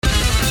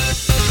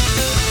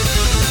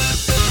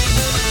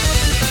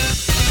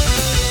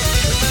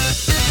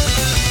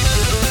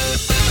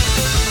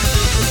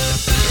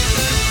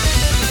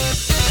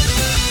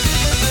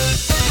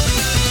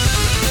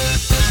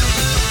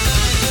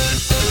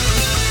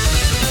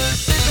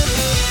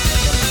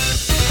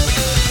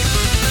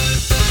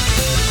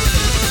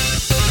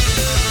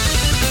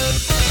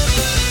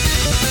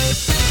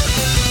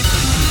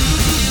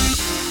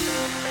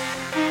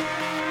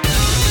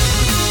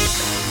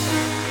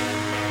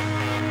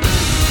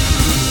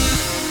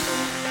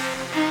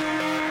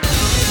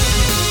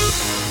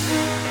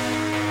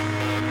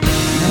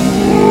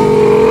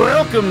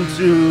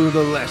to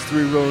the Last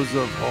Three Rows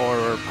of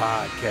Horror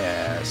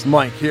podcast.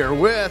 Mike here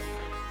with...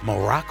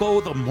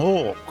 Morocco the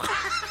Mole.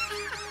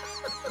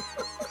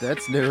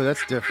 That's new,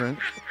 that's different.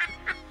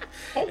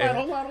 Hold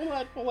on.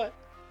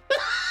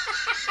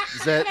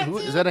 Is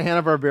that a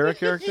Hanna-Barbera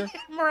character?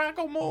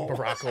 Morocco Mole.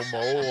 Morocco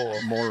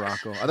Mole.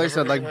 Morocco. I thought you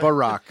said like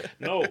Barack.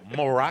 No,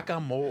 Morocco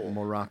Mole.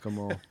 Morocco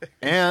Mole.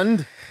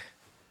 And...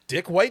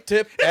 Dick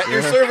Whitetip at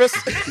your service.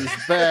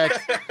 He's back.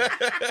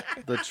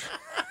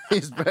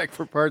 He's back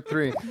for part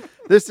 3.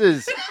 This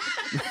is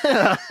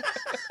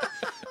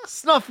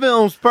Snuff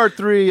Films Part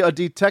 3, A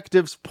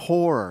Detective's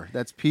Pour.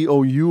 That's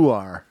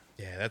P-O-U-R.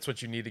 Yeah, that's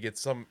what you need to get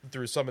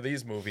through some of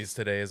these movies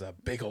today is a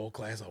big old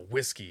glass of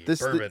whiskey, This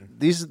bourbon.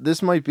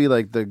 This might be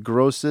like the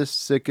grossest,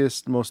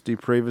 sickest, most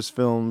depraved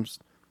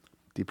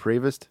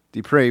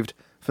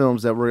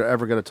films that we're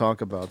ever going to talk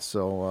about.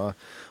 So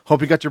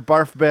hope you got your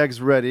barf bags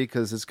ready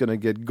because it's going to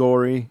get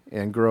gory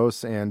and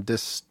gross and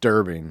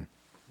disturbing.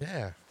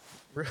 Yeah.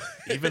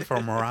 Even for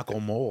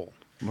Morocco Mole.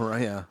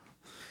 Mariah.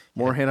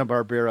 More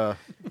Hanna-Barbera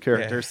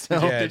characters. Yeah.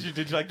 So- Yeah.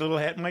 Did you like the little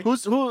hat, Mike?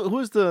 Who's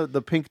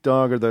the pink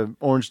dog or the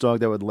orange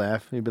dog that would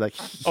laugh? He'd be like,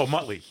 Oh,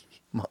 Muttley.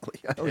 Motley.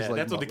 I always Yeah, like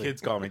that's what the Motley. kids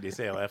call me. They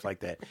say I laugh like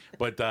that.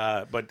 But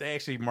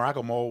actually,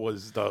 Morocco Mole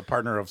was the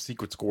partner of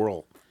Secret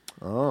Squirrel.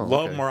 Oh,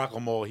 Love okay. Morocco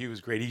Mole. He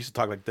was great. He used to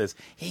talk like this.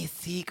 Hey,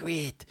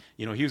 Secret.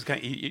 You know, he was kind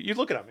of, you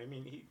look at him. I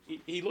mean,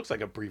 he looks like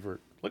a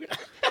prevert. Look at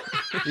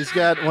he's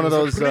got one of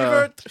those. What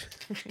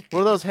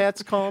are those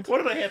hats called?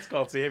 What are the hats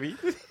called, Sammy?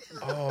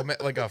 Oh, man,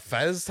 like a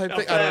fez type A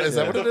thing? I don't know, is fez.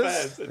 that what it It's a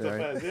is? fez. It's Yeah.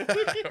 a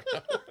fez. Yeah.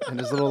 And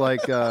his little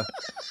like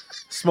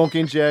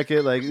smoking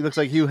jacket. Like he looks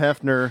like Hugh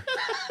Hefner.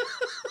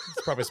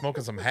 He's probably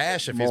smoking some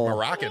hash if Mole. he's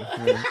Moroccan.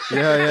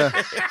 Yeah.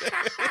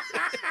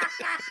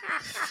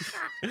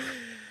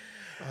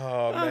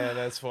 Oh, man,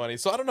 that's funny.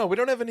 So, I don't know. We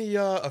don't have any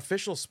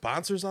official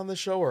sponsors on this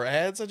show or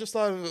ads. I just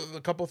thought of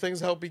a couple things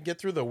to help me get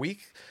through the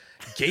week.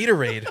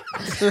 Gatorade.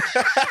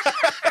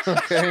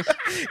 Okay.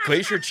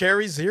 Glacier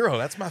Cherry Zero.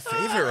 That's my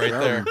favorite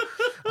right there.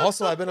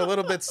 Also, I've been a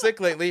little bit sick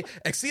lately.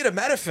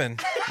 Acetaminophen.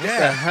 The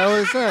Yeah. hell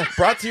is that?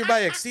 Brought to you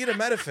by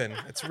Acetaminophen.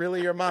 It's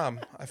really your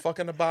mom. I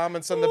fucking a bomb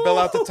and send the bill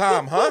out to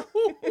Tom, huh?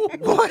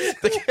 What?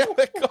 The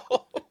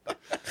chemical.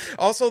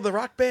 Also, the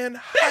rock band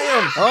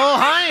Haim. Oh,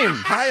 Haim.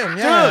 Haim,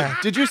 yeah.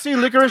 Dude, did you see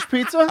Licorice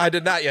Pizza? I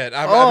did not yet.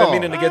 I've Oh. been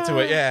meaning to get to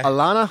it, yeah.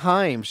 Alana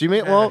Haim. She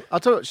made. Well, I'll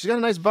tell you. She's got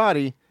a nice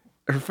body.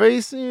 Her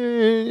face,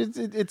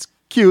 it's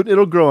cute.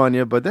 It'll grow on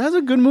you, but that's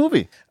a good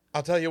movie.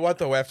 I'll tell you what,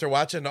 though, after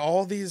watching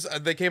all these,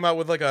 they came out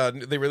with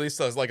they released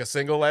a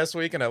single last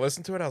week, and I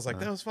listened to it. I was like,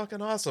 that was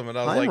fucking awesome. And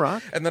I was Haim like,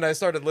 rock. and then I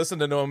started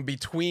listening to them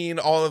between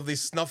all of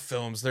these snuff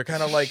films. They're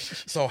kind of like,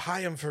 so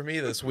Haim for me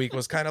this week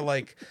was kind of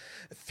like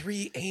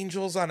 3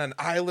 angels on an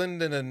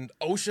island in an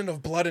ocean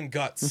of blood and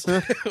guts.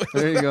 There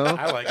you go.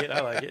 I like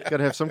it. Got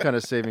to have some kind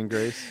of saving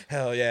grace.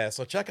 Hell yeah.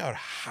 So check out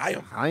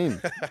Haim.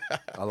 Haim.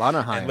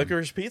 Alana Haim. And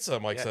Licorice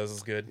Pizza, Mike says,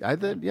 is good. I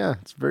did. Yeah,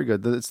 it's very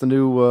good. It's the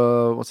new.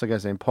 What's that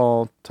guy's name?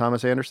 Paul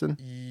Thomas Anderson.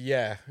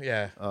 Yeah.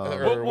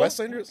 What- Wes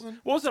Anderson?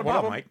 What was it One of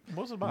about, them? Mike?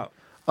 What was it about?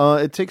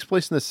 It takes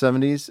place in the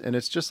 70s, and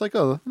it's just like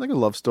a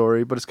love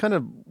story, but it's kind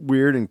of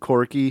weird and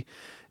quirky.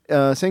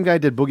 Same guy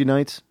did Boogie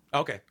Nights.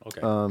 Okay.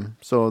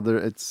 So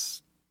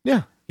it's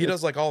yeah. He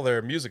does like all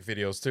their music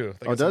videos too.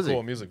 They got does some he?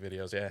 cool music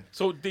videos, yeah.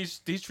 So these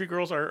 3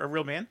 girls are a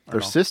real band? Or They're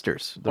no?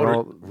 sisters. They're Oh,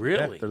 all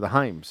really? They're the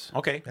Heims.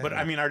 Okay, but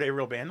I mean, are they a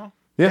real band though?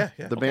 Yeah,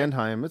 yeah. the band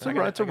Haim. It's I a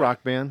got it, it's a I got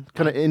rock band,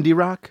 kind of indie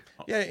rock.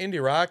 Yeah,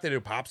 indie rock. They do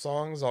pop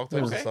songs, all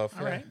types of Okay, stuff.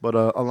 all Yeah. right. But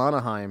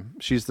Alana Haim,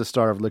 she's the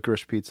star of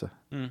Licorice Pizza.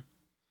 Mm.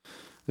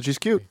 But she's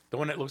cute. The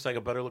one that looks like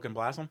a better looking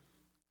blossom?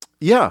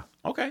 Yeah,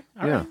 Okay,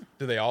 all yeah, right.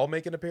 Do they all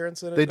make an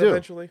appearance in it They do.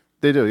 eventually?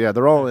 they do. Yeah,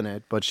 they're all in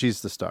it, but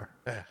she's the star.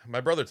 Yeah.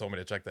 My brother told me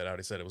to check that out.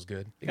 He said it was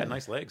good. They got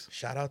nice legs.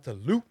 Shout out to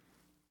Lou.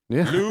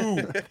 Yeah,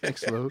 Lou.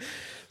 thanks, Lou.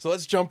 So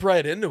let's jump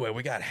right into it.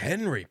 We got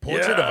Henry,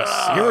 Portrait of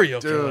a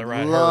Serial Dude, Killer.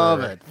 Right love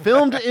here. it.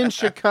 Filmed in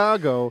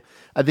Chicago,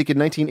 I think in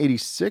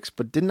 1986,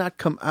 but did not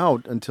come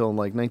out until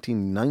like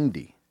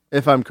 1990,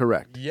 if I'm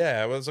correct.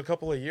 Yeah, it was a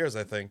couple of years,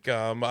 I think.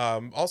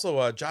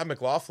 Also, John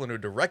McLaughlin, who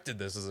directed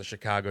this, is a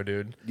Chicago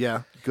dude.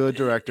 Yeah, good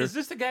director. Is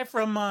this the guy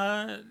from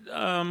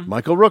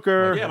Michael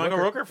Rooker. yeah, Michael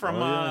Rooker from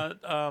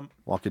Oh,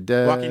 Walking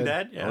Dead. Walking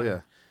Dead? Yeah. Oh, yeah.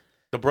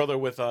 the brother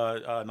with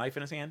a knife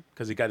in his hand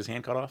because he got his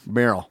hand cut off?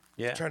 Meryl.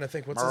 Yeah. I'm trying to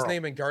think. What's his Merle.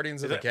 name in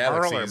Guardians of Is the it Merle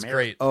Galaxy? or He's Mary?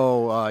 great.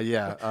 Oh,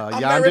 yeah. I'm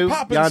Yandu. Mary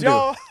Poppins,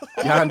 y'all.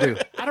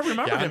 Yandu. I don't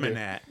remember him in Yandu.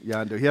 that.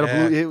 Yandu. He had Yeah.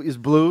 a blue. He was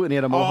blue, and he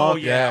had a mohawk. Oh,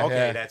 yeah. Yeah, Okay,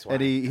 yeah. that's why.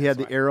 And he had That's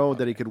the why. arrow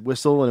that he could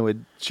whistle, and it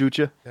would shoot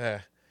you.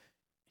 Yeah.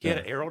 He had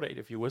an arrow that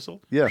if you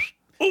whistled. Yeah.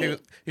 He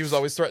was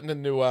always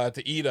threatening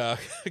to eat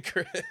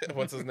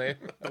what's his name?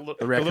 The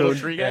little raccoon?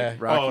 tree guy? Yeah.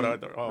 Rocky?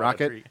 The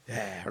Rocket? tree.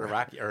 Yeah, or the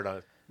Rocky, or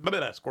the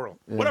squirrel.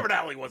 Whatever the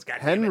hell he was,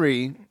 goddamn it.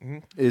 Henry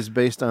is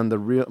based on the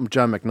real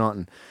John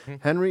McNaughton.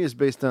 Henry is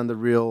based on the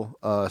real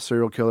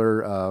serial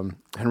killer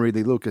Henry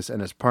Lee Lucas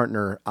and his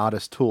partner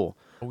Otis Toole.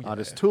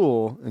 Otis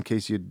Toole, in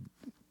case you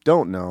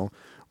don't know,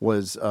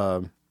 was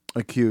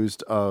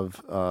accused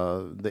of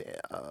the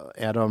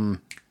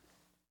Adam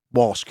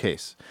Walsh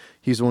case.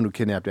 He's the one who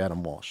kidnapped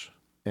Adam Walsh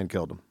and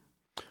killed him.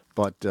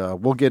 But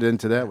we'll get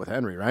into that with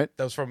Henry, right?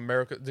 That was from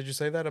America. Did you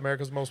say that?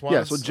 America's Most Wanted?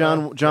 Yeah, so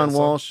John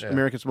Walsh,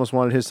 America's Most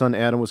Wanted, his son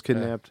Adam was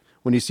kidnapped.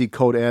 When you see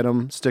Code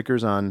Adam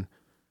stickers on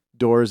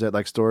doors at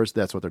like stores,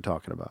 that's what they're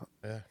talking about.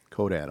 Yeah.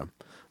 Code Adam.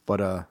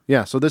 But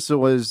so this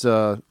was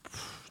a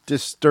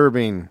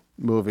disturbing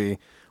movie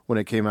when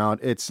it came out.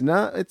 It's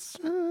not a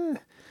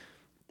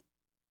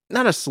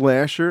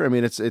slasher. I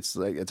mean, it's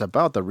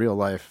about the real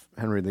life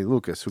Henry Lee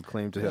Lucas, who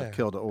claimed to have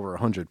killed over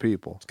 100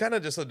 people. It's kind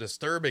of just a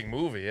disturbing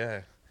movie,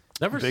 yeah.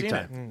 Never Big seen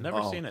time. it.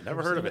 Never seen it.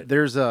 Never heard of it.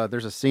 There's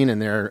a scene in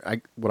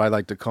there, what I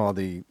like to call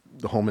the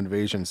home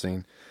invasion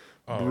scene.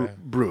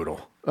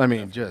 Brutal. I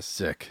mean, just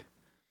sick.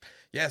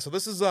 Yeah, so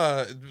this is,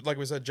 like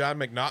we said, John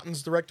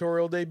McNaughton's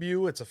directorial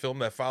debut. It's a film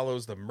that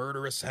follows the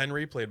murderous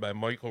Henry, played by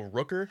Michael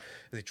Rooker,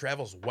 as he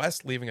travels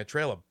west, leaving a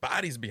trail of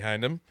bodies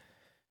behind him.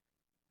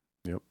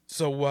 Yep.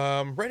 So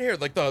right here,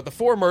 like the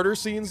 4 murder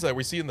scenes that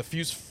we see in the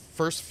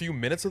first few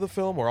minutes of the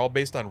film were all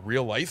based on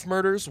real life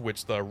murders,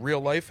 which the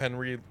real life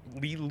Henry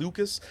Lee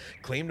Lucas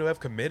claimed to have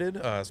committed.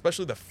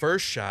 Especially the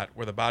first shot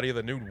where the body of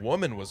the nude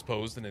woman was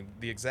posed in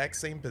the exact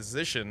same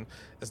position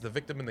as the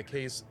victim in the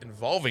case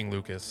involving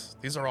Lucas.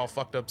 These are all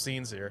fucked up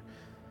scenes here.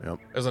 Yep.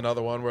 There's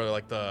another one where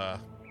like the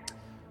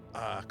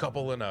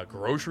couple in a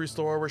grocery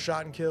store were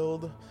shot and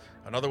killed.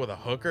 Another with a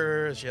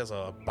hooker. She has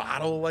a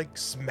bottle like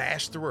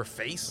smashed through her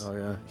face. Oh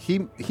yeah.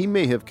 He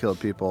may have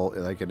killed people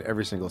like in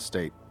every single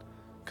state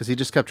because he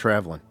just kept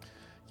traveling.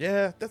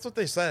 Yeah, that's what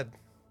they said.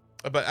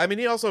 But I mean,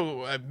 he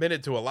also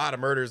admitted to a lot of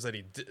murders that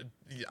he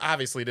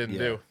obviously didn't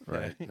do.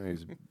 Right.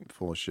 He's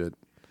full of shit.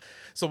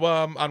 So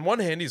on one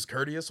hand, he's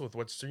courteous with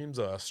what seems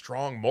a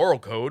strong moral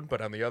code,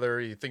 but on the other,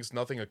 he thinks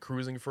nothing of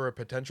cruising for a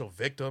potential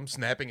victim,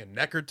 snapping a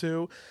neck or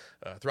two.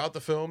 Throughout the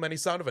film, any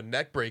sound of a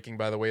neck breaking,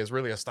 by the way, is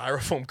really a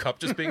styrofoam cup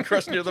just being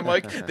crushed near the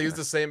mic. They use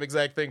the same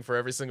exact thing for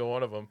every single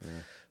one of them. Yeah.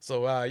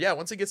 So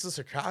once he gets to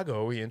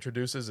Chicago, he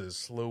introduces his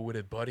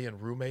slow-witted buddy and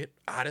roommate,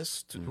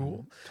 Otis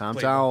Toole. Tom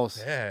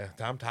Towles. Yeah,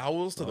 Tom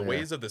Towles to the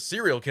ways of the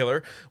serial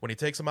killer. When he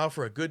takes him out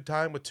for a good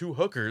time with 2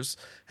 hookers,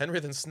 Henry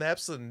then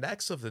snaps the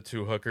necks of the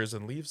 2 hookers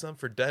and leaves them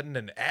for dead in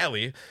an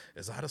alley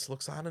as Otis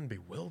looks on in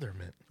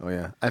bewilderment. Oh,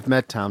 yeah. I've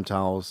met Tom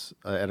Towles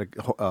at a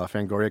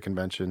Fangoria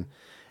convention,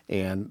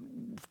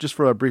 and just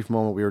for a brief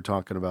moment, we were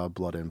talking about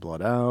Blood In,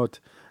 Blood Out,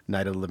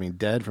 Night of the Living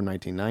Dead from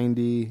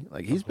 1990.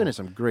 Like, he's been in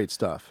some great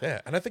stuff.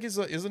 Yeah, and I think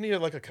isn't he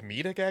like a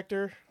comedic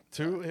actor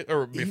too,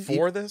 or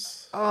before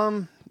this?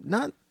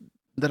 Not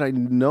that I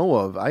know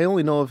of. I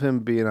only know of him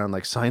being on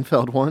like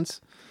Seinfeld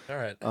once. All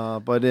right.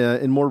 But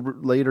in more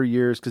later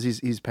years, because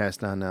he's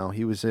passed on now,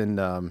 he was in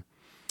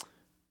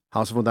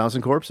House of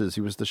 1,000 Corpses.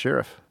 He was the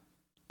sheriff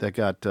that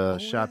got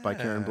shot by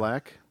Karen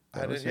Black.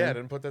 I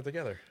didn't put that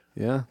together.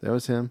 Yeah, that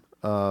was him.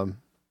 But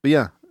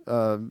yeah,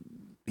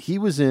 he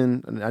was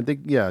in, and I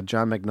think,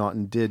 John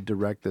McNaughton did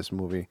direct this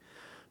movie,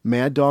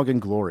 Mad Dog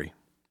and Glory,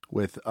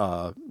 with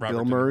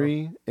Bill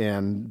Murray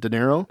and De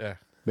Niro. Yeah.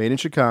 Made in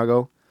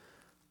Chicago.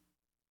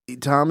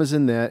 Tom is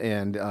in that,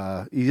 and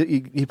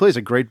he plays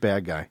a great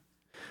bad guy.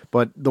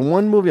 But the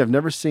one movie I've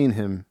never seen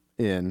him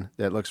in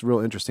that looks real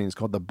interesting is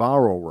called The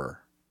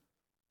Borrower,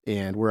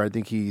 and where I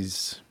think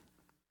he's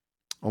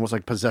almost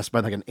like possessed by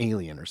like an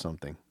alien or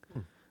something.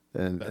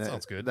 And that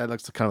sounds good. That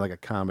looks kind of like a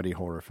comedy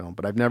horror film,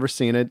 but I've never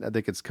seen it. I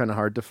think it's kind of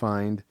hard to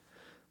find.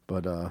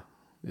 But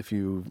if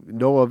you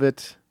know of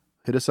it,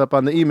 hit us up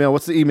on the email.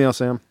 What's the email,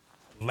 Sam?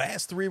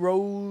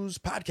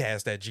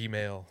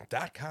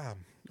 last3rowspodcast@gmail.com.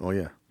 Oh,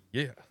 yeah.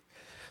 Yeah.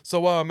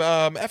 So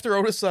after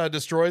Otis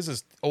destroys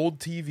his old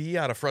TV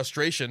out of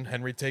frustration,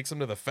 Henry takes him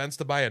to the fence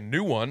to buy a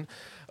new one.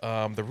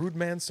 The rude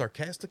man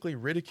sarcastically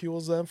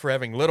ridicules them for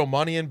having little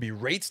money and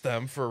berates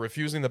them for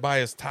refusing to buy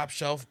his top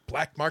shelf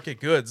black market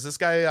goods. This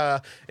guy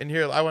in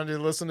here, I wanted to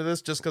listen to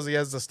this just because he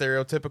has the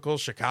stereotypical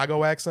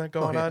Chicago accent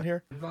going on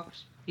here. $100?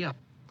 Yeah,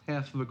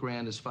 half of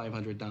 $1,000 is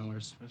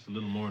 $500. That's a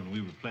little more than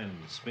we were planning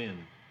to spend.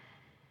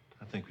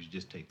 I think we should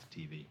just take the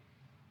TV.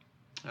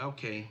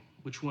 Okay,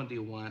 which one do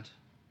you want?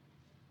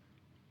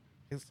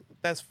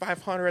 That's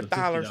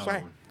 $500,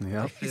 right?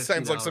 Yeah. He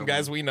sounds like some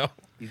guys we know.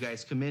 You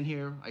guys come in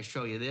here, I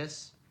show you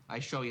this, I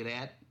show you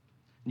that,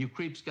 and you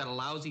creeps got a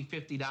lousy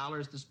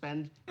 $50 to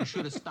spend. You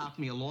should have stopped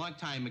me a long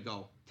time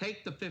ago.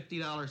 Take the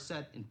 $50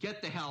 set and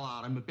get the hell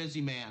out. I'm a busy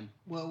man.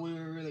 Well, we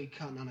were really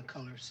counting on a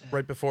color set.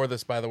 Right before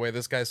this, by the way,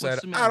 this guy said,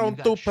 What's the matter? I You don't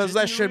got do shit in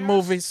possession your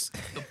movies.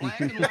 The black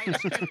and white is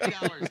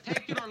 $50.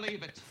 Take it or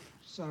leave it.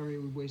 Sorry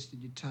we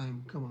wasted your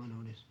time. Come on,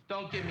 Otis.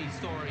 Don't give me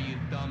sorry, you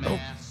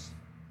dumbass.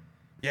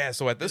 Yeah,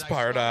 so at this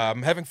part,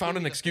 having found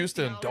an excuse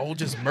to indulge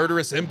his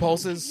murderous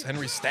impulses,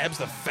 Henry stabs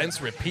the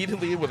fence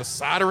repeatedly with a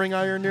soldering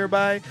iron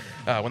nearby.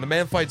 When the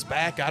man fights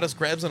back, Otis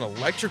grabs an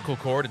electrical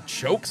cord and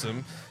chokes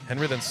him.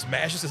 Henry then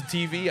smashes his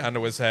TV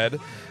onto his head.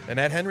 And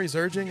at Henry's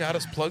urging,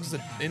 Otis plugs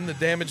in the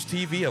damaged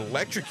TV,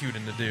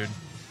 electrocuting the dude.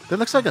 That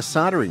looks like a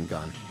soldering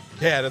gun.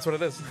 Yeah, that's what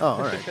it is. Oh,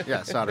 all right.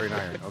 Yeah, soldering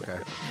iron. Okay.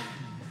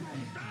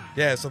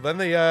 Yeah, so then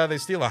they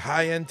steal a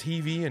high-end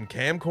TV and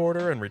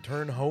camcorder and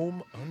return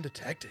home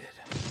undetected.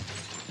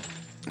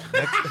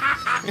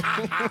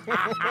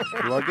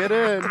 Plug it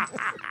in.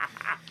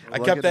 I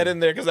Look kept at that that. in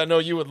there because I know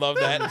you would love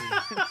that.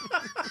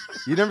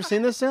 You never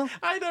seen this, Sal?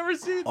 I never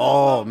seen this.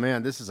 Oh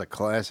man, this is a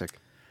classic.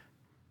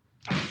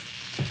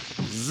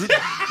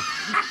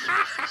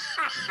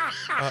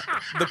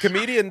 The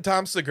comedian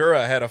Tom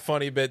Segura had a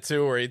funny bit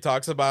too, where he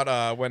talks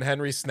about when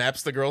Henry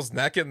snaps the girl's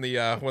neck in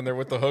the when they're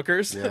with the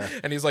hookers, Yeah.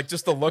 and he's like,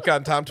 just the look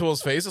on Tom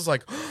Toole's face is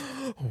like,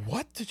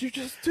 "What did you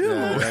just do?"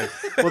 Yeah, right.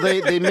 Well, they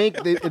in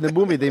the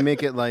movie they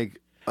make it like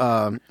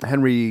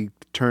Henry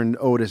turned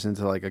Otis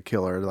into like a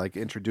killer, like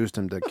introduced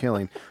him to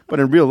killing. But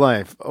in real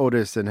life,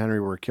 Otis and Henry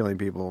were killing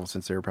people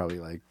since they were probably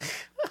like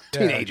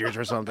teenagers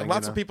or something. And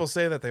lots you of know? people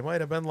say that they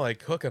might have been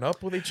like hooking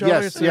up with each other.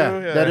 Yes, too. yeah,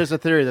 that is a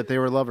theory that they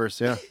were lovers.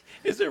 Yeah,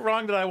 Is it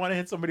wrong that I want to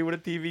hit somebody with a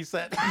TV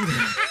set?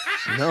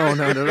 no,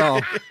 not at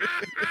all,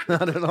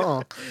 not at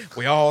all.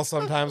 We all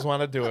sometimes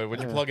want to do it. Would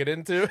you plug it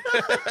into?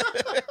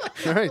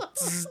 All right,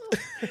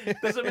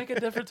 Does it make a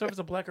difference if it's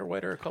a black or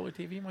white or a color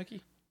TV,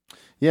 Mikey?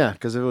 yeah,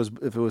 because if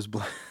it was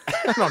black,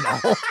 I don't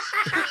know.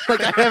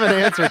 Like I have an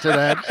answer to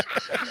that.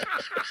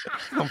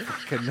 I don't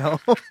fucking know.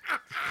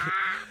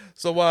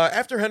 So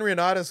after Henry and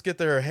Otis get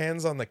their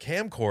hands on the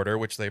camcorder,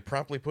 which they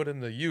promptly put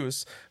into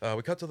use,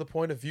 we cut to the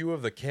point of view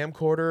of the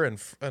camcorder and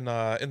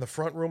in the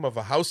front room of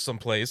a house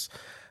someplace.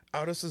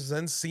 Otis is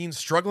then seen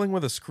struggling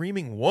with a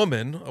screaming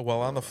woman,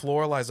 while on the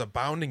floor lies a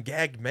bound and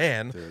gagged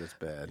man. Dude, it's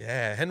bad.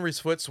 Yeah, Henry's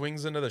foot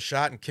swings into the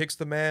shot and kicks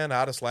the man.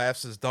 Otis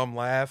laughs his dumb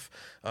laugh.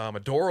 A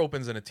door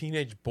opens and a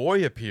teenage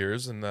boy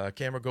appears, and the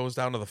camera goes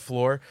down to the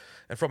floor.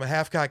 And from a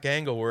half-cock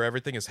angle where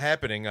everything is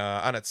happening,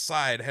 on its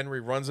side, Henry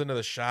runs into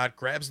the shot,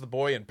 grabs the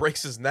boy, and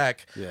breaks his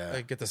neck.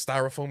 Yeah. Get the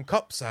styrofoam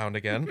cup sound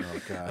again.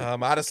 Oh,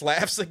 God. Otis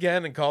laughs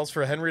again and calls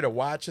for Henry to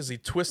watch as he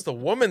twists the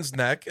woman's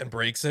neck and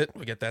breaks it.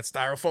 We get that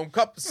styrofoam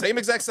cup, same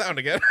exact sound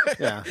again.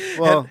 Yeah.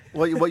 Well,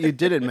 what you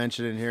didn't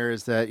mention in here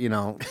is that,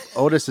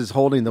 Otis is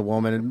holding the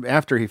woman, and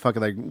after he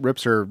fucking like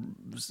rips her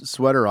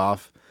sweater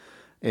off,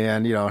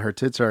 and her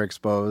tits are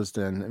exposed,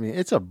 and I mean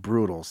it's a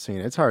brutal scene.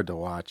 It's hard to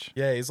watch.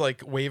 Yeah, he's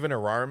like waving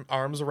her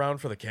arms around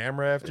for the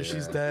camera after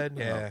she's dead.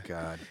 Yeah. Oh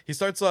God. He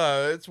starts.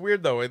 It's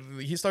weird though.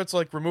 He starts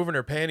like removing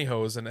her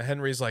pantyhose, and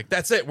Henry's like,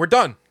 "That's it. We're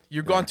done.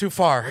 You've gone too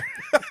far."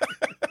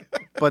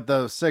 But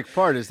the sick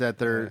part is that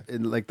they're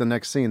in, like the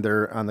next scene,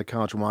 they're on the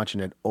couch watching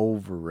it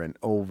over and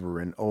over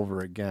and over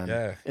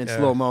again, in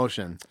slow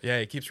motion. Yeah,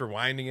 he keeps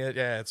rewinding it.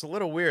 Yeah, it's a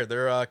little weird.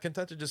 They're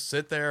content to just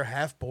sit there,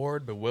 half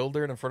bored,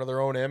 bewildered in front of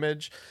their own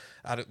image.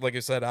 Like I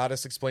said,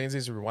 Otis explains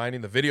he's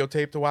rewinding the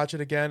videotape to watch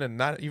it again, and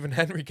not even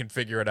Henry can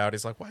figure it out.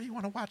 He's like, "Why do you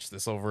want to watch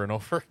this over and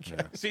over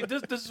again?" See,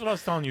 this is what I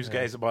was telling you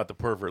guys about the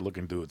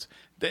pervert-looking dudes.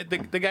 The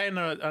guy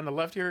on the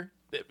left here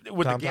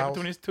with Tom the gap Towles?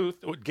 between his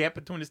tooth, with gap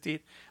between his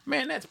teeth.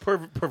 Man, that's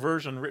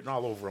perversion written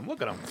all over him.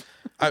 Look at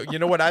him. You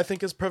know what I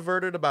think is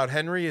perverted about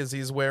Henry is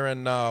he's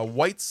wearing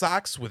white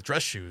socks with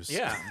dress shoes.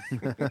 Yeah,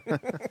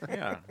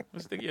 yeah.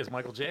 What's the is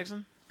Michael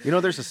Jackson?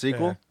 There's a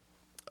sequel.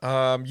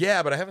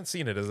 Yeah, but I haven't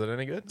seen it. Is it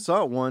any good?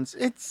 Saw it once.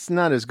 It's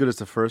not as good as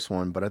the first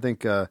one, but I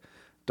think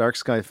Dark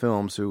Sky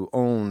Films, who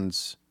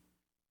owns...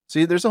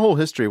 See, there's a whole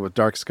history with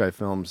Dark Sky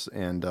Films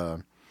and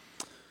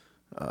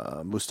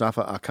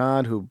Mustafa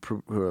Akkad, who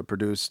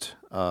produced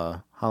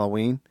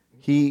Halloween.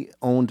 He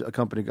owned a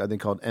company, I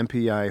think, called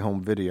MPI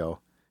Home Video,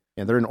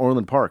 and they're in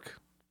Orland Park.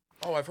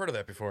 Oh, I've heard of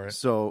that before.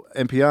 So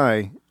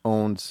MPI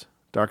owns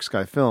Dark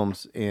Sky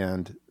Films,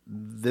 and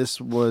this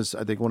was,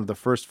 I think, one of the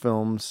first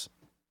films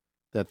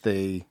that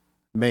they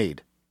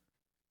made.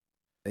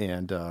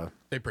 And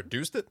They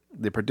produced it?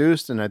 they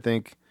produced, and I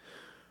think,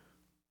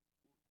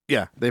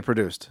 yeah, they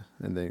produced,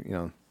 and they,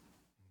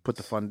 put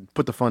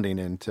the funding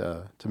in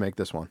to make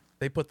this one.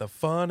 They put the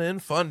fun in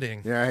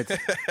funding. Yeah, right.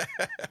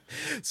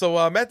 So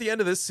at the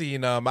end of this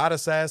scene,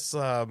 Otis asks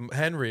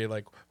Henry,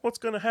 like, what's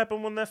going to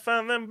happen when they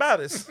find them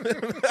bodies?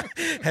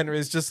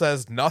 Henry just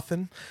says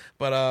nothing.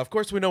 But of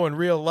course, we know in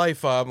real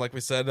life, like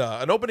we said,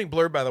 an opening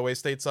blurb, by the way,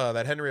 states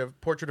that Henry, a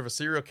Portrait of a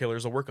Serial Killer,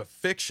 is a work of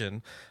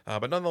fiction.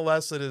 But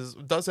nonetheless,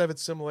 it does have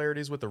its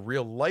similarities with the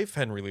real life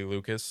Henry Lee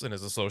Lucas and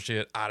his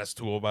associate, Otis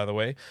Toole, by the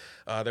way.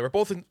 They were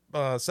both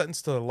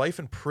sentenced to life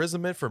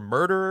imprisonment for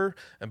murder,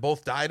 and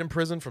both died in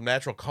prison from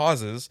natural causes.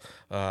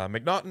 John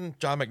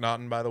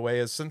McNaughton, by the way,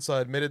 has since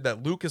admitted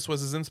that Lucas was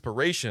his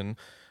inspiration.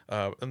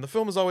 And the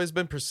film has always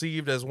been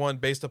perceived as one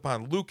based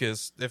upon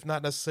Lucas, if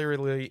not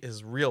necessarily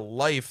his real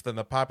life, than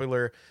the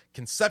popular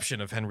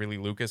conception of Henry Lee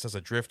Lucas as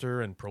a drifter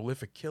and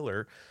prolific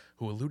killer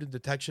who eluded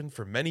detection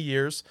for many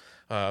years.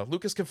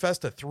 Lucas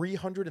confessed to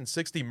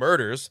 360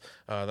 murders,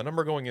 the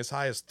number going as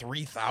high as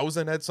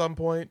 3,000 at some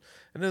point.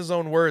 In his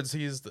own words,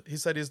 he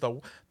said he's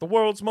the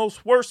world's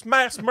most worst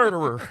mass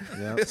murderer.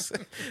 Yep.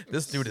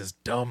 This dude is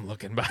dumb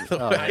looking, by the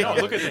Oh, way. I know.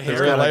 Look at the His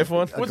hair. real life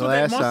one. a What's with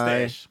that glass eye.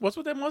 mustache? What's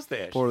with that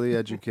mustache? Poorly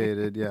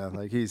educated. Yeah,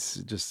 like he's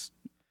just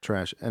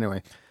trash.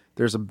 Anyway,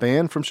 there's a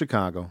band from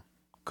Chicago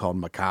called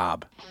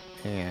Macabre,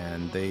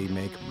 and they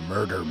make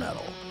murder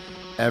metal.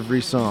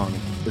 Every song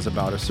is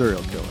about a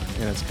serial killer,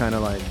 and it's kind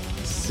of like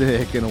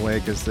sick in a way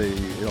because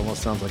it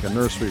almost sounds like a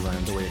nursery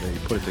rhyme the way they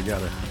put it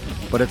together.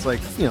 But it's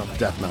like,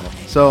 death metal.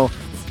 So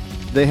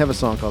they have a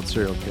song called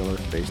Serial Killer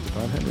based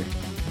upon Henry.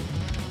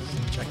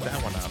 Check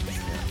that one out.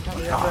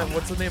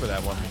 What's the name of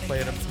that one? We'll play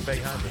it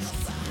behind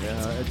us.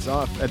 Yeah, it's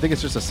off. I think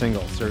it's just a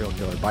single, Serial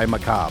Killer, by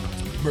Macabre.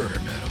 Murder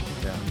Metal.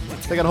 Yeah.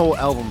 They got a whole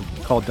album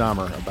called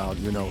Dahmer about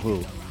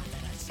you-know-who.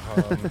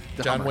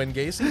 John Wayne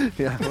Gacy?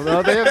 Yeah, well,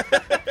 no,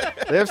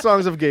 they have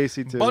songs of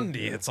Gacy, too.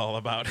 Bundy, it's all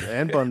about.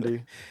 And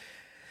Bundy.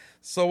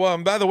 So,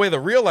 by the way, the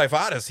real life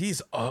Otis,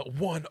 he's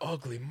one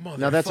ugly motherfucker.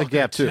 Now, that's a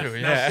gap, too. Yeah.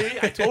 Now, see,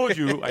 I told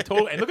you.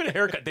 And look at the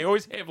haircut. They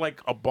always have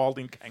like a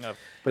balding kind of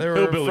They were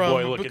hillbilly from,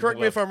 boy but looking. correct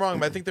me if I'm wrong,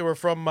 but I think they were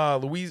from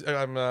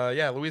Louisiana.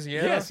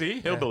 Yeah,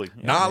 see, hillbilly.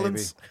 Yeah.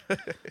 Nolans.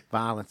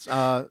 Violence.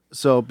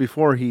 So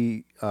before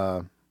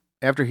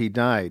after he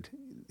died,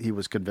 he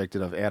was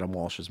convicted of Adam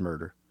Walsh's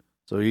murder.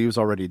 So he was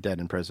already dead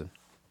in prison.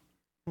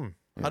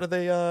 How did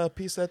they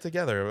piece that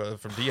together?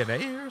 From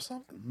DNA or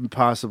something?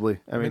 Possibly.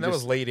 I mean, that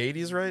was late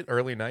 80s, right?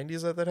 Early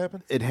 90s that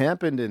happened? It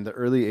happened in the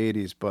early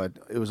 80s, but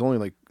it was only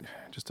like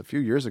just a few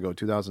years ago,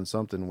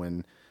 2000-something,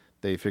 when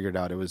they figured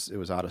out it was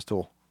Otis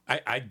Toole.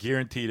 I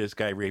guarantee this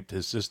guy raped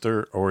his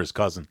sister or his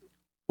cousin.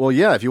 Well,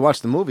 yeah, if you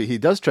watch the movie, he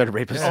does try to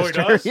rape his Oh, he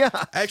sister. does? Yeah.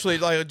 Actually,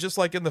 just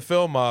like in the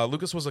film,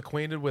 Lucas was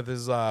acquainted with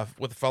his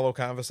with fellow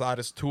convict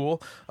Otis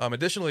Toole.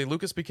 Additionally,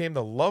 Lucas became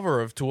the lover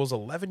of Toole's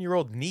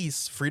 11-year-old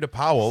niece, Frida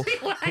Powell,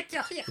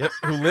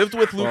 who lived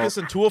with Lucas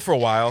and Toole for a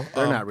while.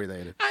 They're not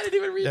related. I didn't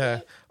even read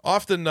that.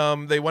 Often,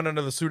 she went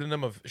under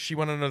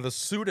the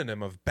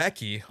pseudonym of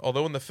Becky.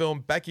 Although in the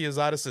film, Becky is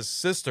Otis's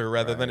sister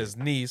rather than his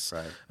niece,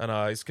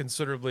 and he's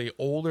considerably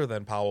older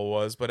than Powell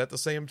was. But at the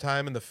same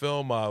time, in the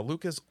film,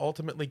 Lucas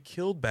ultimately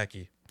killed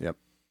Becky. Yep.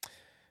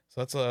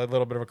 So that's a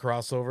little bit of a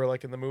crossover,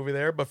 like in the movie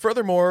there. But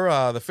furthermore,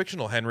 the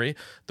fictional Henry,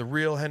 the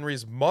real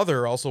Henry's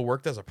mother, also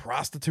worked as a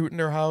prostitute in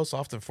her house,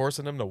 often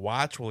forcing him to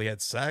watch while he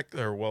had sex,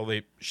 or while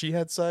she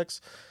had sex,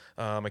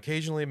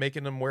 occasionally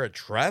making him wear a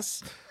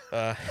dress.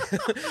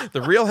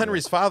 The real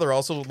Henry's father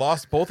also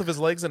lost both of his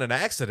legs in an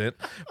accident,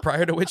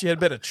 prior to which he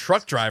had been a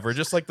truck driver,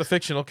 just like the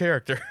fictional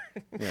character.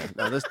 Yeah.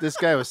 No, this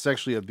guy was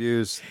sexually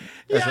abused.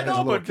 Yeah, as a no,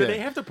 little but did kid. they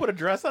have to put a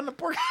dress on the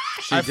poor guy?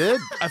 She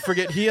did. I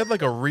forget. He had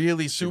like a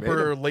really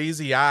super him.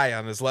 lazy eye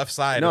on his left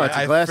side. No, it's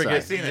a glass forget, eye.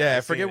 I've seen it, Yeah, I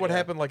I've forget seen what it, yeah.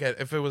 happened. Like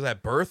if it was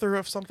at birth or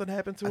if something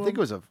happened to I him. think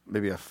it was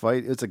maybe a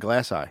fight. It's a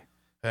glass eye.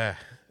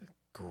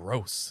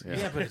 Gross.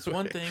 Yeah, but it's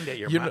one thing that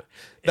You know,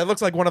 that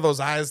looks like one of those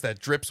eyes that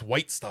drips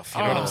white stuff.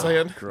 You know what I'm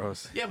saying?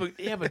 Gross.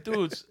 Yeah, but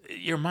dudes,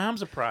 your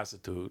mom's a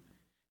prostitute.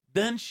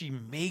 Then she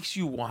makes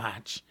you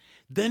watch.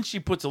 Then she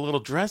puts a little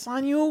dress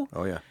on you.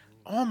 Oh, yeah.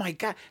 Oh my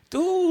god,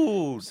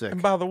 dude! Sick.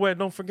 And by the way,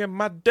 don't forget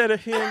my daddy.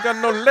 He ain't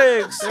got no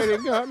legs. They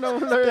ain't got no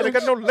Daddy legs.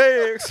 got no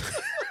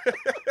legs.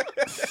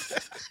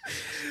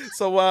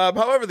 So,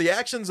 however, the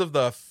actions of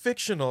the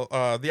fictional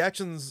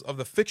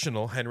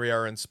Henry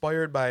are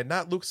inspired by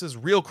not Lucas's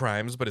real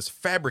crimes, but his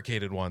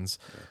fabricated ones.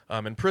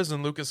 In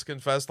prison, Lucas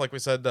confessed, like we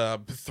said,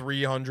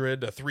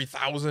 300 to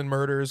 3,000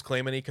 murders,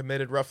 claiming he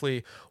committed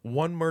roughly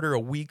one murder a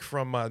week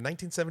from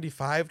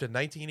 1975 to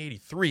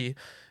 1983.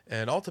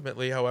 And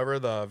ultimately, however,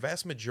 the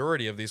vast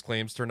majority of these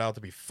claims turned out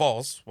to be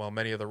false, while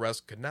many of the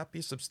rest could not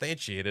be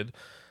substantiated.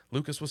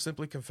 Lucas was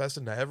simply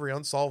confessing to every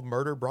unsolved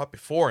murder brought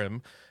before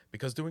him,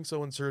 because doing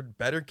so ensured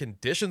better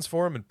conditions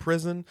for him in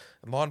prison,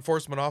 and law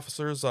enforcement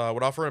officers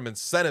would offer him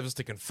incentives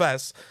to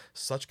confess.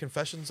 Such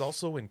confessions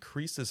also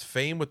increased his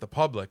fame with the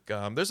public.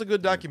 There's a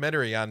good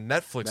documentary on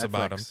Netflix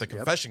about him, The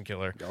Confession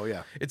Killer. Oh,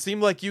 yeah. It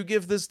seemed like you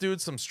give this dude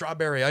some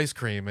strawberry ice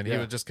cream, and he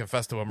would just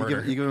confess to a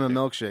murder. You give him a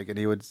milkshake, and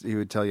he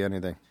would tell you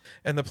anything.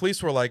 And the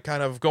police were like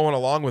kind of going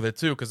along with it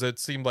too, because it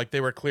seemed like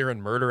they were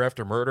clearing murder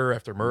after murder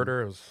after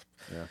murder. It was,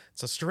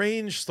 it's a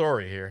strange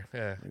story here.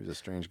 Yeah, He was a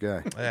strange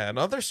guy. yeah.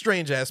 Another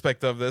strange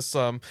aspect of this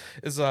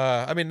is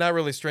I mean, not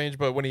really strange,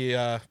 but when he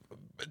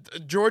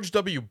George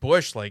W.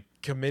 Bush like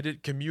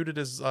commuted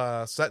his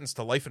sentence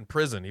to life in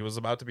prison. He was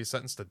about to be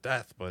sentenced to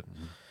death, but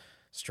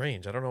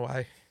strange. I don't know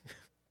why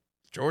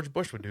George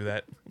Bush would do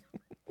that.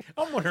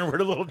 I'm wondering where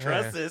the little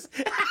dress is.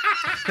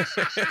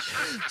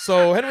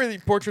 So, Henry, the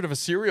Portrait of a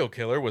Serial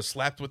Killer, was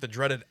slapped with the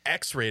dreaded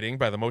X rating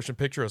by the Motion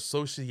Picture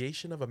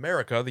Association of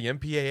America, the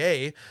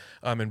MPAA.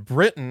 In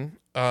Britain,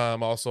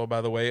 also,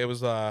 by the way, it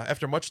was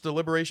after much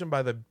deliberation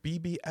by the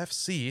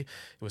BBFC, it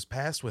was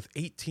passed with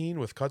 18,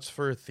 with cuts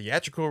for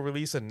theatrical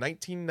release in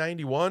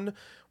 1991,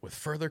 with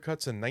further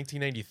cuts in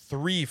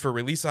 1993 for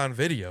release on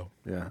video.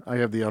 Yeah, I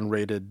have the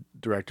unrated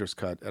director's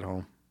cut at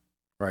home.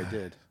 Or I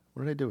did.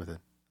 What did I do with it?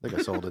 I think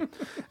I sold it.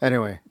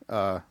 Anyway,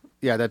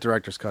 yeah, that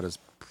director's cut is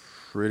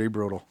pretty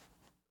brutal.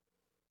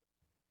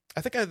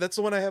 I think that's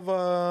the one I have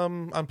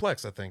on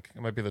Plex, I think.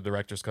 It might be the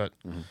director's cut.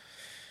 Mm-hmm.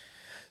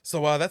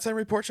 So that's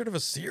Henry, Portrait of a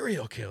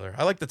Serial Killer.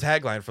 I like the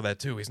tagline for that,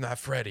 too. He's not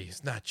Freddy.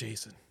 He's not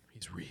Jason.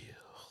 He's real.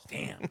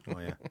 Damn. Oh,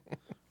 yeah.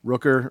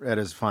 Rooker at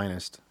his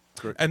finest.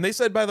 And they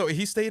said, by the way,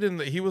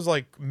 he was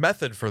like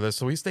method for this,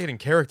 so he stayed in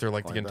character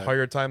like the I bet.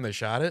 entire time they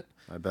shot it.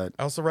 I bet.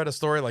 I also read a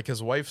story like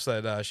his wife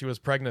said she was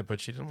pregnant, but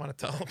she didn't want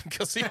to tell him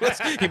because he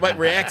might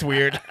react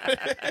weird.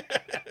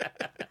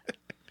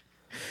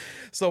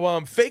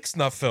 So, fake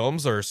snuff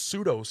films or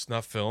pseudo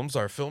snuff films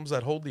are films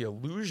that hold the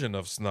illusion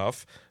of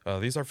snuff.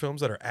 These are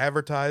films that are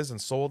advertised and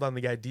sold on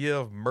the idea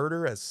of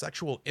murder as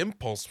sexual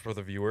impulse for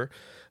the viewer.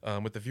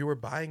 With the viewer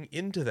buying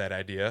into that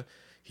idea,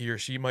 he or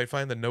she might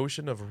find the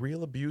notion of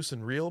real abuse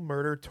and real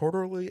murder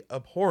totally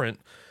abhorrent.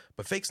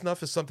 But fake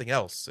snuff is something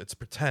else. It's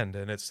pretend,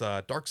 and it's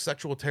dark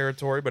sexual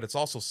territory, but it's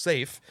also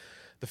safe.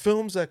 The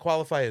films that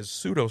qualify as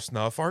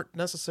pseudo-snuff aren't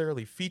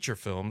necessarily feature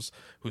films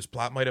whose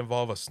plot might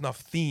involve a snuff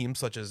theme,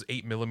 such as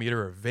 8mm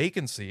or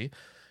Vacancy.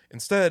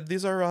 Instead,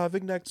 these are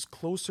vignettes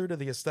closer to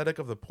the aesthetic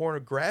of the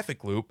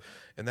pornographic loop,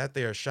 in that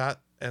they are shot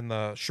and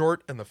the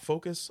short and the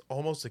focus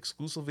almost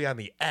exclusively on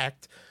the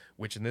act,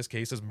 which in this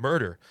case is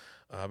murder.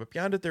 But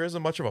beyond it, there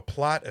isn't much of a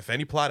plot, if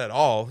any plot at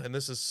all, and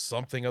this is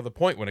something of the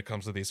point when it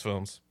comes to these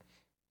films.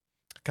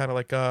 Kind of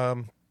like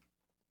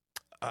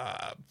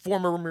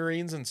former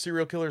Marines and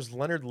serial killers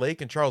Leonard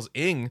Lake and Charles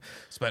Ng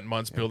spent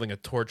months building a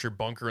torture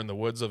bunker in the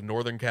woods of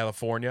Northern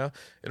California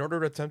in order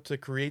to attempt to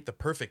create the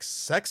perfect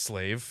sex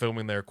slave,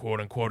 filming their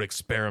quote-unquote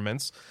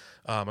experiments.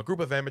 A group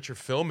of amateur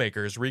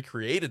filmmakers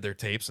recreated their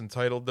tapes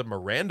entitled The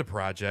Miranda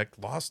Project,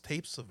 Lost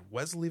Tapes of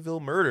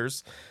Wesleyville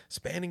Murders,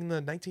 spanning the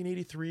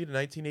 1983 to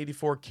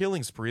 1984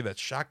 killing spree that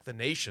shocked the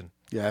nation.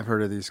 Yeah, I've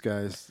heard of these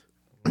guys.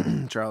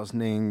 Charles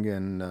Ning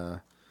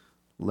and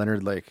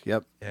Leonard Lake.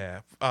 Yep. Yeah.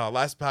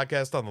 Last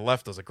Podcast on the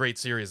Left does a great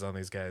series on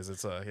these guys.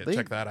 It's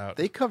check that out.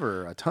 They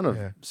cover a ton of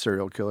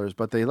serial killers,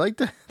 but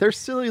they're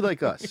silly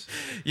like us.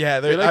 Yeah,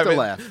 they like to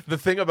laugh. The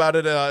thing about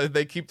it,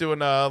 they keep doing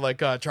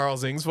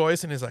Charles Ng's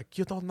voice, and he's like,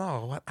 "You don't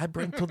know what I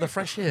bring to the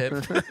fresh hip,"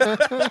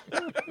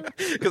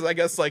 because I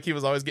guess he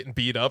was always getting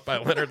beat up by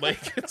Leonard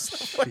Lake.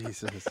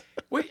 Jesus.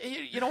 Wait,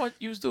 you know what,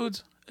 you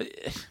dudes?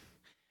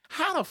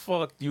 How the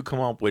fuck do you come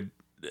up with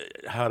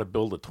how to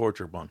build a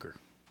torture bunker?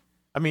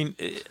 I mean,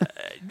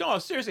 no,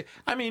 seriously.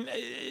 I mean,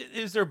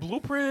 is there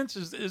blueprints?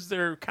 Is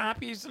there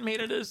copies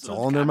made of this? It's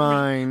all in their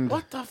mind.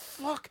 What the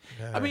fuck?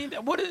 Yeah. I mean,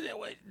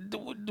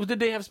 did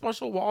they have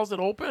special walls that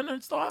open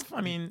and stuff?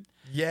 I mean,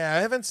 yeah, I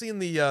haven't seen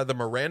the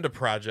Miranda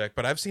Project,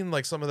 but I've seen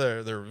some of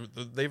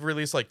they've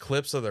released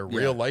clips of their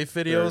real life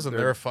videos, and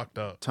they're fucked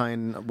up.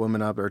 Tying a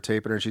woman up or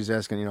taping her. She's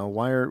asking,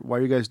 why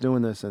are you guys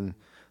doing this? And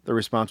the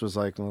response was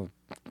like, well,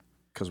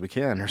 because we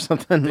can, or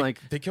something.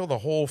 They killed a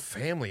whole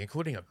family,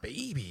 including a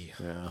baby.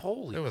 Yeah.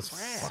 Holy it was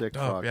crap. sick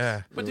up.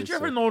 Yeah. But did you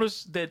ever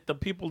notice that the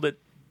people that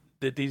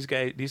these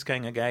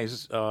kind of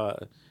guys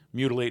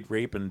mutilate,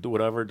 rape, and do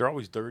whatever, they're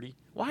always dirty?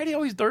 Why are they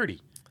always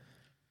dirty?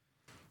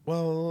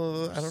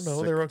 Well, I don't know.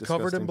 Sick, they were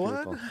covered in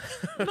blood.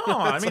 No,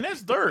 I mean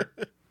that's dirt.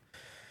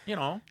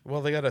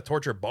 Well, they got a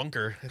torture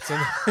bunker.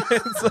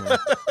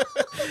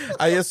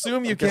 I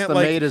assume you can't the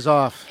maid is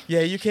off. Yeah,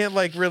 you can't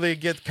really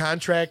get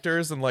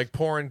contractors and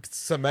pouring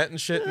cement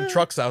and shit in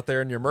trucks out there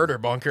in your murder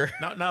bunker.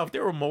 Now, if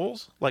there were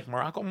moles like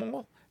Morocco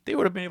mole, they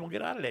would have been able to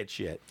get out of that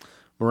shit.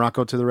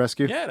 Morocco to the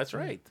rescue. Yeah, that's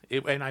right.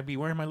 And I'd be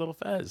wearing my little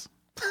fez.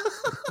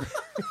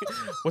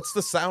 What's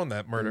the sound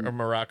that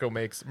Morocco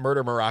makes?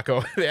 Murder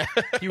Morocco. Yeah,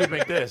 he would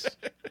make this.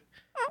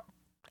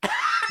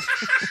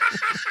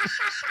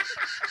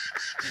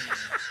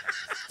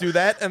 Do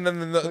that, and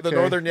then the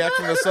northern yak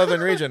from the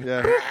southern region.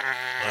 Yeah.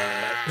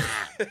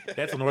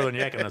 That's a northern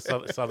yak in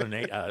the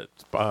southern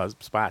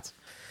spots.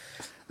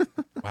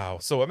 Wow.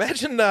 So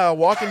imagine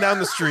walking down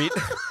the street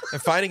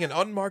and finding an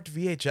unmarked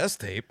VHS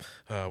tape.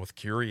 With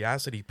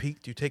curiosity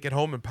piqued, you take it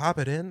home and pop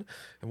it in.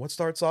 And what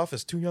starts off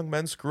as two young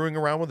men screwing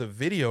around with a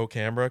video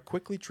camera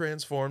quickly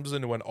transforms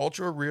into an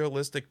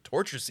ultra-realistic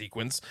torture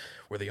sequence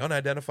where the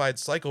unidentified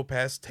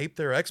psychopaths tape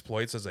their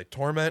exploits as they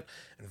torment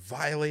and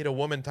violate a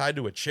woman tied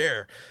to a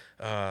chair.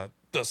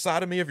 The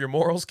sodomy of your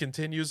morals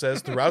continues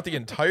as throughout the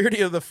entirety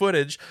of the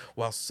footage,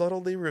 while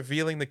subtly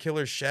revealing the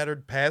killer's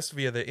shattered past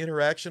via the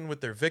interaction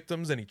with their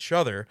victims and each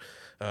other.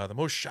 The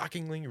most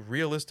shockingly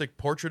realistic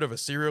portrait of a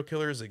serial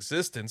killer's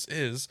existence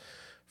is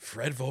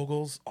Fred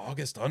Vogel's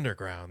August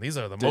Underground. These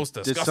are the most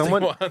disgusting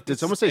ones. Did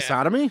someone say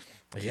sodomy?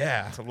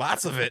 Yeah,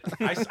 lots of it.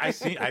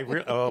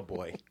 Oh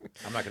boy,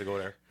 I'm not gonna go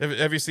there.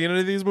 Have you seen any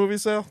of these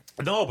movies, Sal?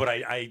 No, but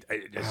I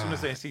as soon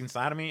as I seen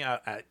sodomy,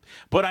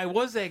 but I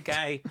was that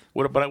guy.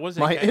 But I was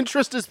that my guy,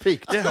 interest is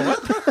piqued. Yeah,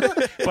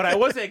 what? But I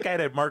was that guy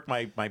that marked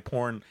my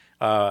porn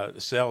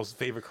Sal's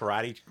favorite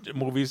karate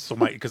movies. So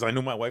because I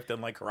knew my wife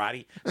didn't like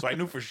karate, so I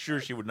knew for sure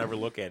she would never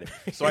look at it.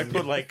 So I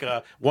put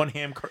one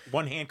hand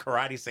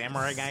karate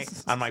samurai guy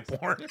on my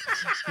porn.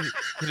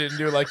 You didn't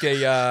do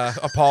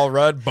a Paul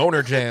Rudd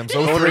Boner Jams.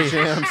 Boner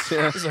Jams,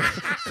 yeah. It's a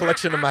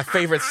collection of my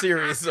favorite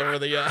series over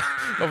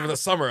the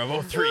summer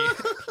of 03.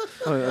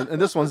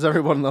 And this one's every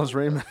one of those,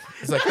 Raymond.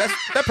 It's like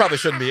that probably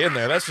shouldn't be in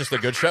there. That's just a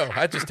good show.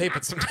 I'd just tape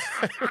it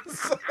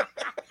sometimes.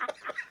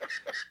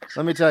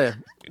 Let me tell you,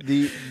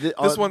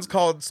 this one's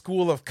called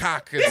School of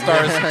Cock. It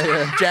stars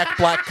Jack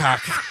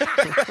Blackcock.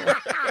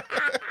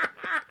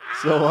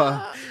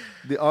 So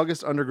the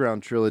August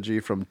Underground trilogy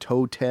from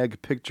Toe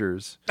Tag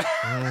Pictures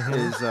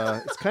is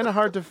it's kind of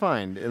hard to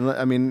find.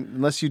 I mean,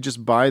 unless you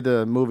just buy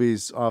the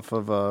movies off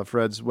of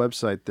Fred's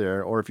website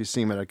there, or if you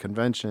see him at a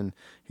convention,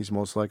 he's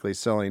most likely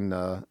selling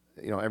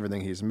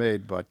everything he's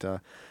made.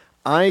 But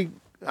I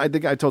I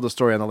think I told the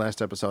story on the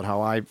last episode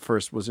how I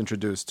first was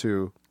introduced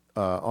to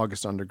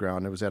August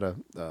Underground. It was at a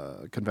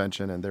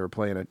convention and they were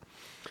playing it.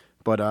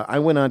 But I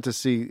went on to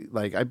see,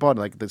 like, I bought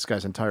like this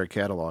guy's entire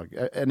catalog.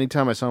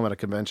 Anytime I saw him at a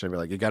convention, I'd be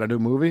like, "You got a new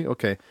movie?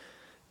 Okay."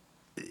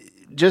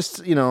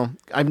 Just,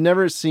 I've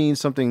never seen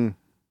something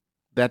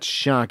that's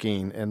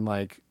shocking and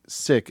like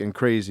sick and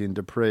crazy and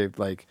depraved.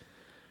 Like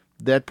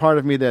that part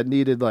of me that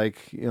needed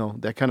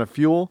that kind of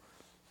fuel.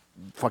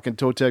 Fucking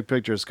Toe Tag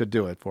Pictures could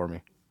do it for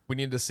me. We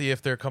need to see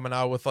if they're coming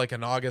out with like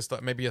an August,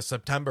 maybe a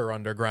September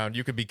Underground.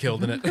 You could be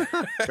killed in it.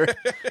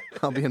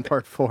 I'll be in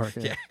part 4.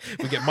 Yeah,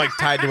 we get Mike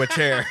tied to a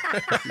chair.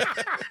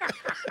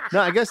 No,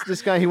 I guess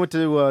this guy, he went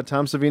to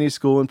Tom Savini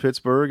School in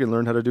Pittsburgh and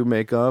learned how to do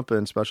makeup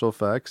and special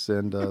effects,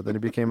 and then he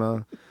became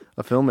a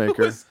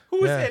filmmaker.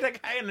 Who was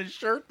that guy in the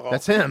shirt, though?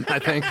 That's him, I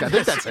think. I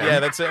think that's him. Yeah,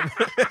 that's him.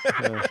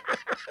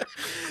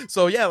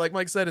 So, yeah, like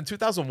Mike said, in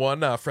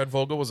 2001, Fred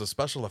Vogel was a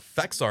special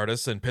effects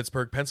artist in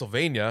Pittsburgh,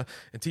 Pennsylvania,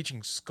 and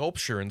teaching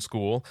sculpture in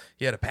school.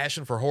 He had a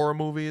passion for horror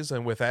movies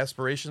and with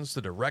aspirations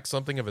to direct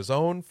something of his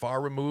own,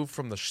 far removed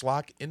from the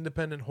schlock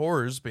independent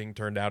horrors being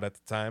turned out at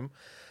the time.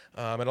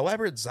 An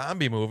elaborate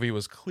zombie movie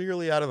was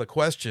clearly out of the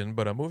question,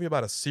 but a movie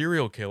about a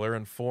serial killer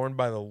informed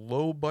by the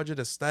low-budget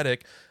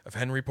aesthetic of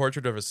Henry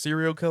Portrait of a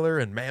Serial Killer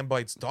and Man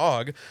Bites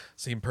Dog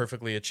seemed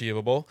perfectly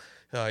achievable.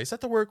 He set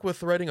to work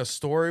with writing a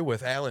story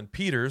with Alan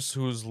Peters,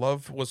 whose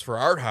love was for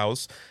art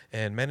house,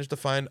 and managed to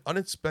find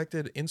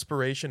unexpected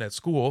inspiration at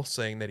school,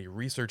 saying that he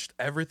researched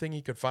everything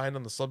he could find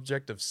on the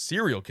subject of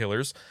serial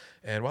killers,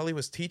 and while he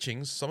was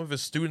teaching, some of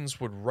his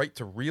students would write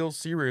to real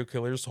serial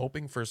killers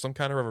hoping for some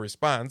kind of a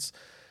response.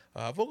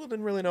 Vogel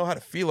didn't really know how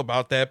to feel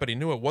about that, but he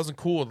knew it wasn't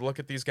cool to look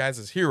at these guys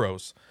as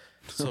heroes.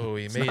 So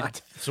he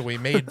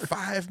made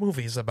 5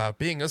 movies about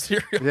being a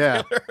serial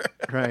killer.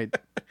 Right.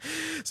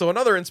 So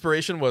another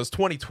inspiration was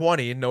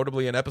 2020,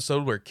 notably an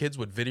episode where kids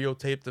would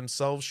videotape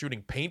themselves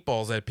shooting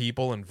paintballs at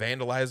people and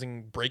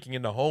vandalizing, breaking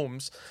into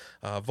homes.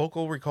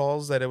 Vogel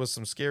recalls that it was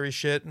some scary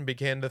shit and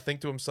began to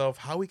think to himself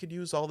how he could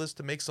use all this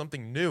to make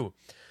something new.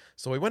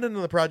 So he went into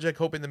the project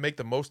hoping to make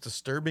the most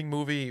disturbing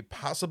movie he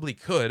possibly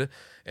could,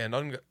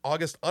 and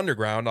August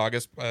Underground,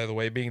 August, by the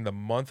way, being the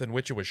month in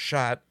which it was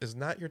shot, is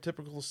not your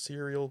typical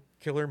serial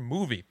killer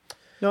movie.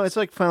 No, it's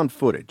like found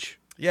footage.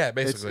 Yeah,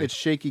 basically. It's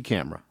shaky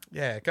camera.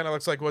 Yeah, it kind of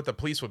looks like what the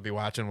police would be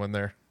watching when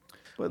they're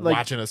But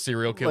watching a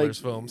serial killer's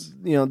films.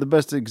 The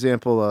best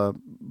example,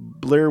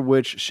 Blair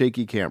Witch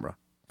shaky camera,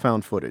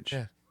 found footage.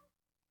 Yeah.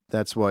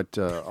 That's what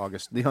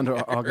August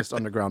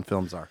Underground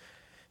films are.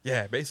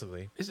 Yeah,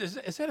 basically. Is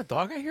that a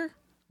dog I hear?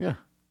 Yeah.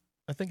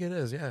 I think it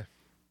is, yeah.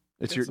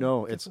 It's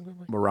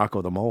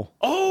Morocco the mole.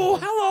 Oh,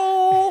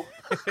 hello.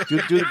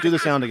 do the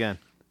sound again.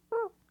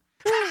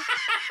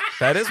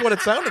 That is what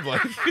it sounded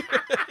like.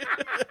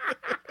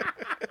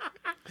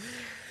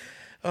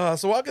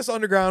 So August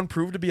Underground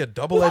proved to be a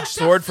double-edged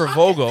sword for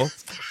Vogel.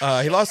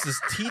 He lost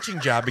his teaching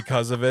job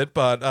because of it,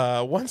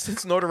 but once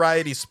its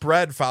notoriety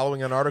spread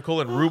following an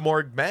article in Rue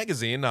Morgue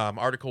magazine,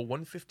 article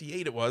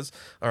 158 it was,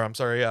 or I'm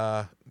sorry,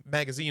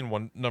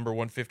 magazine number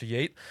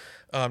 158,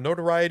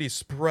 notoriety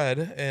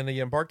spread, and he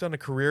embarked on a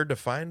career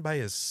defined by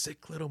his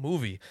sick little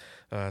movie,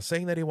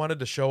 saying that he wanted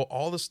to show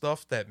all the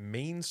stuff that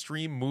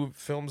mainstream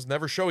films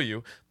never show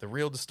you, the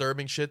real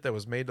disturbing shit that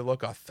was made to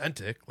look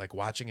authentic, like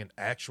watching an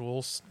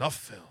actual snuff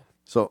film.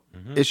 So,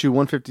 issue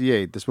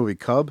 158, this movie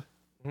Cub.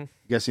 You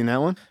guys seen that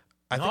one?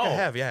 I think I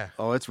have, yeah.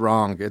 Oh, it's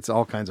wrong. It's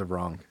all kinds of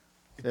wrong.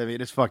 I mean,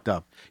 it's fucked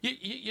up.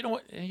 You know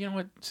what? You know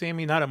what,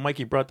 Sammy? Now that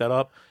Mikey brought that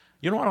up,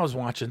 you know what I was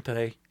watching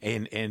today,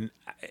 and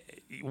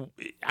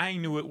I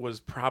knew it was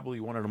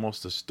probably one of the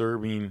most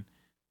disturbing,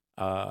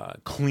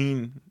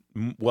 clean,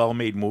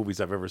 well-made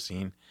movies I've ever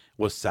seen.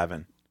 Was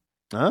Seven.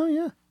 Oh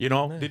yeah,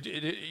 Did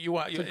you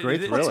watch? It's a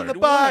great thriller. What's in the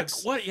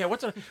box? What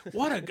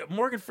a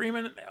Morgan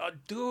Freeman,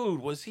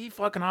 dude, was he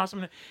fucking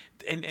awesome?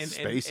 And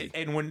Spacey.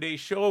 And when they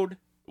showed,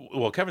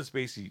 well, Kevin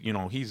Spacey,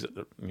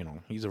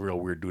 he's a real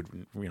weird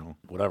dude,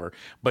 whatever.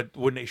 But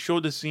when they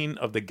showed the scene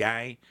of the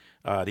guy,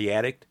 the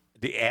addict,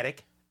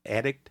 ADDICT,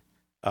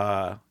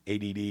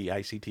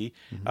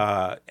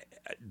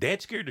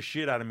 that scared the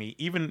shit out of me,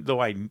 even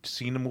though I'd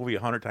seen the movie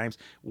 100 times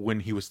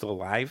when he was still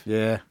alive.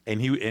 Yeah. And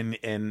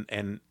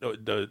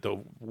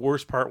the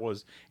worst part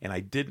was, and I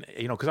didn't,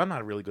 because I'm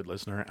not a really good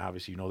listener,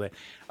 obviously, that,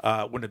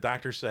 when the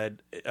doctor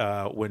said,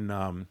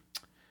 Morgan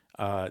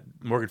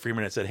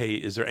Freeman had said, "Hey,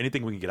 is there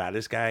anything we can get out of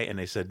this guy?" And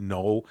they said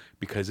no,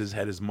 because his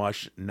head is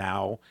mush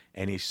now,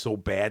 and he's so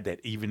bad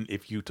that even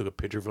if you took a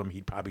picture of him,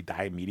 he'd probably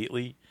die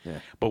immediately. Yeah.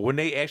 But when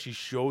they actually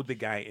showed the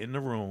guy in the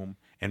room,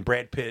 and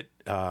Brad Pitt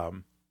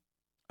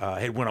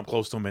had went up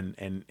close to him,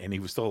 and he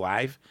was still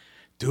alive,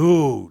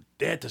 dude,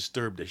 that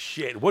disturbed the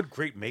shit. What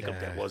great makeup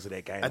that was of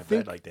that guy in the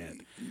bed like that.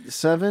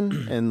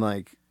 Seven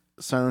and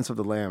Silence of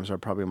the Lambs are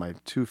probably my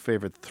 2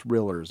 favorite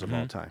thrillers of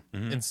all time.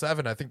 In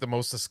Seven, I think the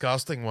most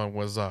disgusting one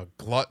was Yes.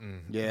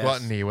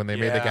 Gluttony, when they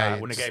made the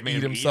guy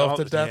eat himself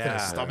to death and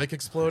his stomach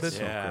exploded.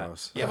 So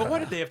gross. Yeah, but why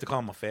did they have to call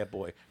him a fat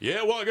boy?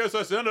 Yeah, well, I guess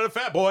that's the end of the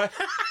fat boy.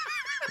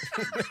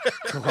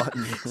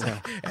 Gluttony.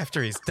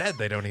 After he's dead,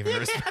 they don't even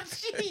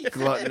respect.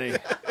 Gluttony.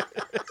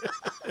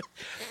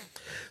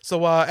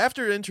 So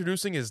after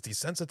introducing his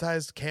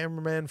desensitized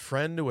cameraman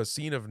friend to a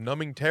scene of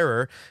numbing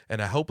terror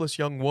and a helpless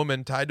young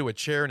woman tied to a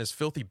chair in his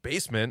filthy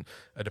basement,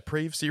 a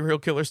depraved serial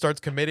killer starts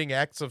committing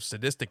acts of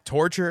sadistic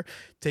torture,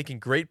 taking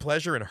great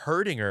pleasure in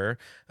hurting her.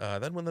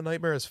 Then when the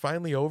nightmare is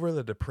finally over,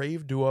 the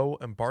depraved duo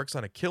embarks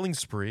on a killing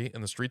spree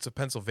in the streets of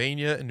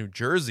Pennsylvania and New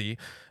Jersey,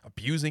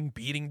 abusing,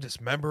 beating,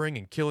 dismembering,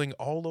 and killing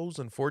all those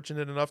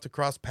unfortunate enough to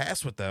cross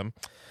paths with them.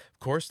 Of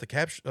course,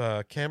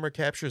 the camera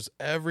captures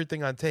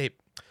everything on tape.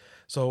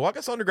 So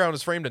August Underground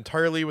is framed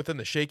entirely within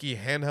the shaky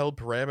handheld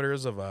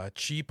parameters of a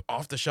cheap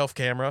off-the-shelf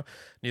camera.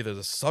 Neither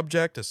the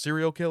subject, a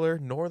serial killer,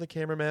 nor the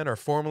cameraman are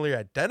formally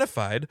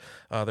identified.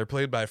 They're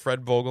played by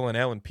Fred Vogel and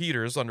Alan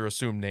Peters under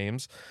assumed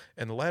names,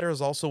 and the latter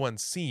is also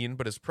unseen,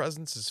 but his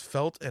presence is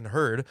felt and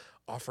heard,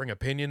 offering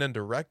opinion and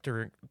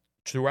directing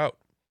throughout.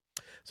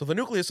 So the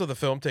nucleus of the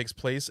film takes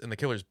place in the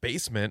killer's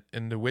basement,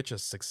 into which a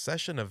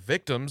succession of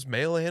victims,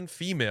 male and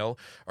female,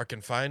 are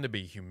confined to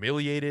be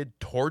humiliated,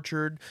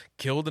 tortured,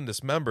 killed, and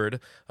dismembered.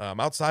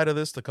 Outside of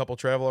this, the couple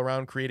travel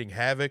around creating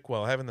havoc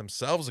while having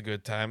themselves a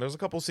good time. There's a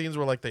couple scenes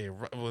where, like, they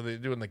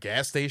do in the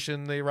gas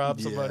station, they rob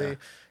somebody,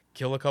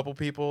 kill a couple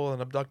people,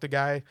 and abduct a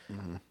guy.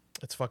 Mm-hmm.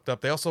 It's fucked up.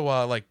 They also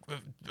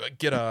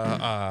get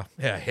a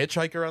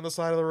hitchhiker on the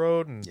side of the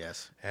road, and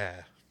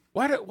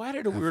Why do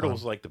the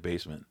weirdos like the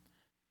basement?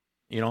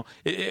 You know,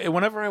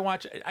 whenever I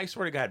watch, I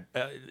swear to God,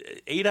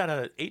 8 out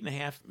of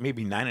 8.5,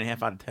 maybe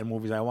 9.5 out of 10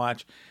 movies I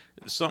watch,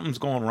 something's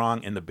going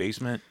wrong in the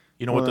basement.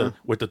 You know,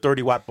 with the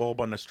 30-watt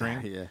bulb on the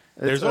string. Yeah,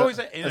 there's always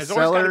got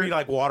to be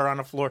like water on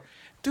the floor,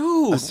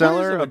 dude. A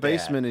cellar, a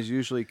basement is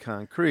usually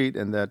concrete,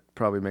 and that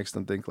probably makes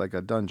them think like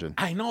a dungeon.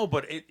 I know,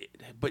 but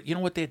you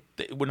know what?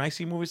 When I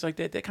see movies like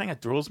that kind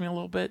of thrills me a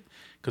little bit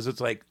because it's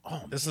like,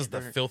 oh, this is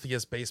the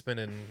filthiest basement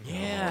in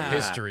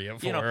history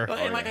of horror.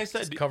 And like I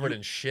said, it's covered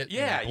in shit.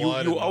 Yeah, and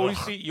blood you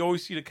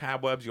always see the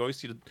cobwebs. You always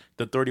see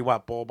the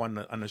 30-watt bulb on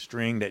the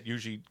string that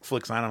usually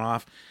flicks on and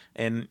off.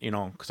 And you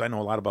know, because I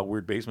know a lot about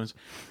weird basements,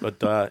 but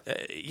that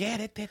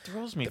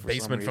thrills me. The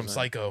basement from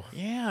Psycho.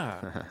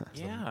 Yeah,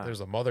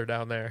 There's a mother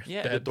down there.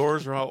 Yeah, the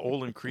doors are all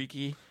old and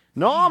creaky.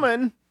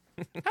 Norman,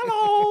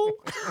 hello.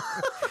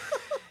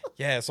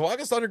 Yeah, so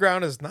August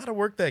Underground is not a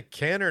work that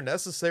can or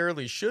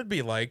necessarily should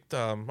be liked,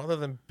 other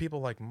than people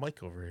like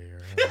Mike over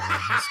here. This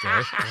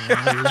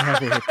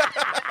guy.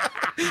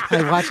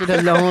 I watch it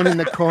alone in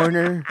the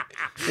corner,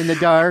 in the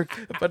dark.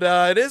 But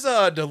it is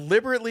a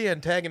deliberately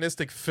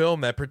antagonistic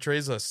film that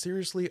portrays a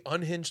seriously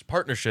unhinged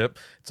partnership.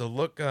 It's a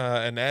look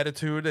and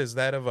attitude is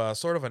that of a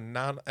sort of a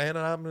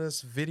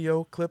non-anonymous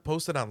video clip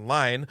posted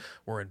online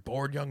wherein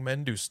bored young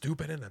men do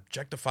stupid and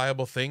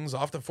objectifiable things,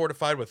 often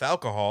fortified with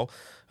alcohol.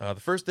 The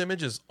first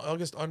image is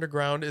August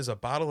Underground is a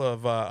bottle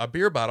of a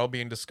beer bottle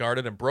being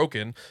discarded and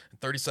broken. And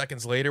 30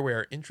 seconds later, we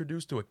are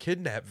introduced to a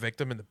kidnapped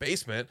victim in the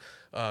basement,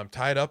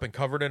 tied up and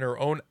covered in her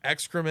own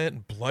excrement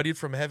and bloodied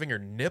from having her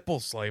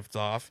nipples sliced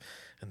off.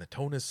 And the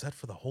tone is set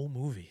for the whole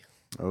movie.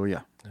 Oh,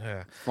 yeah.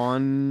 Yeah.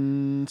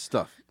 Fun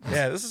stuff.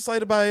 Yeah, this is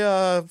cited by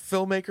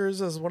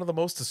filmmakers as one of the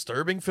most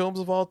disturbing films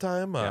of all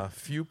time.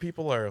 Few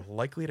people are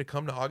likely to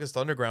come to August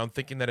Underground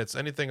thinking that it's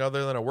anything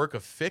other than a work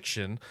of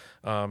fiction.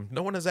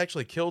 No one is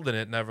actually killed in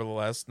it,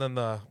 nevertheless. Then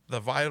the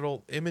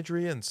vital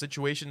imagery and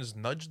situations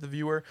nudge the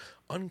viewer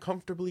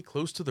uncomfortably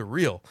close to the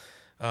real.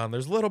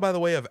 There's little by the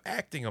way of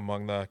acting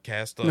among the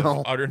cast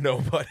of utter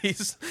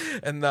nobodies.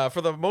 And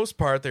for the most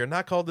part, they're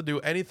not called to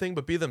do anything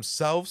but be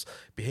themselves,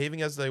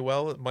 behaving as they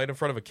might in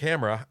front of a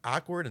camera,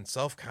 awkward and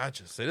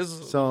self-conscious. It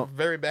is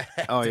very bad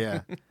acting. Oh, yeah.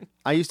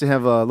 I used to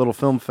have little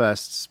film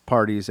fests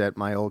parties at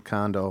my old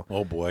condo.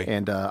 Oh, boy.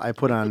 And I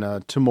put on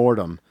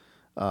Tomortum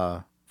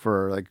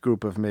for like a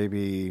group of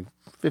maybe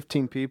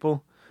 15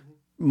 people.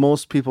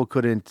 Most people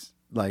couldn't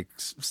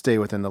stay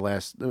within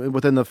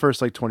the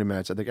first 20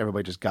 minutes. I think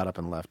everybody just got up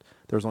and left.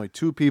 There was only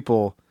 2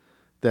 people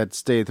that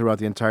stayed throughout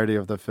the entirety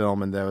of the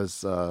film, and that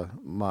was a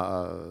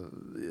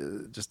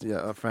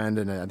friend,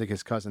 and I think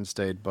his cousin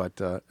stayed. But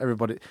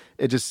everybody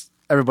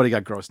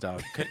got grossed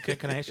out.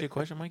 Can I ask you a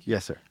question, Mike?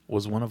 Yes, sir.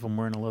 Was one of them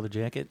wearing a leather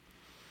jacket?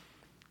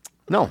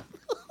 No.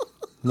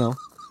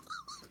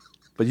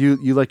 But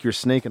you like your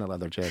snake in a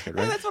leather jacket,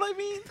 right? That's what I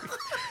mean.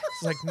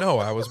 It's like, no,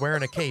 I was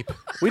wearing a cape.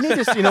 We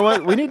need to, you know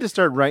what? We need to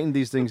start writing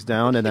these things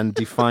down and then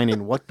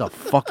defining what the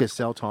fuck is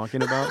Sal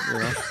talking about. You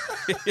know?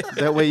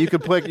 That way you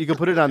could put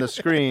it on the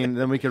screen,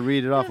 then we can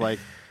read it off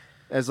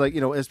as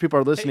people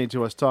are listening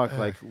to us talk.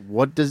 Like,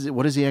 what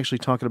is he actually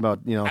talking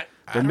about? You know,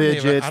 the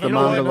midgets, the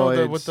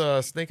mongoloids, with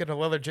the snake in a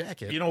leather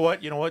jacket. You know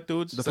what,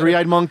 dudes? The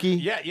 3-eyed monkey.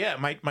 Yeah.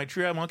 My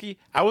 3-eyed monkey.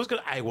 I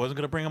wasn't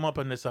gonna bring him up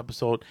in this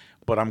episode,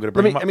 but I'm gonna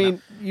bring him up. I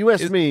mean, you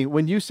asked me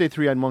when you say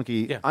 3-eyed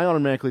monkey. I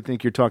automatically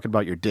think you're talking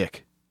about your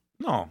dick.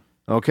 No.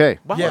 Okay.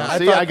 Wow. Yeah,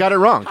 I got it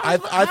wrong. I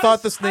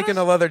thought the snake in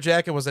a leather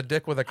jacket was a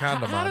dick with a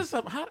condom on.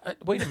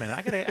 Wait a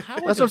minute. That's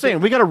what I'm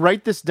saying. We got to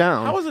write this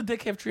down. How does a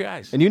dick have 3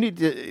 eyes? And you need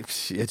to.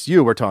 It's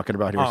you we're talking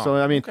about here. So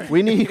I mean,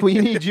 we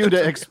need you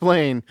to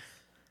explain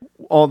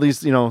all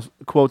these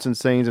quotes and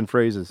sayings and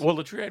phrases. Well,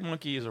 the 3-eyed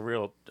monkey is a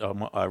real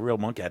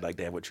monkey I'd like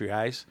to have with 3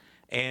 eyes.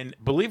 And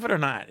believe it or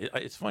not,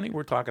 it's funny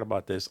we're talking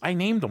about this. I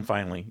named him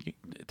finally.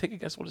 Take a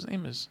guess what his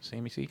name is,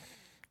 Sammy C.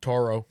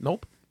 Toro.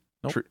 Nope.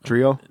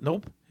 Trio?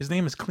 Nope. His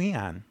name is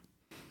Cleon.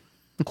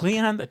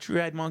 Cleon, the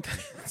three-eyed monkey.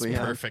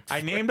 Perfect.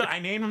 I named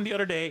him the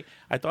other day.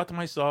 I thought to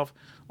myself,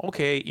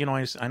 okay,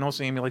 I know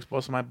Sammy likes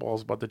busting my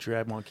balls about the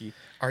three-eyed monkey.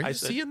 Are you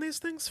seeing these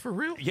things for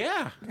real?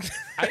 Yeah,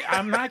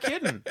 I'm not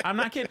kidding.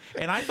 And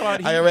I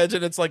thought I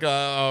imagine it's like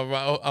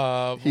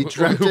a He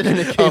dreamt it and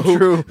it came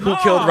true. Who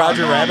killed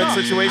Roger no, Rabbit no.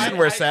 situation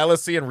where Sal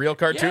is seeing real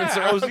cartoons. Yeah,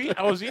 around?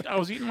 I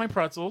was eating my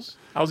pretzels.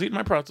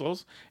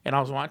 And I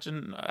was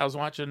watching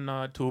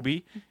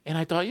Tubi, and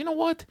I thought, you know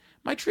what?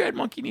 My three-eyed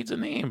monkey needs a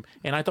name,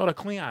 and I thought of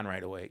Cleon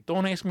right away.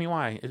 Don't ask me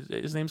why.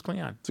 His name's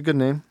Cleon. It's a good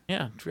name.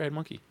 Yeah, three-eyed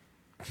monkey.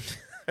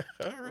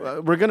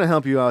 We're going to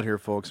help you out here,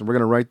 folks, and we're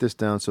going to write this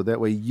down so that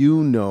way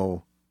you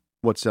know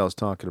what Sal's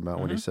talking about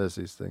when he says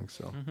these things.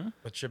 So,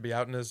 It should be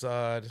out in his.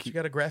 Did you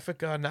got a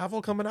graphic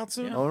novel coming out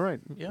soon? Yeah. all right.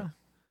 Yeah,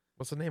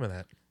 What's the name of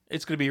that?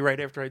 it's gonna be right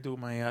after I do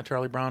my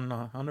Charlie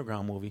Brown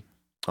Underground movie.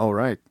 All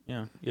right.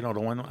 Yeah, the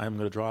one I'm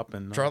gonna drop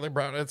and Charlie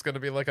Brown. It's going to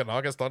be like an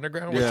August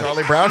Underground with Yeah.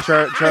 Charlie Brown.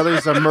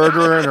 Charlie's a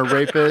murderer and a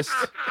rapist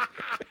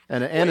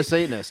and a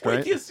Satanist, Wait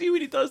right? till you see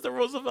what he does to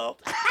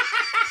Roosevelt.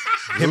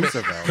 Him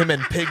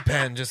and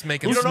Pigpen just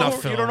making You don't know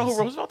snuff who, you don't know who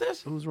films. Roosevelt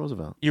is? Who's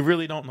Roosevelt? You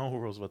really don't know who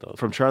Roosevelt is?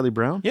 From Charlie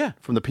Brown? Yeah,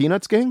 From the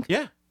Peanuts gang?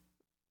 yeah.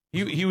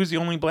 He was the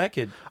only black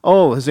kid.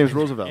 Oh, his name's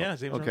Roosevelt. Yeah,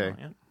 his name's okay.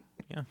 Roosevelt,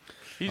 yeah.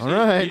 All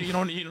right. You know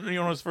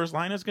what his first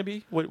line is gonna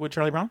be with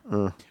Charlie Brown?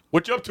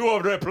 What you up to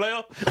over there,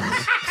 player?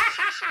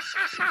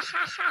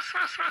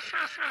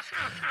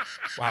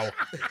 Wow.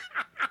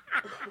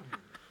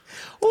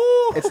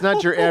 It's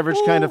not your average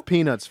kind of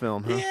Peanuts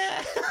film, huh?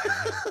 Yeah.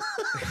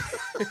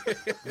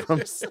 From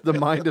the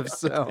mind of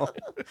Sal.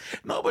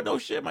 No, but no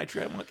shit. My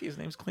trap monkey, his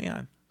name's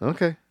Cleon.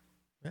 Okay.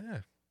 Yeah.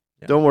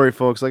 Don't worry,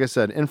 folks. Like I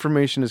said,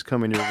 information is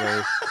coming your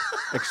way,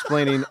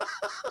 explaining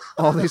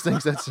all these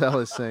things that Sal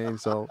is saying.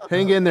 So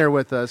hang in there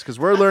with us because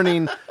we're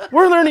learning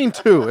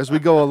too as we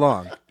go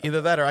along. Either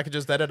that or I could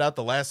just edit out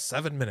the last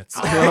 7 minutes.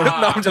 Oh,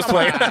 no, I'm just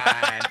playing.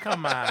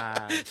 Come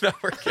on. No,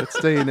 we're kidding. It's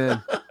staying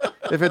in.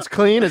 If it's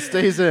clean, it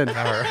stays in.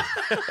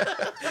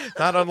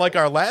 Not unlike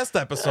our last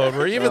episode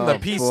where even the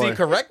PC boy.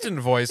 correction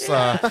voice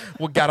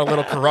got a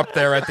little corrupt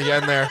there at the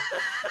end there.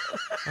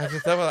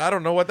 I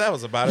don't know what that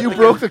was about. I You think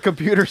broke the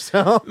computer,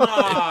 Sal.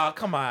 Oh,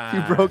 come on.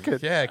 You broke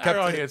it. Yeah, Our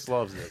audience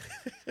loves it.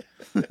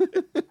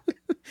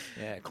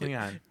 Yeah,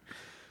 Cleon.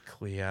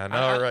 Cleon.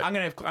 All right. I'm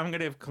gonna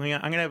have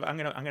Cleon. I'm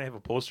gonna have a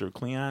poster of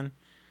Cleon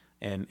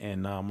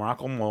and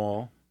Morocco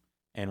Mole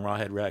and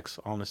Rawhead Rex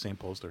all in the same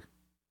poster.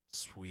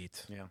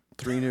 Sweet. Yeah.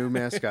 3 new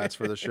mascots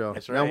for the show.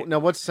 That's right. Now,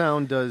 what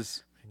sound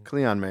does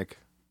Cleon make?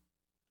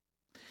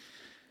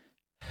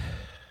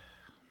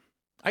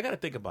 I gotta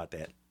think about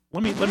that.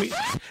 Let me.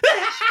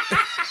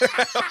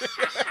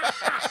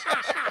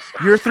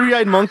 You're a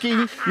 3-eyed monkey.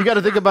 You got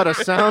to think about a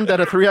sound that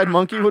a 3-eyed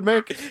monkey would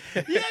make.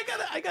 Yeah,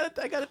 I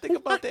gotta think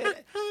about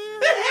that.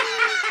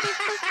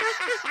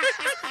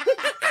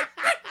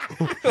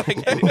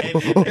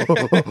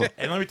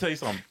 and let me tell you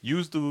something.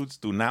 You dudes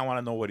do not want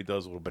to know what he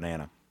does with a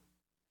banana.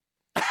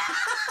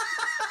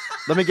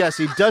 Let me guess.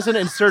 He doesn't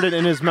insert it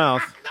in his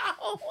mouth.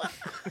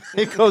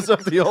 It goes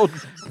up the old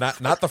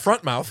Not the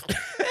front mouth.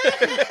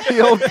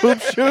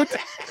 poop chute.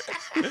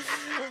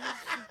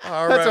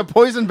 All That's right. a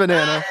poison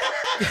banana.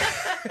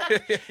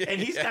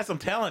 And he's got some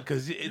talent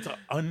because it's an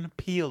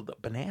unpeeled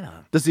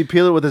banana. Does he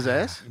peel it with his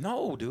ass?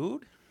 No,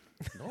 dude.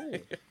 No.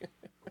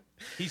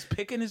 He's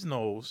picking his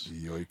nose.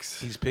 Yikes.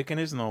 He's picking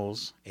his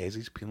nose as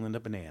he's peeling the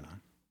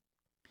banana.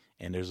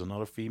 And there's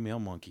another female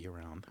monkey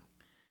around.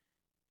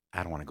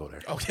 I don't want to go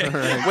there. Okay,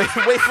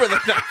 wait for the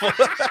novel.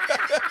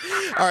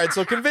 All right,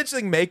 so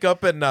convincing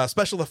makeup and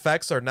special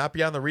effects are not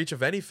beyond the reach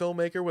of any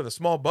filmmaker with a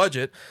small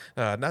budget.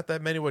 Not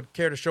that many would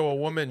care to show a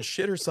woman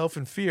shit herself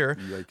in fear.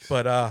 Yikes.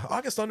 But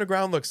August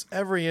Underground looks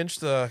every inch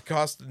to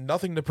cost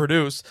nothing to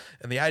produce,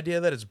 and the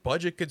idea that its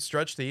budget could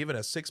stretch to even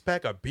a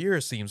 6-pack of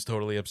beer seems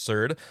totally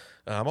absurd.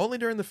 Only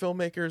during the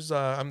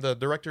the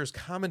director's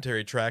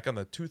commentary track on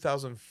the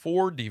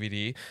 2004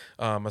 DVD,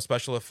 a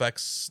special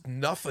effects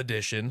snuff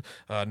edition,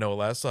 no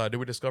less, do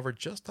we discover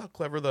just how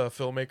clever the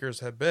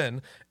filmmakers have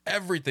been.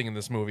 Everything in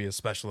this movie is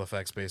special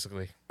effects,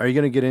 basically. Are you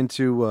going to get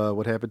into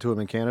what happened to him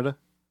in Canada?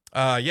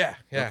 Yeah.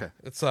 Okay.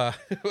 It's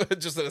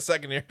just in a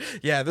second here.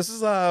 Yeah, this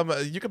is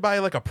you could buy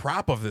like a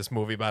prop of this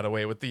movie, by the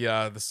way, with the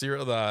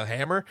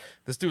hammer.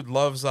 This dude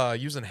loves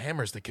using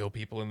hammers to kill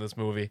people in this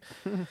movie.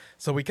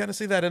 So we kind of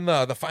see that in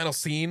the final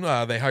scene.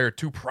 They hire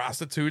 2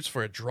 prostitutes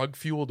for a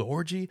drug-fueled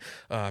orgy.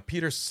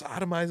 Peter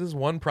sodomizes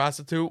one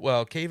prostitute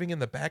while caving in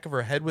the back of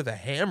her head with a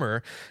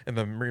hammer, and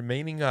the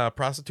remaining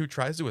prostitute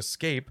tries to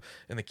escape.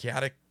 In the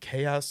chaotic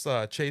chaos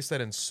chase that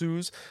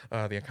ensues,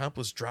 the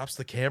accomplice drops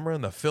the camera,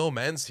 and the film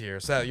ends here.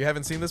 So you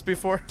haven't seen this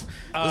before?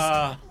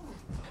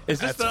 Is this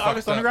That's the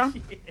August fucked up.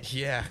 Underground?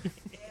 Yeah.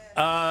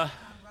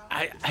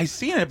 I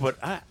seen it, but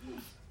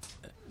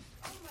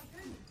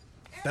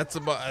That's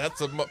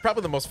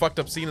probably the most fucked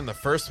up scene in the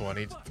first one.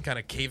 He kind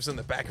of caves in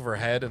the back of her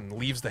head and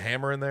leaves the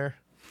hammer in there.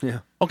 Yeah.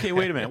 Okay,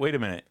 wait a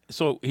minute.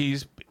 So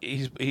he's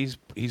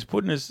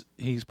putting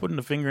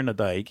the finger in the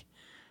dike,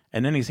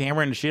 and then he's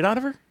hammering the shit out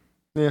of her.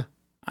 Yeah.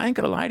 I ain't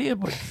gonna lie to you,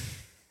 but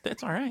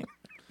that's all right.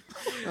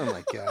 Oh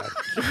my God.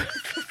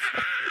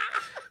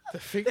 The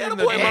finger in That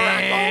the boy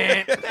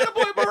Morocco. That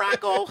boy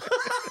Morocco.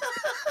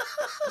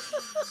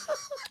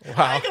 I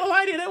Wow. ain't gonna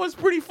lie to you, that was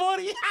pretty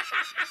funny.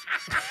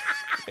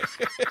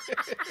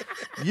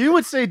 You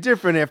would say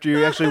different after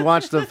you actually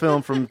watched the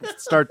film from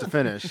start to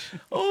finish.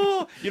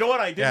 Oh, you know what?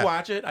 I did Yeah.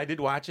 watch it. I did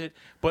watch it,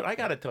 but I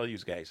gotta tell you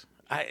guys,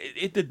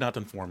 it did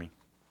nothing for me.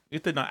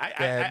 It did not.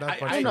 Yeah,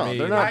 not much for No, me.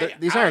 they're not.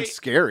 These aren't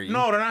scary.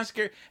 No, they're not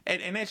scary,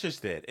 and that's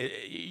just it.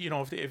 You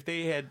know, if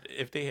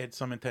they had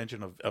some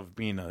intention of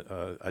being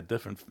a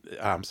different,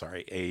 I'm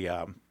sorry,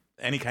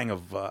 any kind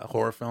of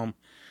horror film,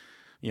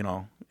 you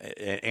know,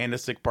 and a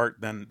sick part,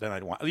 then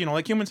I'd want, you know,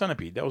 like Human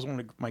Centipede. That was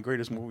one of my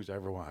greatest movies I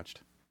ever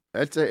watched.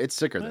 It's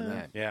sicker than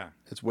that. Yeah.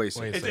 It's way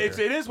sicker.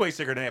 It is way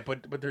sicker than that,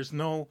 but there's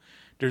no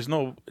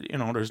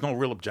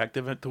real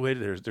objective to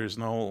it. There's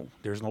no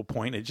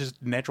point. It's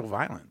just natural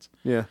violence.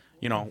 Yeah.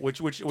 You know,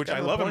 which I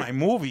the love in point. my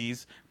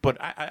movies,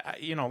 but I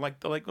you know,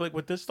 like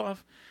with this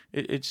stuff,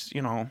 it's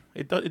you know,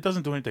 it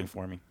doesn't do anything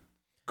for me.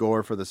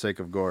 Gore for the sake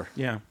of gore.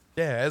 Yeah.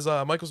 Yeah, as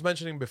Mike was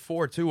mentioning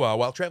before, too,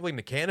 while traveling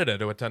to Canada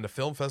to attend a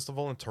film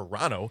festival in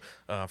Toronto,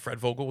 Fred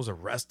Vogel was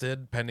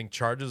arrested pending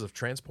charges of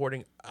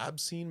transporting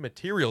obscene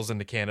materials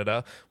into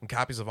Canada when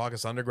copies of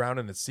August Underground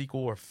and its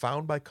sequel were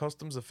found by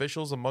customs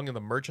officials among the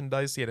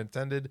merchandise he had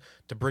intended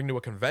to bring to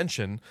a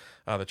convention.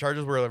 The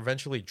charges were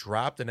eventually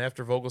dropped, and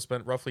after Vogel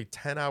spent roughly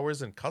 10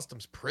 hours in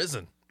customs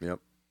prison. Yep.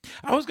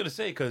 I was gonna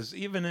say, because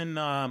even in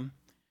 8mm,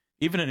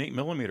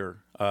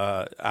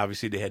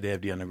 obviously they had to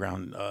have the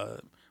underground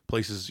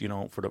places, you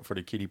know, for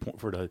the kiddie porn,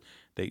 what do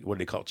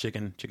they call it?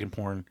 chicken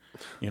porn,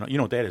 you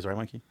know what that is, right,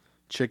 Mikey?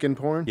 Chicken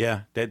porn?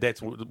 Yeah,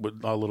 that's what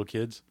all little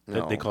kids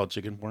No. they call it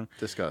chicken porn.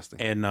 Disgusting.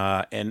 And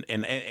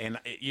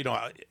you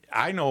know,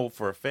 I know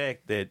for a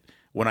fact that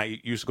when I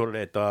used to go to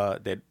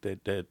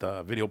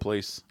that video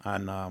place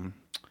on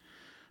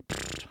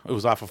it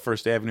was off of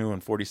First Avenue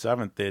and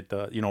 47th,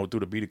 that you know,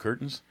 through the beaded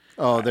curtains.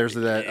 Oh, there's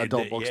that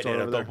adult bookstore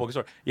that over there. adult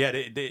bookstore. Yeah,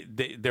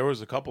 there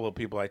was a couple of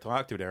people I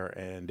talked to there,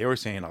 and they were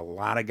saying a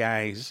lot of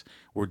guys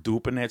were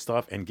duping that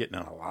stuff and getting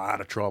in a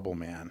lot of trouble,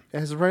 man.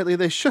 As rightly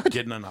they should.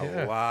 Getting in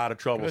a lot of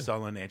trouble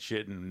selling that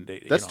shit, and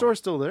That store's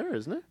still there,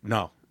 isn't it?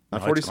 No.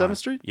 On No, it's 47th gone.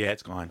 Street? Yeah,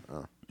 it's gone.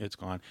 Oh. It's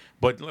gone.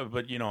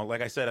 But you know,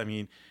 like I said, I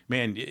mean,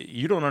 man,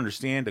 you don't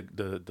understand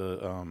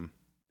the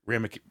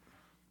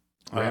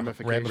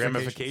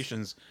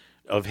ramifications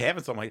of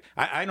having something like.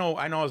 I know.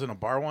 I was in a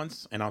bar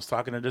once, and I was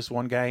talking to this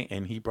one guy,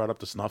 and he brought up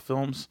the snuff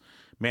films.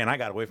 Man, I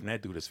got away from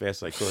that dude as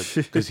fast as I could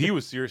because he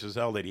was serious as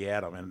hell that he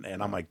had them,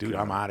 and I'm like, dude,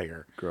 I'm out of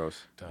here.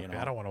 Gross. You know?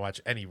 I don't want to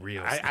watch any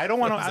reels. I don't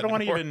want to. I don't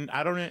want to even.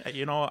 I don't.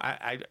 You know.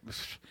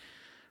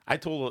 I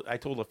told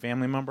a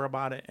family member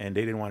about it, and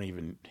they didn't want to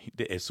even.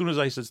 As soon as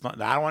I said,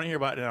 I don't want to hear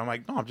about it, and I'm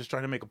like, no, I'm just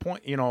trying to make a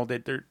point. You know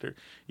that they're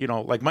you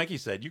know, like Mikey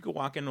said, you could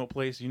walk into a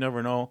place, you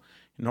never know,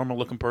 normal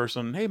looking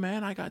person. Hey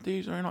man, I got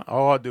these. Or not.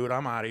 Oh, dude,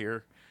 I'm out of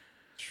here.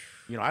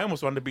 You know, I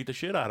almost wanted to beat the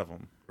shit out of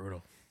them.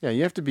 Brutal. Yeah,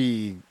 you have to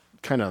be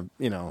kind of,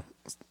 you know,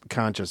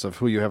 conscious of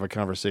who you have a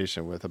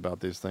conversation with about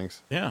these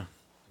things. Yeah.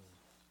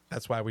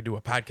 That's why we do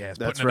a podcast,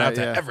 That's putting it out right,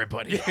 to yeah.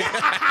 everybody.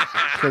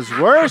 Because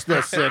where's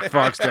the sick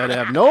fucks that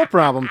have no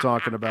problem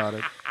talking about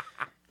it?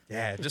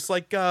 Yeah, just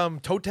like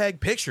Toe Tag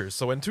Pictures.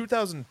 So in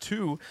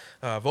 2002,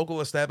 Vogel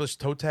established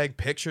Toe Tag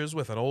Pictures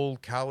with an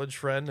old college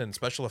friend and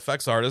special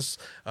effects artist,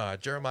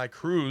 Jeremiah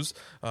Cruz.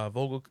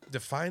 Vogel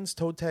defines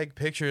Toe Tag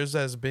Pictures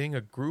as being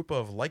a group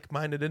of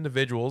like-minded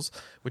individuals,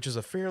 which is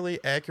a fairly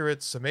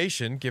accurate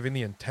summation given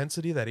the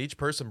intensity that each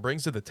person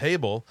brings to the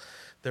table.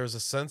 There's a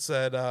sense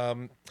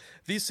that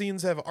these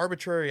scenes have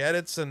arbitrary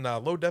edits and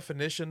low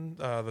definition.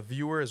 The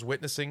viewer is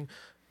witnessing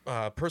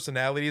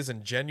personalities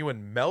and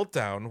genuine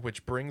meltdown,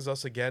 which brings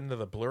us again to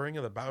the blurring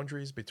of the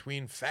boundaries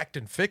between fact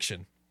and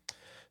fiction.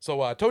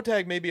 So Toe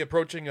Tag may be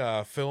approaching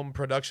film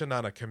production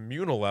on a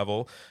communal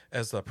level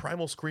as the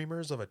primal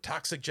screamers of a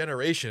toxic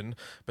generation,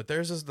 but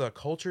theirs is the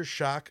culture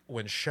shock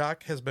when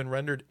shock has been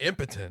rendered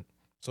impotent.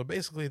 So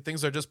basically,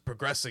 things are just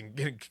progressing,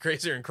 getting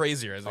crazier and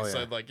crazier. As I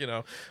said, like, you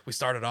know, we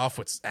started off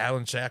with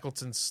Alan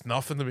Shackleton's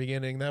Snuff in the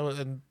beginning,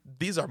 and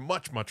these are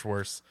much, much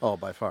worse. Oh,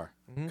 by far.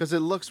 Because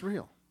it looks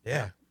real.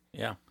 Yeah.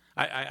 Yeah.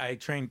 I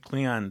trained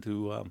Cleon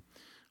to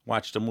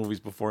watch the movies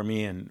before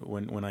me, and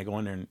when I go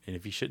in there, and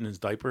if he's shitting in his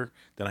diaper,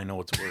 then I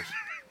know it's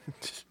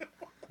worse.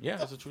 Yeah,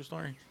 that's a true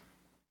story.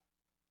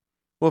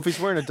 Well, if he's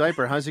wearing a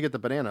diaper, how does he get the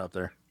banana up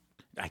there?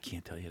 I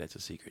can't tell you. That's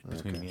a secret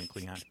between me and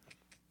Cleon.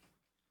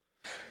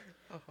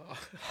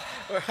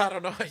 I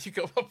don't know how you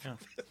go up Yeah.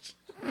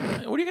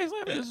 What are you guys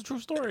laughing? This is a true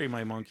story,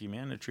 my monkey,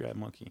 man. The tree-eyed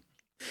monkey.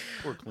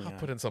 Poor Cleon. I'll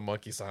put in some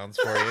monkey sounds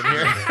for you in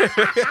here.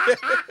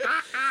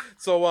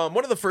 So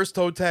one of the first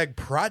Toe Tag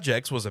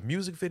projects was a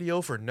music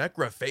video for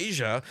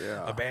Necrophagia,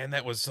 a band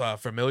that was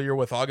familiar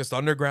with August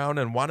Underground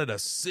and wanted a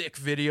sick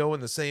video in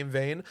the same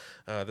vein.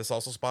 This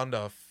also spawned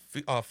a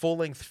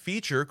full-length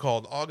feature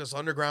called August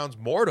Underground's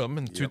Mortem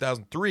in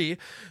 2003,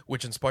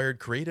 which inspired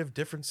creative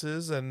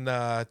differences and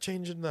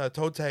changing the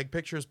Toe Tag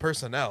Pictures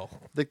personnel.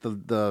 I think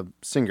the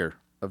singer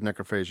of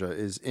Necrophagia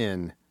is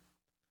in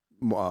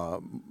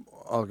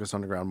August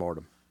Underground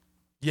Mortem.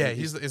 Yeah,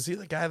 is he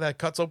the guy that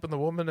cuts open the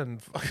woman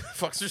and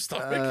fucks her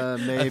stomach?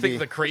 Maybe. I think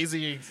the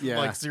crazy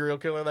like serial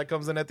killer that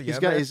comes in at the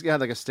end. He's got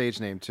like a stage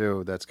name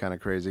too. That's kind of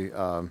crazy.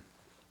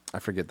 I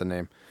forget the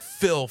name.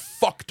 Phil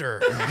fucked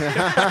her.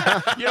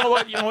 You know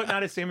what?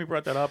 Now that Sammy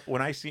brought that up,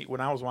 when I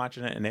was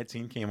watching it and that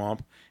scene came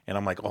up, and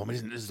I'm like, oh,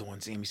 this is the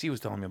one Sammy C was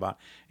telling me about,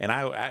 and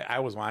I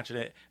was watching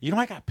it.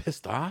 I got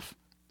pissed off.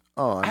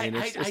 Oh, I mean,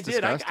 I did.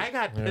 disgusting. I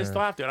got pissed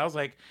off, dude. I was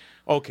like,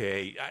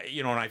 okay,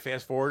 and I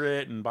fast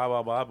forwarded it and blah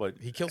blah blah. But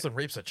he kills and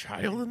rapes a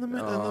child in the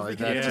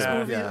beginning of this yeah,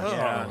 movie.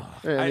 Yeah.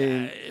 I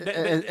mean,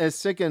 as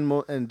sick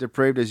and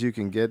depraved as you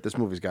can get, this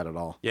movie's got it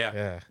all.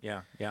 Yeah.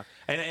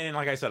 And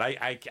like I said,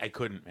 I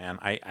couldn't, man.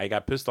 I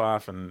got pissed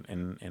off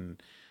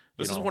and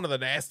this is one of the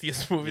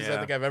nastiest movies I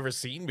think I've ever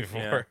seen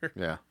before.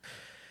 Yeah.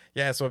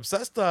 Yeah, so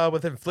obsessed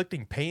with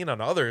inflicting pain on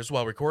others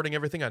while recording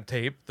everything on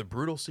tape, the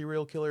brutal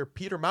serial killer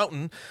Peter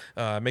Mountain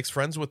makes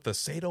friends with the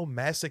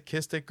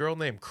sadomasochistic girl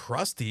named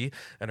Krusty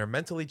and her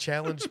mentally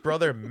challenged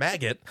brother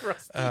Maggot.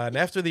 And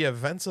after the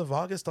events of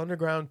August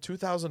Underground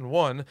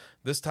 2001,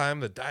 this time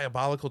the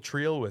diabolical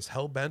trio was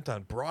hell-bent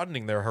on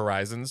broadening their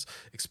horizons,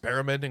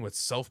 experimenting with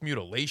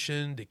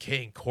self-mutilation,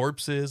 decaying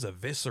corpses,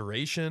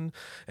 evisceration,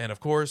 and of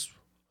course,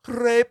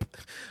 rape.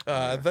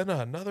 Then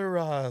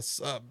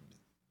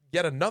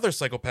yet another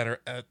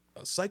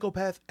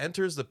psychopath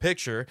enters the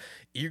picture,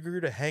 eager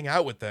to hang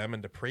out with them,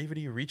 and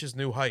depravity reaches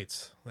new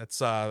heights.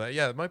 That's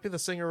it might be the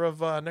singer of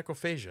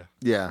Necrophagia.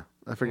 Yeah,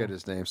 I forget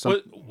his name.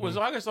 Was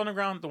August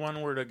Underground the one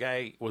where the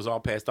guy was all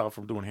passed out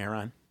from doing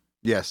heroin?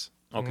 Yes.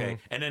 Okay,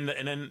 and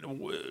then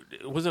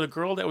was it a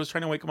girl that was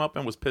trying to wake him up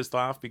and was pissed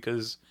off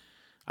because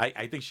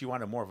I think she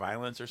wanted more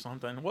violence or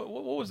something? What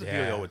was the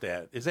deal with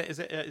that? Is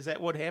that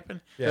what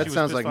happened? Yeah, that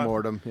sounds like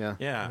Mortem. Yeah.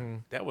 Yeah.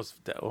 That was.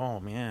 Oh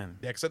man.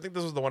 Yeah, because I think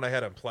this was the one I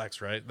had on Plex,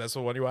 right? That's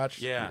the one you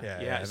watched.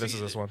 Yeah. This is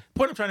this one.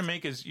 What I'm trying to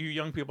make is, you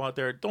young people out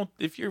there,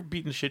 if you're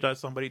beating the shit out of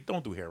somebody,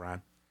 don't do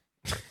heroin.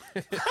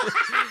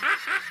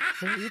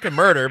 You can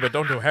murder, but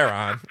don't do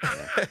heroin.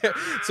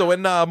 So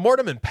in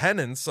Mortem and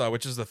Penance,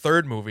 which is the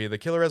third movie, the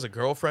killer has a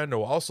girlfriend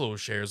who also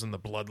shares in the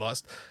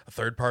bloodlust. A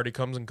third party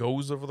comes and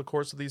goes over the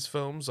course of these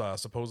films.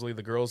 Supposedly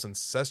the girl's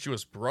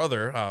incestuous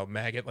brother,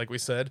 Maggot, like we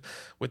said,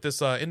 with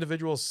this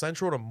individual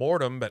central to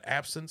Mortem, but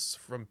absence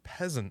from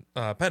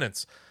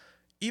Penance.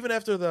 Even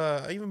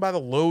by the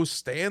low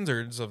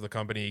standards of the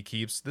company he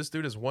keeps, this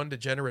dude is one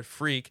degenerate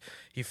freak.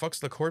 He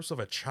fucks the corpse of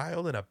a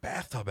child in a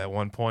bathtub at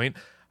one point,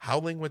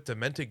 howling with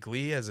demented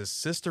glee as his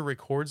sister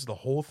records the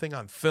whole thing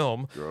on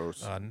film.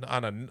 Gross.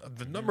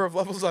 The number of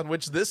levels on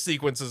which this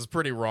sequence is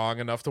pretty wrong,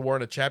 enough to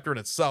warrant a chapter in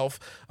itself.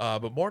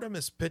 But Mortem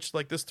is pitched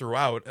like this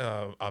throughout.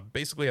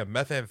 Basically a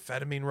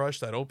methamphetamine rush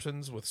that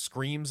opens with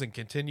screams and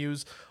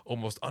continues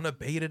almost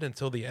unabated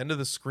until the end of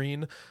the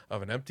screen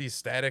of an empty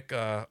static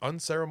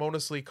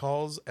unceremoniously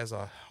calls as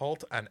a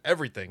halt on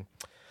everything.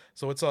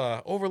 So it's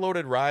a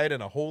overloaded ride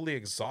and a wholly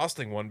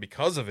exhausting one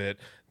because of it.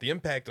 The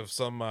impact of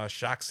some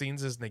shock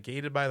scenes is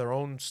negated by their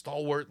own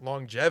stalwart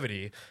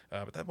longevity,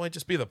 but that might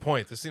just be the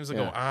point. This seems to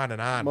go on and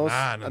on and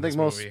on. I think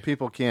most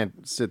people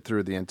can't sit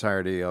through the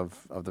entirety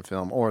of the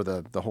film or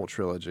the whole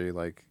trilogy.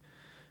 Like,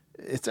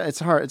 it's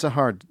hard. It's a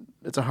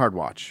hard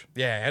watch.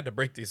 Yeah, I had to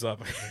break these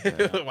up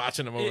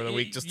watching them over the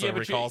week just to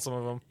recall some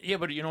of them. Yeah,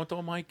 but you know what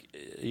though, Mike?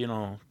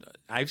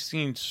 I've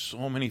seen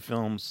so many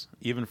films,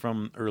 even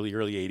from early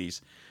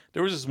 80s.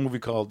 There was this movie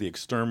called The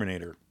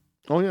Exterminator.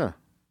 Oh yeah,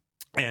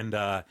 and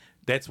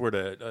that's where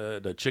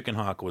the chicken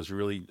hawk was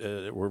really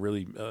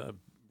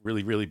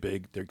really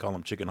big. They call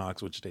them chicken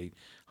hawks, which they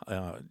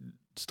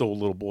stole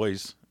little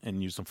boys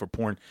and used them for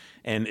porn.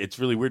 And it's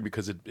really weird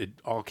because it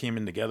all came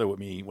in together with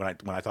me when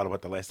I thought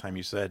about the last time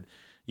you said,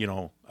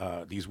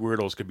 these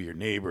weirdos could be your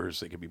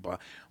neighbors. They could be blah.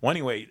 Well,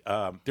 anyway,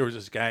 there was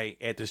this guy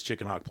at this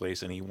chicken hawk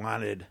place, and he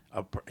wanted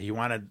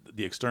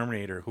the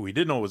exterminator, who he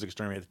didn't know was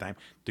exterminator at the time,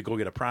 to go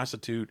get a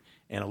prostitute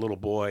and a little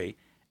boy.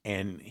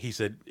 And he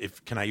said,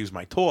 can I use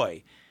my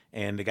toy?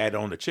 And the guy that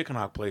owned the chicken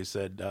hawk place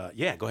said,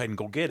 yeah, go ahead and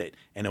go get it.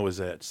 And it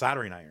was a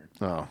soldering iron.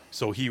 Oh.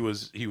 So he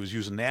was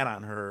using that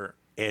on her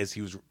as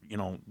he was,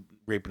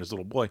 raping his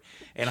little boy.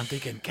 And I'm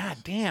thinking, God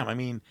damn, I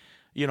mean,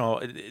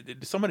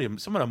 some of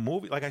the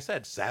movie, like I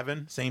said,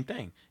 Seven, same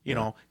thing. He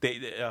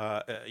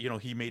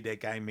made that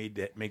guy make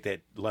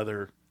that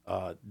leather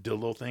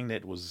dildo thing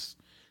that was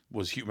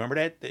huge. Remember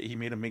that he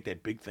made him make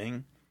that big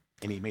thing,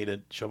 and he made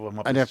it shove him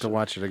up. I'd have to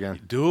watch it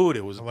again, dude.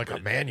 It was like a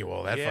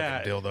manual. That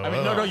fucking dildo. I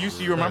mean, no. You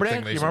remember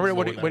that? You remember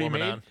what he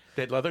made? On.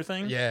 That leather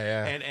thing?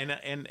 Yeah.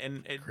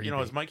 And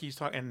as Mikey's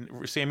talking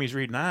and Sammy's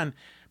reading on,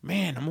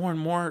 man, the more and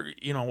more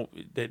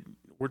that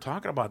we're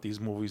talking about these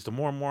movies, the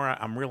more and more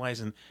I'm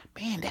realizing,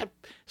 man, that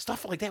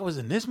stuff like that was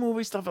in this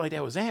movie, stuff like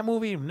that was that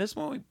movie, in this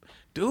movie,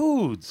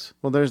 dudes.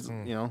 Well, there's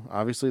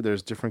obviously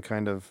there's different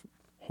kind of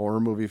horror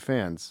movie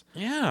fans.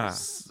 Yeah.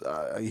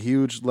 A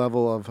huge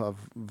level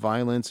of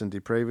violence and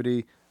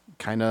depravity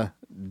kind of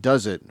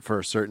does it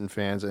for certain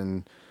fans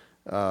and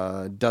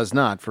does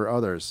not for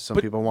others. Some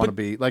people want to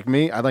be like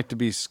me. I like to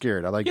be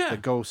scared. I like the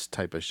ghost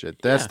type of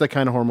shit. That's the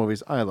kind of horror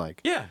movies I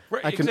like. Yeah,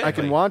 right. I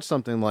can watch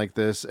something like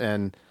this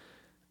and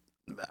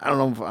I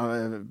don't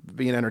know if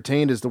being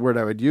entertained is the word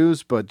I would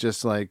use, but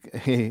just like,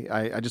 hey,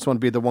 I just want to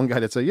be the one guy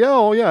that say, yeah,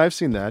 I've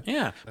seen that.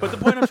 Yeah, but the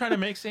point I'm trying to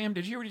make, Sam,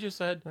 did you hear what you just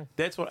said?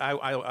 That's what I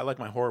like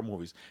my horror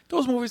movies.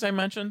 Those movies I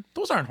mentioned,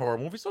 those aren't horror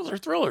movies. Those are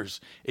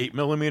thrillers.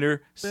 8mm,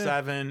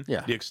 7,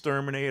 The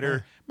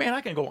Exterminator. Man,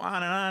 I can go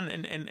on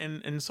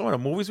and some of the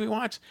movies we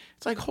watch,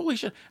 it's like, holy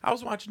shit. I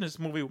was watching this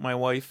movie with my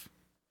wife.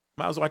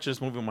 One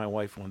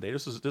day.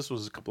 This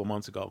was a couple of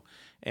months ago,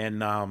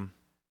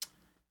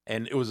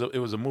 and it was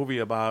a movie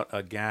about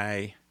a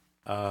guy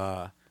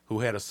who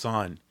had a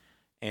son,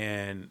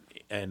 and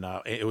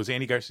it was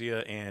Andy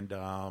Garcia and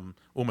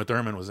Uma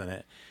Thurman was in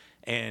it,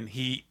 and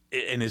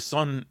his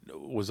son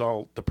was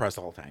all depressed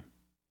all the time.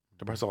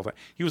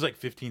 He was like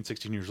 15,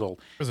 16 years old.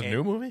 It was a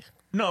new movie?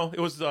 No, it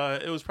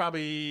was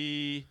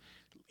probably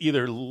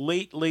either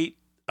late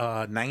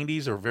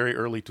 90s or very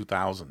early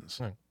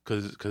 2000s,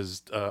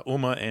 because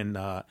Uma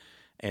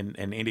and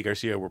Andy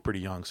Garcia were pretty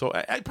young, so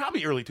I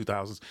probably early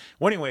 2000s.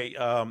 Well, anyway,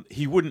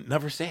 he wouldn't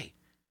never say,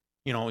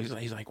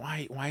 he's like,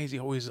 why is he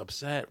always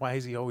upset? Why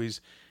is he always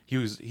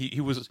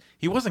he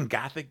wasn't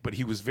gothic, but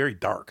he was very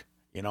dark.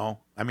 I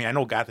mean, I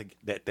know gothic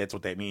that's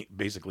what that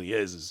basically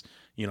is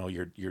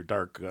your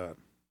dark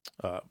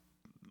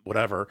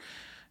whatever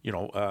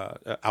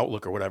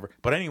outlook or whatever.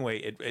 But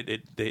anyway,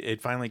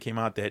 it finally came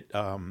out that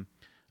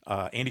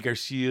Andy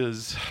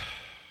Garcia's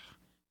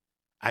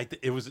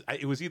it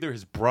was either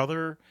his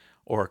brother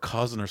or a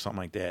cousin or something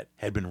like that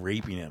had been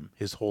raping him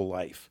his whole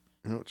life.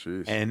 Oh,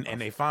 jeez. And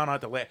they found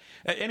out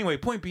anyway,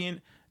 point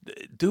being,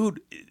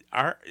 dude,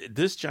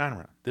 this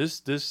genre,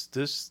 this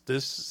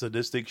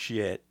sadistic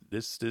shit,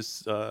 this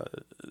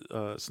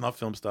snuff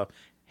film stuff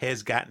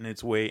has gotten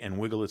its way and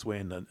wiggled its way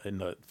in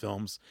the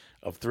films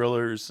of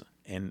thrillers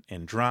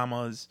and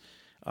dramas.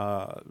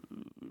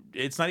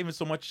 It's not even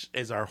so much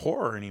as our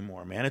horror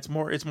anymore, man. It's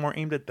more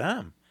aimed at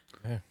them.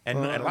 Yeah. And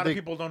a lot of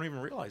people don't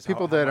even realize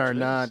people that are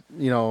not,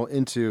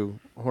 into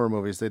horror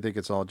movies, they think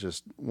it's all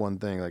just one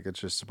thing. Like it's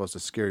just supposed to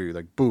scare you.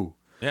 Like, boo.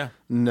 Yeah.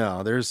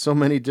 No, there's so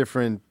many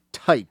different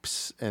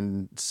types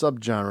and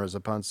subgenres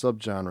upon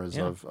subgenres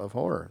of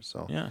horror.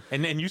 So yeah,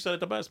 and you said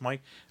it the best,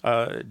 Mike.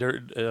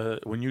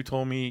 When you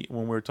told me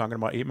when we were talking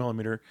about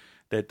 8mm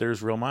that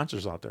there's real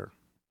monsters out there.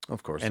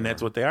 Of course, and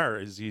that's what they are.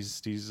 Is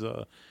these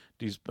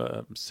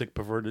sick,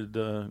 perverted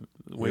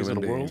ways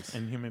of the world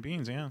and human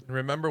beings. Yeah.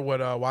 Remember what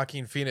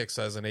Joaquin Phoenix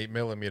says in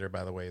 8mm.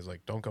 By the way, he's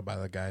like, "Don't go by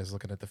the guys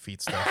looking at the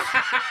feet stuff.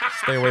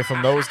 Stay away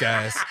from those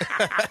guys."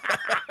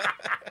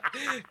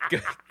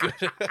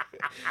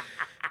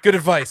 Good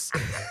advice.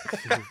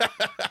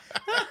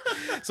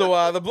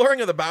 So the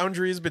blurring of the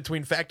boundaries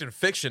between fact and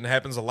fiction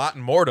happens a lot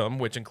in Mortem,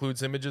 which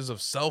includes images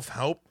of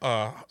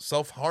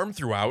self-harm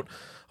throughout.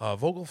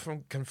 Vogel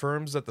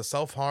confirms that the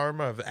self-harm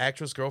of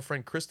actress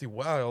girlfriend Christy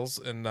Wiles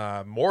in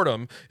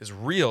Mortem is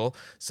real,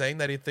 saying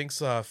that he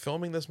thinks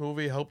filming this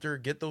movie helped her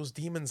get those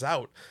demons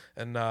out.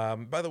 And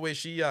by the way,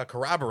 she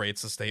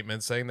corroborates the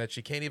statement, saying that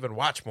she can't even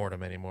watch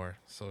Mortem anymore.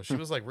 So she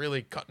was like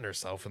really cutting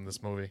herself in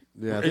this movie.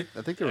 Yeah, I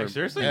think they were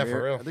seriously. Yeah,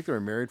 for real. I think they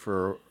were married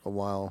for a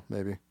while,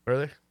 maybe.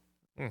 Really?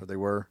 Or they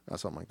were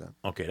something like that.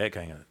 Okay, that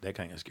kind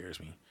of scares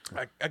me.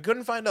 I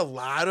couldn't find a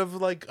lot of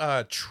like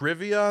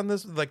trivia on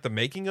this, like the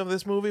making of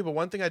this movie. But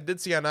one thing I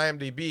did see on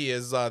IMDb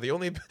is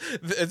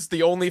it's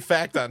the only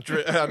fact on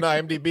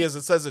IMDb is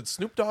it says it's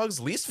Snoop Dogg's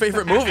least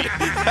favorite movie.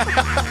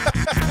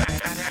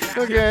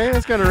 Okay,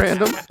 that's kind of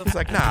random. It's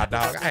like, nah,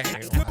 dog, I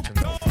ain't watching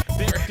that.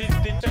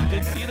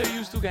 Did either of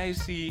you two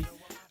guys see?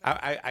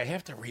 I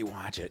have to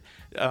rewatch it.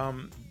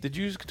 Did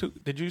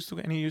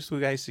any of you two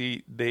guys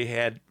see? They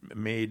had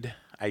made.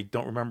 I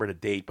don't remember the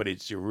date, but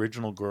it's the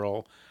original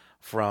girl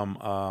from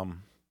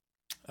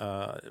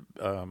I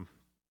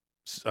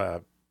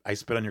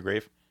Spit on Your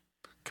Grave.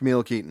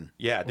 Camille Keaton.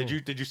 Yeah. Did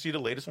you see the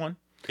latest one?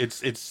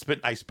 It's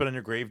I Spit on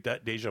Your Grave.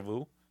 Deja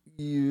Vu.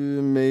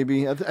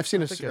 Maybe I've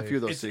seen a few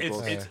of those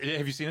sequels.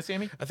 Have you seen it,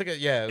 Sammy? I think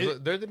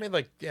they made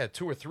like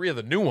 2 or 3 of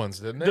the new ones,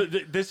 didn't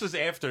they? This is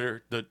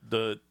after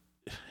the.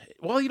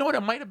 Well, you know what?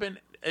 It might have been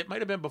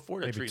before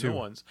the Maybe 3 new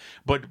ones.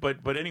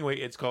 But anyway,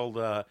 it's called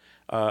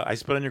I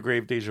Spit on Your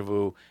Grave, Deja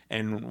Vu.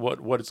 And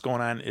what's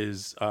going on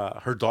is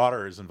her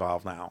daughter is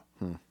involved now.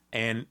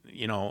 And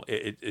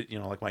it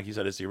like Mikey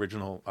said, it's the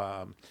original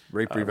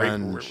Rape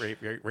Revenge.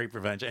 Rape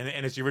Revenge,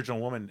 and it's the original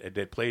woman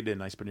that played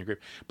in I Spit on Your Grave.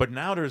 But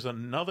now there's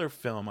another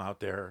film out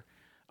there.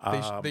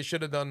 They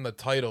should have done the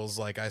titles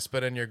like I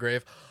Spit on Your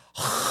Grave.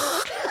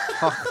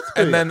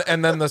 and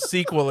then the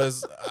sequel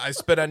is I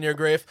Spit on Your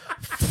Grave.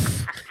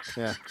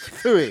 Yeah.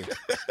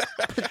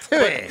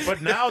 But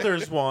now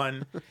there's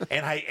one,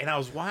 and I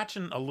was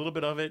watching a little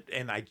bit of it,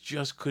 and I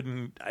just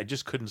couldn't. I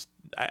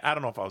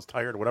don't know if I was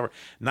tired or whatever.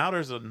 Now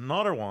there's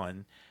another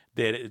one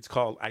that it's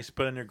called I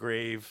Spit on Your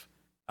Grave.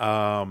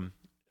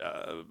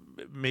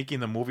 making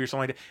the movie or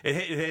something like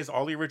that. It has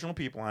all the original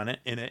people on it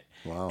in it.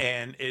 Wow.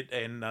 And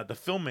the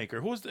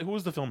filmmaker. Who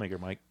was the filmmaker,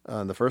 Mike?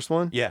 The first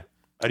one, Yeah,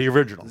 the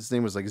original. his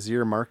name was like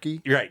Zier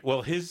Markey. You're right.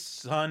 Well, his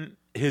son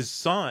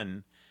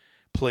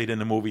played in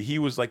the movie. He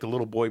was like the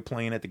little boy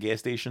playing at the gas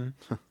station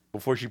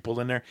before she pulled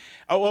in there.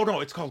 Oh no,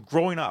 it's called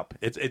Growing Up.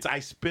 It's I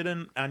Spit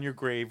on Your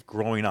Grave,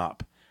 Growing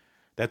Up.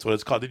 That's what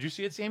it's called. Did you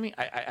see it, Sammy?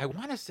 I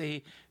want to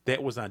say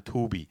that was on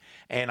Tubi,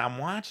 and I'm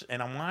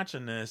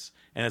watching this,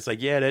 and it's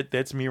like, yeah,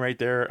 that's me right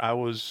there.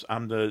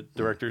 I'm the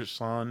director's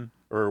son,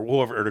 or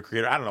whoever, or the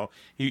creator. I don't know.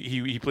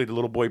 He played the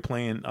little boy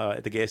playing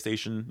at the gas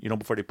station,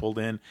 before they pulled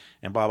in,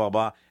 and blah blah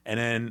blah. And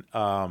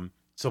then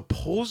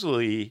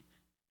supposedly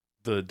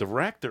the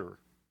director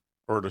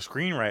or the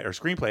screenwriter or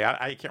screenplay,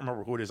 I can't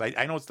remember who it is.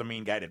 I know it's the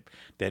main guy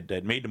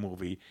that made the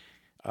movie.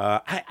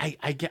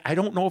 I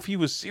don't know if he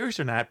was serious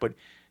or not, but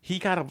he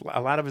got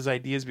a lot of his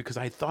ideas because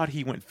I thought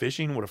he went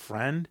fishing with a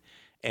friend,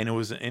 and it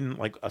was in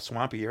like a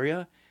swampy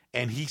area,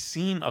 and he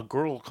seen a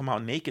girl come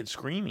out naked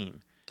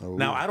screaming. Oh.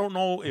 Now I don't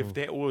know if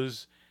that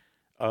was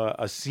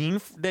a scene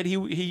that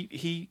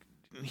he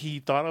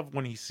thought of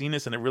when he seen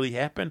this and it really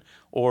happened,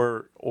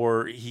 or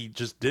he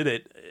just did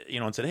it,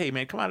 and said, "Hey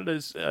man, come out of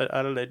this,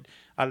 out of that,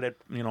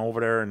 over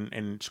there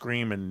and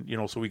scream, and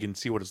so we can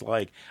see what it's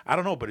like." I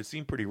don't know, but it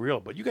seemed pretty real.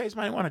 But you guys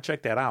might want to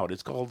check that out.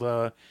 It's called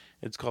Growing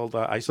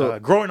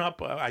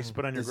Up. I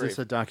Spit on Your Is Grave. this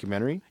a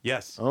documentary?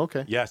 Yes. Oh,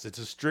 okay. Yes, it's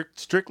a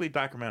strictly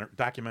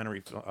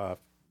documentary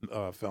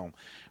film.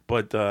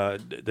 But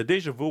the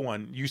Deja Vu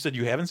one, you said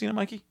you haven't seen it,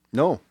 Mikey?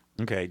 No.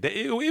 Okay.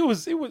 It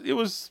was.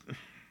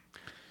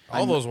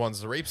 All those ones,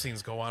 the rape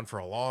scenes go on for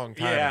a long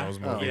time Yeah. in those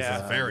movies. yeah.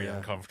 It's very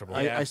uncomfortable.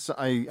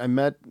 I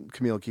met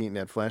Camille Keaton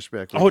at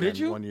Flashback Oh, did Weekend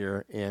you? one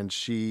year, and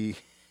she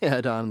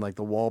had on like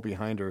the wall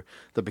behind her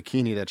the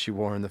bikini that she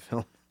wore in the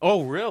film.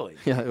 Oh, really?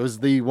 Yeah, it was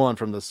the one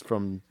from the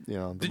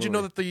Did you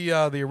know that the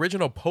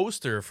original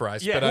poster for I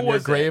Spit Yeah, on who Your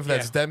was that? Grave,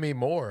 that's Yeah. Demi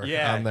Moore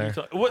Yeah. on there?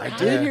 What, I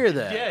did hear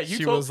that. Yeah, you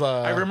She told. was,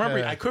 I remember.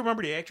 yeah. I couldn't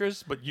remember the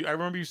actress, but I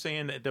remember you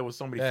saying that there was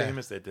somebody Yeah.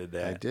 famous that did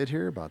that. I did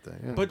hear about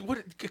that. Yeah. But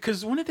what?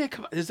 Because when did that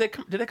come? Did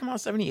that come out in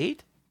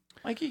 78,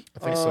 Mikey? I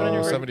think Spit on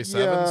Your so. Grave?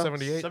 77, yeah.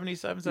 78.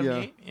 77,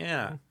 78?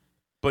 Yeah.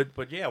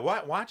 But yeah,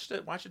 watch the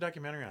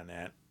documentary on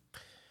that.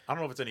 I don't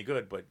know if it's any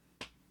good, but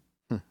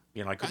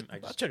I couldn't. I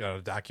I'll just, check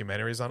out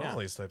documentaries on Yeah. all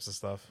these types of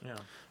stuff. yeah.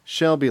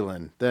 Shelby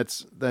Lynn,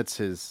 that's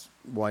his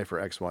wife or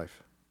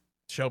ex-wife.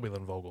 Shelby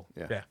Lynn Vogel.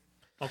 Yeah.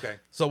 Okay.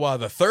 So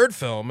the third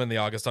film in the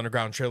August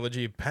Underground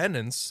trilogy,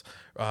 Penance,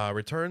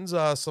 returns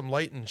some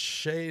light and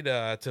shade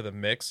to the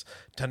mix.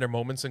 Tender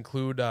moments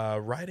include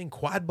riding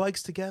quad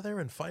bikes together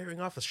and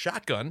firing off a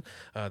shotgun.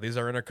 These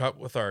are intercut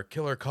with our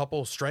killer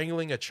couple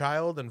strangling a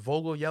child and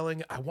Vogel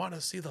yelling, "I want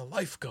to see the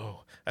life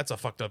go." That's a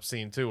fucked up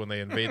scene, too, when they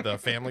invade the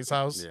family's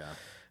house. Yeah.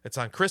 It's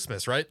on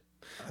Christmas, right?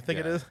 I think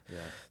it is. Yeah.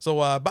 So,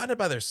 bonded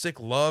by their sick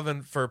love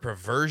and for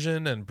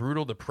perversion and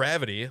brutal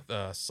depravity,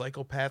 the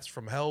psychopaths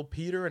from hell,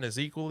 Peter and his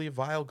equally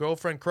vile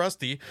girlfriend,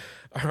 Krusty,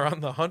 are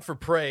on the hunt for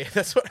prey.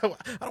 That's what I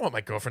don't want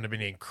my girlfriend to be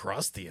named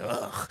Krusty.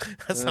 Ugh,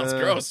 that sounds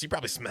gross. She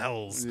probably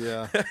smells.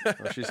 Yeah.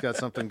 Well, she's got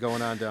something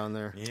going on down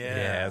there.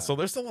 Yeah, so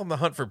they're still on the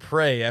hunt for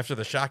prey after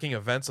the shocking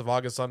events of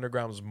August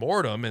Underground's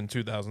Mortem in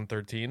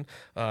 2013.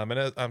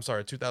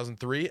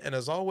 2003. And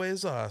as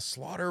always,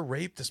 slaughter,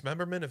 rape,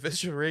 dismemberment,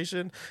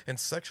 evisceration, and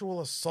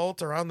sexual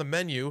assault are on the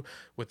menu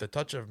with a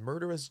touch of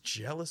murderous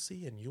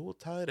jealousy and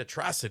Yuletide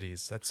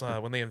atrocities. That's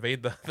when they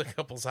invade the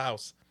couple's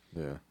house.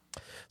 Yeah.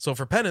 So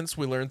for Penance,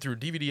 we learned through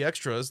DVD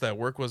extras that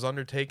work was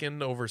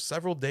undertaken over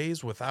several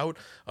days without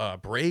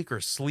break or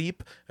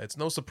sleep. It's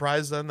no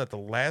surprise then that the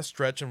last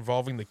stretch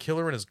involving the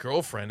killer and his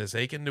girlfriend is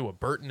akin to a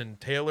Burton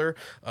and Taylor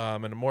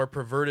and a more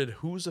perverted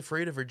Who's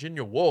Afraid of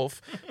Virginia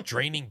Woolf,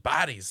 draining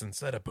bodies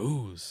instead of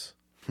booze.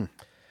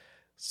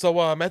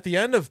 So at the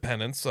end of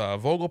Penance,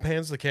 Vogel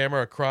pans the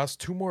camera across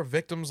two more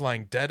victims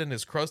lying dead in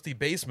his crusty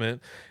basement,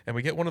 and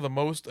we get one of the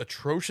most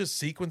atrocious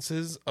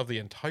sequences of the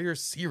entire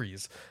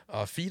series.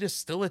 A fetus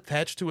still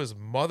attached to his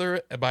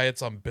mother by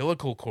its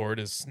umbilical cord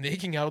is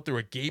snaking out through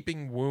a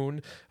gaping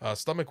wound,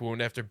 stomach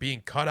wound, after being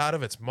cut out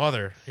of its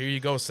mother. Here you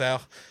go,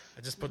 Sal.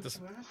 I just put this.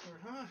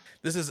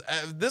 This is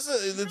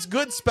it's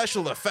good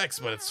special effects,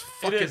 but it's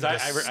fucking It is. I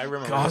remember.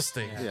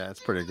 disgusting. Yeah,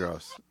 it's pretty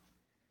gross.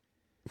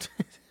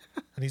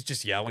 And he's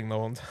just yelling the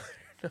whole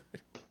time.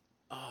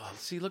 Oh,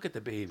 see, look at the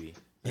baby.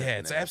 Yeah,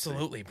 it's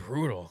absolutely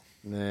brutal.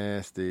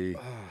 Nasty.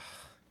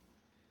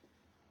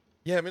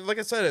 Yeah, I mean, like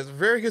I said, it's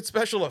very good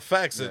special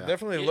effects. It Yeah.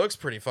 definitely looks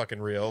pretty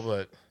fucking real,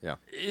 but Yeah.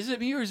 Is it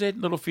me or does that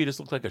little fetus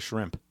look like a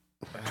shrimp?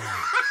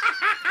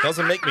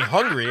 doesn't make me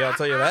hungry. I'll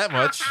tell you that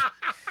much.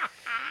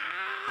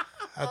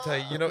 I'll tell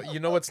you. You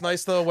know what's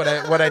nice though? What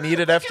I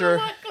needed after.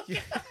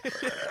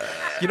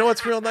 You know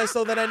what's real nice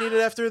though that I needed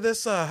after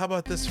this? How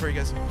about this for you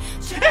guys?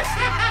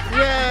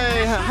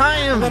 Yay! Hi,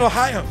 A little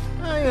high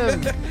Hi,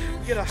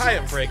 Get a high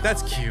break.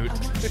 That's cute.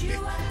 There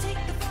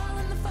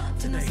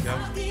you go.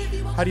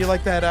 How do you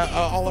like that?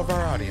 All of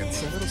our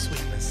audience, a little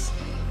sweetness.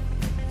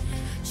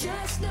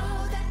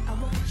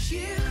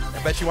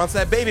 I bet she wants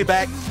that baby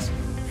back.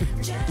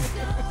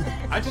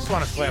 I just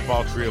want to slap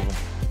all three of them.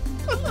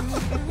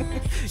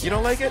 You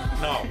don't like it?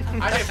 No,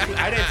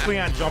 I'd have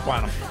Cleon jump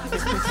on him.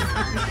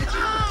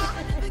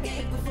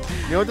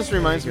 You know what this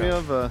reminds me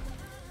of?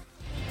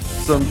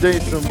 Someday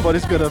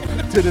somebody's gonna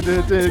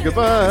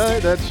goodbye.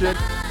 That shit.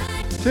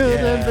 Till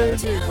then,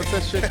 baby. What's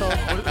that shit called?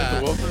 What is it,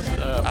 the Wilsons?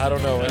 I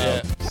don't know.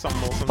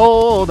 Something Wilson.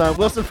 Hold on,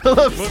 Wilson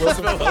Phillips.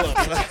 Wilson Phillips.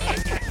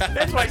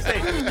 That's why I say,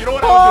 you know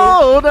what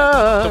I would Hold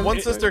on. The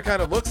one sister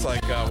kind of looks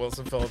like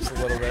Wilson Phillips a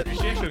little bit. do?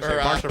 She actually looks like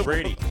Marsha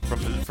Brady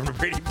from the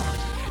Brady Bunch.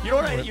 You know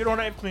what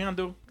I have Cleon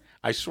do?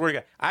 I swear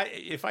to God,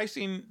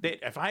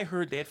 if I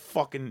heard that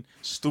fucking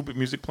stupid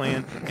music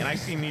playing, and I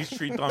seen these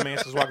street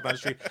dumbasses walking down the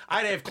street,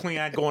 I'd have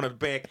Cleon go in the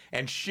back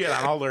and shit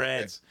on all their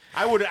heads.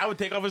 I would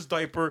take off his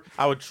diaper,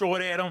 I would throw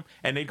it at him,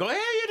 and they'd go, "Hey,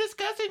 you're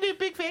disgusting, you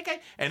big fat guy,"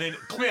 and then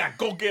Cleon,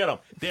 go get him.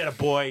 They're the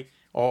boy.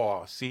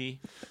 Oh, see,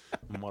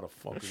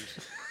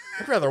 motherfuckers.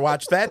 I'd rather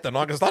watch that than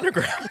August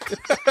Underground.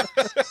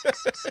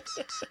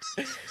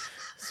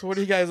 So what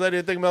do you guys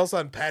anything else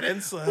on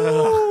Penance? And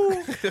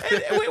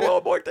wait,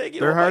 one more thing.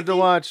 They're hard to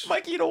watch.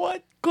 Mikey, you know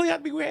what?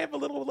 Cleon, we have a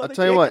little. I'll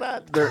tell you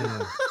what. They're,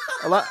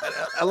 a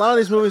lot of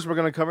these movies we're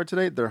going to cover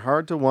today, they're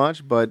hard to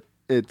watch, but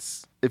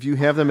it's if you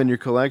have them in your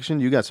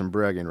collection, you got some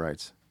bragging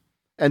rights.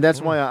 And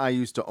that's why I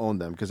used to own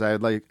them, because I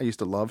used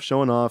to love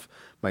showing off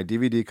my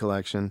DVD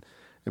collection.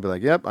 And be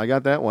like, yep, I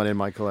got that one in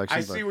my collection.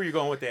 I see where you're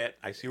going with that.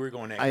 I see where you're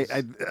going next.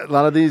 A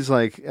lot of these,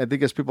 like, I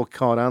think as people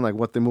caught on, like,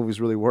 what the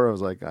movies really were, I was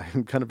like,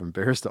 I'm kind of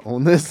embarrassed to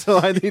own this, so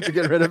I need to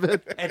get rid of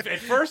it. At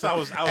first, I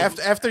was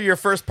After your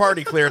first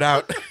party cleared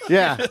out.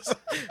 Yeah.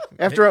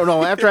 After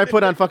I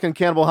put on fucking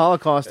Cannibal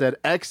Holocaust at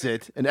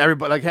Exit, and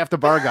everybody, like, half the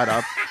bar got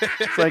up.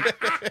 It's like,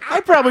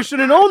 I probably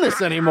shouldn't own this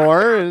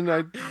anymore, and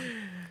I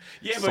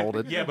sold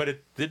it. Yeah, but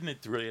it didn't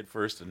it really at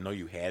first and know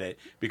you had it,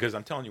 because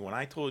I'm telling you, when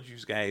I told you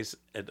guys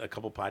a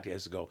couple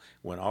podcasts ago,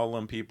 when all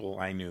them people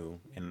I knew,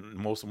 and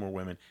most of them were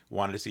women,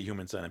 wanted to see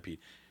Human Centipede,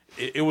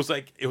 it was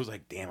like,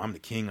 damn, I'm the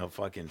king of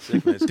fucking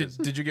sickness.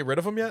 Did you get rid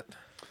of them yet?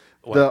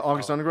 The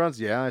August Undergrounds?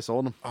 Yeah, I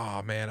sold them.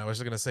 Oh man, I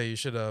was going to say you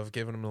should have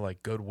given them to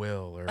like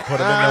Goodwill or put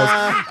them in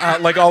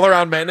those like all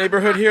around my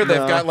neighborhood here.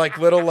 They've got like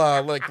little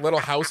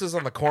houses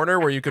on the corner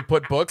where you could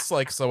put books,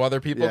 like so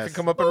other people can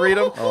come up and read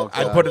them. Oh,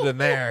 I'd put it in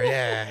there.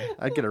 Yeah,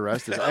 I'd get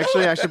arrested.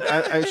 Actually, I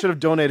should have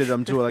donated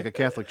them to like a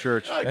Catholic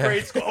church.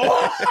 Grade school.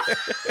 Oh!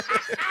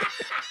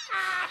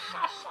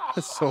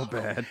 That's so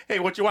bad. Hey,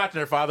 what you watching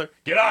there, Father?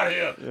 Get out of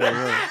here.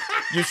 Yeah.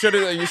 you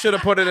should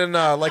have put it in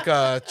like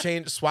a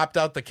swapped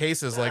out the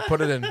cases, like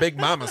put it in Big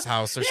Mama's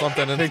house or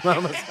something, and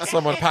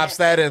someone pops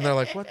that in, they're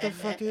like, what the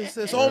fuck is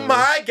this? Oh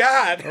my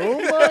God. Oh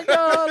my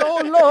God.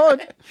 Oh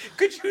Lord.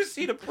 Could you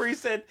see the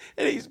priest and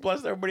he's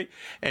blessed everybody?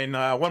 And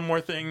one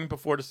more thing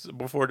before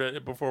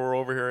we're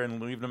over here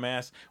and leave the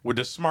mass, with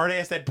the smart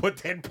ass that put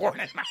that porn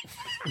in.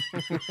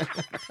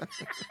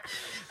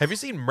 Have you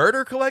seen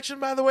Murder Collection,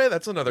 by the way?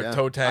 That's another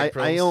toe tag.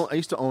 I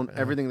used to own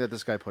everything that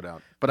this guy put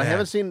out, but I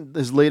haven't seen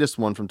his latest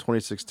one from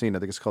 2016. I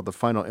think it's called The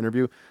Final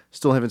Interview.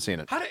 Still haven't seen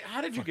it.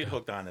 How did you get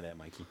hooked onto that,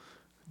 Mikey?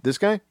 This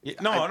guy? Yeah,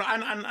 no,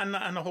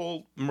 on the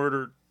whole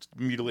murder,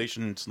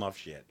 mutilation, snuff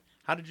shit.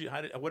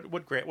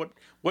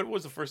 What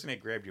was the first thing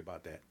that grabbed you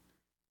about that?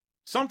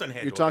 Something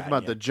had. You're talking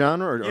about the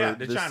genre, or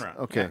the this? genre.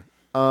 Okay,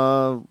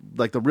 yeah.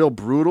 Like the real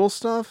brutal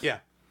stuff. Yeah,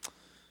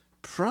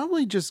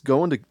 probably just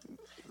going to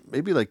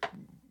maybe like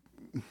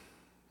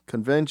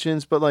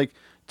conventions, but like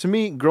to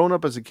me, growing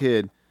up as a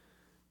kid,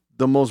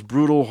 the most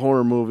brutal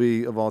horror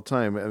movie of all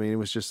time. I mean, it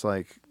was just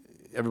like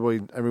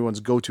everyone's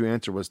go-to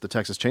answer was the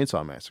Texas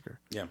Chainsaw Massacre.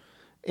 Yeah.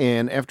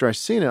 And after I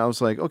seen it, I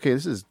was like, okay,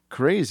 this is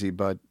crazy,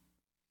 but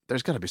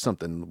there's got to be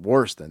something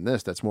worse than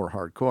this that's more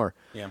hardcore.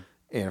 Yeah.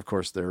 And of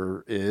course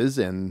there is,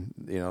 and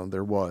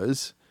there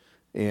was.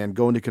 And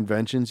going to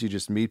conventions, you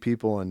just meet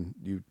people and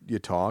you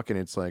talk, and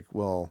it's like,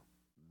 well,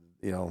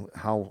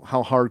 how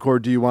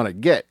hardcore do you want to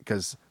get?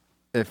 Because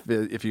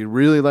if you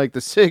really like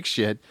the sick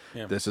shit,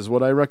 this is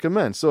what I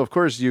recommend. So of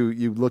course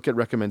you look at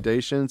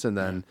recommendations, and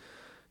then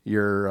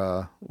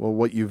your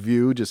what you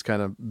view just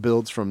kind of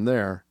builds from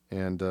there.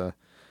 And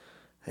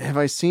have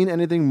I seen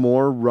anything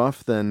more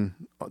rough than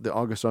the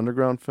August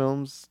Underground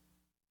films?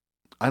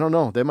 I don't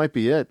know. That might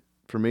be it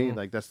for me.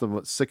 Like that's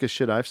the sickest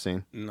shit I've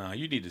seen. No,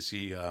 you need to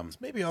see. It's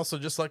maybe also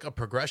just like a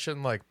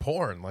progression, like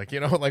porn. Like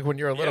like when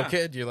you're a little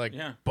kid, you like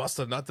bust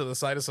a nut to the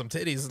side of some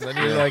titties, and then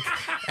you're like,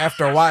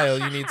 after a while,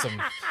 you need some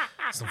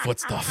foot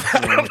stuff.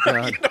 Oh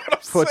God,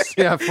 foot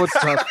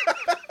stuff.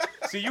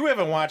 See, you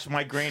haven't watched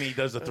My Granny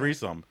Does a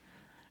Threesome.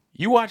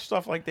 You watch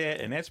stuff like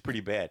that, and that's pretty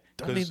bad.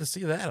 Don't need to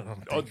see that. I don't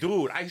think. Oh,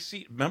 dude, I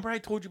see. Remember I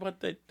told you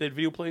about that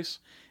video place,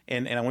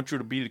 and I want you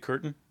to be the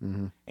curtain.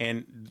 Mm-hmm.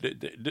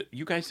 And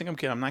you guys think I'm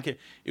kidding? I'm not kidding.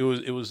 It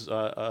was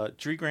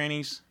three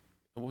grannies.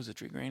 What was it?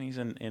 Three grannies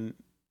in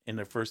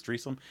their first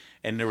threesome.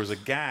 And there was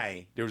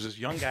this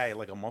young guy,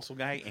 like a muscle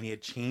guy, and he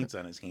had chains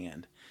on his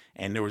hand.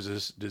 And there was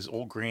this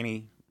old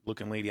granny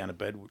looking lady on a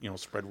bed,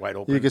 spread wide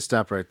open. You can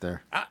stop right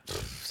there. I'm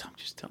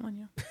just telling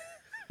you.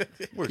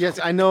 Yes,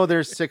 I know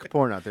there's sick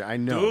porn out there. I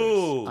know.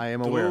 Dude, I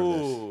am aware of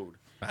this.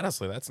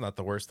 Honestly, that's not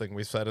the worst thing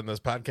we've said in this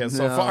podcast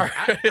so far.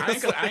 I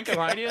ain't gonna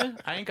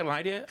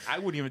lie to you. I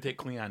wouldn't even take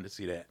Cleon to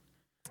see that.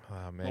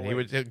 Oh man,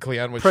 wait.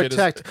 Cleon would shit his,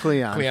 Protect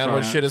Cleon Cleon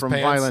would shit his from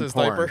pants, violent his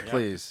porn, diaper.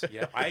 please.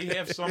 Yeah, I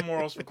have some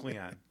morals for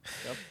Cleon.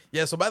 Yep.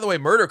 Yeah. So by the way,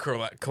 Murder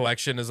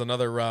Collection is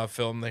another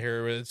film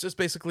here. It's just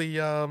basically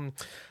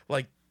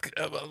like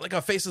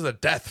a faces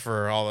of death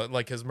for all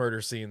like his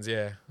murder scenes.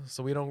 Yeah.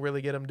 So we don't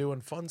really get him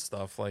doing fun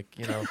stuff like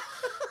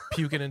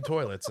puking in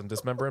toilets and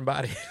dismembering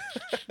bodies.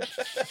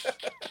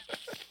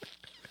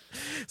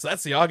 So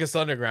that's the August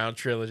Underground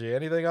trilogy.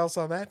 Anything else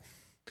on that?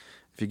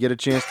 If you get a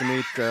chance to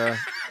meet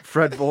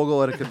Fred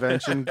Vogel at a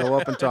convention, go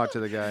up and talk to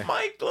the guy.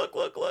 Mike, look.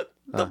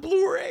 The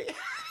Blu-ray.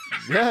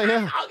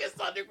 Yeah. August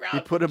Underground.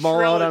 He put them all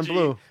out on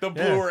trilogy. Blue. The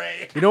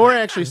Blu-ray. You know where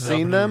I actually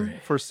seen them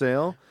for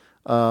sale?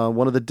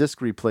 One of the disc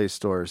replay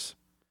stores.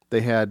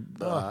 They had,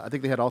 I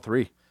think they had all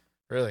three.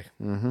 Really?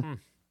 Mm-hmm.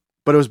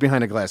 But it was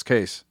behind a glass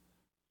case.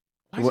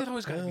 Why is it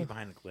always got to be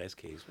behind a glass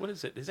case? What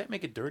is it? Does that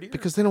make it dirtier?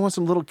 Because they don't want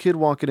some little kid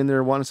walking in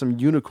there wanting some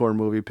unicorn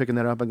movie, picking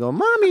that up and going,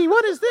 "Mommy,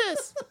 what is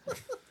this?"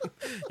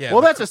 Yeah. Well,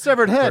 that's a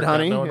severed head, not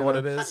honey. knowing what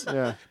it is.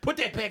 Yeah. Put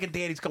that back in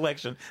Daddy's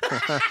collection.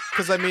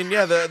 Because I mean,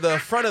 yeah,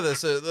 the front of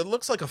this it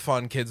looks like a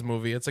fun kids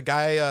movie. It's a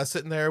guy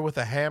sitting there with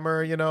a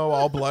hammer,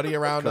 all bloody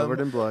around him,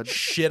 Covered in blood.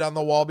 shit on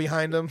the wall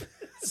behind him.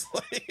 It's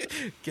like,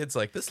 kid's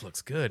like, this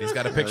looks good. He's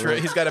got a picture.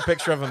 He's got a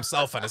picture of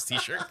himself on his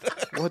T-shirt.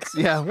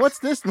 What's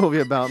this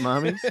movie about,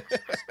 Mommy?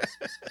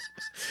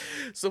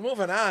 So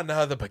moving on,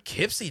 the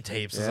Poughkeepsie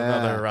Tapes is Yeah.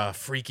 another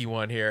freaky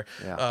one here.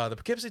 Yeah. The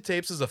Poughkeepsie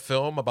Tapes is a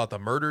film about the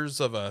murders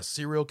of a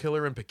serial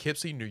killer in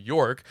Poughkeepsie, New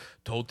York,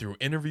 told through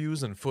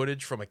interviews and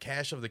footage from a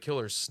cache of the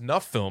killer's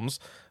snuff films.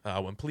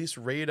 When police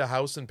raid a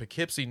house in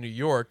Poughkeepsie, New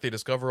York, they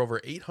discover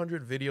over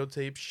 800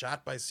 videotapes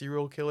shot by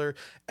serial killer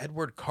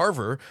Edward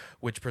Carver,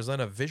 which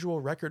present a visual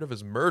record of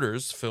his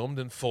murders, filmed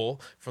in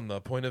full, from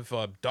the point of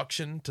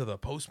abduction to the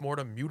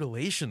post-mortem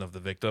mutilation of the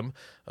victim.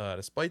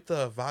 Despite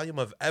the volume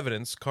of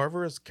evidence,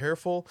 Carver is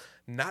careful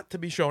not to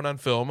be shown on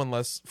film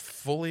unless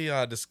fully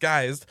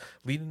disguised,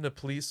 leading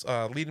police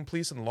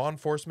and law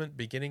enforcement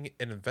beginning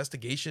an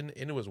investigation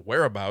into his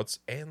whereabouts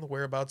and the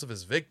whereabouts of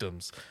his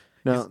victims.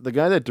 Now, the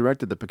guy that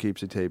directed the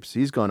Poughkeepsie Tapes,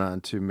 he's gone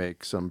on to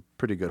make some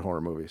pretty good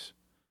horror movies.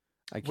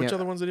 Which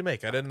other ones did he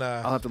make? I didn't.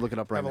 I'll have to look it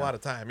up right have now. a lot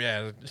of time.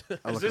 Yeah.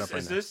 I'll Is look it up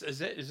right this now.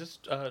 is this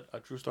a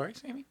true story,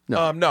 Sammy?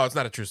 No. No, it's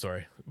not a true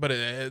story. But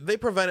they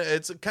prevent it.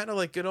 It's kind of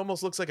like, it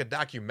almost looks like a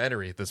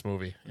documentary, this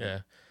movie.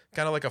 Yeah.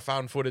 Kind of like a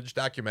found footage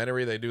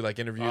documentary. They do like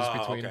interviews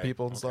between okay.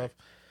 people and stuff.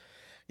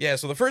 Yeah,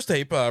 so the first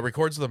tape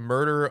records the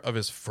murder of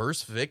his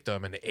first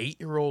victim, an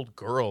 8-year-old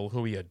girl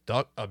who he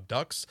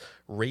abducts,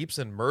 rapes,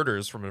 and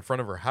murders from in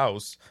front of her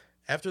house.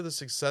 After the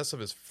success of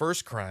his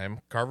first crime,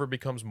 Carver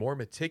becomes more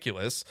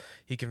meticulous.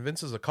 He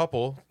convinces a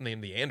couple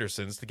named the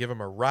Andersons to give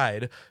him a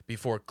ride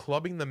before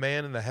clubbing the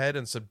man in the head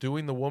and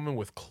subduing the woman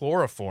with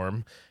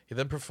chloroform. He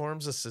then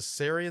performs a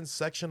cesarean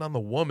section on the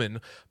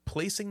woman,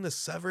 placing the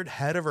severed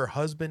head of her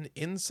husband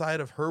inside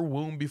of her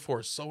womb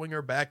before sewing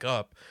her back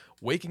up,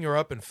 waking her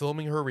up and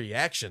filming her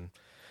reaction.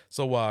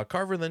 So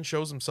Carver then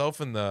shows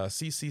himself in the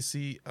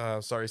CCTV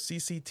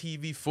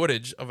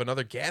footage of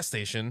another gas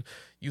station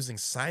using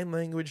sign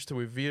language to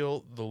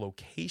reveal the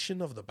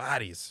location of the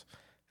bodies.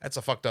 That's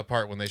a fucked up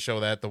part when they show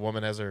that the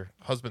woman has her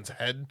husband's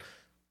head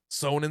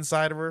sewn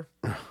inside of her.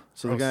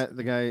 So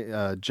the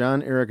guy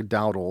John Eric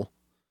Dowdle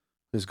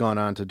has gone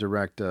on to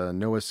direct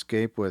No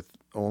Escape with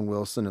Owen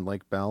Wilson and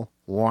Lake Bell.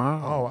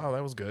 Wow. Oh, wow,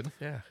 that was good.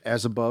 Yeah,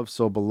 As Above,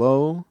 So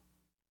Below,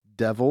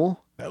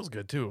 Devil, that was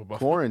good too.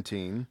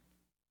 Quarantine.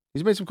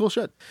 He's made some cool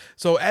shit.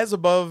 So As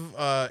Above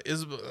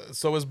is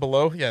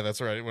Below. Yeah, that's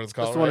right. What it's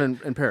called. That's the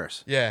one in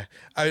Paris. Yeah,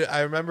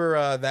 I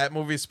remember that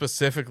movie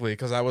specifically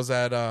because I was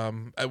at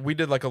we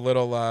did like a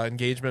little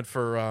engagement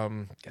for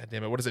God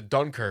damn it, what is it,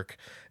 Dunkirk,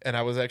 and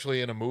I was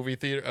actually in a movie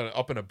theater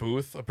up in a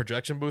booth, a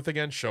projection booth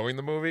again, showing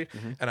the movie,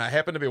 and I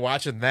happened to be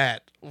watching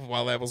that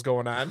while that was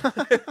going on.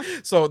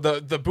 So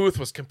the booth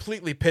was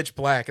completely pitch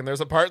black, and there's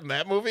a part in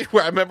that movie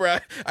where I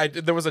remember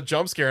there was a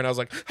jump scare, and I was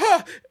like,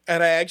 "Huh!"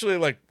 and I actually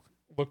like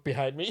looked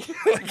behind me,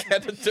 like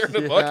had to turn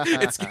to look.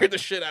 It scared the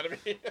shit out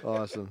of me.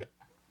 Awesome.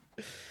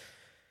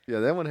 Yeah,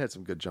 that one had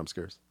some good jump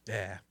scares.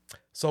 Yeah.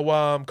 So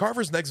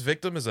Carver's next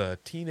victim is a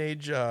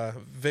teenage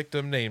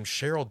victim named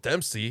Cheryl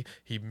Dempsey.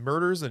 He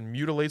murders and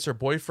mutilates her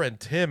boyfriend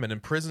Tim and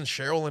imprisons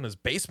Cheryl in his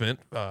basement,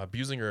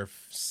 abusing her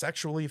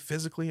sexually,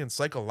 physically, and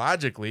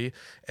psychologically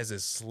as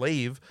his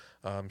slave.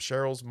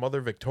 Cheryl's mother,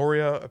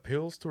 Victoria,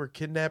 appeals to her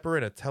kidnapper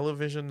in a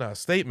television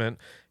statement.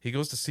 He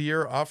goes to see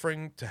her,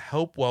 offering to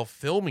help while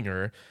filming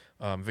her.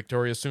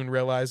 Victoria soon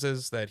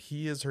realizes that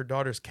he is her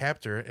daughter's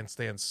captor and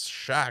stands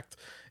shocked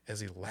as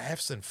he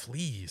laughs and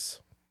flees.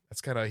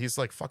 He's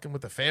like fucking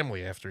with the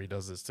family after he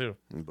does this too.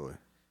 Oh boy.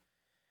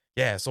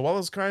 Yeah, so while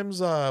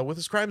with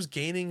his crimes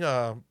gaining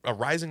a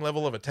rising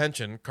level of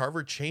attention,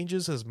 Carver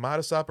changes his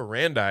modus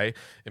operandi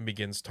and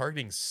begins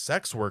targeting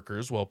sex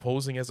workers while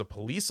posing as a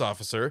police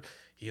officer.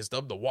 He is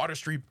dubbed the Water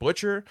Street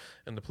Butcher,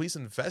 and the police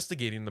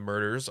investigating the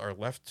murders are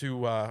led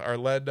to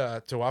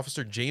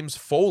Officer James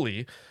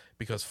Foley,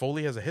 because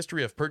Foley has a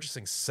history of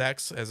purchasing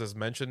sex, as is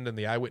mentioned in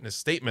the eyewitness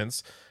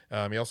statements.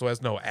 He also has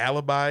no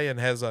alibi and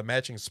has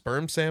matching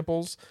sperm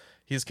samples.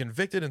 He's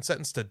convicted and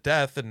sentenced to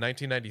death in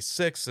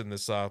 1996 in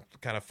this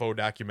kind of faux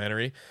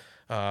documentary.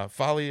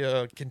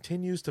 Foley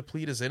continues to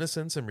plead his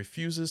innocence and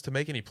refuses to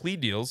make any plea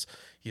deals.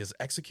 He is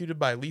executed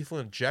by lethal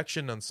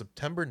injection on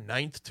September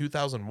 9th,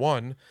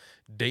 2001.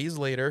 Days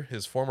later,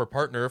 his former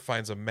partner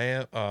finds a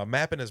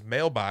map in his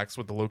mailbox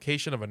with the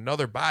location of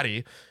another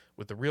body,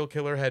 with the real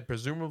killer had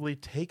presumably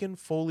taken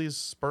Foley's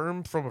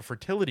sperm from a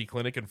fertility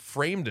clinic and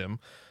framed him.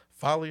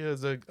 Foley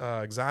is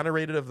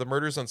exonerated of the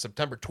murders on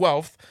September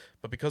 12th,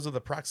 but because of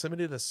the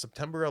proximity to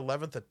September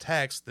 11th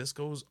attacks, this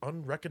goes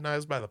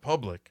unrecognized by the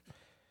public.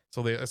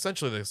 So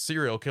essentially the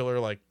serial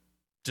killer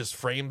just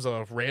frames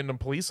a random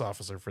police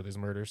officer for these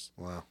murders.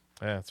 Wow.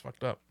 Yeah, it's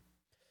fucked up.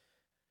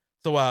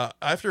 So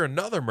after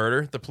another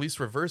murder, the police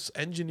reverse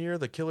engineer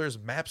the killer's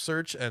map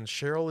search, and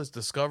Cheryl is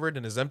discovered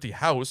in his empty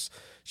house.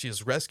 She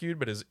is rescued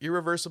but is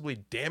irreversibly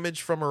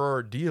damaged from her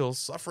ordeal,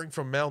 suffering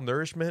from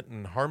malnourishment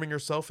and harming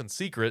herself in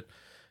secret.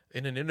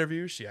 In an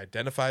interview, she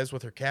identifies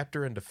with her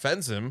captor and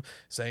defends him,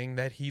 saying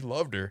that he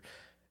loved her.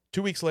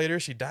 2 weeks later,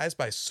 she dies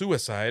by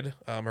suicide.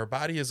 Her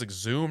body is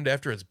exhumed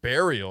after its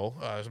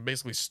burial,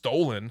 basically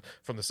stolen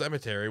from the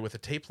cemetery, with a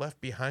tape left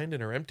behind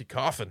in her empty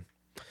coffin.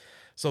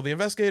 So the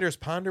investigators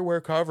ponder where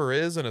Carver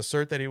is and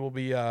assert that he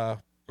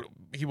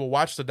will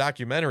watch the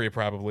documentary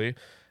probably.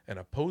 And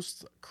a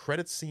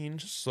post-credit scene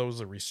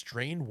shows a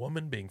restrained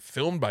woman being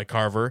filmed by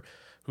Carver,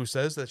 who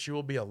says that she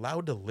will be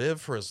allowed to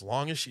live for as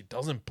long as she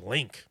doesn't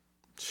blink.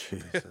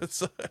 Jesus.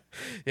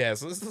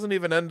 So this doesn't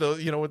even end,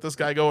 with this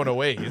guy going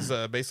away. He's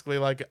basically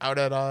out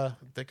at,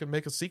 they could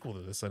make a sequel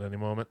to this at any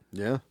moment.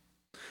 Yeah.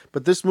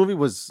 But this movie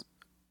was,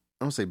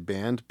 I don't say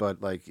banned, but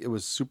it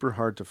was super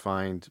hard to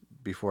find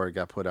before it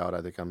got put out.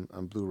 I think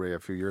on Blu-ray a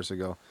few years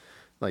ago.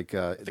 I think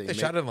they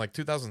shot it in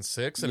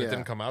 2006 and Yeah. it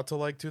didn't come out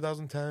till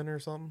 2010 or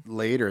something.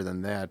 later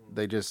than that.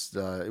 They just,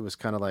 it was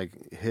kind of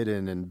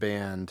hidden and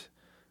banned.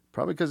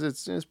 Probably because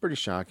it's pretty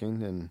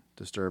shocking and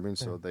disturbing.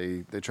 So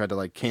they tried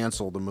to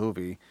cancel the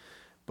movie,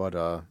 but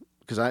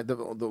because the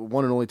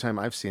one and only time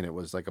I've seen it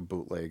was a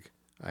bootleg.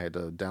 I had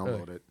to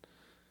download it.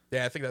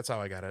 Yeah, I think that's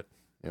how I got it.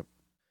 Yep.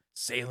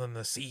 Sailing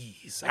the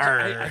seas.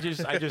 I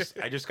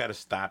just got to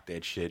stop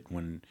that shit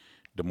when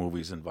the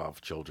movies involve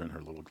children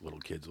or little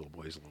kids, little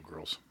boys, little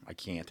girls. I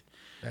can't.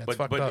 That's but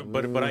fucked up.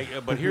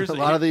 but here's a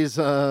lot of these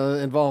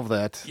involve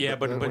that. Yeah,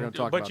 we're gonna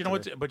talk about you know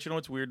today.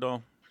 what's weird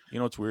though. You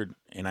know what's weird,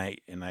 and I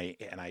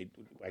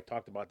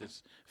talked about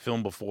this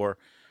film before.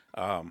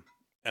 Emma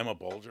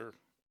Bolger,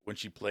 when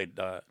she played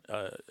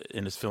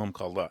in this film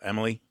called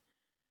Emily,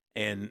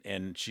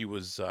 and she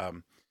was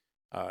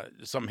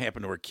something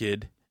happened to her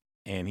kid,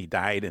 and he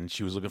died, and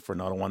she was looking for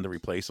another one to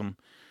replace him.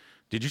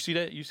 Did you see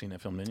that? You seen that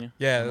film, didn't you?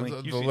 Yeah, Emily?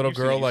 the You seen- little you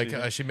seen girl, it, you seen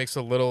it? she makes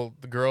the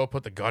girl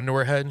put the gun to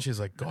her head, and she's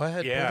like, "Go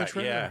ahead, pull the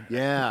trigger."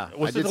 Yeah,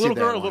 Was I it did the see little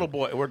that girl or one. little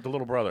boy or the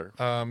little brother?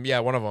 Yeah,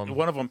 one of them.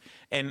 One of them,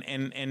 and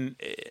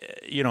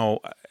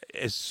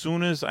as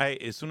soon as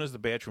the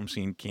bathroom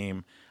scene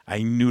came,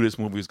 I knew this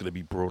movie was going to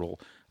be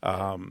brutal.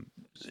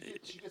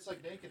 She gets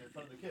naked in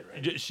front of the kid,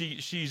 right?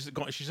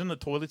 She's in the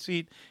toilet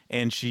seat,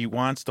 and she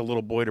wants the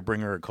little boy to bring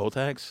her a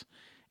Kotex,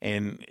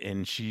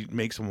 and she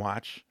makes him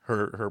watch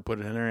her put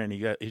it in there, and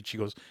she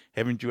goes,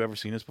 "Haven't you ever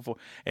seen this before?"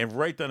 And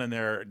right then and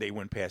there, they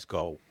went past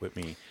go with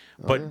me.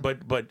 But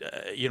with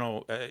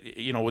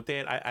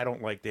that, I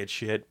don't like that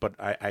shit. But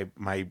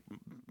my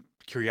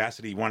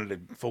curiosity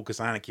wanted to focus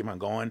on it, keep on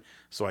going,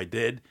 so I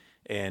did.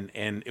 And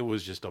it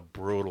was just a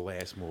brutal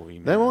ass movie,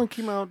 man. That one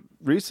came out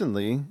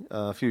recently,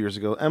 a few years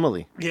ago.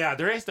 Emily. Yeah,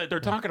 they're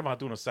talking about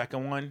doing a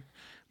second one,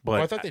 but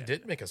I thought they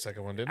did make a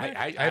second one, didn't they?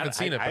 I haven't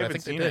seen it, but I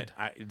think they seen did.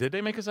 it. Did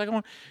they make a second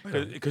one?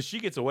 Because she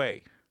gets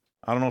away.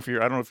 I don't know if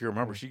you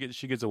remember. She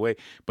gets away.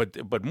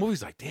 But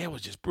movies like that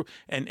was just brutal.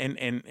 And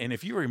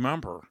if you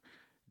remember,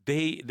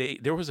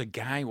 there was a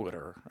guy with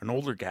her, an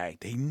older guy.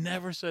 They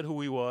never said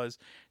who he was.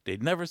 They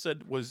never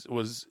said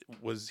was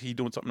he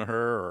doing something to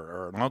her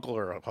or an uncle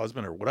or a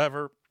husband or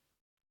whatever.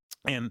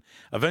 And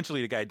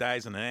eventually the guy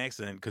dies in an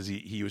accident because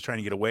he was trying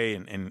to get away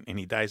and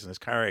he dies in this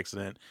car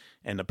accident.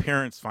 And the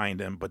parents find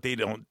him, but they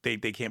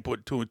can't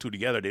put two and two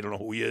together. They don't know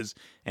who he is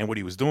and what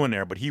he was doing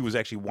there. But he was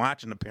actually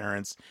watching the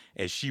parents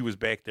as she was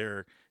back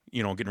there,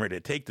 getting ready to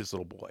take this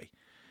little boy.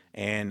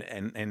 And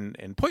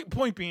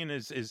point being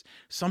is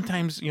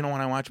sometimes when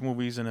I watch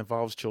movies and it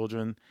involves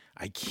children,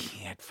 I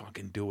can't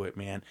fucking do it,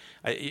 man.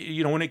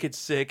 When it gets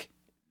sick,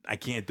 I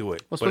can't do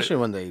it. Well, especially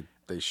when they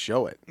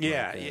show it.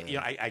 Yeah,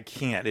 I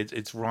can't.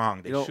 It's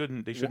wrong.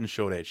 They shouldn't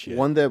show that shit.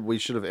 One that we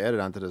should have added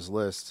onto this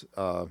list,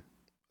 I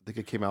think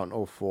it came out in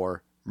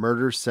 2004,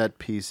 Murder Set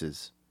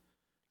Pieces.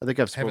 I think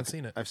haven't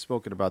seen it. I've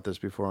spoken about this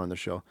before on the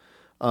show.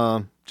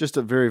 Just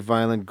a very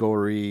violent,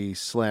 gory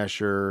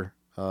slasher,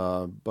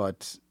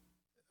 but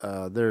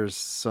there's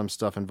some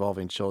stuff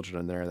involving children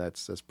in there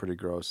that's pretty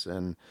gross.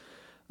 And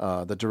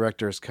the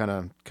director is kind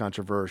of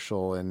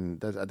controversial,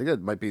 and I think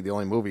that might be the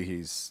only movie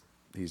he's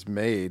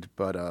made.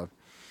 But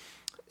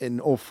in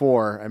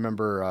 2004, I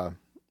remember,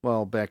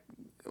 back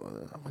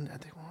when I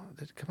think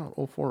did it come out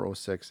 2004 or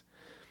 2006?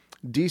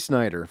 Dee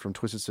Snider from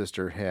Twisted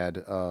Sister had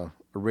a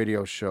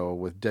radio show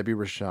with Debbie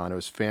Rochon. It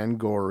was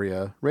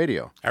Fangoria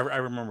Radio. I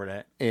remember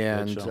that.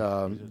 And that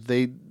show.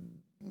 they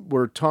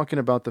were talking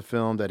about the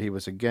film, that he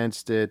was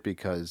against it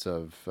because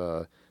of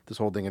this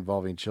whole thing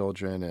involving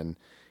children, and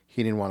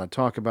he didn't want to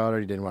talk about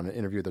it. He didn't want to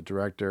interview the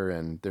director,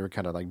 and they were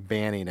kind of like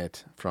banning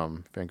it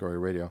from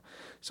Fangoria Radio.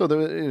 So there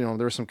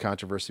was some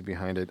controversy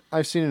behind it.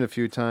 I've seen it a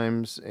few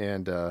times,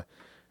 and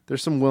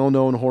there's some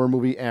well-known horror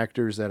movie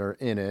actors that are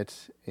in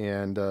it,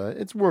 and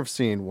it's worth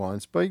seeing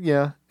once. But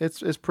yeah,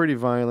 it's pretty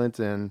violent,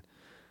 and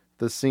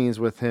the scenes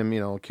with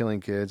him,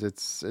 killing kids,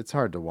 it's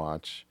hard to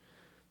watch.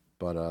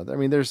 But I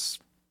mean, there's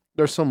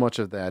so much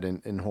of that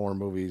in horror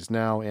movies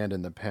now and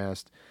in the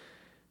past.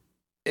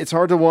 It's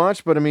hard to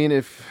watch, but I mean,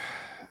 if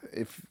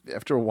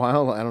after a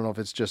while, I don't know if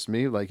it's just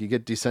me, like you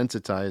get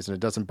desensitized and it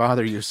doesn't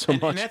bother you so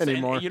much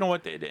anymore. You know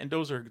what? And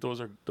those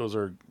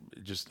are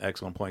just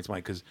excellent points,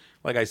 Mike. Because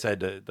like I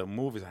said, the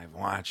movies I've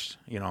watched,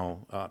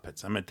 Pet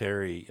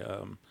Sematary,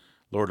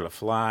 Lord of the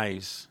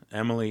Flies,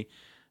 Emily,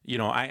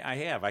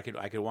 I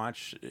could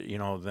watch,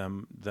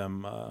 them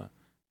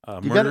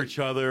murder each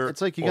other.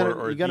 It's like you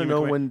gotta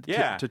know when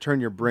to turn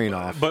your brain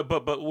off.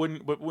 But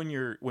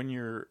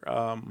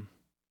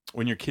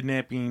when you're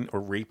kidnapping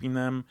or raping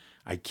them,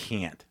 I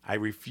can't. I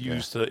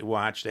refuse to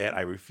watch that.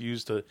 I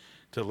refuse to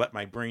let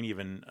my brain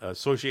even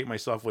associate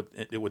myself with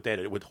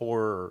that, with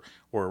horror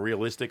or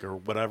realistic or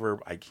whatever.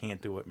 I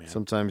can't do it, man.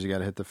 Sometimes you got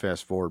to hit the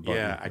fast forward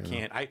button. Yeah, I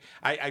can't.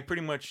 I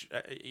pretty much,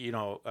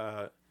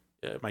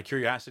 my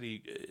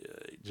curiosity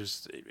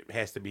just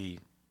has to be,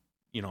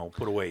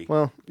 put away.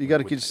 Well, you got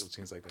to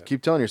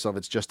keep telling yourself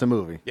it's just a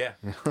movie. Yeah.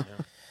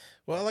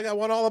 Well, I got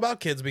one all about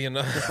kids being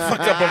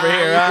fucked up over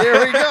here.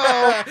 Here we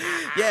go.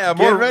 Yeah,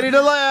 Get ready to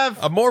laugh.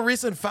 A more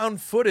recent found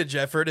footage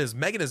effort is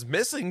Megan is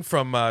Missing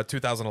from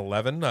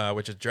 2011,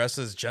 which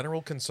addresses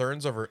general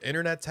concerns over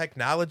internet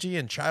technology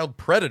and child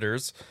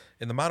predators.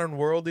 In the modern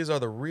world, these are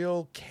the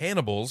real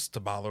cannibals, to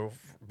borrow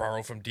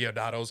from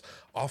Diodato's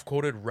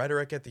off-quoted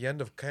rhetoric at the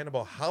end of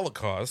Cannibal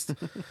Holocaust.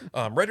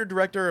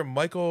 Writer-director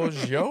Michael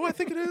Gio, I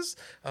think it is,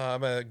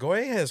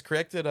 Goy has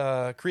created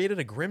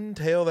a grim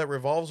tale that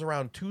revolves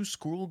around two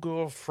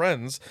schoolgirl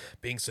friends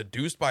being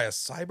seduced by a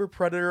cyber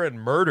predator and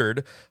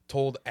murdered,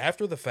 told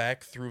after the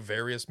fact through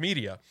various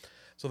media.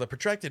 So the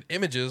protracted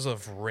images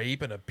of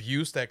rape and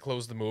abuse that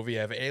close the movie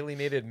have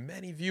alienated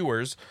many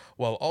viewers,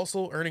 while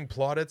also earning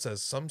plaudits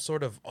as some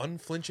sort of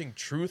unflinching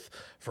truth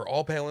for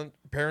all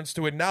parents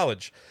to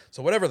acknowledge.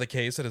 So whatever the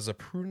case, it is a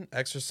prudent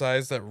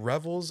exercise that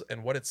revels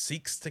in what it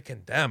seeks to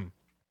condemn.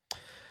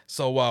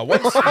 So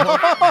once...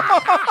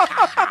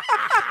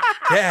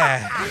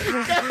 Yeah.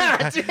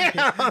 God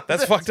damn.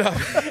 That's fucked up.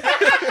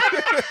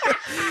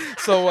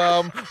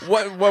 So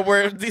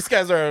what these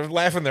guys are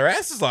laughing their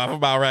asses off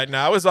about right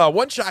now is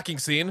one shocking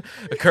scene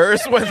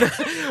occurs when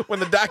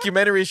the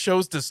documentary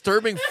shows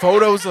disturbing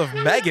photos of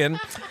Megan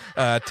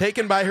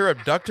taken by her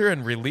abductor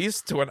and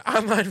released to an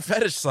online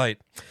fetish site.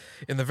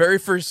 In the very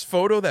first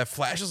photo that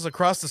flashes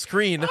across the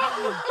screen,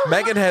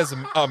 Megan has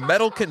a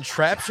metal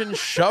contraption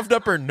shoved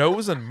up her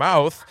nose and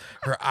mouth.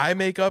 Her eye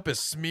makeup is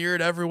smeared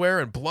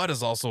everywhere, and blood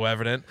is also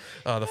evident.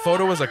 The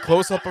photo is a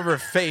close-up of her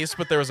face,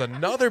 but there is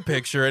another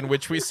picture in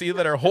which we see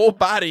that her whole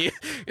body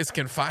is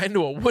confined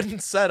to a wooden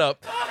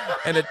setup,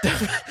 and it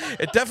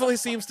definitely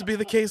seems to be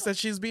the case that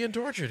she's being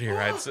tortured here,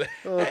 I'd say.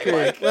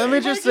 Okay, let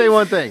me just say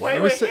one thing.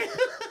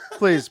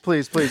 Please.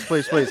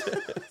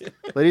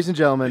 Ladies and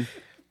gentlemen,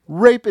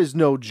 rape is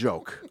no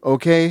joke,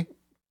 okay?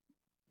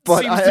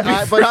 But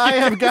I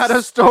have got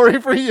a story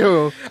for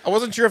you. I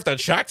wasn't sure if that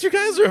shocked you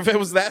guys or if it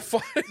was that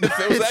funny. If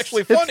it was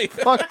actually funny. It's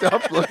fucked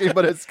up looking,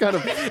 but it's kind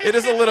of... It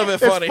is a little bit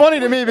funny. It's funny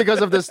to me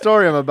because of the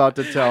story I'm about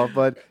to tell,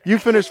 but you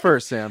finish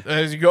first, Sam.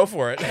 As you go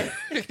for it.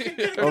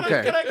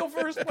 Okay. Can I go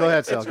first? Go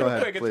ahead, Sal. It's Go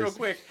ahead. Quick. It's Please. real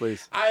quick.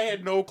 Please. I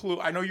had no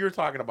clue. I know you were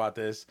talking about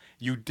this.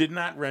 You did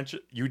not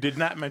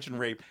mention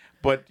rape,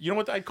 but you know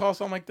what I'd call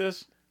something like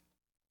this?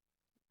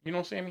 You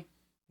know, Sammy?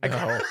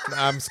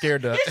 I'm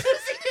scared to...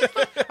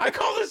 I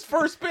call this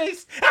first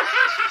base.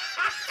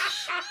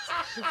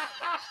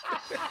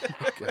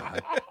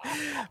 God.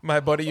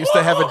 My buddy used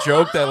to have a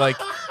joke that, like,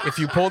 if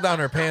you pull down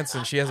her pants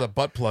and she has a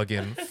butt plug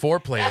in,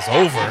 foreplay is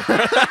over.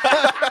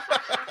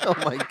 Oh,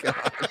 my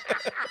God.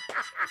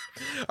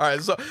 All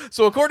right,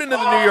 so according to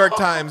the New York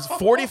Times,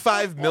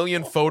 45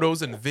 million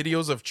photos and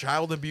videos of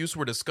child abuse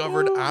were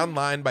discovered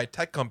online by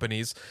tech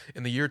companies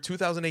in the year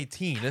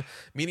 2018,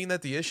 meaning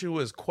that the issue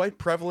is quite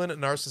prevalent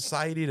in our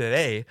society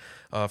today.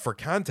 For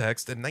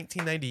context, in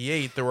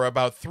 1998, there were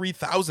about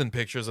 3,000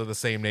 pictures of the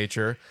same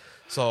nature.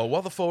 So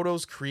while the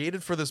photos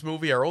created for this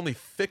movie are only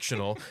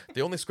fictional,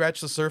 they only scratch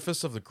the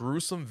surface of the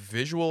gruesome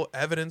visual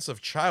evidence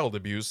of child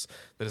abuse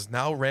that is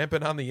now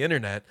rampant on the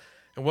internet.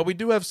 And while we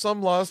do have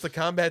some laws to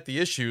combat the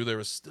issue, there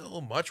is still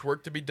much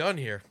work to be done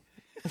here.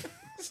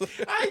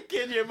 I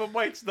get you, but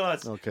Mike's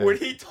nuts. Okay. When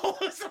he told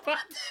us about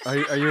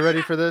this. Are you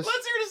ready for this?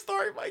 Let's hear the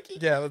story, Mikey.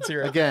 Yeah, let's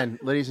hear it. Again,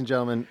 ladies and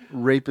gentlemen,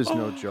 rape is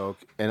no joke,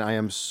 and I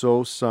am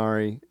so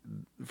sorry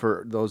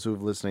for those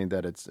who've listening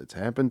that it's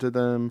happened to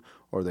them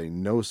or they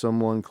know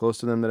someone close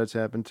to them that it's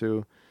happened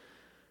to.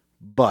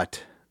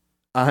 But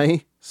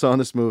I saw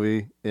this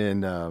movie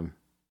in,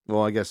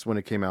 I guess when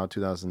it came out,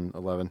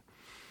 2011.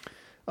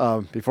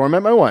 Before I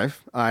met my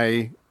wife,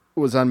 I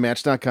was on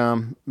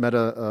Match.com, met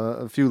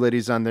a few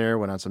ladies on there,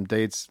 went on some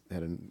dates,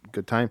 had a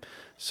good time.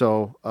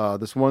 So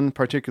this one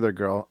particular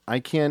girl, I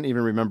can't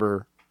even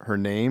remember her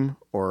name,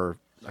 or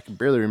I can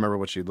barely remember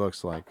what she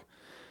looks like.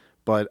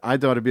 But I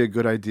thought it'd be a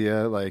good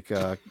idea, like,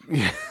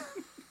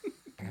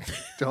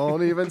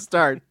 don't even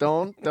start.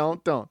 Don't.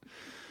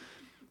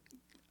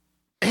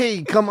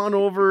 Hey, come on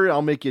over.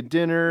 I'll make you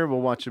dinner.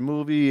 We'll watch a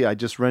movie. I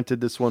just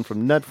rented this one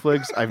from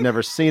Netflix. I've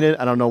never seen it.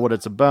 I don't know what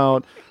it's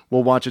about.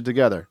 We'll watch it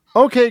together.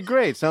 Okay,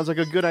 great. Sounds like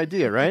a good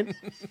idea, right?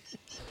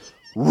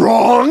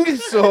 Wrong.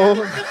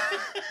 So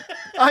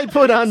I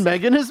put on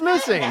Megan is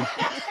Missing.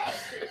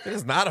 It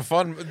is not a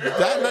fun,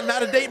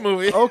 not a date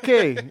movie.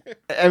 Okay.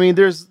 I mean,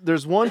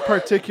 there's one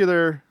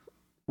particular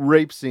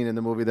rape scene in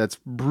the movie that's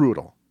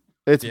brutal.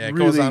 It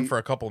goes on for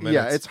a couple minutes.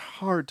 Yeah, it's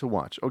hard to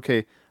watch.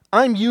 Okay.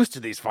 I'm used to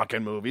these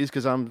fucking movies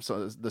because I'm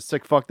the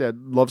sick fuck that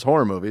loves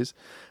horror movies.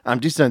 I'm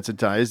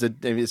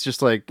desensitized. It's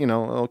just like,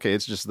 okay,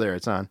 it's just there.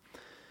 It's on.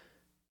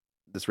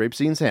 This rape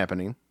scene's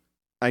happening.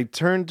 I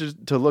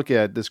turned to look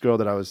at this girl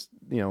that I was,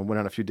 went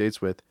on a few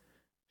dates with.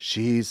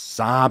 She's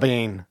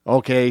sobbing.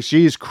 Okay,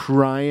 she's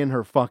crying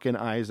her fucking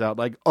eyes out,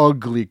 like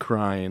ugly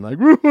crying, like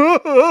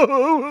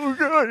oh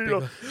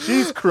God,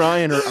 she's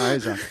crying her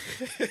eyes out,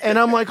 and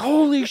I'm like,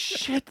 holy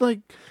shit,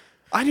 like.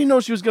 I didn't know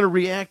she was going to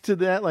react to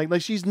that. Like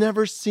she's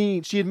never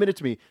seen, she admitted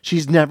to me,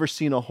 she's never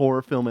seen a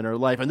horror film in her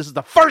life. And this is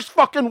the first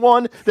fucking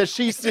one that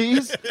she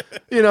sees,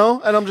 and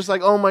I'm just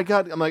like, oh my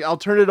God. I'm like, I'll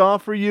turn it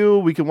off for you.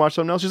 We can watch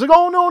something else. She's like,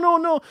 oh,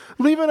 no.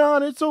 Leave it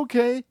on. It's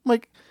okay. I'm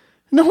like,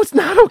 no, it's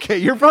not okay.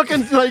 You're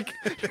fucking like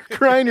you're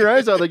crying your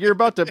eyes out. Like you're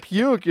about to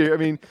puke.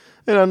 And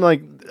I'm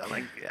like,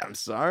 I'm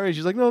sorry.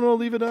 She's like, no,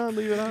 leave it on.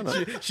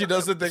 She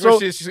does the thing where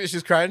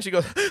she's crying. She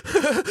goes,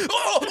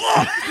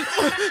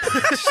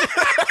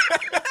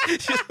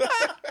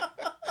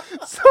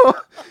 so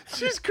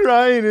she's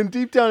crying, and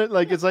deep down,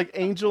 it's like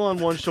angel on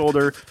one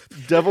shoulder,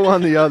 devil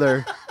on the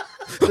other.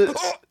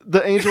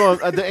 The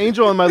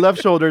angel on my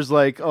left shoulder is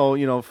like,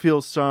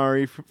 feel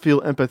sorry,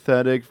 feel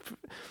empathetic.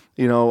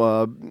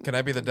 Can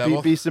I be the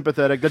devil? Be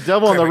sympathetic. The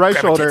devil on the right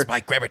shoulder.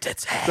 Grab her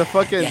tits. The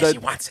fucking she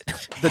wants it.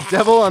 The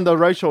devil on the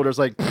right shoulder is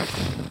like,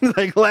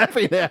 like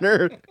laughing at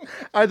her.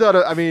 I thought.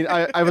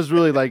 I was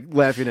really like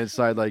laughing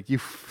inside, like you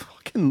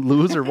fucking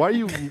loser. Why are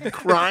you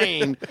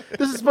crying?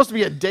 This is supposed to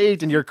be a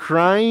date, and you're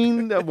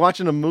crying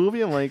watching a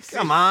movie. I'm like,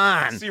 come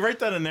on. See, right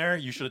then and there,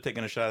 you should have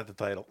taken a shot at the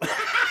title.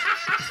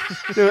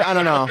 Dude, I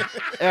don't know.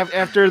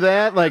 After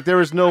that, there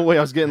was no way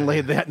I was getting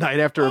laid that night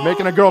after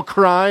making a girl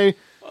cry.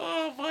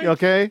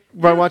 Okay,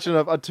 by watching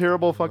a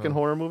terrible fucking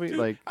horror movie.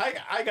 Dude,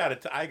 I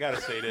gotta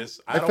say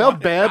this. I felt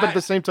bad, but at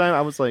the same time,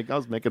 I was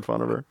making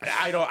fun of her.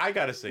 I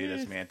gotta say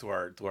this, man, to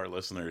our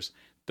listeners.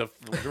 The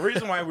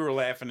reason why we were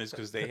laughing is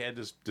because they had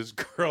this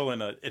girl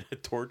in a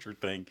torture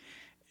thing.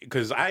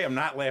 Because I am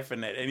not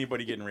laughing at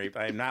anybody getting raped.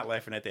 I am not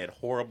laughing at that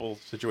horrible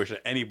situation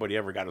that anybody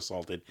ever got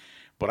assaulted.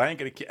 But I ain't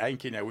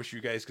kidding. I wish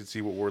you guys could see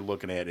what we're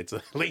looking at. It's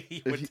a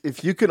lady.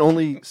 If you could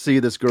only see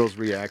this girl's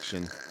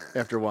reaction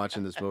after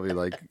watching this movie,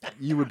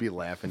 you would be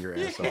laughing your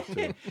ass off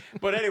too.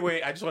 But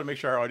anyway, I just want to make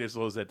sure our audience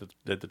knows that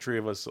the three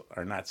of us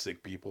are not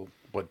sick people.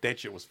 But that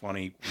shit was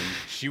funny when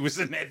she was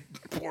in that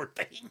poor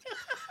thing.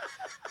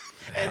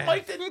 And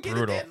Mike didn't get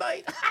Brutal. it that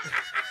night.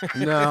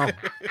 No,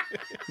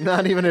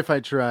 not even if I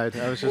tried.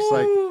 I was just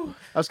I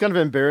was kind of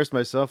embarrassed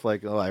myself.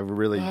 Like,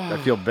 I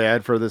feel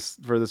bad for this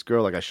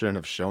girl. Like, I shouldn't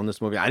have shown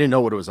this movie. I didn't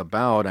know what it was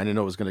about. I didn't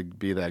know it was going to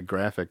be that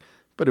graphic,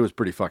 but it was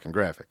pretty fucking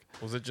graphic.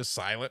 Was it just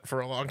silent for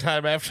a long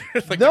time after?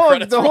 No,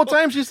 the whole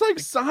time she's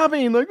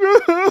sobbing. Like, See,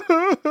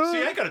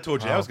 I could have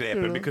told you that was going to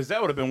happen because that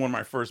would have been one of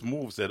my first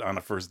moves on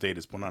a first date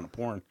is putting on a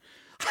porn.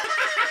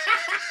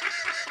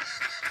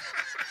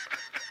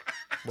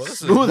 Well,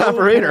 this is smooth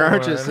operator,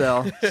 aren't you,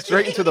 Sal?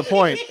 Straight and to the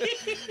point.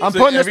 I'm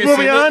putting this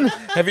movie on,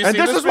 and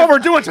this is what we're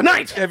doing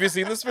tonight. Have you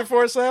seen this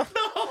before, Sal?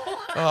 No.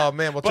 Oh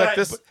man, well check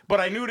this. But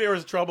I knew there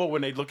was trouble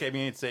when they'd look at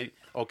me and say,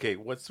 "Okay,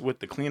 what's with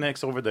the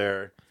Kleenex over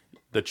there,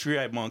 the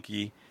tree-eyed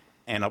monkey,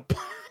 and a."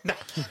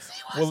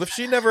 Well, if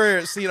she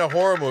never seen a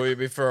horror movie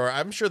before,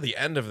 I'm sure the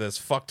end of this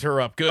fucked her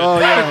up good. Oh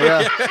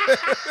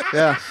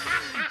yeah.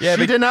 Yeah,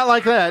 she did not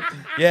like that.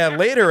 Yeah,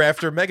 later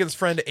after Megan's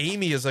friend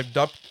Amy is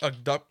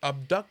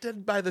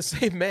abducted by the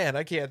same man,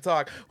 I can't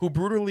talk, who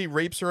brutally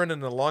rapes her in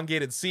an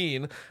elongated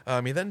scene,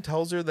 he then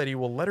tells her that he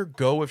will let her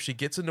go if she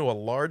gets into a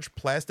large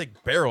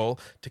plastic barrel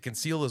to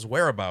conceal his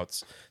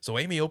whereabouts. So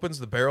Amy opens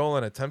the barrel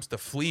and attempts to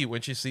flee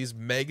when she sees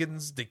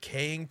Megan's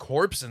decaying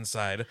corpse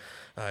inside.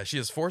 She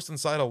is forced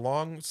inside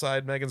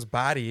alongside Megan's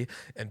body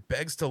and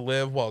begs to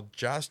live while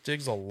Josh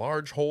digs a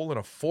large hole in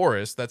a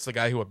forest. That's the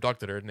guy who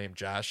abducted her, named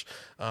Josh.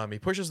 He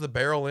pushes the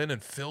barrel in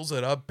and fills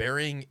it up,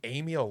 burying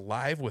Amy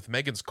alive with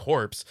Megan's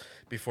corpse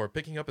before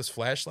picking up his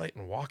flashlight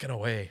and walking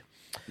away.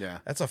 Yeah.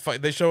 That's a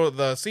fight. They show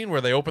the scene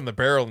where they open the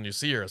barrel and you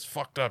see her is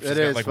fucked up. She's It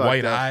got is like fucked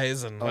white up.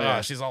 eyes and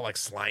yeah. she's all like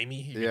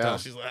slimy. You can Yeah. tell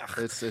she's like, ugh.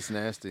 It's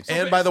nasty.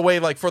 And by the way,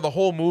 like for the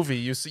whole movie,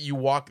 you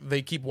walk.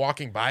 They keep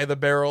walking by the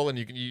barrel, and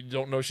you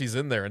don't know she's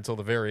in there until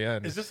the very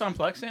end. Is this on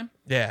Plex, Sam?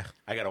 Yeah,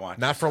 I gotta watch.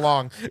 not for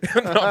long.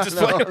 No, I'm just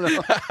playing.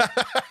 No.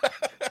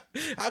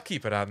 I'll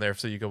keep it on there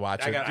so you can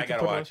watch it. I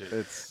gotta watch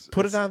it.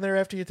 Put it on there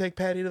after you take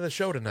Patty to the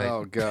show tonight.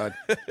 Oh God.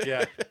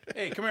 Yeah.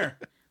 Hey, come here,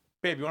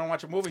 babe. You want to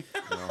watch a movie?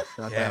 No,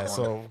 not Yeah, that one.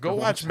 so go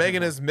watch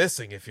Megan is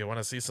Missing if you want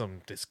to see some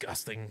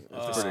disgusting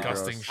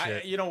gross.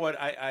 shit. You know what?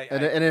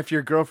 And if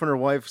your girlfriend or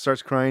wife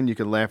starts crying, you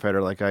can laugh at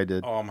her like I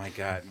did. Oh my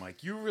God,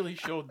 Mike! You really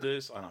showed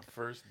this on a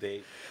first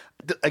date.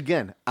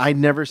 Again, I'd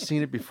never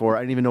seen it before. I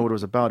didn't even know what it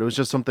was about. It was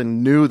just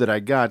something new that I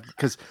got.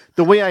 Because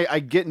the way I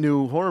get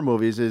new horror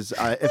movies is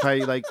if I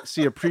like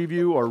see a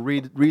preview or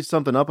read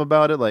something up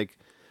about it, like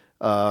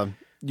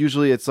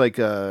usually it's like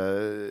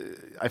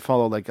I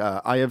follow like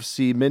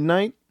IFC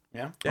Midnight.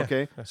 Yeah.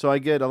 Okay, so I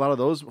get a lot of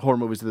those horror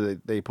movies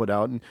that they put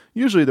out, and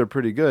usually they're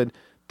pretty good.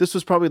 This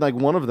was probably like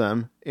one of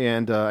them,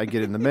 and I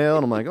get it in the mail,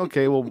 and I'm like,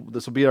 okay, well,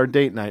 this will be our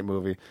date night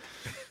movie.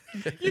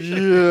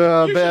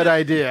 Yeah, bad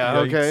idea.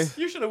 Okay,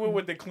 You should have went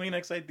with the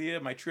Kleenex idea,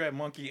 my trap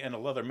monkey, and a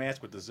leather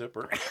mask with the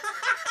zipper.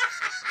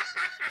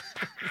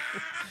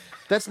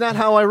 that's not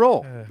how I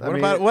roll.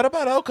 What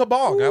about El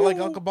Kabong? I like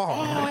El Kabong.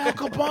 Oh, El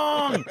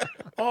Kabong!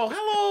 Oh,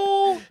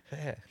 hello!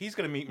 Yeah. He's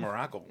gonna meet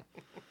Morocco.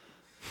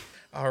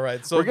 All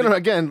right, so we're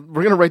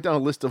gonna write down a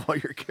list of all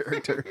your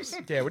characters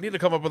yeah, we need to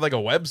come up with like a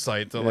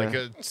website to like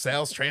Yeah.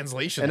 Sal's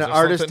translations and an or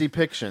artist something.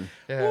 depiction.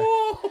 Yeah.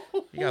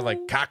 You got like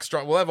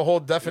cockstrong. We'll have a whole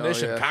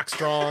definition. yeah.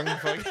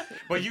 Cockstrong.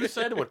 But you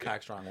said what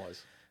Cockstrong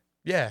was.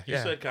 Yeah, You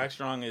yeah. said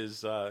Cockstrong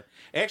is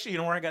actually. You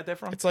know where I got that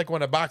from? It's like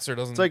when a boxer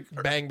doesn't like-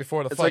 bang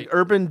before the It's fight.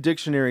 like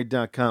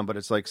UrbanDictionary.com, but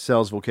it's like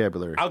Sal's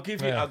vocabulary. I'll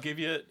give you. Yeah. I'll give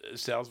you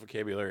Sal's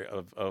vocabulary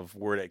of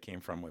where that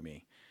came from with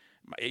me.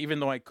 Even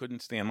though I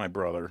couldn't stand my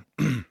brother,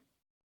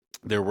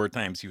 there were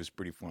times he was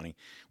pretty funny.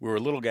 We were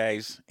little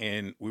guys,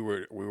 and we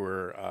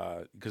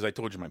were because I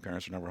told you my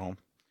parents were never home.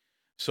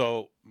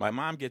 So my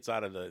mom gets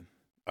out of the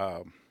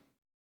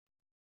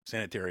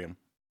sanitarium.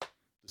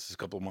 This is a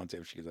couple of months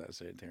after she gets out of the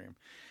sanitarium,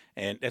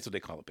 and that's what they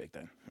call it back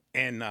then.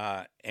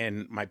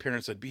 And my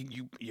parents said,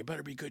 you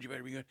better be good. You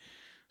better be good."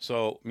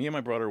 So me and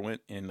my brother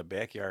went in the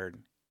backyard,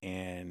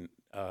 and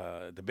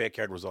the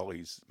backyard was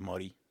always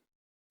muddy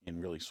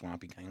and really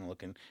swampy kind of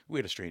looking. We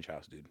had a strange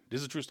house, dude.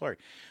 This is a true story.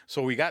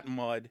 So we got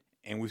mud,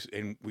 and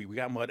we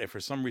got mud, and for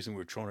some reason we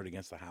were throwing it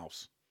against the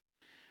house.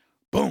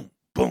 Boom,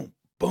 boom,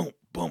 boom,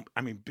 boom.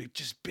 I mean,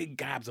 just big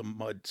gobs of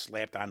mud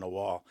slapped on the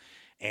wall.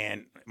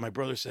 And my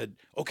brother said,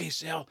 "Okay,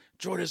 Sal,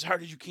 throw it as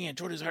hard as you can.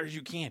 Throw it as hard as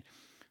you can."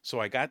 So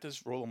I got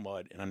this roll of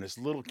mud, and I'm this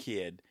little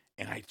kid,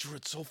 and I threw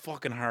it so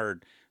fucking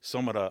hard,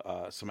 some of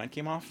the cement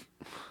came off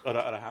of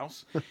the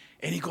house.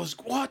 And he goes,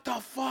 "What the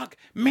fuck?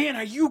 Man,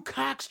 are you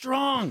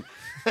cockstrong?"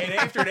 And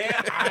after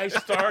that, I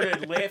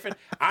started laughing.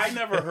 I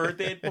never heard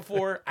that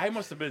before. I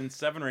must have been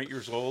 7 or 8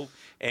 years old.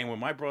 And when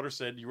my brother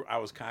said I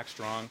was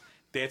cockstrong,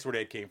 that's where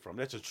that came from.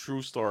 That's a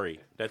true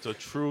story. That's a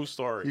true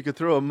story. You could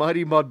throw a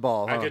muddy mud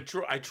ball. Huh?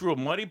 I threw a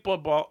muddy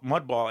mud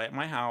ball at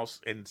my house,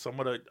 and some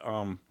of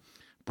the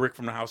brick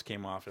from the house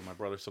came off, and my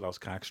brother said I was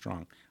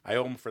cockstrong. I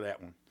owe him for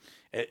that one.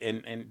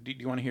 And do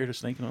you want to hear the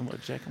snake and the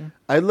jack one?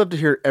 I'd love to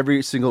hear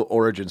every single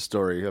origin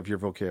story of your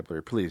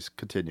vocabulary. Please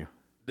continue.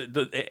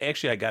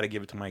 Actually, I got to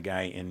give it to my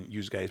guy, and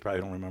you guys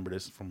probably don't remember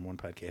this from one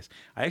podcast.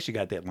 I actually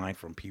got that line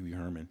from Pee Wee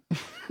Herman.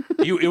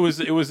 It was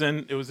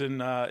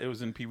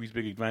in Pee Wee's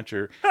Big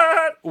Adventure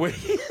when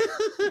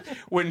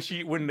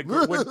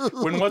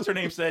what's her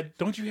name said,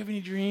 "Don't you have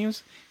any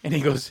dreams?" And he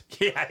goes,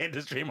 "Yeah, I had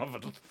this dream of a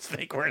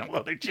snake wearing a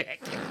leather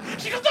jacket."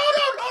 She goes, "No."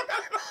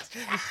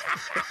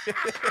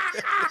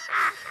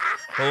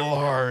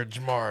 Large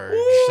Marge.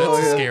 That's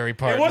a scary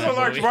part. It of wasn't that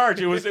Large movie.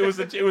 Marge. It was the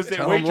waitress.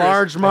 Tell him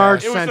Large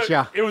Marge It was sent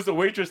ya. It was the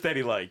waitress that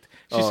he liked.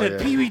 She Oh, said,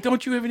 yeah. "Pee Wee,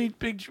 don't you have any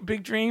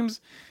big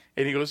dreams?"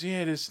 And he goes,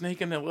 "Yeah, there's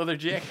snake in the leather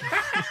jacket."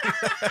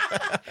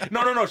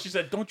 No. She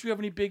said, "Don't you have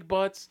any big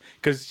butts?"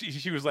 Because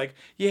she was like,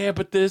 "Yeah,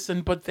 but this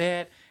and but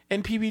that."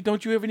 And Pee Wee,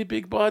 "Don't you have any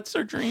big butts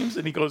or dreams?"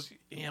 And he goes,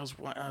 "Yeah,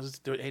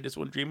 I had this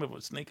one dream of a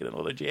snake in a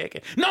leather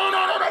jacket." No.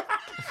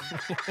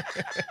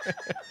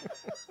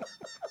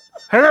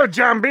 Hello,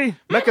 Jambi.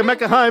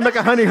 Mecca hi,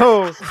 Mecca honey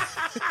ho.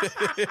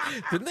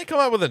 Didn't they come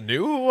out with a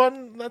new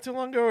one not too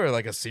long ago, or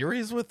like a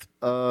series with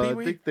I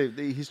Pee-wee? think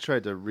he's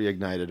tried to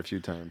reignite it a few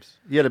times.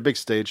 He had a big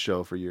stage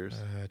show for years.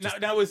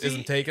 Now is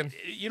isn't taken?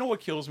 You know what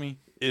kills me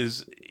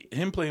is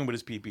him playing with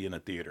his pee-pee in the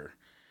theater.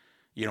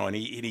 You know, and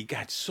he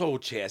got so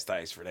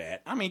chastised for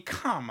that. I mean,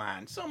 come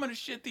on. Some of the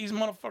shit these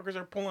motherfuckers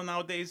are pulling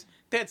nowadays,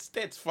 that's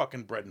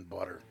fucking bread and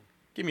butter.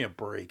 Give me a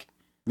break.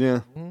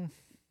 Yeah.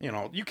 You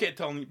know, you can't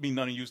tell me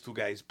none of you two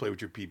guys play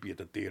with your pee-pee at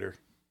the theater.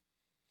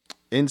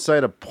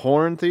 Inside a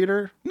porn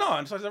theater? No,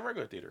 inside a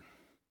regular theater.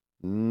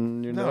 You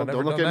No, know, never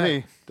don't look done at that.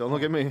 me. Don't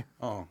look at me.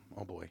 Oh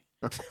boy.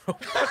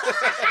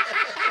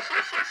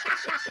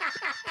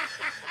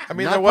 I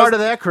mean, Not there was part of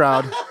that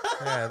crowd.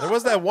 Yeah, there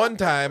was that one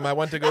time I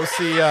went to go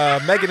see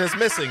Megan is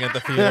Missing at the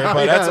theater,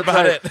 but Yeah, that's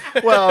about right.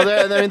 it. Well,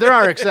 there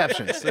are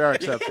exceptions. There are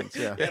exceptions.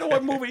 Yeah. You know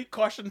what movie?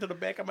 Caution to the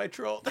back of my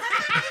throat.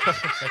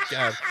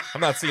 God,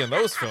 I'm not seeing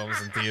those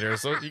films in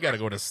theaters, so you got to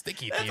go to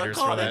sticky theaters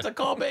for that. That's a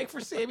callback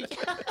for Sammy.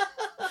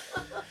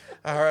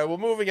 All right, well,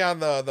 moving on,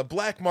 the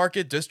black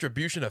market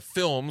distribution of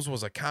films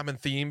was a common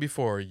theme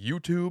before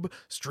YouTube,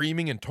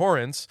 streaming, and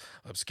torrents.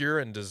 Obscure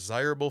and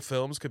desirable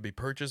films could be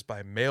purchased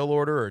by mail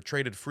order or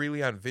traded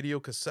freely on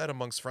video cassette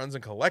amongst friends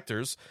and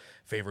collectors.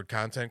 Favored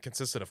content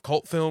consisted of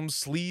cult films,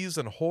 sleaze,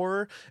 and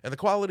horror, and the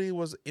quality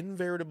was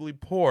invariably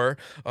poor,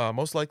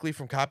 most likely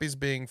from copies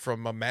being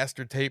from a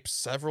master tape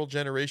several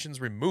generations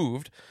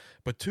removed.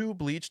 But two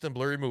bleached and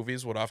blurry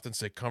movies would often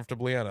sit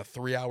comfortably on a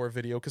 3-hour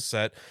video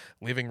cassette,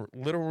 leaving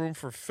little room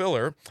for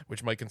filler,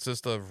 which might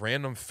consist of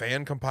random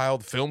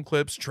fan-compiled film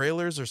clips,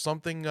 trailers, or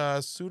something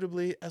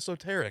suitably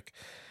esoteric.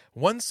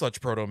 One such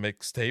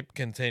proto-mixtape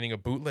containing a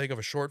bootleg of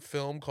a short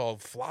film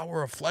called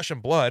Flower of Flesh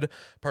and Blood,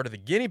 part of the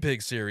Guinea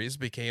Pig series,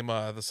 became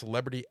the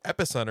celebrity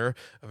epicenter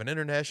of an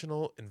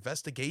international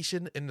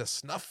investigation into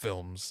snuff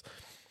films.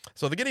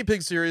 So the Guinea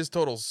Pig series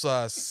totals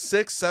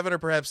 6, 7, or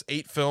perhaps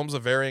 8 films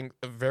of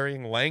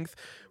varying length,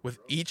 with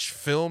each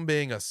film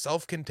being a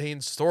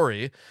self-contained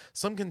story.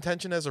 Some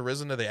contention has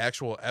arisen to the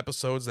actual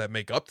episodes that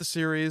make up the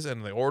series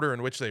and the order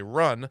in which they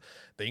run.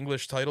 The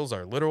English titles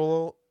are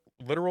literal,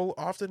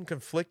 often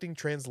conflicting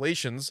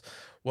translations,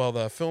 while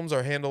the films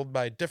are handled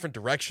by different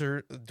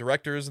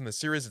directors and the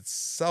series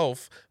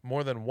itself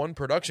more than one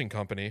production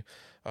company.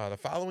 The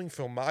following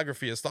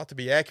filmography is thought to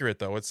be accurate,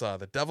 though. It's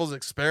The Devil's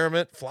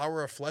Experiment,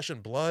 Flower of Flesh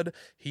and Blood,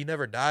 He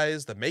Never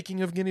Dies, The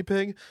Making of Guinea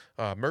Pig,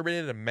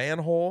 Mermaid in a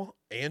Manhole,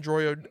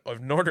 Android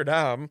of Notre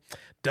Dame,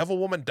 Devil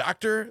Woman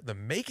Doctor, The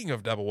Making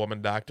of Devil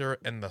Woman Doctor,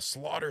 and The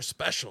Slaughter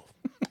Special,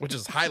 which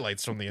is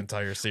highlights from the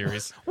entire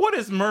series. What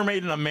is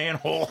Mermaid in a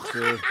Manhole?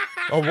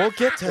 Oh, we'll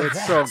get to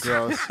It's that. so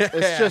gross.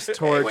 It's just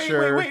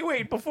torture.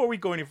 Wait. Before we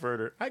go any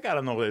further, I got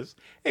to know this.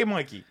 Hey,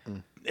 Mikey,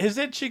 has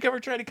that chick ever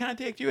tried to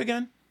contact you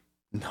again?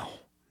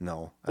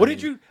 No. What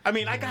did you... I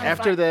mean, I got...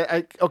 After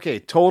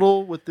that,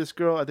 total with this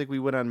girl, I think we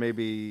went on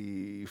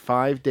maybe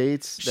 5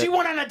 dates. She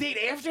went on a date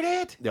after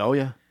that? Oh,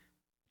 yeah.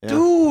 Yeah.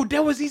 Dude,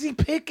 that was easy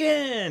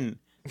picking.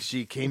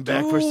 She came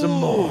back for some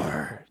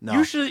more. No.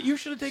 You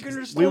should have taken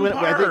her to Stone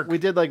Park. I think we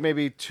did like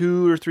maybe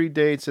 2 or 3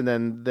 dates, and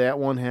then that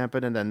one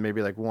happened, and then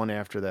maybe like one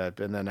after that,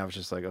 and then I was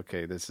just like,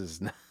 okay, this is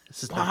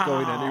not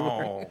going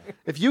anywhere.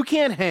 If you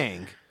can't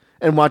hang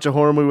and watch a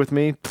horror movie with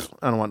me,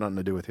 I don't want nothing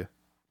to do with you.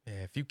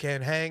 Yeah, if you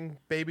can't hang,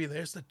 baby,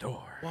 there's the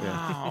door.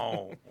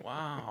 Wow.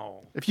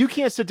 Wow. If you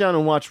can't sit down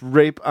and watch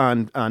rape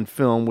on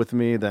film with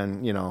me,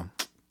 then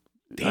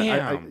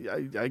Damn.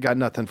 I got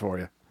nothing for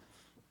you.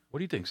 What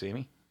do you think,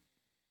 Sammy?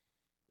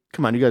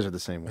 Come on, you guys are the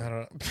same way. I don't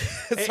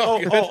know. Hey,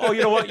 oh,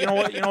 you know what?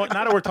 Now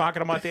that we're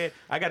talking about that,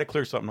 I got to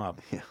clear something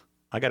up. Yeah.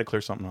 I got to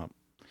clear something up.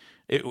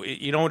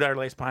 You know, our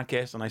last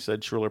podcast, and I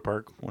said Schuyler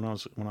Park when I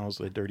was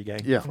a dirty guy.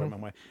 Yeah. Before my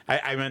wife.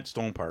 I meant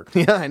Stone Park.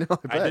 Yeah, I know.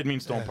 I did mean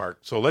Stone Park.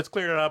 So let's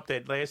clear it up.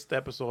 That last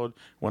episode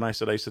when I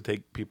said I used to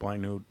take people I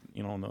knew,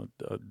 in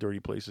the dirty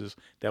places,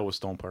 that was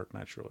Stone Park,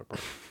 not Schuyler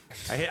Park.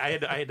 I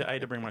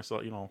had to bring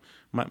myself.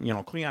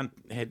 Cleon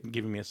had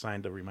given me a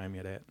sign to remind me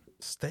of that.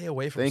 Stay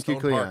away from Thank Stone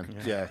you, Cleon.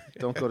 Park. Yeah,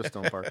 don't go to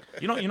Stone Park.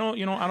 I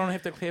don't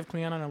have to have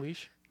Cleon on a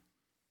leash.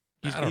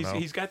 I don't know.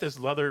 He's got this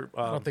leather.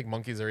 I don't think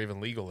monkeys are even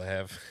legal to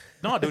have.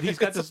 No, dude, he's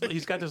got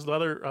this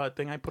leather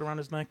thing I put around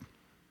his neck.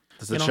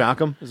 Does it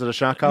shock him? Is it a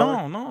shock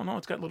collar? No.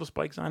 It's got little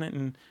spikes on it,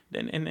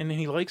 and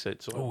he likes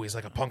it. So Oh, he's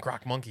like a punk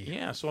rock monkey.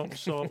 yeah, so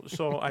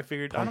I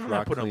figured I'm Punk not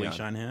rock putting a Cleon.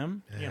 leash on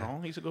him.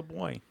 He's a good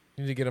boy.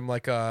 You need to get him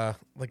like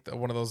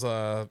one of those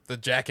the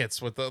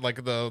jackets with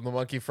the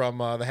monkey from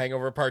The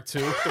Hangover Part 2.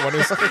 The one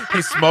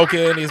he's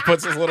smoking. He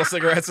puts his little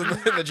cigarettes in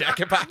the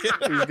jacket pocket.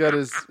 He's got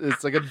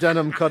it's like a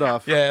denim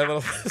cutoff. Yeah, a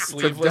little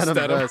sleeveless denim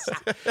denim. vest.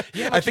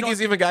 Yeah, I think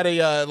he's even got a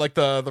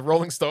the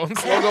Rolling Stones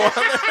logo on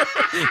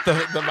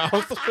there. the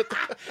mouth.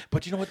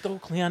 But you know what though,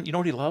 Cleon? You know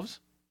what he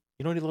loves?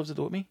 You know what he loves to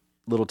do with me?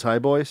 Little Thai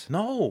boys.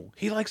 No,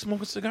 he likes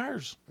smoking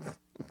cigars.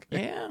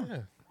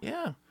 Yeah.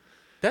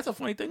 That's a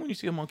funny thing when you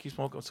see a monkey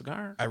smoke a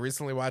cigar. I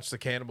recently watched the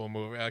Cannibal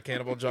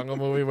Jungle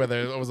movie, where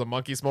there was a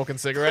monkey smoking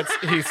cigarettes.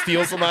 He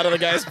steals them out of the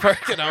guy's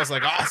park, and I was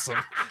like, awesome.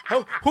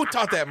 Who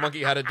taught that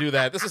monkey how to do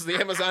that? This is the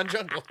Amazon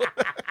jungle.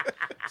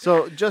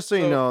 So just so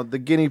you know, the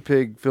Guinea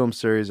Pig film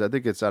series, I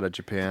think it's out of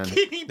Japan.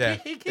 Yeah.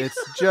 It's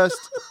just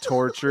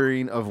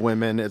torturing of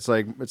women. It's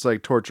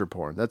like torture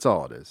porn. That's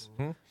all it is.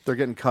 Mm-hmm. They're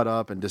getting cut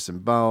up and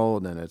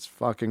disemboweled, and it's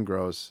fucking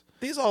gross.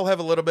 These all have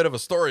a little bit of a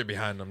story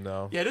behind them,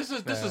 though. Yeah, this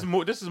is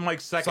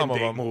Mike's second Some of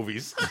date them.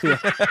 movies.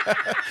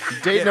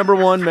 Date number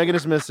 1, Megan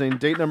is missing.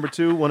 Date number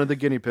 2, one of the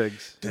guinea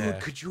pigs. Dude, Yeah.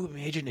 could you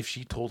imagine if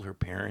she told her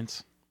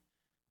parents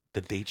the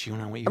date she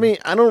went on with you? I mean,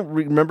 I don't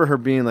remember her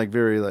being like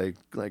very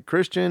like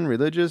Christian,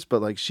 religious, but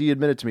like she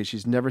admitted to me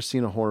she's never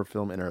seen a horror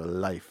film in her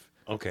life.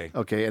 okay.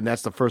 Okay, and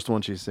that's the first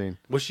one she's seen.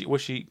 Was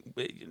she?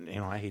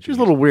 I hate. She was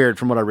a little weird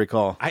from what I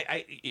recall.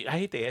 I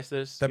hate to ask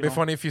this. That'd be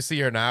funny if you see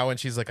her now and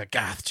she's like a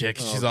goth chick.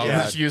 She's all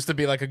God. she used to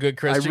be like a good I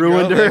Christian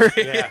ruined girl.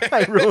 her. Yeah.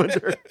 I ruined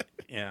her.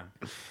 Yeah.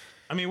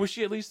 I mean, was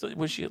she at least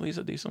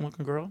a decent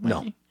looking girl?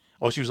 No. Maybe?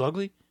 Oh, she was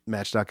ugly.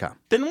 Match.com.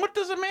 Then what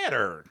does it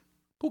matter?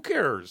 Who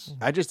cares?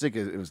 I just think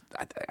it was.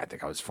 I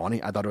think I was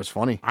funny. I thought it was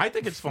funny. I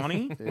think it's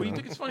funny. What do you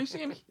think it's funny,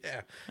 Sammy?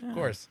 Yeah, of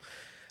course.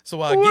 So,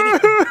 Guinea.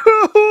 Do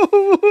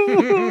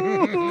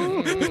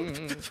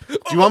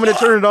you want me to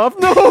turn it off?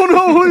 No,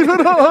 leave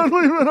it on.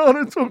 Leave it on.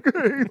 It's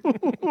okay.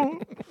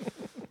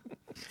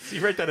 See,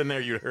 right that in there,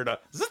 you heard a.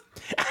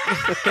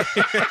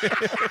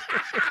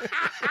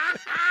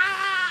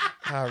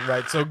 All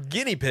right, so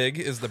Guinea Pig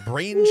is the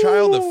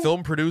brainchild of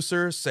film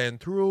producer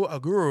Santuru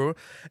Aguru,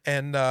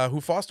 and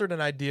who fostered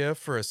an idea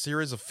for a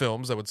series of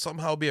films that would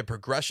somehow be a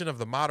progression of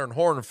the modern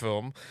horror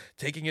film,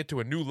 taking it to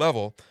a new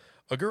level.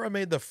 Agura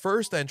made the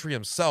first entry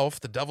himself,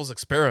 The Devil's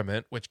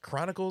Experiment, which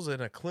chronicles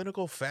in a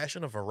clinical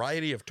fashion a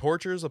variety of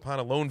tortures upon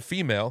a lone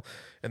female,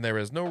 and there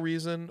is no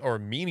reason or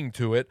meaning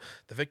to it.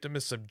 The victim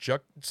is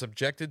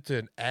subjected to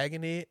an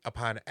agony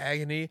upon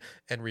agony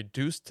and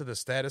reduced to the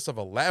status of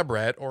a lab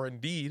rat or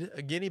indeed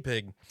a guinea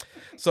pig.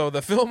 So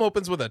the film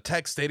opens with a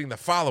text stating the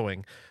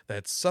following,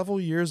 that several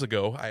years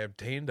ago I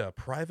obtained a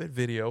private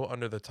video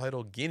under the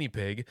title Guinea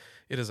Pig.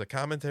 It is a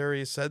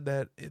commentary said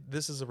that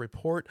this is a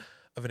report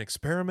of an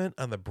experiment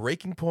on the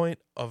breaking point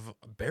of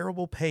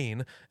bearable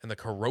pain and the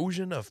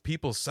corrosion of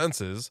people's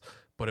senses,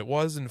 but it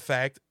was, in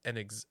fact, an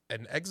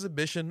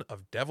exhibition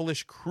of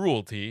devilish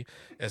cruelty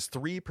as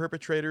 3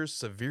 perpetrators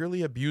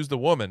severely abused a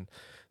woman.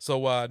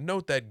 So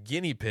note that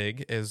guinea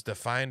pig is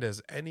defined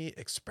as any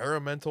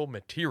experimental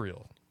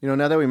material.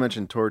 Now that we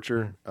mentioned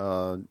torture,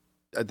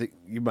 I think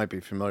you might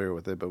be familiar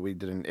with it, but we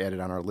didn't add it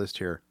on our list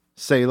here.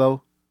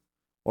 Salo,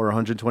 or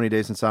 120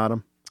 Days in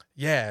Sodom.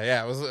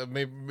 Yeah, it was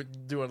maybe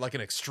doing like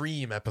an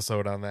extreme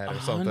episode on that or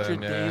something.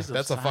 100 Yeah, Days of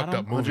that's a fucked up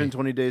Sodom? movie.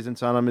 120 Days in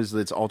Sodom is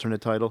its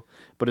alternate title,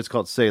 but it's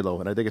called Salo,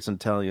 and I think it's an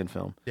Italian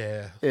film.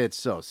 Yeah, It's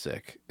so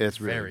sick.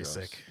 It's really Very gross.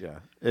 sick. Yeah,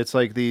 it's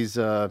like these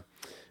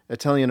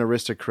Italian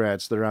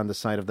aristocrats. They're on the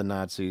side of the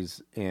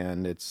Nazis,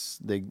 and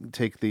they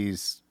take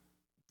these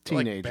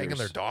teenagers, like banging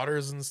their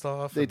daughters and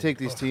stuff. They take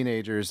these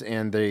teenagers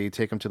and they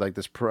take them to like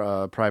this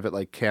private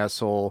like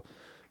castle,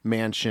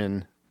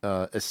 mansion,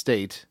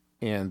 estate,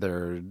 and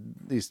they're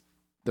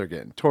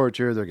getting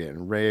tortured, they're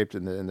getting raped,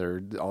 and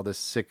they're all this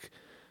sick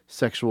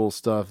sexual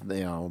stuff.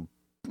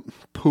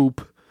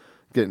 Poop.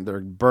 They're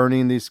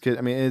burning these kids.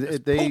 I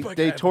mean,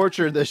 they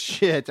torture the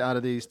shit out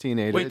of these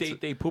teenagers.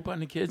 Wait, they poop on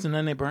the kids and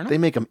then they burn them? They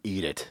make them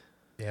eat it.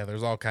 Yeah,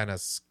 there's all kind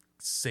of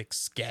sick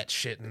scat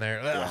shit in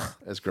there. Ugh.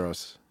 That's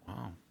gross.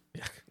 Wow.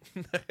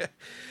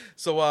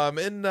 So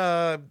in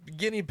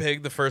Guinea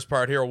Pig, the first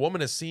part here, a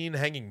woman is seen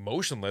hanging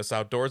motionless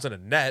outdoors in a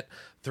net.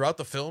 Throughout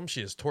the film,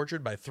 she is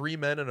tortured by 3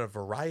 men in a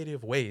variety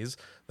of ways.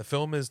 The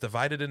film is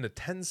divided into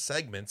 10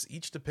 segments,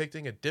 each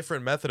depicting a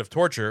different method of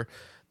torture.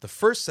 The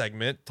first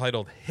segment,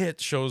 titled Hit,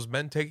 shows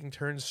men taking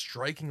turns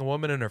striking a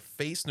woman in her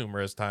face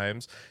numerous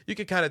times. You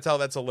can kind of tell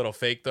that's a little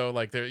fake, though.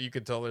 Like you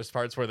can tell there's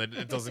parts where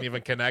it doesn't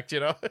even connect,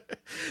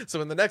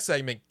 So in the next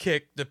segment,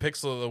 Kick,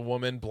 depicts the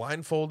woman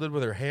blindfolded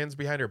with her hands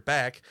behind her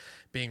back,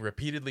 being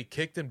repeatedly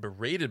kicked and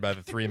berated by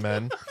the 3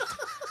 men.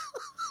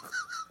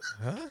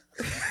 Huh?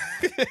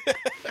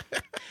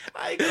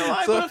 I ain't gonna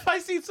lie, but if I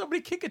see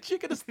somebody kick a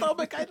chick in the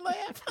stomach, I'd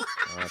laugh.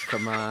 Oh,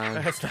 come on.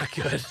 That's not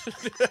good.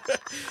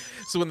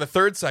 So in the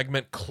third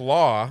segment,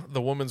 Claw,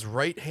 the woman's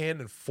right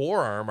hand and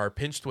forearm are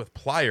pinched with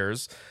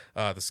pliers,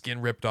 the skin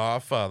ripped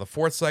off. The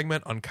fourth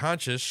segment,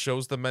 Unconscious,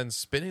 shows the men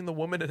spinning the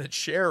woman in a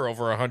chair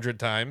over 100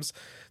 times.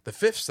 The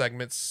fifth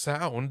segment,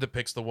 Sound,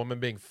 depicts the woman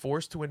being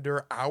forced to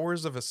endure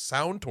hours of a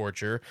sound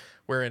torture,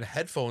 wherein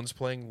headphones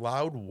playing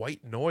loud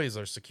white noise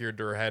are secured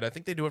to her head. I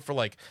think they do it for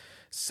like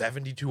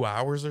 72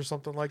 hours or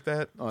something like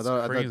that. Oh, It's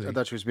I crazy.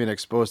 thought she was being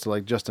exposed to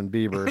like Justin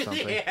Bieber or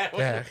something.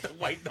 Yeah.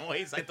 White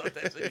noise. I thought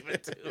that's even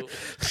too.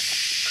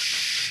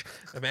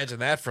 Imagine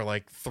that for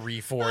like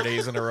 3-4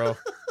 days in a row.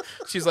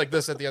 She's like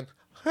this at the end.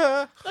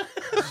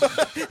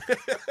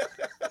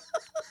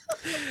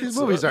 These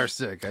movies are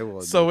sick. I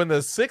will. So in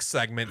the sixth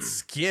segment,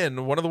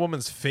 Skin, one of the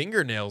woman's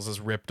fingernails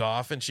is ripped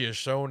off and she is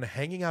shown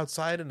hanging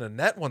outside in a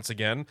net once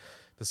again.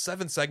 The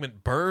seventh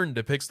segment, Burn,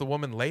 depicts the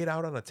woman laid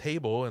out on a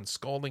table and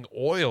scalding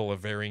oil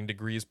of varying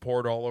degrees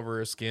poured all over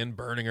her skin,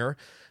 burning her.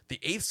 The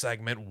eighth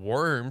segment,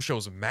 Worm,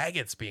 shows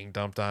maggots being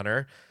dumped on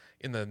her.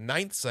 In the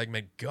ninth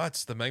segment,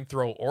 Guts, the men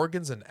throw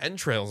organs and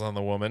entrails on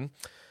the woman.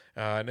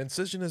 An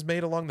incision is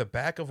made along the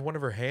back of one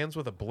of her hands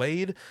with a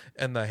blade,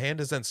 and the hand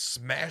is then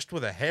smashed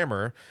with a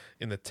hammer.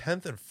 In the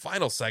 10th and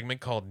final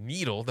segment, called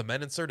Needle, the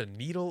men insert a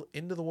needle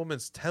into the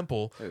woman's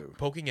temple,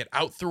 poking it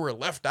out through her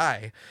left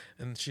eye,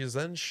 and she is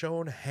then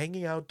shown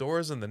hanging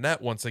outdoors in the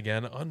net once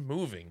again,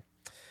 unmoving.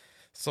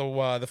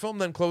 So the film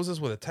then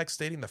closes with a text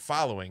stating the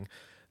following: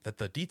 that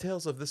the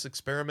details of this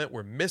experiment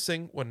were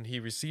missing when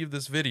he received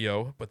this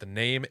video, but the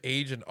name,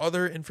 age, and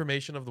other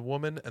information of the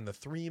woman and the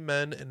 3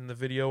 men in the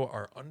video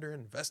are under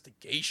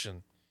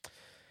investigation.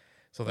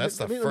 So that's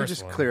let me first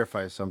just one.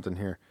 clarify something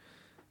here.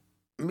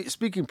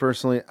 speaking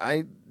personally,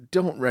 I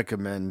don't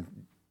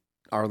recommend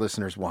our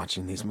listeners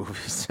watching these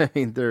movies. I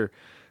mean, they're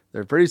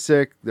pretty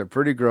sick. They're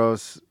pretty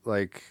gross.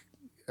 Like,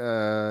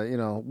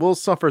 we'll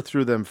suffer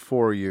through them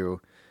for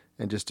you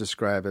and just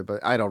describe it.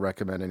 But I don't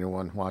recommend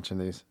anyone watching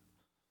these.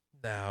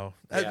 No,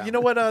 Yeah. you know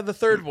what? The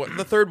third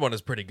one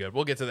is pretty good.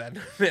 We'll get to that in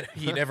a minute.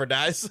 He never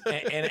dies.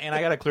 and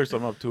I got to clear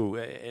something up too.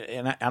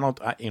 And I don't,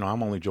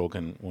 I'm only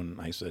joking when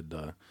I said,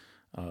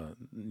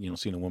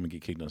 seeing a woman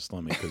get kicked in the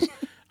stomach, because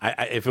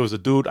if it was a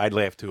dude, I'd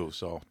laugh too.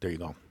 So there you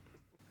go.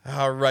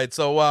 All right,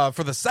 so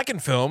for the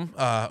second film,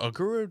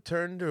 Ogura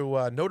turned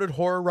to noted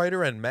horror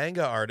writer and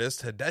manga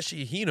artist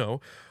Hideshi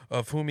Hino,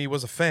 of whom he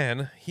was a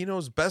fan.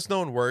 Hino's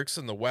best-known works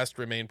in the West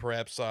remain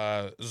perhaps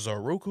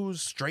Zoroku's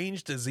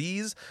Strange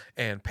Disease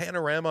and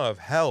Panorama of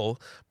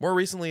Hell. More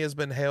recently has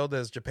been hailed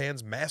as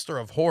Japan's master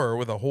of horror,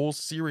 with a whole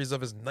series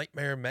of his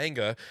nightmare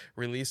manga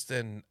released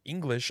in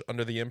English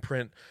under the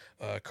imprint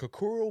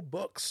Kokoro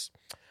Books.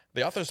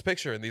 The author's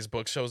picture in these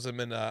books shows him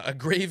in a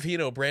grave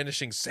Hino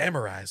brandishing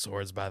samurai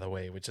swords, by the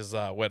way, which is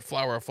what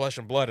Flower of Flesh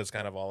and Blood is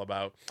kind of all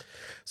about.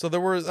 So there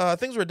were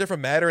things were a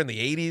different matter in the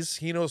 80s.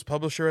 Hino's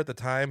publisher at the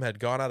time had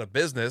gone out of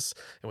business,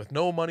 and with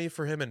no money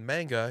for him in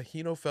manga,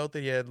 Hino felt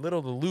that he had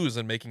little to lose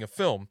in making a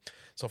film.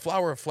 So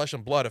Flower of Flesh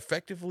and Blood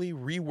effectively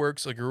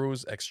reworks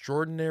Oguru's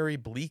extraordinary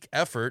bleak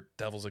effort,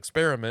 Devil's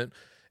Experiment,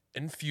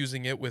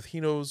 infusing it with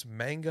Hino's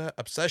manga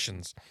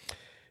obsessions.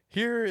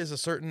 Here is a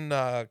certain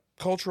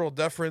cultural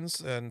deference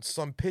and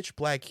some pitch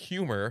black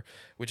humor,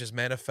 which is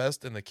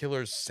manifest in the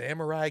killer's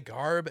samurai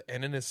garb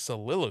and in his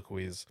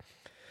soliloquies.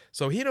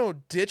 So Hino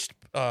ditched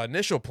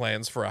initial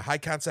plans for a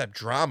high-concept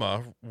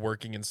drama,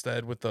 working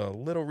instead with the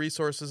little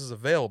resources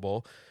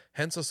available,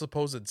 hence a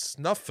supposed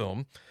snuff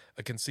film,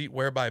 a conceit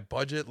whereby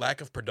budget, lack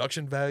of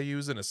production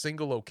values in a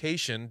single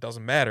location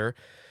doesn't matter.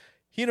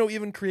 Hino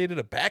even created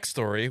a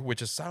backstory,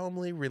 which is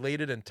solemnly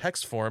related in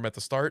text form at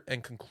the start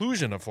and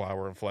conclusion of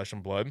Flower and Flesh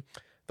and Blood.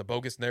 The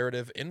bogus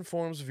narrative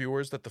informs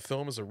viewers that the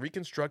film is a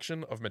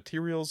reconstruction of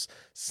materials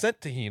sent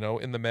to Hino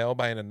in the mail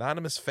by an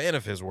anonymous fan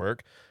of his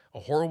work, a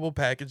horrible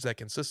package that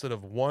consisted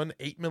of one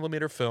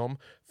 8mm film,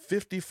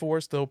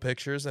 54 still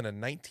pictures, and a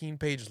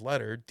 19-page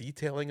letter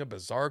detailing a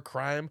bizarre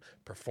crime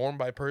performed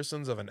by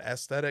persons of an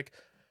aesthetic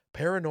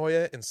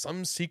paranoia in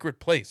some secret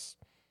place.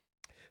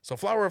 So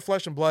Flower of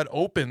Flesh and Blood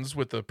opens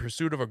with the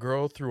pursuit of a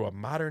girl through a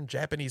modern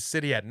Japanese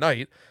city at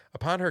night.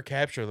 Upon her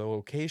capture, the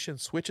location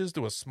switches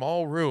to a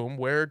small room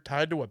where,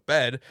 tied to a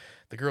bed,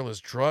 the girl is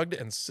drugged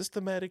and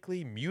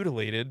systematically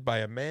mutilated by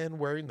a man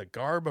wearing the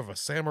garb of a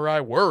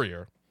samurai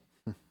warrior.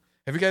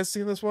 Have you guys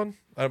seen this one?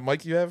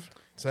 Mike, you have?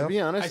 Sal? To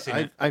be honest, seen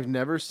it. I've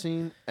never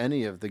seen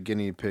any of the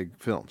guinea pig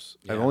films.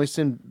 Yeah. I've only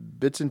seen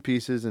bits and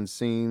pieces and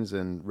scenes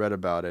and read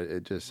about it.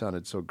 It just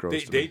sounded so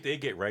gross to me. They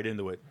get right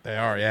into it. They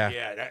are, yeah.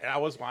 Yeah, I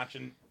was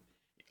watching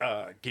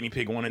Guinea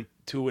Pig 1 and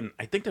 2, and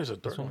I think there's a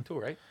third one too,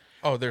 right?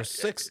 Oh, there's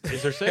 6.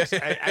 Is there 6?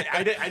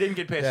 I didn't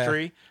get past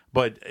 3,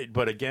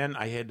 but again,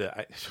 I had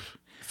to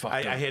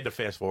I had to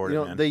fast forward. You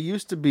know, man. they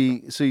used to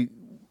be. See,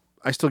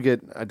 I still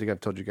get. I think I've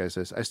told you guys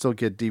this. I still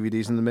get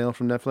DVDs in the mail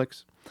from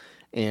Netflix,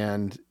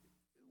 and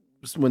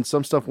when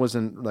some stuff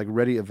wasn't like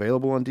ready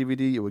available on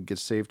DVD, it would get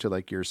saved to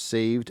like your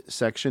saved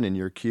section in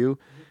your queue.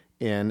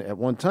 And at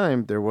one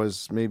time, there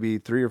was maybe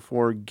 3 or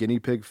 4 guinea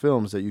pig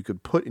films that you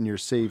could put in your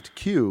saved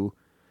queue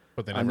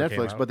But they on never came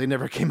Netflix, out. but they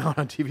never came out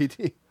on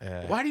DVD.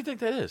 Why do you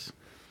think that is?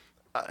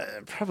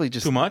 Probably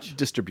just Too much?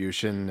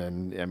 distribution,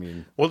 and I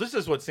mean, Well, this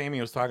is what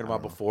Sammy was talking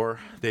about before.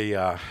 They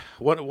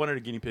one of the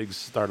guinea pigs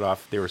started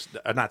off. They were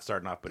not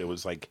starting off, but it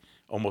was like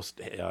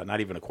almost not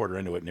even a quarter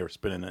into it, and they were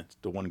spinning it,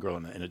 the one girl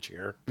in a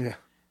chair. yeah.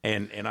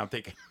 And I'm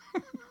thinking,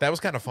 That was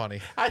kind of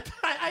funny. but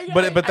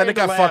But then it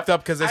got fucked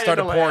up because they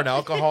started pouring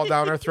alcohol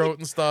down her throat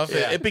and stuff.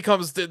 Yeah. It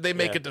becomes, they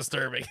make Yeah. it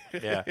disturbing.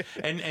 Yeah,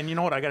 and you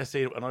know what? I gotta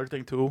say another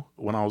thing too.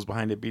 When I was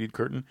behind that beaded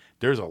curtain,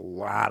 there's a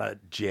lot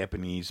of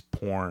Japanese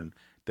porn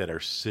that are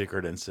sicker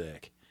than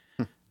sick.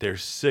 They're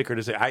sicker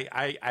than sick.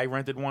 I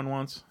rented one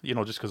once,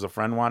 just because a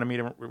friend wanted me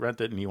to rent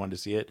it and he wanted to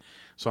see it.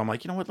 So I'm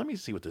like, you know what? Let me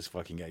see what this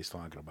fucking guy's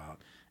talking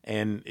about.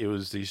 And it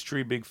was these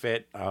 3 big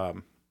fat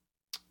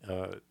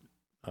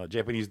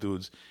Japanese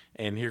dudes,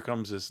 and here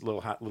comes this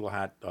little hot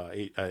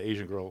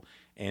Asian girl,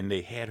 and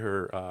they had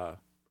her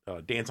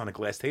dance on a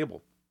glass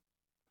table.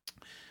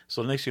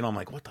 So the next thing you know, I'm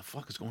like, what the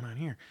fuck is going on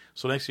here?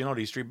 So next thing you know,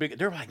 these 3 big,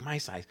 they're like my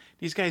size.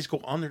 These guys go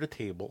under the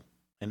table,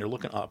 and they're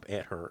looking up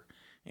at her,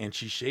 and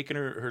she's shaking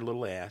her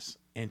little ass,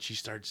 and she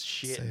starts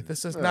shitting. Say,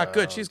 this is not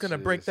good. She's going to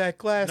break that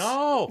glass.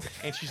 No,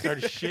 and she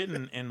started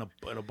shitting in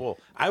a bowl.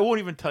 I won't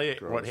even tell you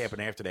what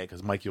happened after that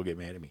because Mike, you'll get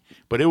mad at me.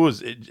 But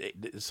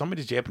some of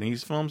these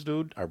Japanese films,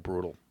 dude, are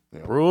brutal.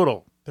 Yeah.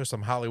 Brutal. There's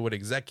some Hollywood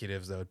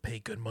executives that would pay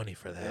good money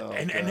for that.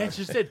 And that's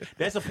just it.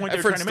 That's the point I've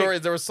they're heard trying to stories.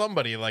 make. There was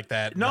somebody like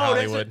that in No,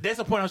 Hollywood. that's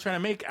the point I was trying to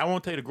make. I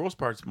won't tell you the gross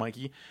parts,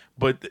 Mikey,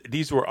 but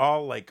these were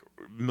all like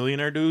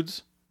millionaire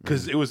dudes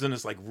because it was in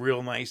this like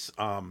real nice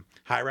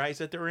high rise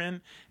that they're in,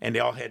 and they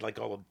all had like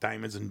all the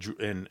diamonds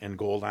and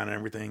gold on and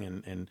everything,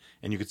 and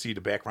you could see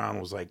the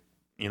background was like,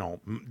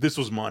 this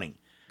was money.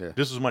 Yeah.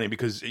 This was money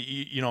because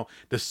the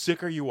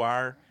sicker you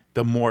are,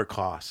 the more it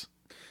costs.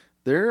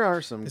 There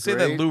are some. They say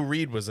that Lou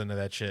Reed was into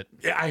that shit.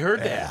 Yeah, I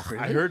heard that.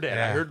 really? I heard that.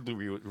 Yeah. I heard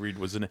Lou Reed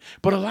was in it.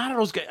 But a lot of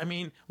those guys. I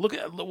mean, look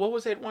at what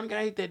was that one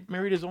guy that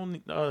married his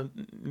own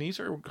niece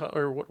or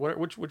what?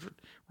 Which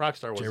rock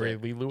star was Jerry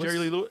that? Lee Lewis? Jerry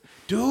Lee Lewis.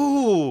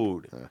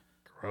 Dude.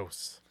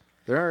 Gross.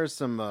 There are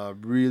some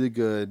really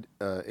good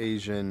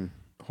Asian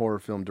horror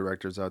film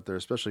directors out there,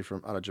 especially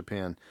from out of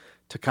Japan.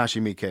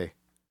 Takashi Miike.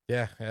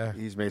 Yeah, yeah.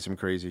 He's made some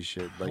crazy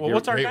shit. Like Well,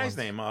 what's our great guy's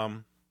ones.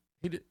 name?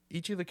 He did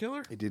Ichi the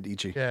Killer? he did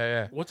Ichi.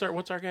 Yeah, yeah. What's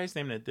our guy's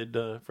name that did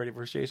Freddy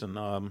vs. Jason?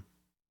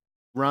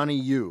 Ronnie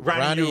Yu.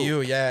 Ronnie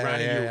Yu, yeah,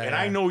 Ronnie yeah, Yu. yeah, And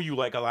yeah. I know you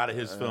like a lot of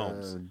his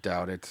films.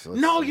 Doubt it. Let's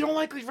No, see. you don't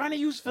like Ronnie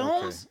Yu's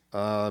films?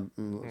 Okay.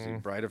 Let's see.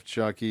 Bride of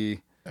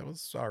Chucky. That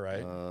was all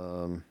right.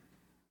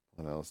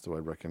 What else do I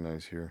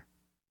recognize here?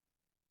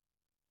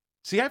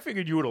 See, I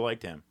figured you would have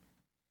liked him.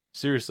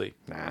 Seriously.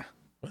 Nah,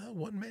 Well,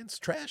 one man's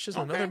trash is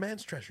Okay. another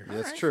man's treasure.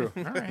 that's true.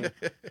 All right.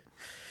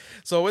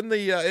 So in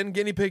the in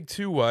Guinea Pig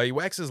 2, he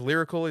waxes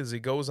lyrical as he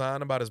goes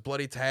on about his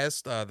bloody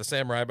task. The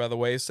samurai, by the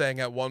way, saying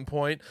at one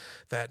point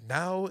that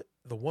now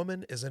the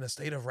woman is in a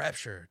state of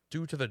rapture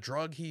due to the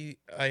drug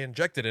I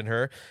injected in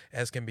her.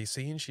 As can be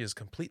seen, she is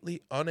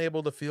completely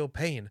unable to feel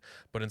pain,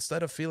 but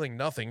instead of feeling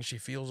nothing, she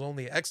feels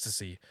only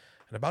ecstasy.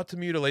 And about to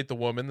mutilate the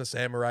woman, the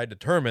samurai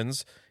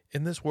determines,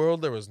 in this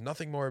world there was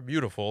nothing more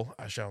beautiful.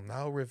 I shall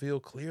now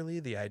reveal clearly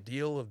the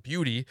ideal of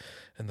beauty,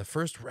 and the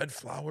first red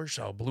flower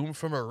shall bloom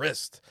from her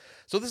wrist.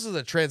 So this is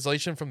a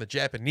translation from the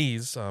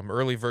Japanese.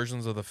 Early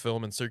versions of the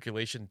film in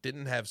circulation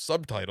didn't have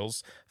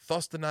subtitles,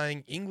 thus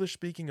denying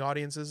English-speaking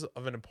audiences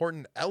of an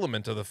important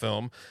element of the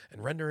film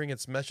and rendering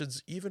its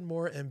message even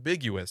more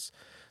ambiguous.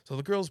 So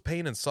the girl's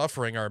pain and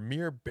suffering are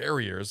mere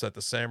barriers that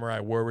the samurai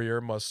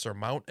warrior must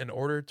surmount in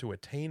order to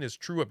attain his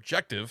true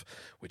objective,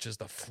 which is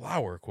the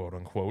flower, quote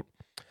unquote.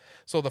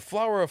 So The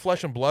Flower of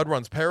Flesh and Blood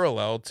runs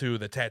parallel to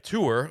The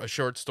Tattooer, a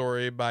short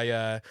story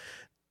by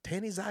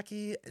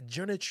Tanizaki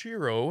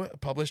Junichiro,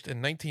 published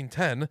in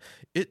 1910.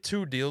 It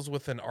too deals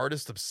with an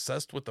artist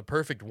obsessed with the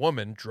perfect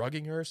woman,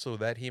 drugging her so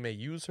that he may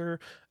use her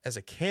as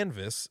a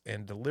canvas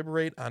and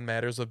deliberate on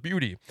matters of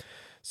beauty.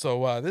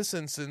 So this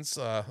instance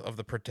of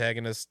the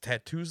protagonist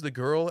tattoos the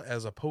girl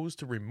as opposed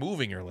to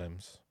removing her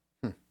limbs.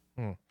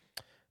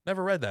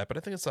 Never read that, but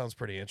I think it sounds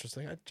pretty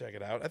interesting. I'd check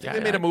it out. I think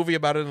they made a movie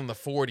about it in the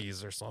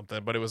 40s or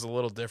something, but it was a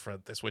little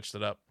different. They switched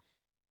it up.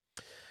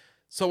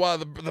 So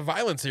the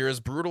violence here is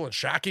brutal and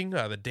shocking.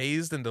 The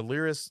dazed and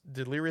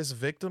delirious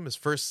victim is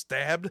first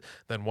stabbed,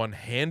 then one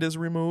hand is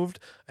removed.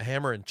 A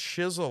hammer and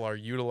chisel are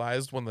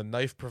utilized when the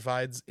knife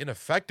provides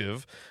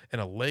ineffective, and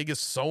a leg is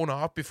sewn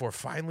off before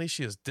finally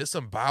she is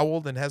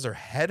disemboweled and has her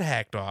head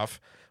hacked off.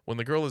 When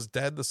the girl is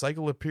dead, the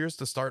cycle appears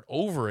to start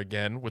over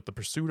again with the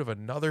pursuit of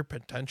another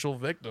potential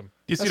victim.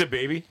 Do you see the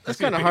baby? That's You see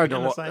the kind of baby hard to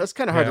on the look. side? That's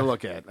kind of hard to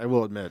look at. I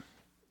will admit.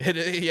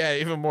 Yeah,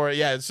 even more.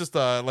 Yeah, it's just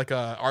like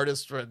a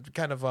artist,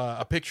 kind of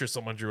a picture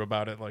someone drew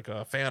about it, like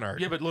a fan art.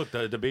 Yeah, but look,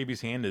 the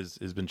baby's hand has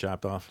been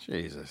chopped off.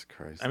 Jesus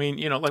Christ. I mean,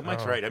 like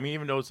Mike's right. I mean,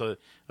 even though it's a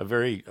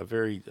very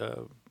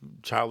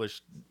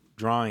childish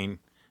drawing,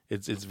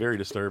 it's very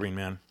disturbing,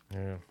 man.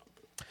 Yeah.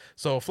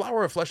 So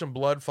Flower of Flesh and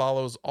Blood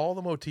follows all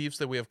the motifs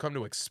that we have come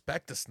to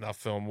expect a snuff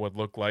film would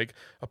look like.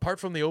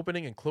 Apart from the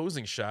opening and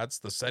closing shots,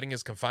 the setting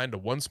is confined to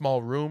one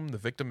small room, the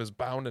victim is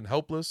bound and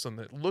helpless, and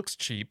it looks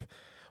cheap.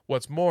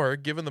 What's more,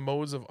 given the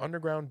modes of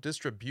underground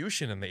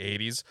distribution in the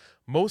 80s,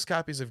 most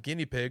copies of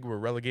Guinea Pig were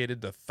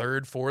relegated to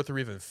third, fourth, or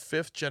even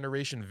fifth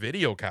generation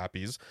video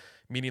copies,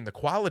 meaning the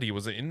quality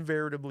was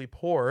invariably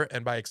poor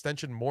and by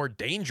extension more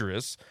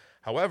dangerous.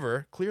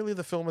 However, clearly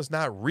the film is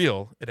not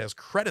real. It has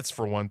credits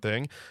for one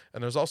thing,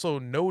 and there's also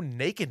no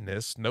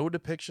nakedness, no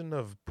depiction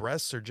of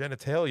breasts or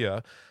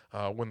genitalia.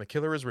 When the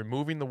killer is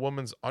removing the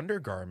woman's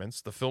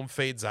undergarments, the film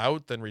fades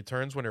out, then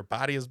returns when her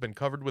body has been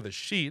covered with a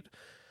sheet.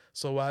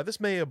 So this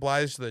may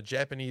oblige the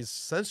Japanese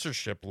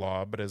censorship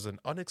law, but is an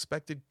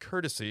unexpected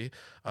courtesy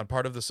on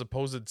part of the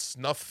supposed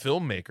snuff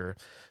filmmaker.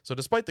 So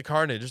despite the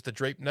carnage, the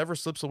drape never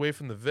slips away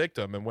from the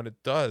victim, and when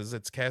it does,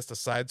 it's cast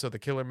aside so the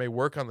killer may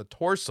work on the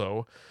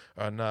torso.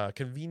 A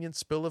convenient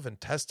spill of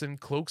intestine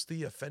cloaks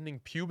the offending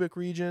pubic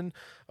region.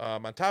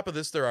 On top of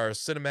this, there are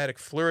cinematic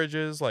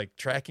flourishes like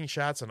tracking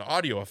shots and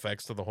audio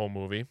effects to the whole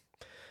movie.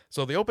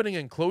 So the opening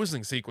and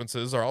closing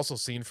sequences are also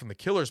seen from the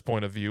killer's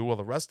point of view, while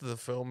the rest of the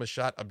film is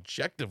shot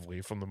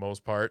objectively for the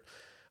most part.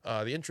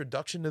 The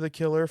introduction to the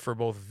killer for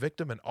both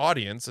victim and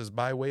audience is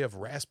by way of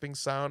rasping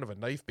sound of a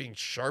knife being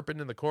sharpened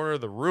in the corner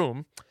of the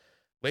room.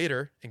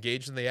 Later,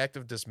 engaged in the act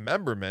of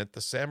dismemberment,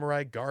 the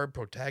samurai garb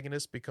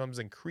protagonist becomes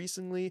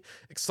increasingly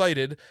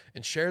excited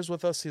and shares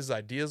with us his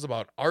ideas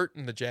about art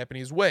in the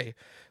Japanese way.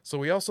 So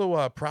he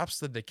also props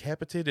the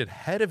decapitated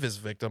head of his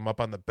victim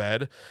up on the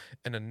bed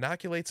and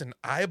inoculates an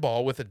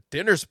eyeball with a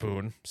dinner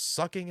spoon,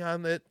 sucking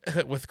on it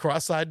with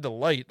cross-eyed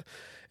delight.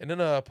 And in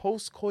a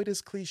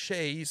post-coitus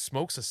cliche, he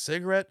smokes a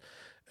cigarette,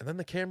 and then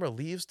the camera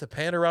leaves to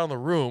pan around the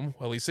room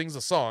while he sings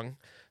a song.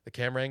 The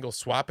camera angles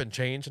swap and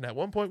change, and at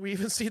one point we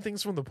even see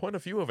things from the point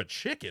of view of a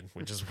chicken,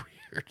 which is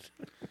weird.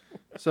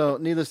 So,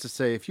 needless to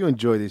say, if you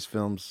enjoy these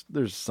films,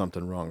 there's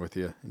something wrong with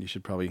you, and you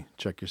should probably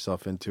check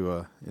yourself into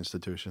a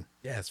institution.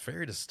 Yeah, it's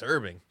very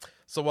disturbing.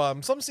 So,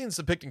 some scenes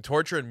depicting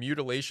torture and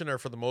mutilation are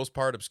for the most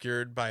part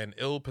obscured by an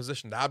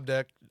ill-positioned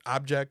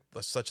object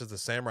such as the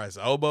samurai's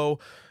elbow.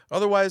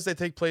 Otherwise, they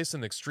take place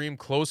in extreme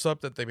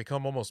close-up that they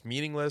become almost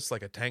meaningless,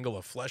 like a tangle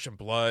of flesh and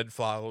blood,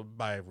 followed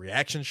by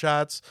reaction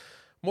shots.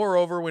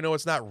 Moreover, we know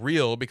it's not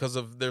real because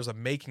there's a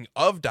making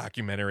of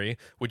documentary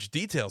which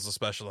details the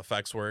special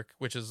effects work,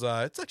 which is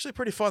it's actually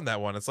pretty fun. That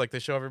one, it's like they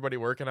show everybody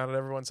working on it,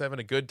 everyone's having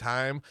a good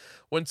time.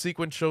 One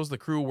sequence shows the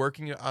crew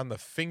working on the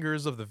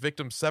fingers of the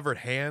victim's severed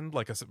hand,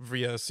 like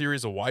via a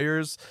series of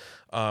wires.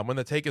 When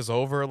the take is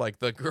over, like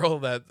the girl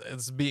that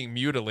is being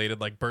mutilated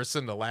like bursts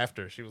into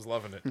laughter. She was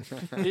loving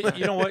it.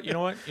 You know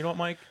what,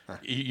 Mike?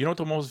 You know what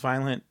the most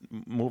violent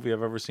movie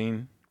I've ever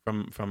seen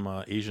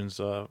from Asian's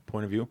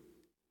point of view?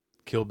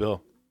 Kill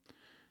Bill.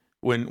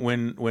 When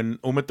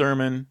Uma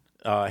Thurman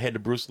had the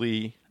Bruce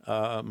Lee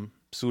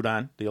suit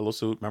on, the yellow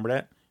suit, remember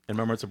that? And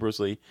remember it's a Bruce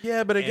Lee.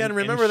 Yeah, but again,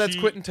 remember that's she...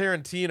 Quentin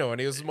Tarantino, and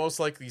he was most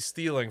likely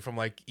stealing from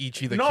like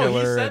Ichi the Killer. Killer.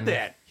 No, he said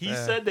that. He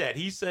said that.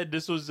 He said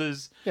this was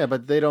his. Yeah,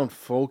 but they don't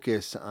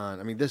focus on.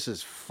 I mean, this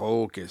is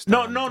focused.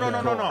 No. on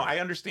I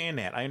understand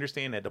that.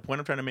 The point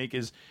I'm trying to make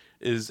is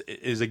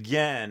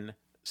again,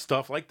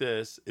 stuff like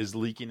this is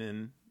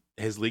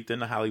has leaked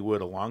into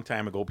Hollywood a long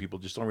time ago. People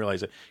just don't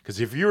realize it. Because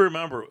if you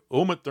remember,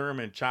 Uma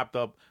Thurman chopped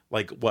up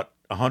like what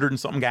 100 and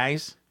something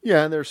guys.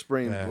 Yeah, and they're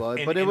spraying blood,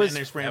 but it was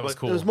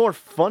cool. It was more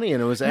funny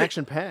and it was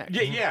action packed.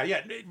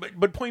 Yeah.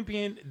 But point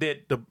being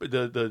that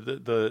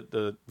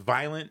the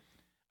violent.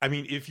 I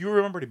mean, if you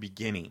remember the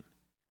beginning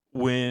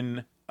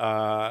when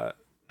the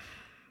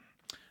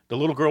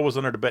little girl was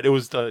under the bed. It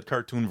was the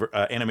cartoon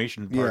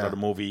animation part of the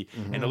movie,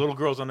 and the little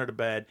girl's under the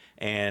bed,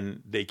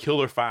 and they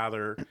kill her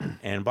father,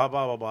 and blah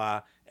blah blah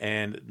blah.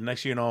 And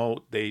next you know,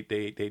 they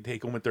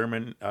take Uma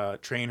Thurman,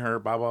 train her,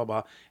 blah blah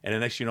blah, and the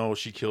next you know,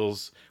 she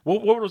kills.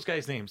 What were those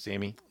guys' names,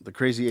 Sammy? The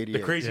Crazy 88. The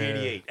Crazy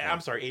 88.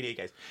 I'm sorry, 88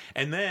 guys.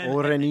 And then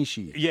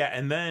Orenishi. Yeah,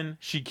 and then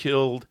she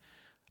killed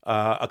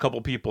a couple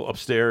people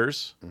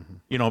upstairs.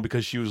 You know,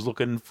 because she was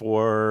looking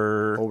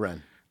for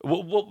Oren.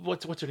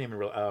 What's her name?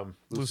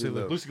 Lucy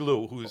Liu. Lucy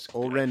Liu, who's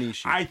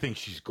Orenishi. I think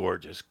she's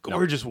gorgeous.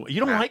 Gorgeous. No. You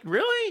don't like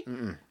really?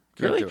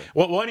 Really? do it.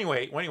 Well,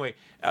 anyway,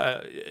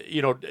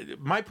 you know,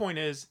 my point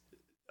is,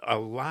 a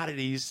lot of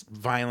these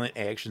violent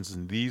actions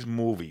in these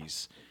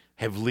movies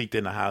have leaked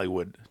into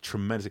Hollywood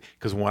tremendously.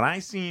 Because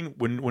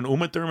when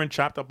Uma Thurman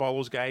chopped up all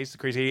those guys, the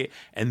Crazy 88,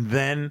 and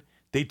then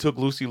they took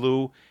Lucy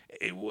Liu.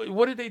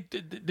 What did they?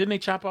 Didn't they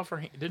chop off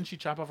her? Didn't she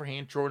chop off her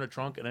hand, throw her in a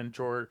trunk, and then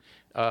throw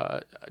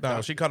her?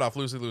 No, she cut off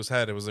Lucy Liu's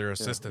head. It was their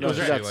assistant. No,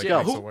 that she got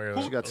scalped.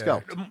 who She got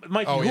scalped.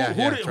 Mikey, Oh, yeah,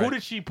 who right.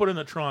 did she put in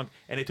the trunk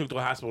and they took to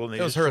the hospital? And they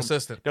It was just her threw-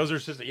 assistant. That was her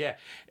assistant. Yeah,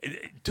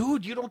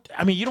 dude, you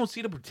don't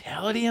see the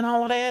brutality and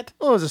all of that.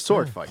 Oh, it was a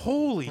sword fight.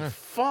 Holy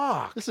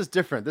fuck! This is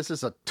different. This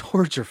is a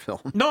torture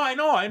film. No, I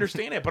know, I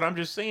understand that, but I'm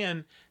just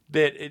saying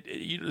that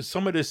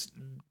some of this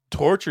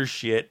torture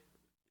shit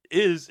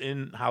is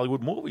in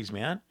Hollywood movies,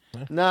 man.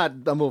 Not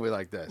a movie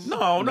like this.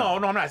 No, I'm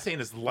not saying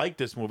it's like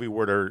this movie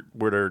where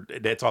they're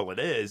that's all it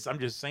is. I'm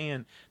just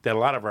saying that a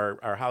lot of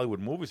our Hollywood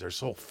movies are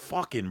so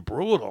fucking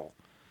brutal.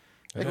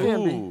 It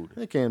can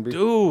be. It can be.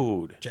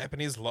 Dude.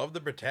 Japanese love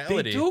the They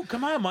brutality. do.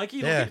 Come on, Mikey.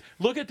 Yeah.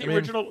 Look at the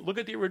original. Look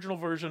at the original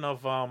version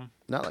of.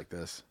 Not like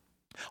this.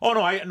 Oh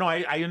no,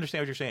 I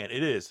understand what you're saying.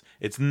 It is.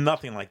 It's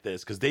nothing like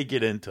this because they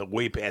get into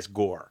way past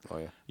gore. Oh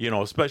yeah. You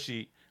know,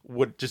 especially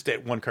with just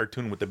that one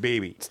cartoon with the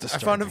baby. I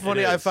found it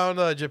funny. It I is. found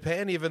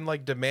Japan even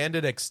like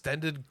demanded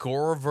extended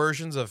gore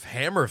versions of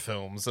Hammer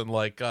films, and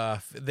like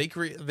they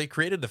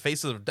created the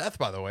Faces of Death.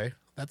 By the way,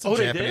 that's a Oh,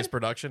 they Japanese did?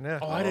 production. Yeah.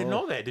 Oh, I didn't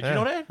know that. Did you Yeah,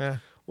 know that? Yeah.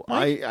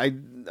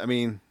 I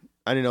mean,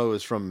 I didn't know it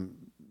was from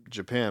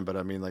Japan, but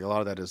I mean, like a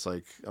lot of that is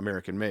like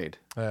American made.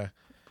 Yeah.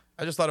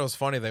 I just thought it was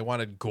funny. They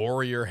wanted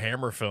gorier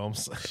Hammer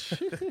films.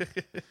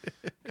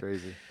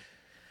 Crazy.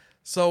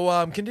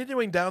 So,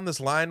 continuing down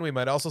this line, we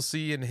might also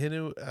see in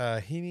Hinu,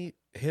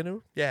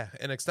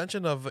 an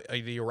extension of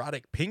the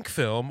erotic pink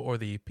film, or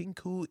the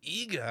Pinku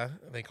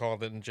Iga, they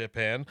called it in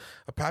Japan,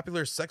 a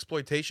popular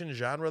sexploitation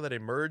genre that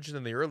emerged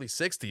in the early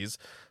 60s.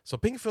 So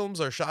pink films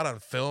are shot on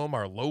film,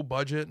 are low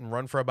budget, and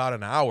run for about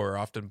an hour,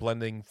 often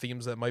blending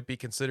themes that might be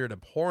considered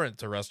abhorrent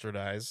to Western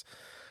eyes.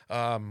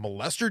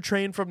 Molester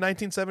Train from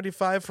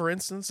 1975, for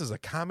instance, is a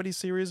comedy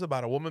series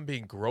about a woman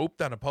being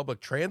groped on a public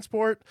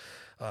transport.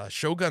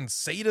 Shogun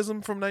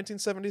Sadism from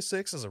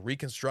 1976 is a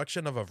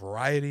reconstruction of a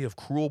variety of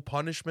cruel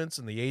punishments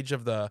in the age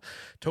of the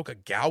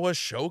Tokugawa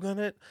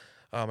shogunate.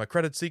 A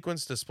credit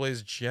sequence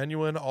displays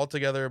genuine,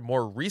 altogether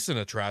more recent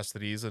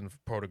atrocities in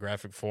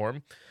photographic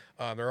form.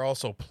 There are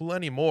also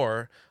plenty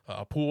more.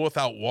 A Pool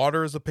Without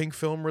Water is a pink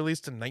film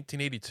released in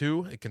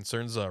 1982. It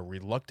concerns a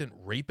reluctant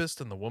rapist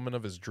and the woman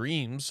of his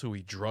dreams who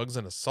he drugs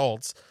and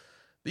assaults.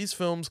 These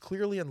films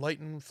clearly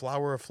enlighten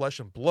Flower of Flesh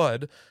and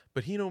Blood,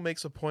 but Hino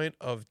makes a point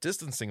of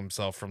distancing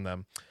himself from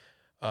them.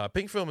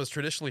 Pink film is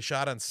traditionally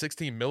shot on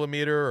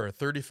 16mm or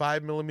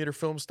 35mm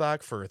film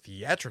stock for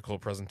theatrical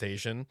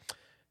presentation.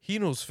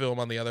 Hino's film,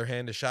 on the other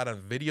hand, is shot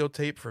on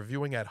videotape for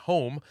viewing at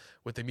home,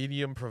 with the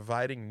medium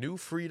providing new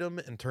freedom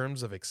in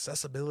terms of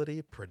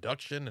accessibility,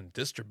 production, and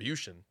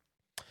distribution.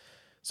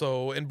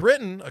 So in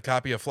Britain, a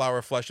copy of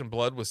Flower, Flesh, and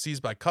Blood was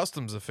seized by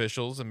customs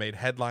officials and made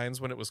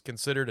headlines when it was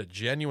considered a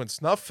genuine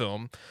snuff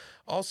film.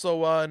 Also,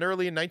 in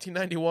early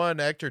 1991,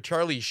 actor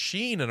Charlie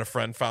Sheen and a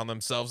friend found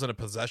themselves in a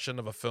possession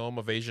of a film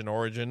of Asian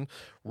origin,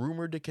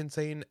 rumored to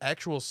contain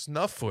actual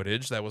snuff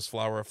footage that was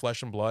Flower,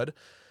 Flesh, and Blood.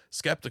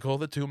 Skeptical,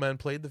 the two men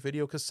played the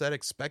video cassette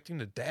expecting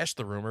to dash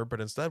the rumor, but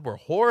instead were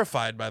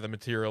horrified by the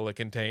material it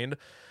contained.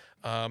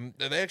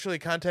 They actually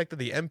contacted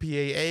the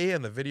MPAA,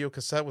 and the video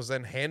cassette was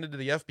then handed to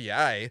the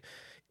FBI.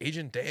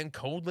 Agent Dan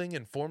Codling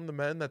informed the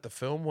men that the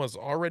film was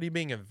already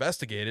being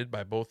investigated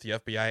by both the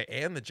FBI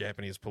and the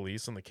Japanese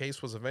police, and the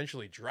case was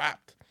eventually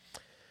dropped.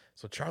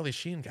 So Charlie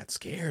Sheen got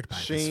scared by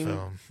this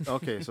film.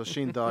 Okay, so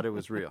Sheen thought it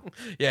was real.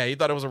 Yeah, he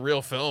thought it was a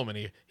real film, and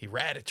he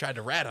tried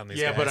to rat on these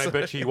guys. Yeah, but I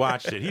bet he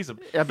watched it.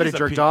 I bet he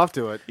jerked off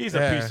to it. He's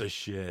a piece of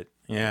shit.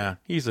 Yeah,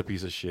 he's a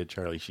piece of shit,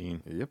 Charlie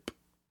Sheen. Yep.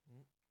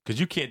 Because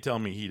you can't tell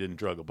me he didn't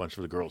drug a bunch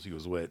of the girls he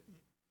was with.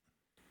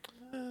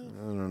 I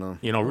don't know.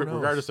 You know,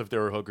 regardless if they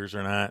were hookers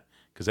or not,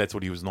 because that's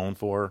what he was known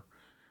for.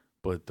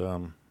 But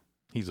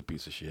he's a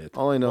piece of shit.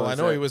 All I know is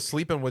he was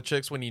sleeping with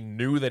chicks when he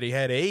knew that he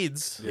had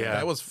AIDS. Yeah.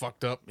 That was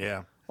fucked up.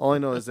 Yeah. All I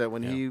know is that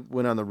when he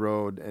went on the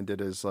road and did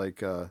his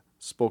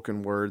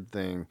spoken word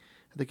thing,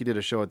 I think he did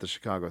a show at the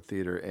Chicago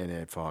Theater, and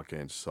it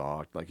fucking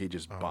sucked. Like he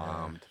just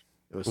bombed.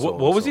 It was What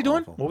was he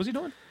doing? awful. What was he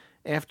doing?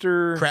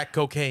 After Crack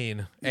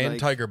cocaine and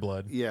tiger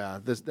blood. Yeah,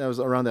 that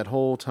was around that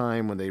whole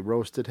time when they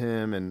roasted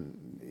him,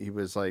 and he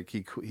was like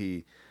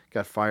he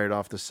got fired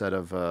off the set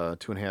of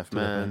 2.5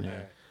 Men.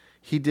 Yeah.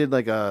 He did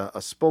like a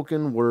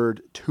spoken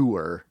word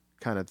tour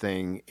kind of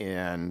thing,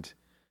 and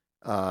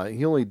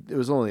it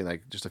was only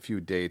like just a few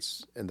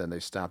dates, and then they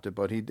stopped it.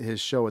 But his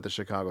show at the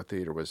Chicago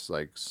Theater was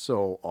like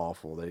so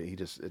awful that he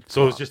just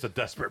So it was just a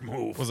desperate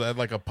move. Was that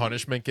like a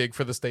punishment gig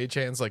for the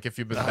stagehands? Like if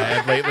you've been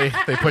bad lately,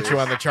 they put you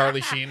on the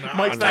Charlie Sheen.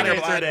 Mike's not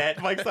answering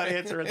that. Mike's not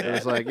answering that. it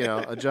was like,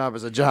 a job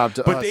is a job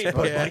to us.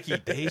 But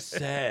Mikey, they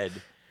said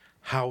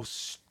how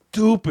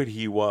stupid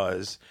he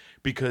was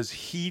because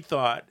he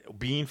thought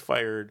being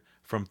fired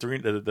from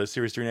the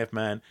series 3.5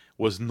 Men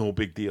was no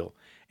big deal.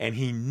 And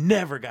he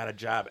never got a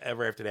job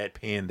ever after that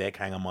paying that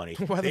kind of money.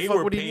 Why the they fuck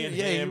were would he? paying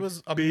Yeah, he him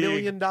was $1 big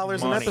million an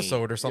money.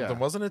 episode or something, Yeah.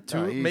 wasn't it?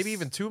 No, Maybe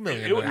even $2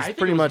 million. It was- He's I think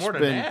pretty it was much more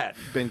than that.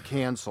 been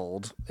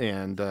canceled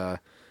and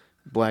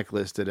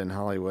blacklisted in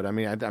Hollywood. I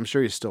mean, I'm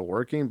sure he's still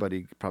working, but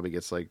he probably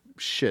gets like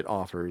shit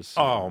offers.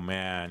 Oh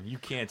man, you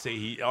can't say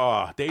he.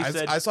 They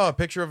said I saw a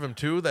picture of him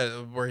too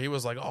where he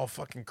was like all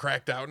fucking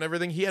cracked out and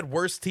everything. He had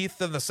worse teeth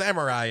than the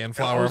samurai in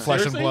Flower,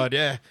 Flesh, and seriously? Blood.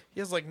 Yeah, he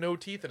has like no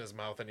teeth in his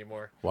mouth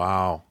anymore.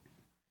 wow.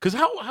 Because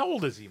how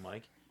old is he,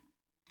 Mike?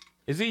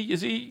 Is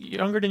he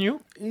younger than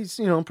you? He's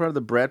part of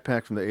the Brat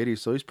Pack from the '80s,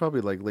 so he's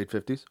probably like late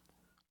 50s.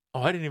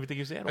 Oh, I didn't even think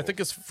he was that old. I think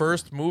his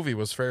first movie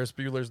was Ferris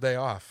Bueller's Day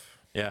Off,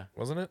 Yeah.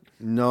 wasn't it?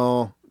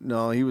 No,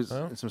 he was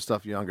Oh. some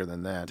stuff younger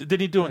than that.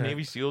 Did he do a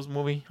Navy SEALs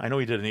movie? I know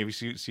he did a Navy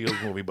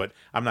SEALs movie, but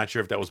I'm not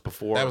sure if that was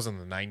before. That was in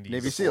the 90s.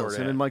 Navy SEALs,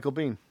 him that. and Michael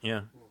Bean.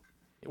 Yeah.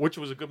 Which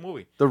was a good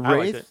movie. The I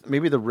liked Wraith, it.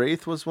 maybe The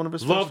Wraith was one of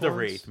his Love first the ones?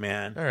 Wraith,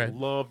 man. All right.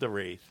 Love the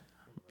Wraith.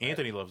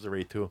 Anthony loves the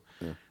Wraith too.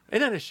 Isn't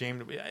that a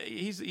shame?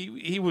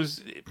 He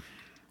was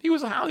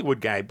a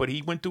Hollywood guy, but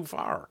he went too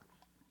far.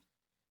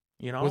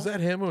 You know? Was that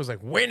him? It was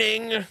like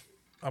winning.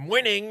 I'm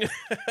winning.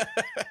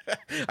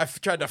 I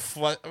tried to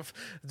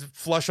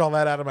flush all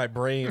that out of my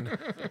brain.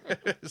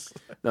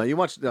 No, you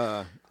watched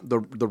the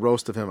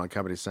roast of him on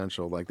Comedy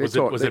Central. Like Was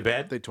it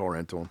bad? They tore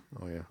into him.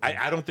 Oh yeah.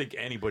 I don't think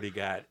anybody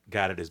got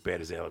it as bad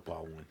as Alec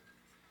Baldwin.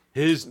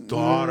 His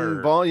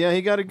daughter, Ball, yeah,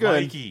 he got it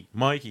good.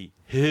 Mikey,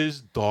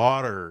 his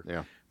daughter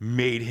Yeah.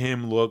 made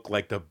him look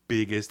like the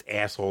biggest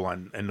asshole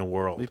in the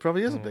world. He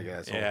probably is a big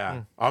asshole.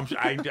 Yeah,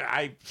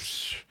 I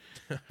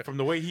from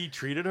the way he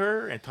treated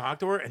her and talked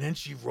to her, and then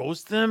she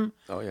roasted him.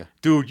 Oh yeah.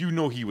 Dude,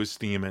 he was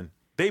steaming.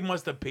 They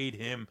must have paid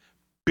him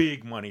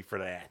big money for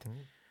that.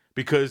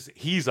 Because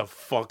he's a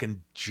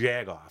fucking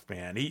jagoff,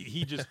 man.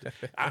 He just,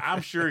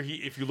 I'm sure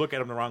if you look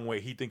at him the wrong way,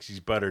 he thinks he's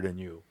better than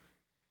you.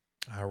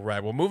 All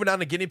right. Well, moving on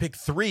to Guinea Pig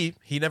 3,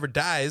 He Never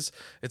Dies.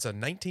 It's a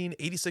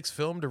 1986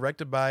 film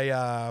directed by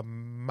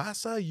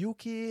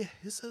Masayuki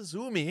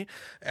Hisazumi.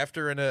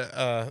 After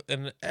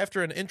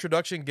an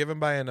introduction given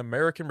by an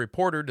American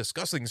reporter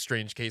discussing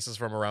strange cases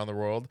from around the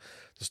world,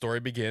 the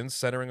story begins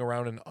centering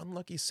around an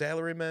unlucky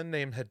salaryman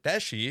named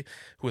Hideshi,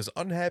 who is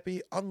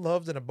unhappy,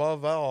 unloved, and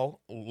above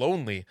all,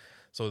 lonely.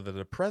 So the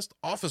depressed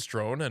office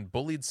drone and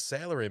bullied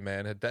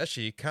salaryman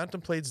Hideshi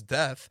contemplates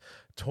death,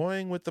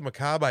 toying with the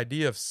macabre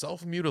idea of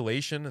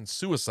self-mutilation and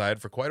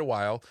suicide for quite a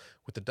while,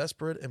 with the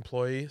desperate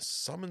employee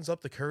summons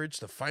up the courage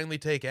to finally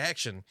take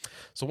action.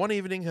 So one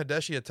evening,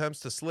 Hideshi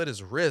attempts to slit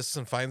his wrists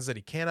and finds that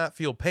he cannot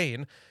feel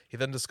pain. He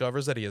then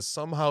discovers that he has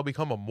somehow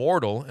become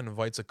immortal and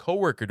invites a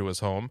coworker to his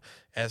home,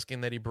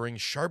 asking that he bring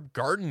sharp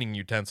gardening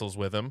utensils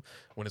with him.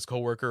 When his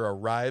coworker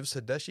arrives,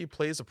 Hideshi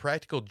plays a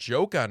practical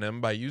joke on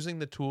him by using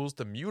the tools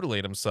to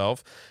mutilate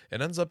himself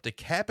and ends up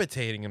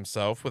decapitating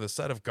himself with a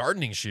set of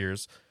gardening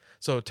shears.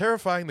 So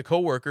terrifying the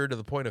coworker to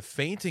the point of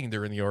fainting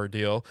during the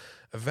ordeal.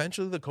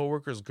 Eventually, the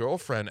coworker's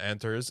girlfriend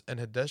enters and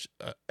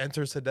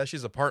enters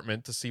Hideshi's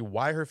apartment to see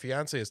why her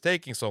fiance is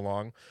taking so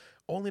long,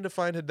 only to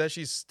find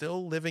Hideshi's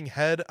still living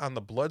head on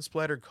the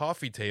blood-splattered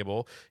coffee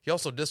table. He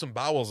also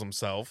disembowels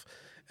himself.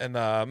 And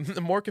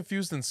more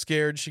confused and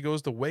scared, she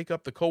goes to wake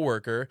up the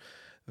coworker.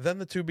 Then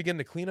the two begin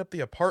to clean up the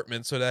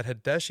apartment so that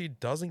Hideshi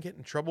doesn't get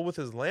in trouble with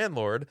his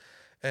landlord.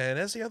 And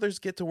as the others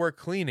get to work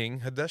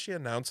cleaning, Hideshi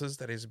announces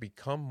that he's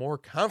become more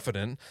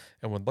confident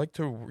and would like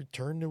to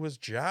return to his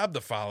job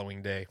the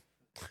following day.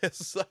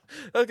 So,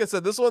 like I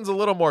said, this one's a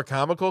little more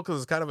comical because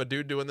it's kind of a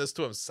dude doing this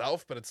to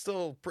himself, but it's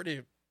still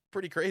pretty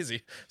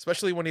crazy,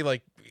 especially when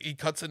he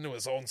cuts into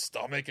his own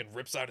stomach and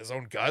rips out his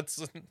own guts.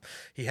 And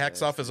he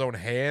hacks off his own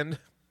hand.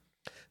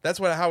 That's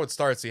how it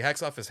starts. He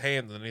hacks off his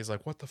hand, and then he's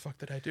like, "What the fuck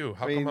did I do?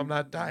 How come I'm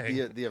not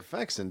dying?" The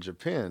effects in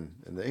Japan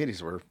in the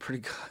 80s were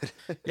pretty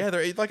good. Yeah,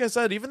 they're, like I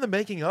said, even the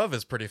making of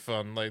is pretty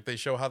fun. Like, they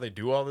show how they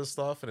do all this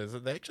stuff, and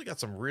they actually got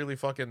some really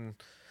fucking...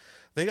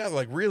 They got,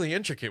 like, really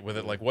intricate with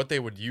it, like, what they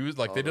would use.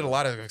 Like, they did a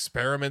lot of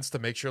experiments to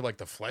make sure, like,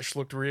 the flesh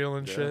looked real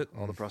and shit.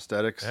 All the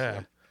prosthetics.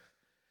 Yeah.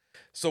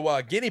 So,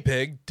 Guinea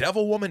Pig,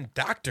 Devil Woman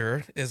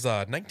Doctor is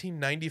a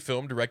 1990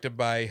 film directed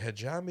by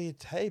Hajime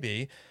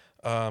Taibi.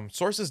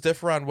 Sources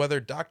differ on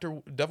whether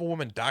Devil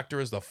Woman Doctor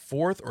is the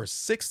fourth or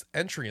sixth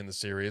entry in the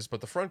series,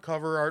 but the front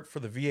cover art for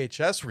the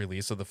VHS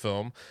release of the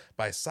film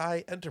by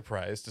Psy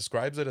Enterprise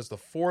describes it as the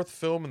fourth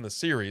film in the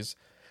series.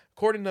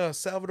 According to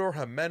Salvador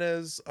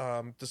Jimenez,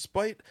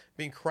 despite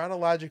being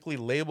chronologically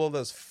labeled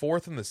as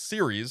fourth in the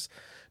series,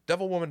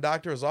 Devil Woman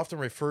Doctor is often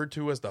referred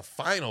to as the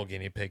final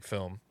guinea pig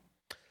film.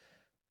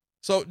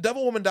 So,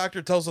 Devil Woman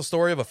Doctor tells the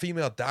story of a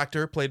female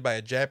doctor played by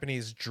a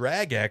Japanese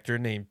drag actor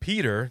named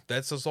Peter.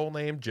 That's his whole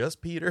name,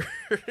 just Peter.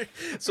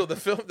 So the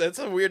film, that's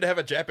so weird to have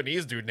a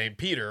Japanese dude named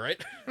Peter,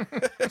 right?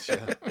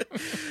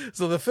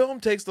 So the film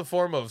takes the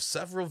form of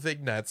several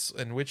vignettes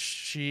in which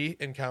she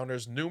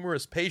encounters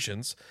numerous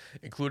patients,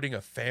 including a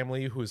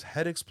family whose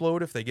head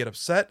explode if they get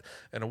upset,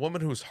 and a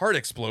woman whose heart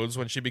explodes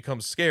when she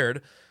becomes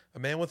scared, a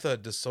man with a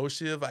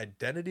dissociative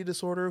identity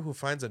disorder who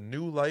finds a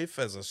new life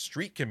as a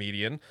street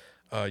comedian,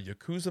 a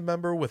Yakuza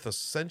member with a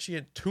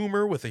sentient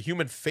tumor with a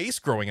human face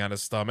growing on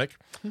his stomach,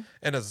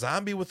 and a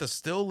zombie with a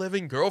still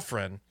living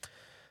girlfriend.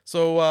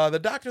 So the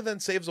doctor then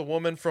saves a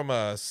woman from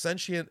a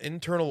sentient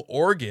internal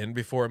organ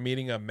before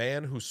meeting a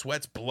man who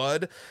sweats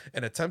blood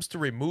and attempts to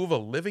remove a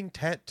living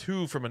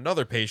tattoo from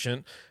another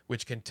patient,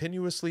 which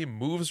continuously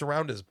moves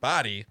around his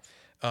body,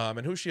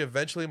 and who she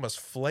eventually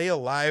must flay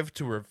alive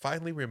to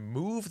finally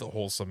remove the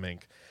wholesome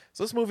ink.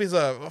 So this movie's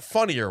a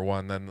funnier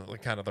one than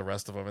kind of the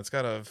rest of them. It's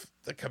kind of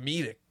a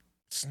comedic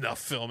snuff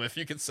film, if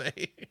you could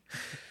say.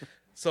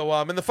 So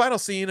in the final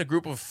scene, a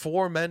group of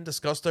 4 men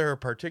discuss their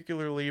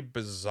particularly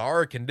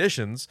bizarre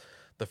conditions.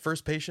 The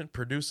first patient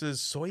produces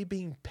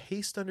soybean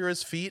paste under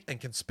his feet and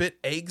can spit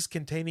eggs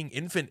containing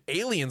infant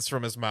aliens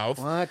from his mouth.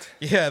 What?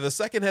 Yeah, the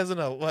second has an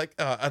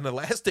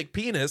elastic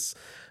penis.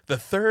 The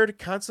third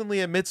constantly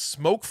emits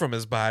smoke from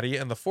his body,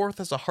 and the fourth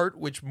has a heart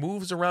which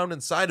moves around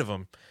inside of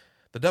him.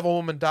 The Devil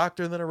Woman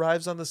Doctor then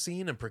arrives on the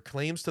scene and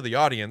proclaims to the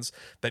audience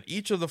that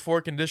each of the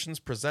 4 conditions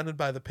presented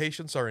by the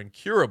patients are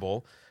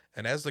incurable,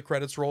 and as the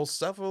credits roll,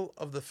 several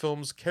of the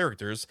film's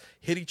characters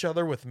hit each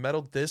other with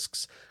metal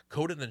discs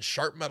coated in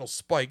sharp metal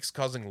spikes,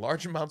 causing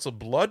large amounts of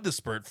blood to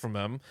spurt from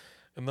them.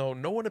 And though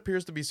no one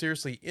appears to be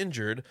seriously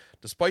injured,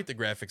 despite the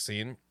graphic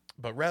scene,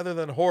 but rather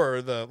than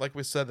horror, like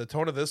we said, the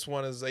tone of this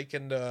one is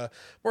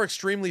more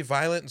extremely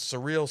violent and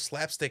surreal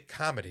slapstick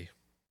comedy.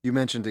 You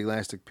mentioned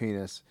elastic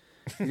penis.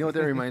 You know what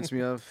that reminds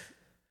me of?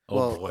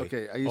 Boy.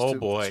 Okay, I used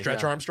to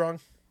Stretch Armstrong?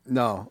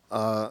 No,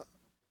 a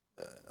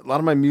lot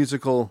of my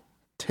musical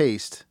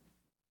taste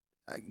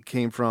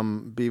came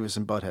from Beavis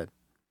and Butthead.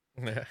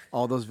 Yeah.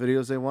 All those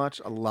videos they watch,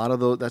 a lot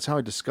of those. That's how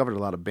I discovered a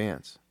lot of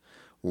bands.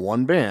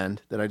 One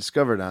band that I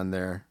discovered on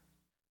there,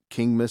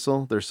 King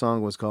Missile. Their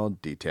song was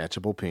called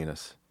 "Detachable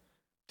Penis."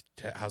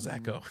 How's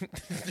that go?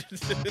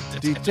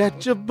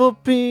 Detachable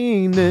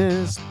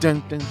penis.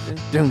 Dun, dun, dun,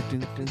 dun, dun,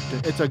 dun,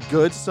 dun. It's a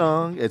good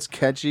song. It's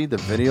catchy. The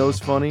video's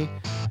funny.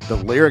 The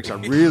lyrics are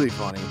really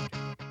funny.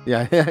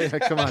 Yeah.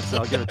 Come on,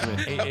 Sal, give it to me.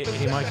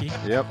 Hey, Mikey.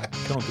 Yep.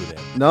 Don't do that.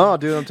 No,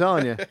 dude, I'm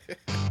telling you.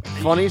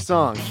 Funny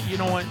song. You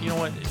know what?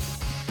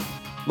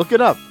 Look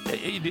it up.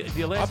 The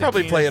elastic I'll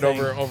probably play it thing,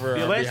 over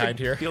behind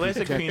here. The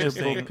elastic penis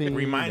thing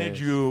reminded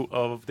you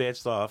of that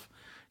stuff.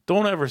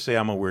 Don't ever say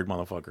I'm a weird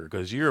motherfucker,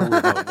 because you're a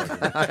weird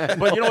motherfucker.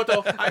 But you know what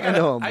though?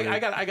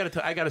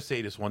 I gotta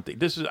say this one thing.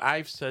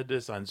 I've said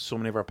this on so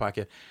many of our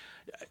podcasts.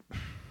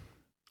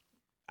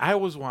 I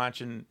was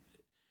watching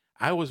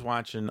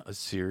a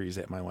series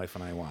that my wife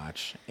and I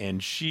watch,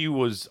 and she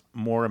was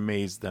more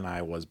amazed than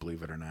I was,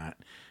 believe it or not.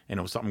 And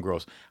it was something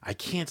gross. I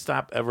can't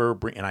stop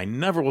and I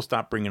never will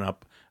stop bringing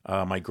up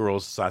my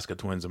girls, Saska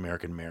Twins,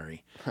 American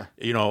Mary.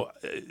 You know,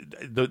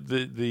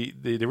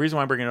 the reason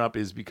why I'm bringing it up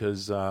is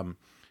because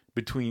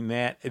between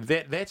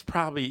that's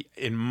probably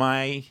in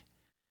my,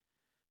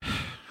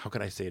 how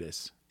could I say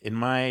this? In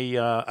my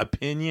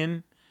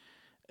opinion,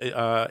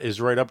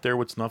 is right up there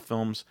with snuff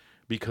films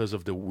because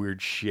of the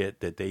weird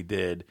shit that they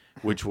did,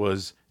 which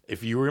was,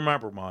 if you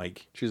remember,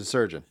 Mike, She's a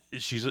surgeon.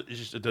 she's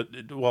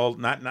well,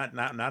 not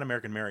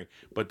American Mary,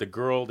 but the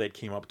girl that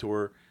came up to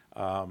her,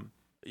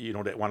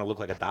 that want to look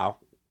like a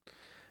doll.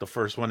 The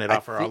first one that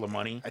offered all the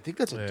money. I think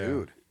that's a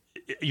dude.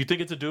 You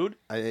think it's a dude?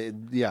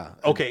 Yeah.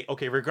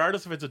 Okay.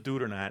 Regardless if it's a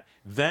dude or not,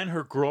 then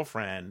her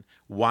girlfriend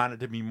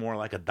wanted to be more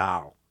like a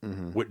doll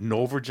with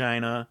no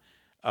vagina,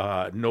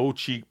 no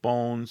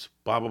cheekbones,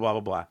 blah blah blah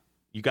blah blah.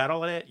 You got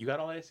all of that? You got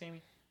all that,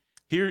 Sammy?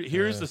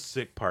 Here's the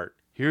sick part.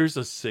 Here's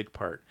the sick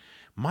part.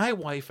 My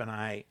wife and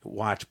I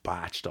watch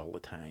Botched all the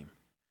time.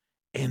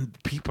 And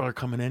people are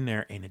coming in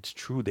there, and it's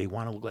true. They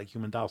want to look like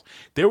human dolls.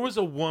 There was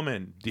a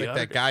woman. Like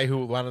that guy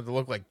who wanted to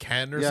look like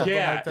Ken or something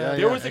Yeah, like that?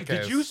 there was. That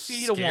Did guy you was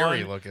see the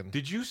scary one? Looking.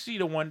 Did you see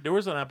the one? There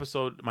was an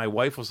episode. My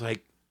wife was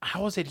like,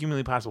 "How is that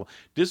humanly possible?"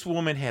 This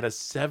woman had a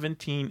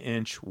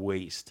 17-inch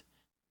waist,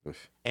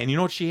 and you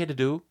know what she had to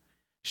do?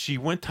 She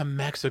went to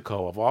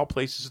Mexico, of all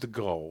places to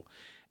go,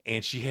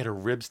 and she had her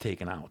ribs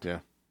taken out. Yeah.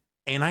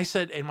 And I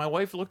said, and my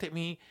wife looked at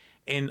me,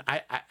 and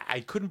I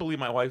couldn't believe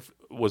my wife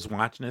was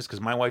watching this because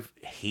my wife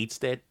hates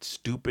that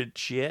stupid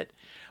shit.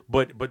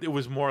 But it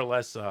was more or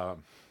less a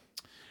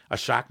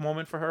shock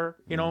moment for her.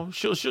 You know,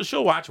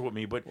 she'll watch it with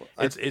me, but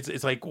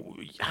it's like,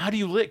 how do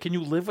you live? Can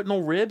you live with no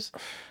ribs?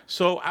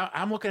 So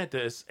I'm looking at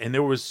this, and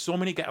there was so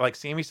many guys. Like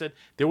Sammy said,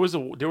 there was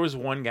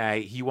one guy,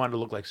 he wanted to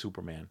look like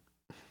Superman.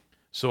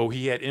 So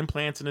he had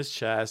implants in his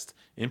chest,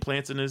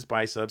 implants in his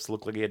biceps,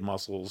 looked like he had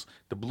muscles,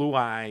 the blue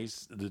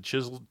eyes, the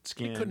chiseled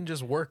skin. He couldn't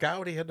just work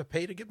out. He had to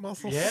pay to get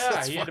muscles. Yeah,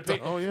 That's he had to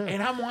fucked pay. up. Oh, yeah.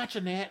 And I'm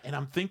watching that, and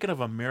I'm thinking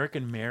of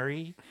American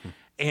Mary,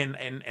 and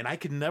I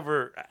can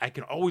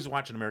always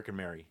watch an American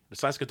Mary. The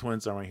Saska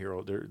Twins are my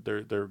hero.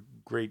 They're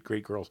great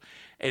girls,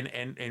 and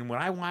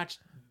when I watch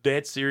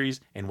that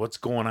series and what's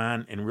going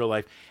on in real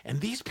life,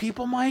 and these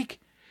people, Mike,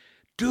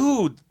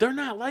 dude, they're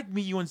not like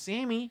me, you and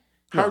Sammy.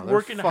 No,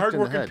 Hardworking they're fucked in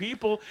the head.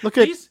 people. Look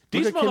at these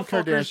Kim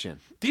motherfuckers. Kardashian.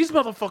 These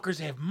motherfuckers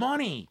have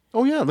money.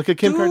 Oh yeah, look at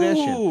Kim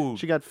Kardashian. Dude.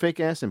 She got fake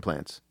ass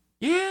implants.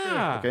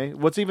 Yeah. Okay.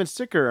 What's even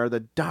sicker are the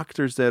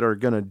doctors that are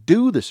gonna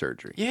do the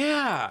surgery.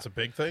 Yeah. It's a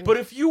big thing. But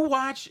if you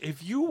watch,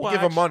 You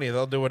give them money,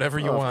 they'll do whatever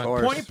you Of want.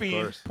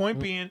 course. point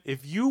being,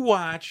 if you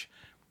watch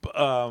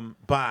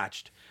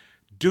Botched,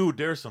 dude,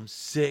 there's some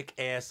sick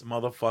ass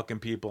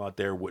motherfucking people out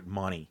there with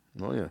money.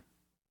 Oh yeah.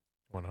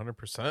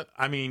 100%.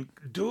 I mean,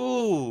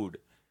 dude.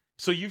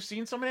 So you've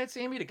seen some of that,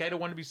 Sammy? The guy that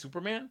wanted to be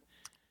Superman?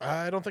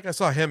 I don't think I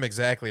saw him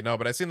exactly, no,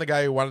 but I seen the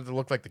guy who wanted to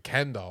look like the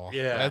Ken doll.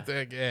 Yeah.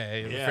 It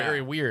was Yeah.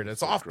 very weird.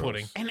 It's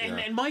off-putting.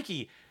 And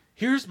Mikey,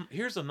 here's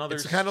another.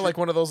 It's kind of like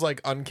one of those like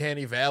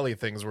uncanny valley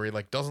things where he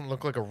like doesn't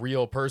look like a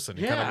real person.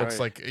 He kind Yeah. of looks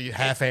like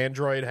half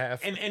android,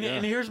 half. And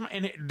here's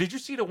did you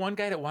see the one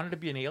guy that wanted to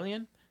be an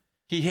alien?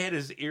 He had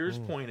his ears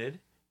pointed.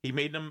 He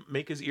made them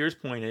make his ears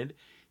pointed.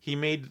 He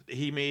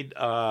made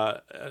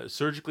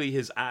surgically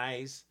his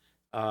eyes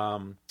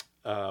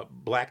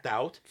blacked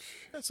out.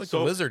 That's like the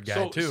lizard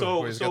guy too.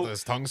 Where he's got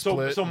his tongue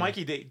split. So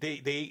Mikey,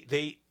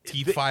 they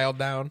teeth filed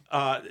down.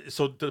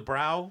 So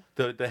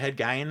the head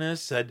guy in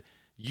this said,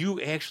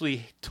 you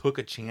actually took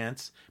a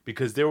chance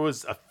because there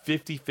was a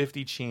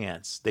 50-50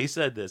 chance. They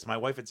said this. My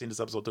wife had seen this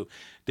episode too.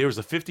 There was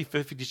a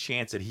 50-50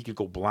 chance that he could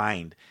go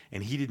blind,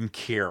 and he didn't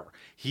care.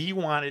 He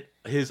wanted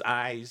his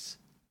eyes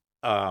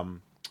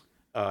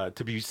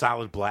to be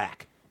solid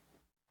black.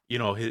 You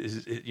know,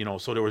 his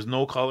so there was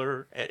no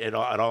color at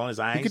all in his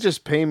eyes. You could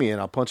just pay me and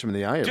I'll punch him in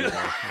the eye every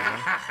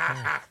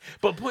day.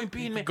 But point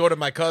being, man, Go to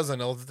my cousin.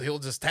 He'll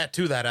just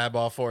tattoo that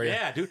eyeball for you.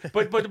 yeah, dude.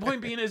 But the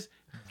point being is,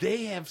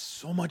 they have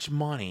so much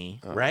money,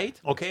 right?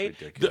 Okay,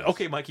 ridiculous.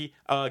 Okay, Mikey.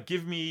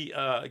 Give me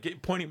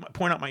point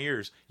out my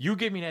ears. You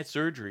give me that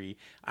surgery.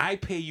 I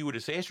pay you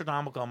this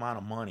astronomical amount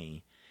of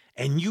money,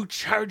 and you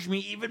charge me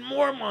even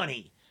more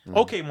money.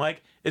 Okay,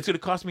 Mike. It's going to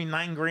cost me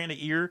 $9,000 a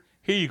year.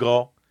 Here you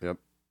go. Yep.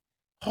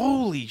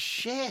 Holy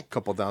shit.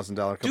 $2,000,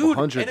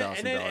 $200,000.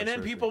 Dude, and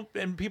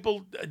then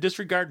people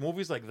disregard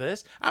movies like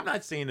this. I'm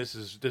not saying this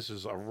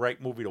is a right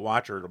movie to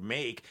watch or to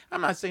make. I'm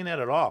not saying that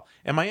at all.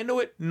 Am I into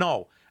it?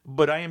 No,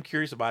 but I am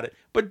curious about it.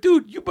 But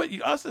dude,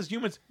 us as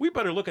humans, we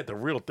better look at the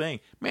real thing.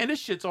 Man, this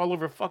shit's all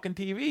over fucking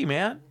TV,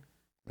 man.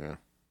 Yeah.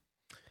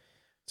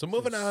 So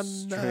moving on.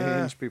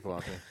 Strange people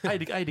out there.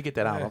 I had to get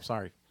that out. I'm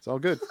sorry. It's all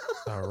good.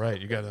 All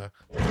right, you gotta.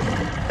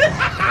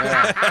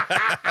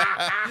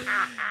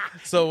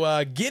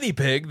 So, Guinea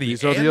Pig,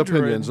 These are the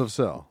opinions of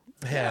Sal.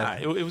 Yeah,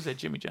 it was a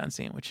Jimmy John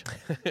sandwich.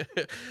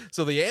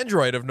 So The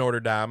Android of Notre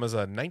Dame is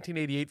a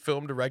 1988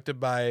 film directed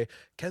by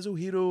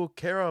Kazuhiro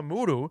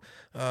Karamuru.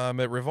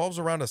 It revolves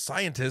around a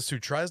scientist who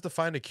tries to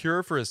find a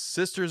cure for his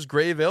sister's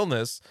grave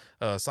illness.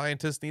 A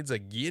scientist needs a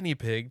guinea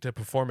pig to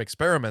perform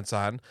experiments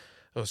on.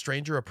 A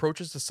stranger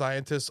approaches the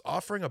scientist,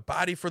 offering a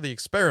body for the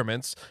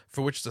experiments,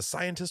 for which the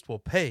scientist will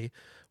pay.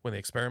 When the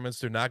experiments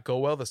do not go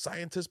well, the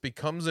scientist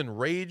becomes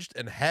enraged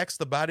and hacks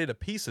the body to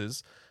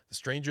pieces. The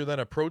stranger then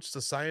approaches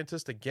the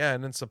scientist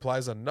again and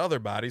supplies another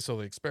body, so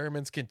the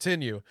experiments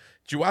continue.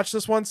 Did you watch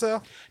this one,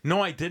 Sal?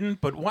 No, I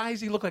didn't. But why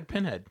does he look like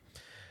Pinhead?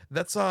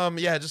 That's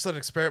just an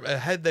experiment, a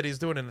head that he's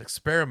doing an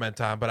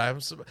experiment on.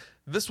 But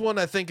this one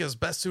I think is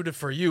best suited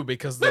for you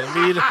because the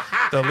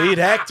lead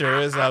actor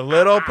is a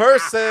little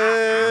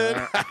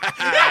person.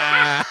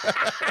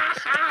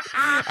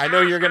 I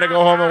know you're gonna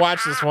go home and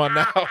watch this one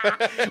now.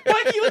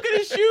 Mikey, look at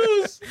his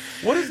shoes.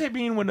 What does it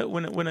mean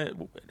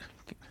when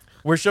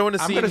We're showing a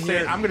scene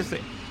I'm gonna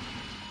say.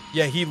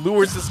 Yeah, he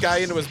lures this guy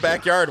into his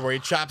backyard where he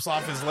chops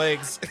off his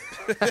legs.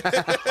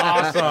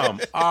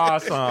 Awesome.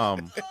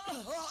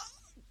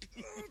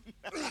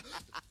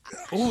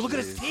 Oh, look at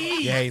his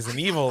teeth. Yeah, he's an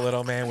evil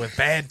little man with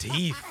bad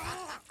teeth.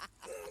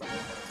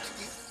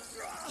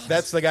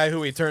 That's the guy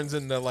who he turns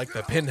into like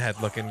the Pinhead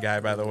looking guy,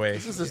 by the way.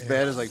 This is as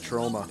bad as like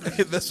Trauma.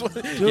 This one,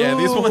 yeah,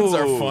 these ones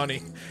are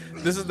funny.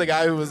 This is the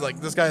guy who was like,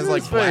 this guy's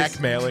like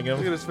blackmailing him.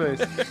 Look at his face.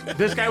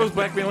 This guy was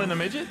blackmailing the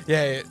midget?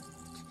 Yeah.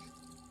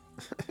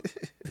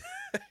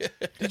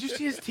 Did you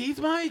see his teeth,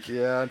 Mike?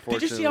 Yeah,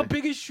 unfortunately. Did you see how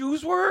big his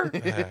shoes were?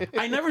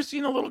 I never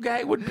seen a little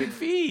guy with big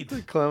feet.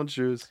 Clown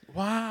shoes.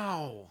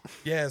 Wow.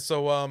 Yeah,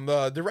 so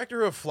the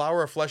director of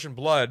Flower of Flesh and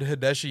Blood,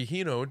 Hideshi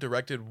Hino,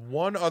 directed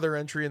one other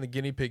entry in the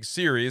Guinea Pig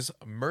series,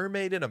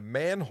 Mermaid in a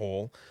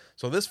Manhole.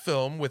 So this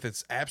film, with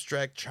its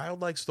abstract,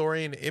 childlike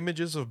story and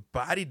images of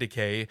body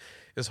decay,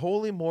 is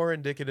wholly more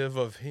indicative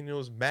of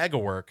Hino's MAGA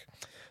work.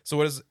 So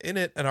what is in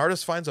it, an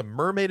artist finds a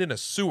mermaid in a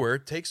sewer,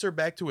 takes her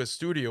back to his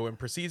studio, and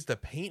proceeds to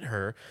paint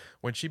her.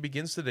 When she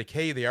begins to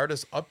decay, the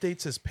artist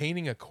updates his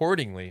painting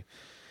accordingly.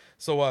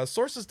 So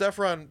sources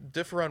differ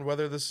on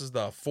whether this is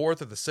the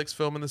fourth or the sixth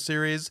film in the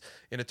series.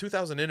 In a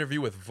 2000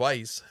 interview with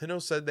Vice,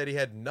 Hino said that he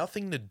had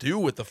nothing to do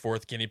with the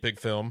fourth Guinea Pig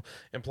film,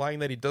 implying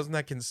that he does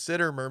not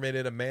consider Mermaid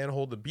in a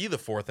Manhole to be the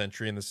fourth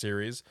entry in the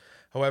series.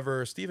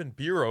 However, Stephen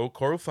Bureau,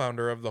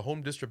 co-founder of the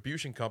home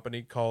distribution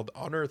company called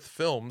Unearthed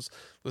Films,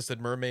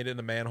 listed Mermaid in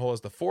a Manhole as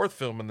the fourth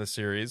film in the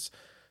series.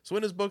 So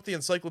in his book, The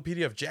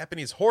Encyclopedia of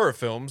Japanese Horror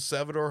Films,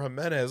 Salvador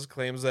Jimenez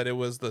claims that it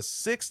was the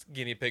sixth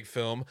Guinea Pig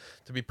film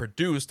to be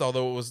produced,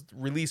 although it was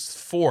released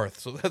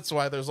fourth. So that's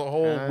why there's a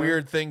whole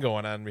weird thing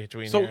going on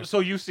between here. So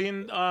you've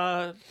seen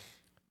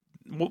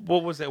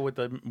what was that with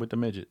the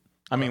midget?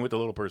 I mean, with the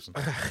little person.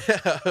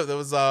 That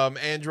was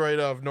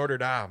Android of Notre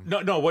Dame.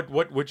 No.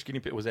 Which Guinea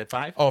Pig was that?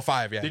 5? Oh,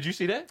 5. Yeah. Did you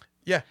see that?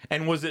 Yeah.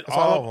 And was it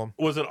all of them?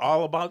 Was it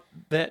all about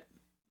that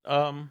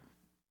little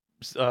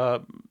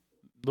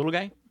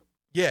guy?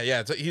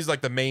 Yeah. He's like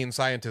the main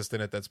scientist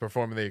in it that's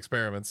performing the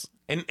experiments,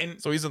 and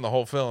so he's in the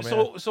whole film.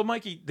 So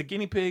Mikey, the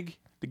guinea pig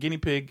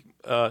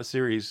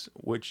series,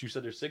 which you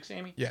said there's 6,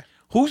 Sammy. Yeah.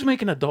 Who's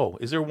making a dough?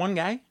 Is there one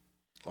guy?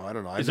 Oh, I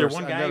don't know. Is there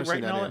one guy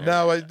right now?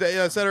 No, I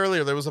said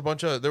earlier there was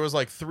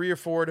like 3 or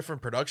 4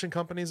 different production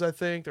companies. I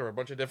think there were a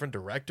bunch of different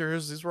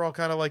directors. These were all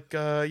kind of like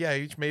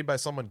each made by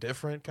someone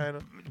different, kind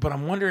of. But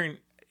I'm wondering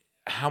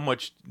how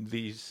much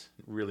these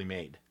really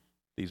made.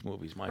 These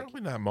movies, Mike. Probably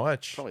not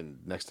much. Probably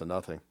next to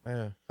nothing.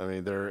 Yeah. I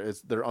mean,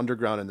 they're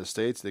underground in the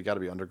States. They got to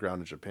be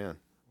underground in Japan.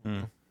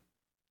 Mm.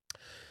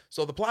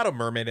 So the plot of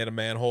Mermaid in a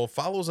Manhole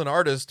follows an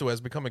artist who has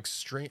become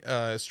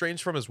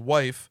estranged from his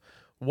wife.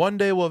 One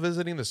day, while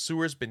visiting the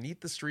sewers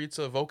beneath the streets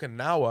of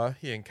Okinawa,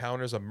 he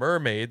encounters a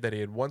mermaid that he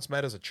had once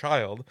met as a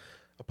child.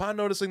 Upon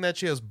noticing that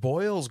she has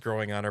boils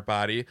growing on her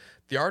body,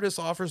 the artist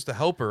offers to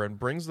help her and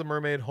brings the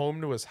mermaid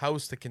home to his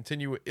house to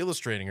continue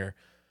illustrating her.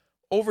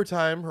 Over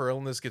time, her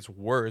illness gets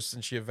worse,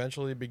 and she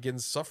eventually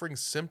begins suffering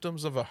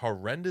symptoms of a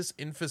horrendous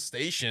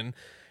infestation,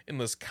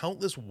 unless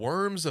countless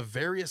worms of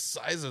various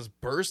sizes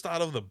burst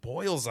out of the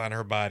boils on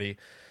her body.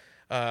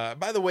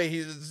 By the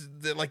way,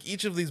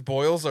 each of these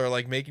boils are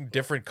like making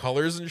different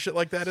colors and shit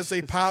like that as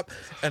they pop,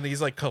 and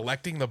he's like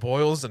collecting the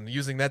boils and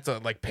using that to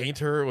like paint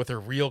her with her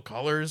real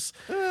colors,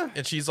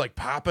 and she's like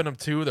popping them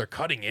too. They're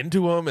cutting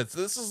into them.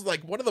 This is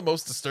like one of the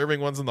most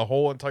disturbing ones in the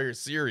whole entire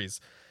series.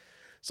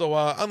 So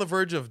on the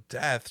verge of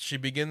death, she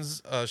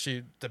begins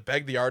to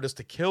beg the artist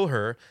to kill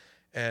her,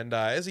 and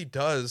as he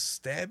does,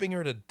 stabbing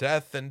her to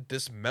death and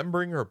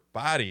dismembering her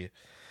body.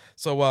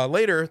 So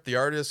later, the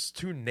artist's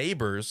 2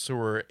 neighbors, who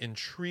were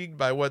intrigued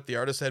by what the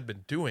artist had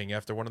been doing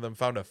after one of them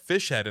found a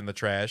fish head in the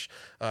trash,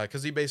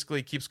 because he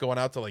basically keeps going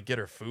out to like get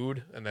her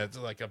food, and that's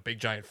like a big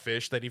giant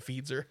fish that he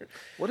feeds her.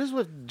 What is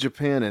with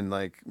Japan and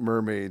like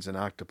mermaids and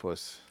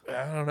octopus?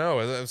 I don't know.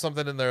 Is there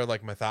something in their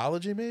like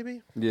mythology,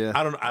 maybe? Yeah,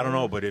 I don't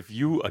know. But if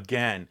you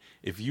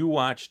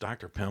watch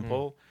Dr.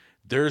 Pimple,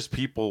 there's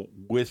people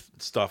with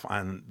stuff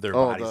on their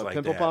Oh, bodies the like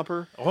pimple that.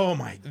 popper? Oh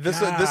my This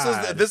god!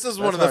 is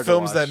one of the hard to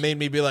films that watch. made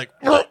me be like,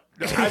 I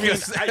mean,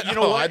 you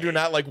know oh, what? I do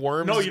not like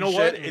worms. No, you know and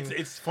what? shit, and-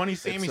 It's funny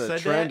Sammy It's a said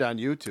trend that. on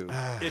YouTube.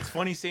 It's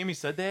funny Sammy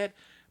said that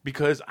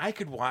because I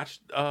could watch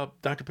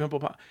Dr. Pimple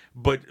Pop,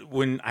 but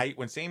when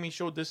Sammy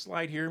showed this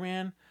slide here,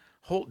 man,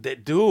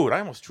 that dude, I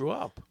almost threw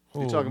up.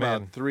 You Ooh, talk man.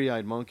 about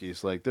three-eyed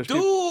monkeys. Like there's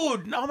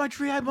Dude, no, my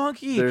tree-eyed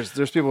monkey. there's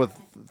people with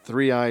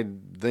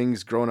three-eyed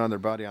things growing on their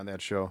body on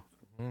that show.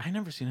 I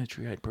never seen a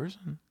tree-eyed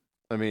person.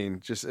 I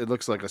mean, just it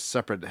looks like a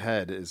separate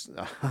head is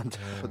on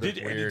top of the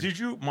Did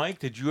you, Mike?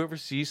 Did you ever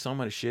see some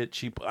of the shit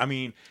she? I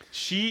mean,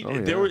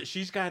 Oh, yeah.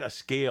 she's got a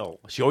scale.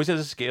 She always has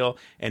a scale,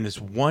 and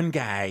this one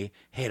guy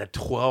had a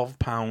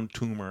 12-pound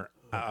tumor.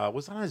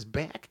 Was it on his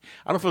back?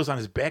 I don't know if it was on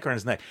his back or on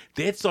his neck.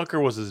 That sucker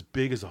was as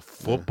big as a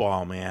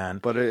football, man.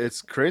 But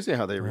it's crazy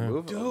how they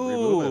remove it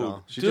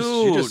all.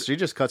 Dude. She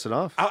just cuts it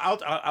off.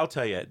 I'll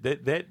tell you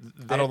that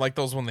I don't like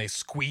those when they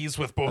squeeze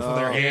with both of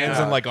their Oh, hands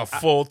yeah. and like a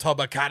full tub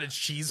of cottage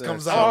cheese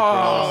comes so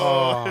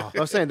out. I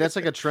was saying that's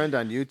like a trend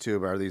on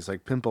YouTube. Are these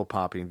like pimple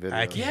popping videos?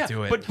 I can't Yeah,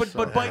 do it.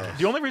 but Mike,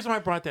 the only reason why I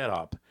brought that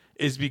up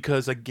is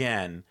because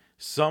again,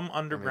 some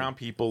underground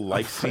people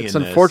like seeing It's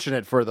this.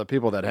 unfortunate for the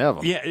people that have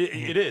them. Yeah,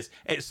 it is.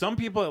 And some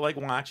people like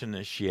watching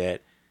this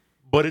shit,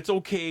 but it's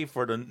okay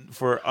for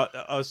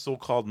us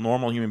so-called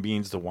normal human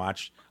beings to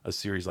watch a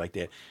series like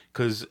that.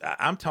 Because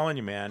I'm telling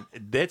you, man,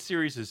 that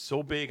series is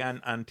so big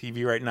on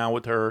TV right now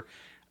with her,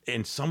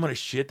 and some of the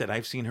shit that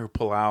I've seen her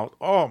pull out.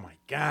 Oh my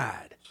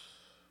god,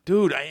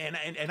 dude!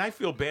 And I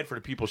feel bad for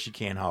the people she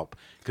can't help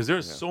because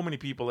there's so many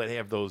people that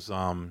have those.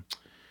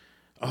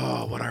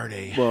 Oh, what are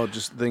they? Well,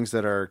 just things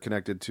that are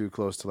connected too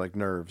close to like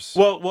nerves.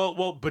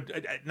 Well, but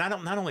not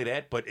only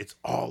that, but it's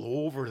all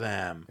over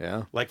them.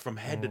 Yeah. like from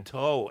head to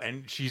toe.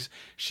 And she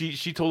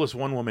told us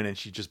one woman, and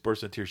she just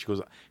burst into tears. She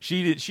goes,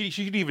 she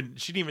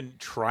didn't even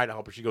try to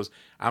help her. She goes,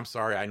 "I'm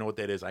sorry, I know what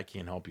that is. I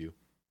can't help you.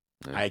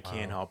 I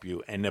can't help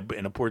you." And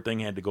the poor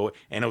thing had to go,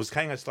 and it was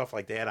kind of stuff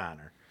like that on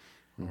her.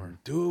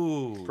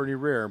 Dude, Pretty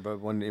rare,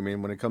 but when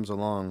it comes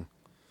along,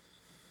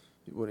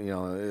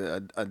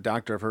 a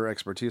doctor of her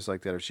expertise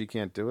like that, if she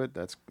can't do it,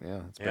 it's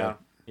bad.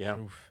 yeah.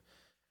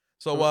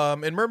 So,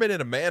 in Mermaid in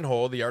a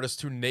Manhole, the artist's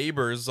two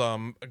neighbors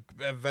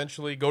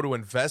eventually go to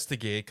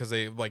investigate because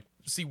they like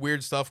see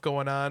weird stuff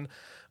going on.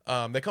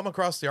 They come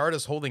across the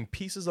artist holding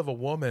pieces of a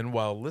woman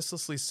while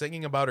listlessly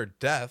singing about her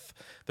death.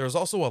 There's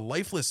also a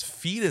lifeless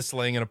fetus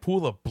laying in a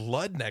pool of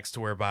blood next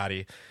to her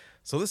body.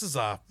 So this is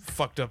a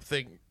fucked up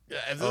thing.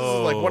 This is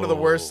like one of the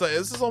worst.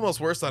 This is almost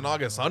worse than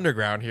August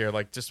Underground here.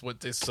 Like just what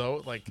they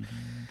so like.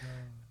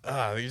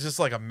 It's just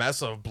like a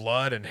mess of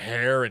blood and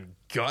hair and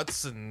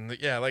guts and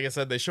yeah, like I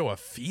said, they show a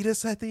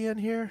fetus at the end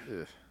here.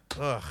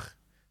 Ugh.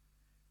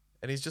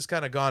 And he's just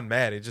kind of gone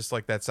mad. He's just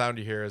like that sound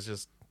you hear is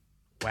just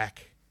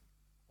whack,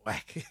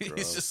 whack.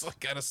 He's just like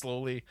kind of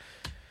slowly.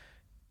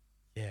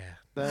 Yeah,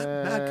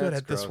 not good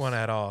at this gross. one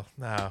at all.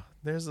 No,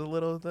 there's a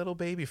little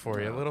baby for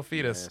you, a little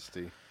fetus.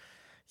 Nasty.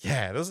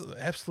 Yeah, this is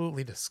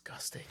absolutely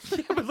disgusting.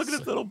 But look at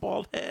his little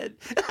bald head.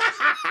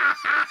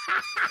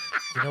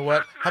 You know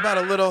what? How about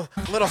a little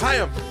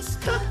Hyam?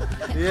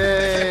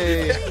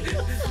 Yay!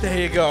 There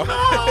you go.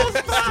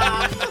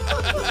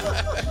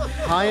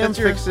 Hyam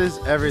fixes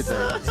everything.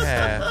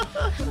 Yeah,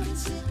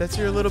 that's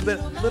your little bit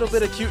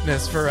of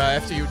cuteness for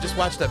after you just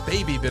watched a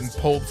baby been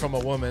pulled from a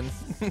woman.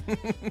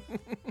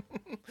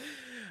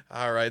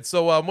 All right,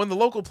 so when the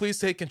local police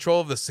take control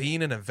of the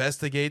scene and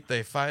investigate,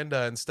 they find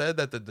instead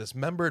that the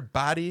dismembered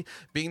body,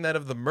 being that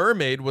of the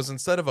mermaid, was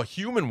instead of a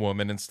human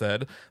woman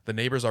instead. The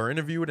neighbors are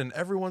interviewed and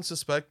everyone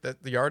suspect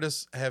that the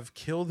artists have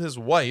killed his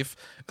wife,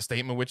 a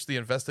statement which the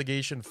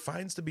investigation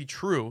finds to be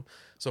true.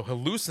 So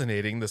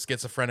hallucinating, the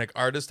schizophrenic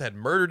artist had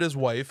murdered his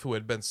wife, who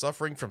had been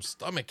suffering from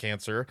stomach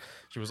cancer.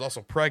 She was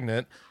also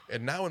pregnant,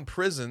 and now in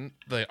prison,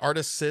 the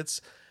artist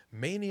sits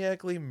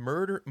maniacally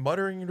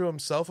muttering to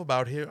himself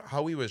about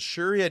how he was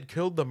sure he had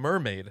killed the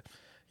mermaid.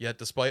 Yet,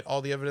 despite all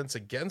the evidence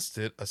against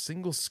it, a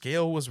single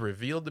scale was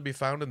revealed to be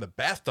found in the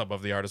bathtub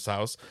of the artist's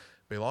house,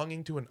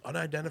 belonging to an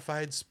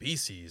unidentified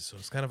species. So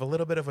it's kind of a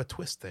little bit of a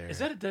twist there. Is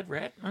that a dead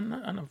rat on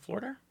the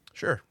floor there?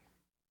 Sure.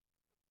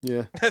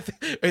 Yeah.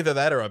 Either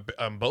that or a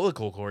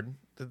umbilical cord.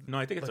 No,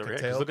 I think it's Like a a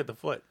rat. 'Cause tail? look at the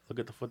foot. Look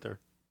at the foot there.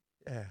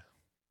 Yeah.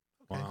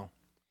 Wow.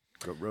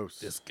 Gross.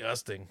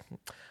 Disgusting.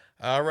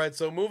 All right,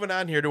 so moving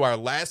on here to our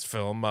last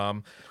film.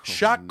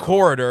 Shock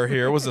Corridor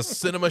here was a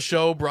cinema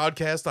show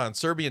broadcast on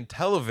Serbian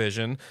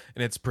television,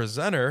 and its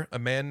presenter, a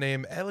man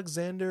named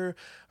Alexander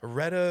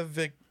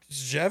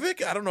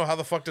Radovijevic. I don't know how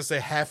the fuck to say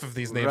half of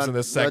these names in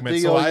this segment,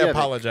 so I Radivojevic.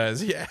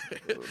 apologize. Yeah.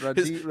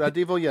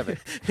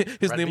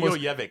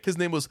 Radivojevic. His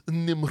name was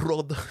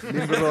Nimrod.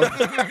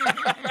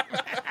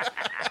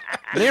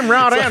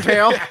 Nimrod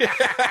Antail.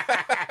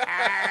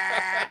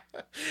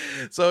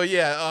 So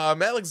yeah,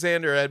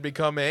 Alexander had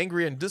become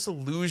angry and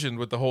disillusioned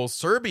with the whole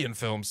Serbian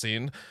film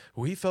scene,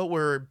 who he felt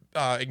were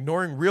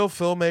ignoring real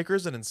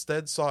filmmakers and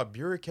instead saw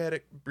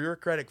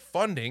bureaucratic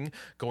funding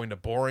going to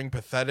boring,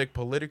 pathetic,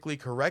 politically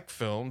correct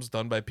films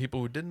done by people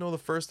who didn't know the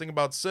first thing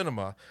about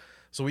cinema.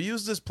 So he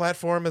used this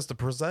platform as the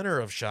presenter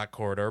of Shock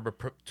Corridor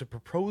to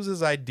propose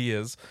his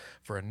ideas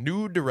for a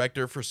new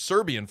director for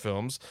Serbian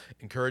films,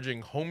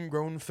 encouraging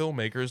homegrown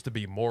filmmakers to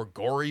be more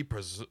gory,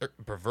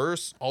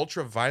 perverse,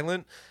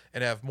 ultra-violent,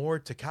 and have more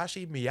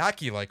Takashi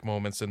Miyake-like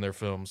moments in their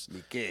films.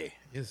 Okay.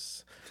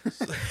 Yes.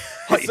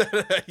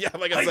 Yeah,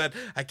 like I said,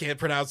 I can't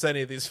pronounce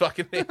any of these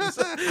fucking names.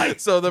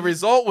 So the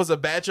result was a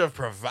batch of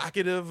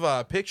provocative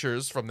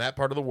pictures from that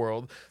part of the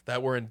world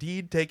that were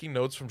indeed taking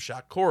notes from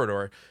Shock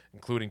Corridor,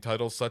 including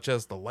titles such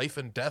as The Life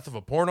and Death of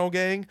a Porno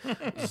Gang,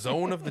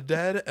 Zone of the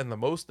Dead, and the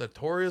most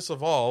notorious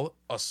of all,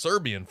 a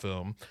Serbian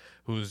film,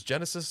 whose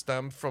genesis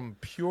stemmed from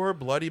pure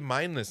bloody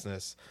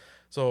mindlessness.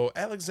 So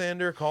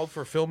Alexander called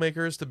for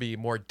filmmakers to be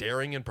more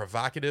daring and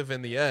provocative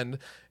in the end,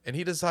 and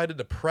he decided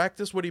to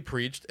practice what he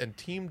preached and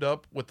teamed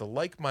up with the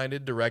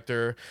like-minded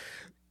director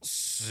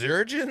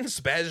Sergeant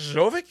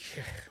Spajovic?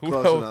 Who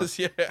knows?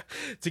 Yeah.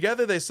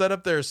 Together they set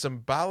up their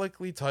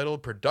symbolically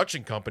titled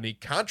production company,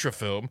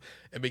 Contrafilm,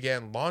 and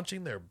began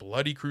launching their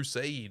bloody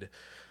crusade.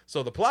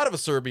 So the plot of a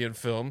Serbian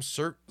film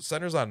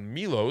centers on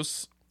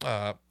Milos,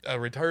 a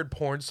retired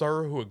porn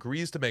star who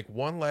agrees to make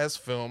one last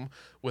film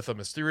with a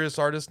mysterious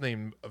artist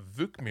named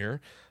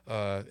Vukmir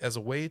as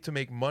a way to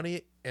make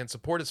money and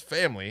support his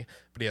family,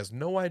 but he has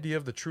no idea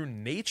of the true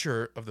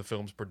nature of the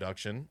film's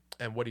production,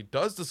 and when he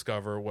does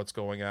discover what's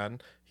going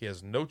on, he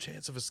has no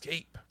chance of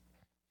escape.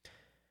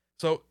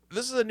 So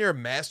this is a near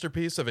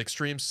masterpiece of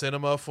extreme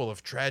cinema full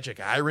of tragic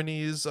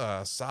ironies,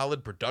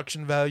 solid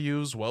production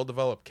values,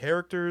 well-developed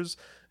characters,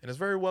 and is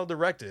very well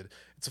directed.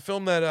 It's a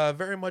film that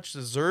very much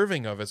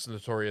deserving of its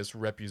notorious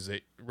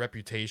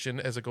reputation,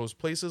 as it goes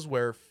places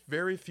where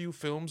very few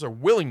films are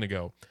willing to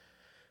go.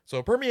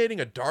 So permeating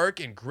a dark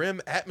and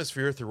grim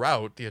atmosphere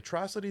throughout, the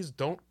atrocities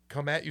don't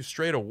come at you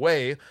straight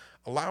away,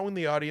 allowing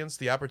the audience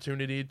the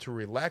opportunity to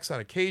relax on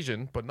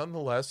occasion, but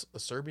nonetheless, a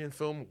Serbian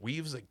film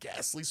weaves a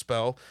ghastly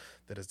spell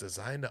that is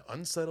designed to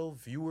unsettle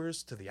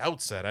viewers to the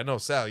outset. I know,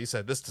 Sal, you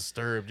said this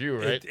disturbed you,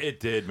 right? It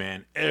did,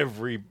 man.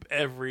 Every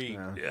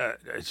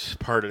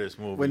part of this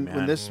movie, man.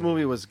 When this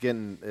movie was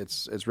getting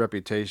its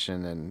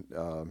reputation and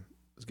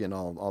was getting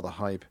all the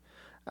hype,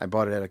 I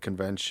bought it at a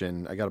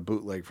convention. I got a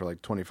bootleg for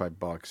like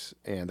 $25,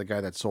 and the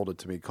guy that sold it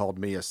to me called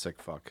me a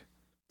sick fuck.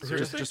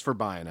 Just for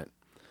buying it.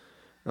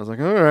 I was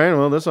like, all right,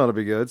 well, this ought to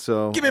be good.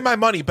 So give me my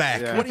money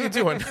back. Yeah. What are you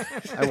doing?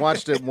 I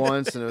watched it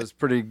once, and it was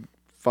pretty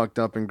fucked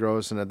up and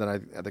gross. And then I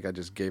think I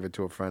just gave it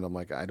to a friend. I'm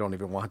like, I don't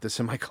even want this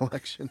in my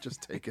collection.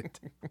 Just take it.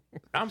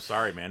 I'm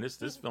sorry, man.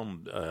 This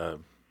film,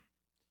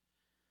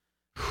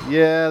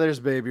 yeah,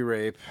 there's baby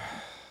rape.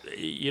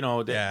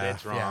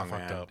 That's wrong, yeah, man.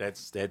 fucked up.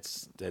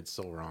 That's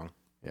so wrong.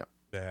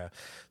 Yeah.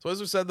 So as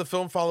we said, the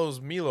film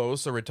follows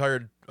Milos, a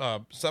retired,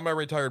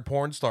 semi-retired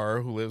porn star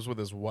who lives with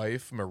his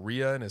wife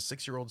Maria and his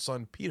 6-year-old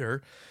son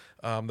Peter.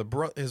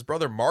 His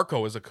brother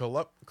Marco is a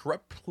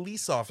corrupt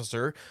police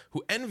officer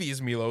who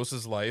envies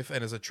Milos's life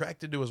and is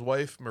attracted to his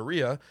wife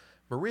Maria.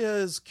 Maria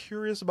is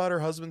curious about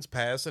her husband's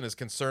past and is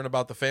concerned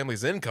about the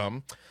family's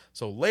income.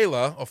 So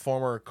Layla, a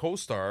former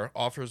co-star,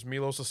 offers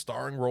Milos a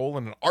starring role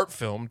in an art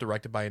film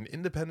directed by an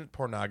independent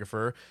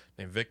pornographer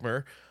named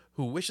Vukmir,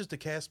 who wishes to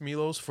cast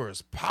Milos for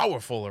his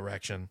powerful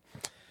erection.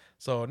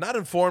 So, not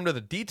informed of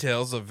the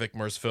details of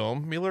Vukmir's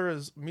film,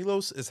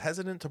 Milos is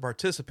hesitant to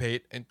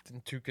participate and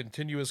to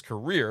continue his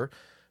career,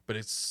 but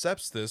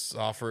accepts this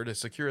offer to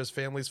secure his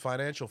family's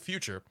financial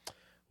future.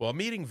 While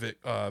meeting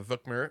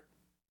Vukmir,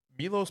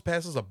 Milos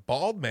passes a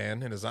bald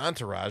man in his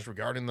entourage,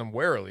 regarding them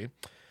warily.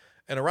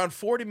 And around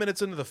 40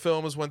 minutes into the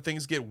film is when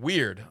things get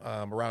weird.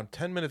 Around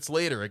 10 minutes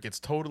later, it gets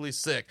totally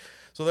sick.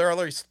 So there are at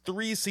least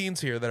 3 scenes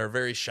here that are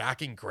very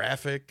shocking,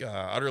 graphic,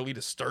 utterly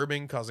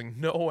disturbing, causing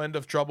no end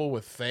of trouble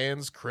with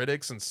fans,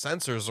 critics, and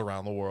censors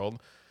around the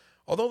world.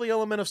 Although the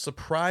element of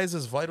surprise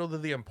is vital to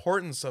the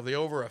importance of the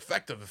over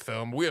effect of the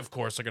film, we, of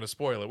course, are going to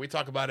spoil it. We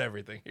talk about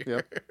everything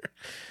here. Yep.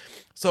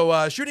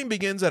 So shooting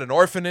begins at an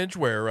orphanage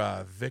where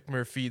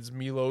Vukmir feeds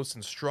Milos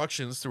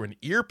instructions through an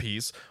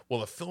earpiece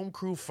while the film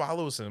crew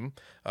follows him.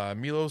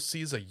 Milos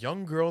sees a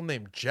young girl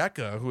named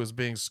Jeka who is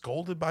being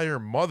scolded by her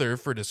mother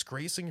for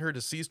disgracing her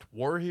deceased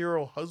war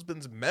hero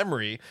husband's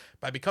memory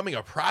by becoming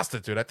a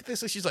prostitute. I think they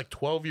say she's like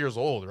 12 years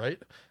old,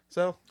 right?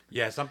 So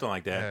yeah, something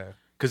like that.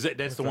 Because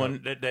that's the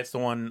one. That's the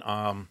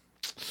one.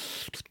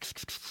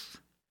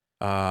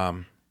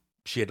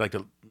 She had like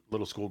the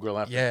little schoolgirl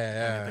outfit.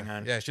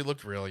 Yeah, she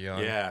looked real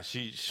young. Yeah,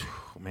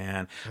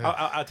 man.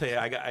 I'll tell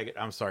you,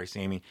 I'm sorry,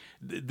 Sammy.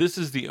 This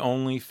is the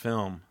only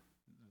film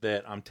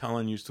that I'm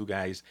telling you two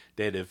guys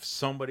that if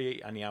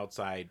somebody on the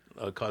outside,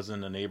 a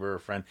cousin, a neighbor, a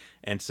friend,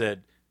 and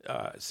said,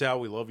 Sal,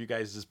 we love you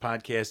guys, this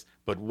podcast,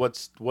 but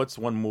what's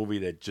one movie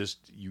that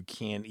just you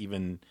can't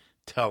even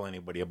tell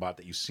anybody about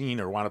that you've seen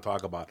or want to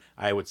talk about,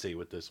 I would say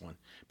with this one.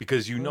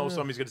 Because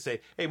somebody's going to say,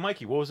 hey,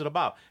 Mikey, what was it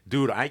about?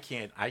 Dude, I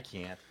can't.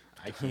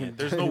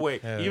 There's no way.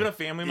 Yeah. Even a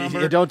family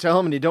member. You don't tell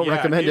them and you don't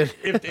recommend it.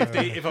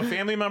 If a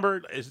family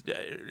member is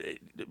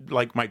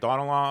like my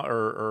daughter-in-law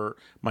or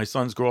my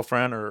son's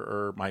girlfriend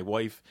or my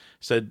wife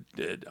said,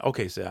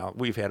 okay, Sal,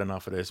 we've had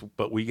enough of this,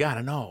 but we got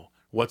to know.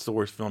 what's the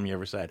worst film you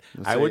ever said?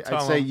 I'd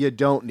say you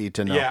don't need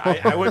to know.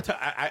 Yeah, I would.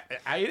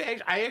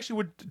 I actually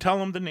would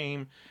tell him the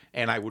name,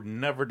 and I would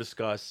never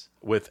discuss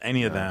with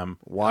any of them.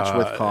 Watch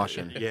with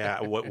caution.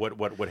 Yeah,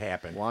 what would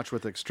happen? Watch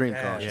with extreme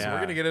caution. So we're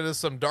gonna get into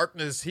some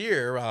darkness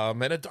here.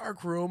 In a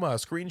dark room, a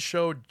screen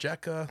showed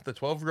Jekka, the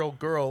 12-year-old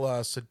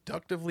girl,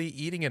 seductively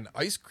eating an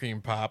ice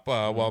cream pop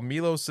while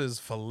Milos is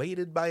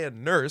filleted by a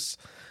nurse.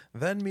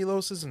 Then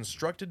Milos is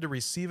instructed to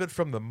receive it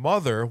from the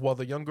mother while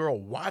the young girl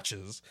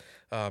watches.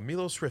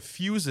 Milos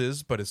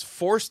refuses, but is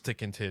forced to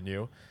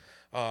continue.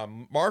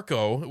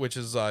 Marco, which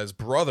is his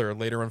brother,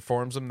 later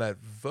informs him that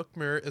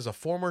Vukmir is a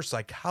former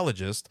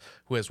psychologist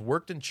who has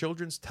worked in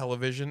children's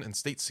television and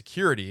state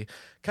security.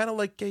 Kind of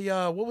like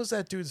a, what was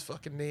that dude's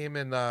fucking name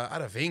in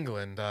out of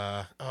England?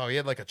 He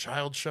had like a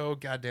child show.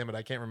 God damn it,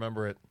 I can't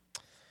remember it.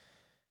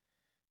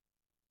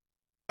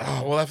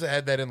 Oh, we'll have to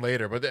add that in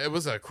later, but it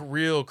was a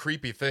real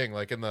creepy thing.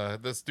 Like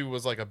this dude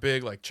was like a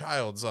big like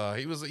child's.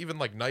 He was even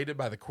like knighted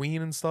by the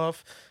queen and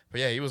stuff.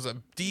 But yeah, he was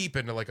deep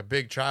into like a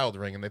big child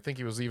ring, and they think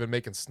he was even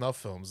making snuff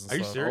films. And Are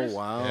you stuff. serious? Oh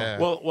wow. Yeah.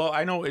 Well,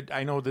 I know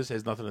I know this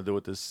has nothing to do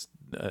with this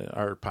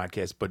our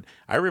podcast, but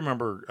I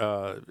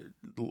remember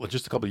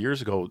just a couple of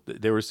years ago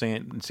they were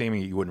saying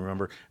you wouldn't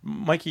remember.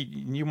 Mikey,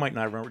 you might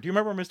not remember. Do you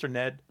remember Mr.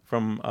 Ned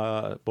from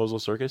Bozo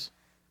Circus?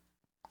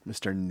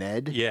 Mr.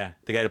 Ned? Yeah,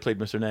 the guy that played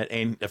Mr. Ned,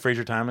 and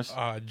Fraser Thomas.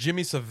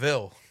 Jimmy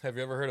Savile. Have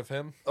you ever heard of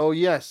him? Oh,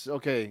 yes.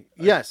 Okay.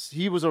 Yes,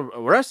 he was a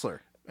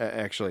wrestler,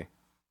 actually.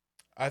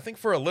 I think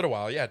for a little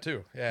while, yeah,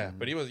 too. Yeah,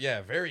 but he was,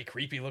 very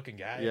creepy looking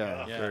guy.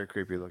 Yeah, very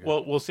creepy looking.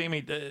 Well,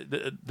 Sammy,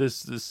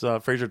 this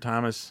Fraser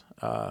Thomas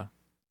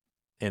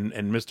and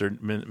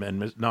Mr.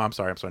 No, I'm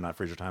sorry, not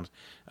Fraser Thomas.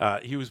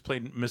 He was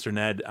playing Mr.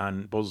 Ned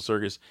on Bozo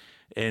Circus,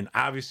 and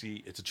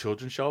obviously it's a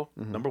children's show,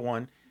 number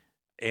one,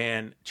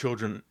 and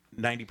children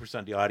 90%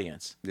 of the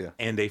audience. Yeah.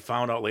 And they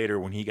found out later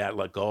when he got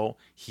let go,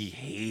 he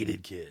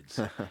hated kids,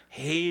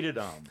 hated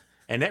them,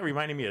 and that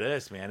reminded me of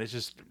this, man.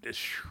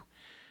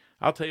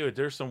 I'll tell you,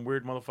 there's some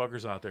weird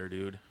motherfuckers out there,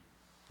 dude.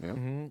 Yeah.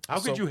 Mm-hmm.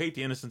 How could you hate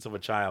the innocence of a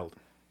child?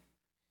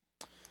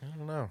 I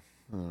don't know.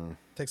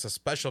 Takes a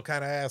special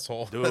kind of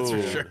asshole, Dude, that's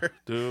for sure.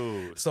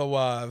 Dude. So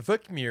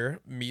Vukmir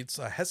meets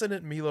a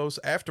hesitant Milos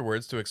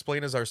afterwards to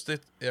explain his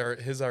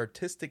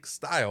artistic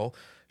style,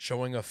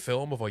 showing a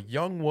film of a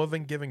young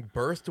woman giving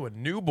birth to a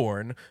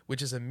newborn,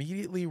 which is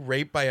immediately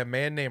raped by a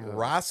man named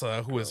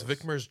Rasa, who is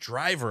Vukmir's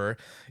driver,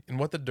 in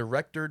what the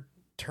director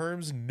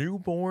terms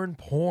newborn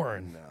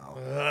porn.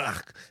 No.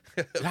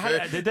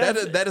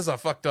 That is a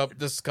fucked up,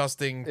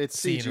 disgusting It's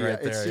scene CGI.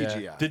 right there. It's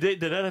yeah. CGI. Did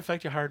that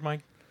affect you hard,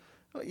 Mike?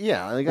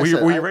 Yeah. Like Were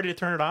you ready to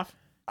turn it off?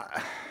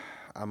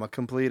 I'm a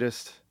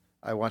completist.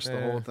 I watched the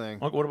whole thing.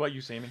 What about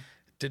you, Sammy?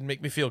 Didn't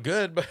make me feel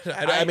good, but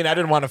I mean, I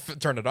didn't want to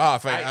turn it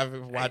off. I've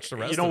watched the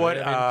rest. You know of what?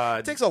 It. I mean,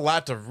 it takes a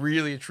lot to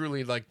really,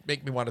 truly like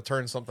make me want to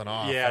turn something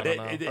off. Yeah, I don't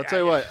know. I'll tell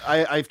you what.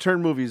 I've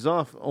turned movies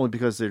off only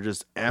because they're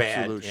just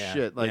absolute yeah,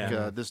 shit. Like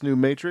yeah. this new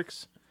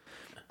Matrix.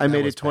 I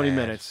made was it 20 bad.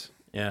 minutes.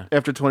 Yeah.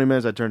 After 20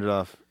 minutes, I turned it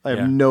off. I have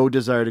Yeah. no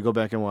desire to go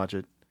back and watch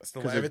it.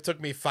 Still, it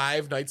took me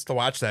 5 nights to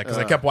watch that because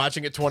I kept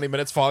watching it 20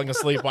 minutes, falling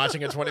asleep,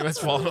 watching it 20 minutes,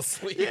 falling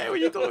asleep. Yeah, when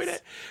you doing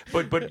it.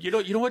 But you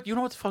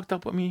know what's fucked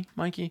up with me,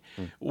 Mikey?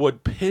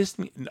 What pissed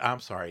me?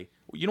 I'm sorry.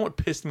 You know what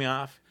pissed me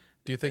off?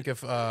 Do you think if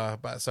sorry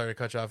to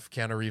cut you off,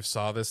 Keanu Reeves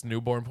saw this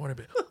newborn porn, he'd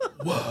be,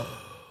 whoa,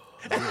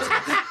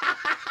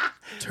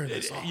 turn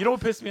this off. You know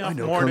what pissed me off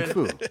know more Kung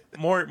than Fu.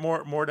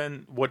 more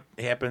than what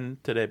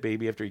happened to that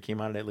baby after he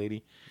came out of that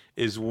lady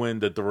is when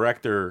the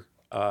director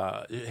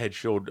had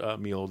showed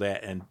Milo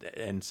that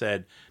and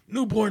said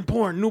newborn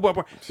porn.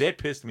 That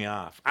pissed me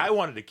off. I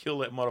wanted to kill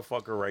that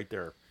motherfucker right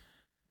there.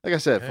 Like I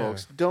said,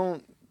 folks,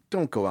 don't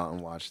go out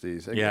and watch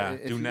these. Yeah,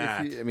 If do you-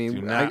 not. I mean,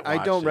 Do not I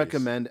watch don't these.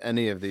 recommend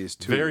any of these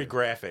to Very you.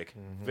 graphic.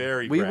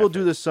 Very. We will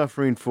do the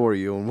suffering for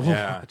you, and we'll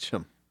Yeah. watch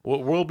them.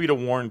 We'll be the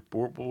warn.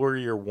 We're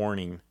your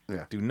warning.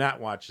 Yeah. Do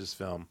not watch this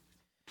film.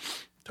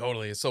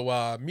 Totally. So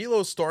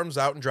Milo storms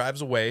out and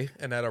drives away,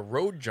 and at a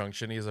road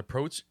junction, he is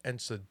approached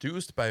and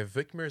seduced by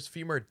Vukmir's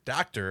femur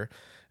doctor.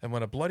 And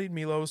when a bloodied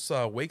Milos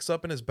wakes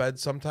up in his bed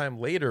sometime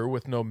later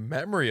with no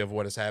memory of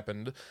what has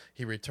happened,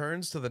 he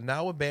returns to the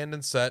now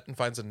abandoned set and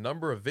finds a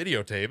number of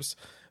videotapes.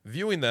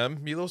 Viewing them,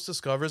 Milos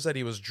discovers that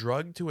he was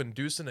drugged to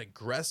induce an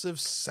aggressive,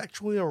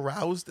 sexually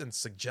aroused, and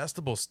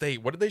suggestible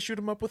state. What did they shoot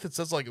him up with? It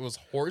says like it was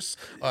horse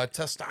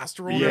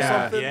testosterone or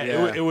something.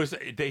 Yeah. It was.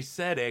 They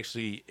said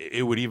actually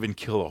it would even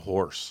kill a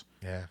horse.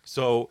 Yeah.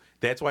 So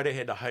that's why they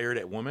had to hire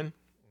that woman,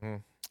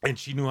 and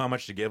she knew how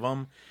much to give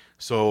him.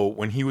 So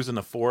when he was in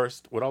the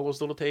forest with all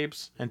those little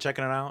tapes and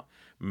checking it out,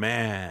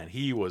 man,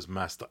 he was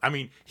messed up. I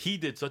mean, he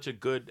did such a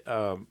good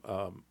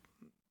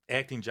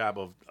acting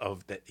job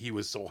of that. He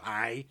was so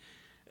high.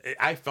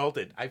 I felt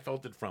it. I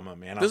felt it from him,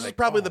 man. I This was is like,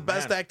 probably oh, the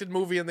best man. acted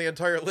movie in the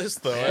entire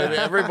list, though. And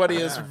everybody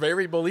is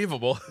very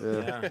believable.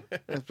 Yeah.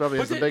 It's probably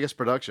But the did- biggest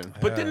production.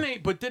 But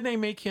didn't they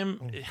make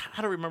him?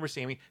 I don't remember,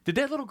 Sammy. Did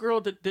that little girl?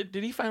 Did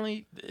he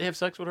finally have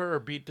sex with her or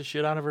beat the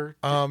shit out of her?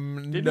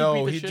 Didn't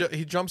No, he beat the shit?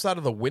 he jumps out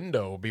of the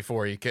window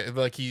before he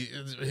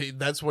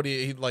that's what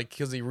he like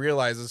because he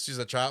realizes she's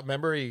a child.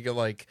 Remember,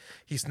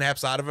 he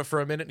snaps out of it for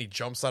a minute and he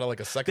jumps out of like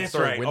a second That's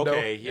story right. window.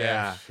 Okay.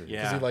 Yeah.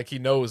 Yeah. because he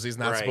knows he's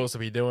not Right. supposed to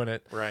be doing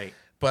it. Right.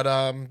 But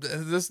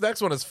this next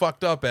one is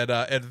fucked up. At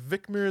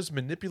Vikmer's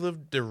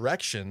manipulative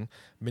direction,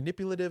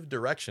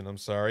 I'm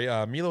sorry.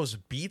 Milos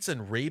beats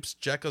and rapes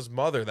Jekka's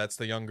mother. That's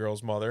the young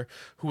girl's mother,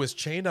 who is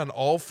chained on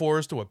all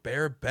fours to a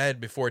bare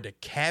bed before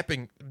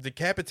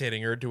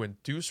decapitating her to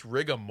induce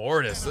rigor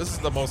mortis. This is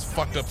the most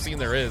fucked up scene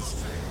there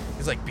is.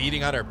 He's like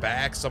beating on her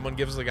back. Someone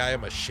gives the guy a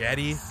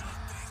machete.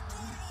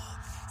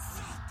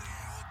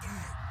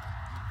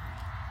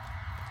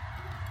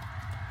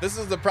 This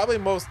is the probably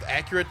most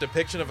accurate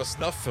depiction of a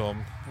snuff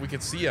film we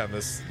could see on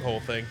this whole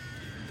thing.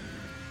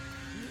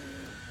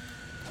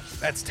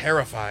 That's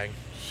terrifying.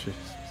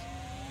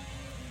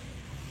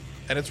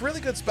 And it's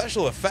really good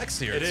special effects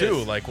here, It too.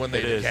 is. Like, when they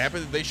It is.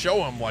 decapitate, they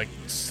show him, like,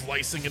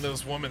 slicing into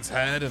this woman's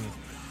head, and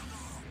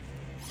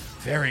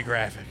very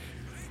graphic.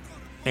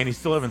 And he's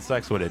still having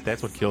sex with it.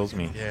 That's what kills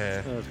me.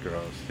 Yeah. That's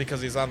gross.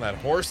 Because he's on that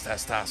horse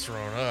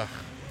testosterone. Ugh.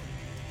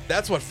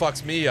 That's what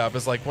fucks me up,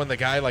 is, like, when the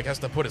guy, like, has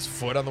to put his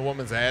foot on the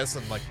woman's ass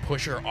and, like,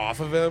 push her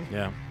off of him.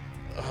 Yeah.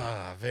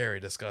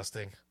 Very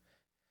disgusting.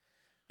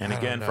 And I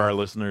don't again, know. for our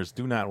listeners,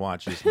 do not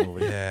watch this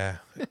movie. Yeah.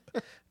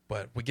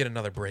 But we get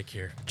another break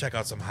here. Check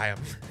out some high.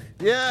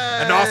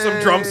 Yeah. An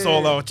awesome drum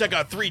solo. Check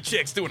out 3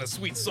 chicks doing a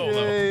sweet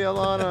solo. Hey,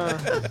 Alana.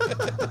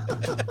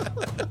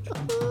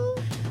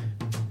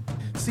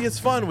 See, it's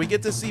fun. We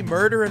get to see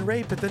murder and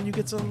rape, but then you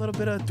get a little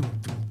bit of doom,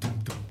 doom, doom,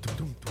 doom, doom, doom,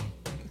 doom.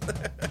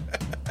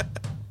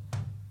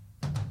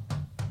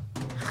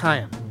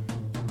 Hi.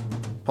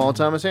 Paul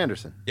Thomas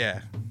Anderson. Yeah.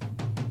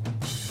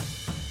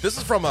 This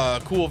is from a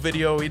cool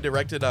video he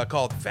directed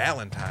called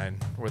Valentine,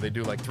 where they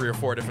do like 3 or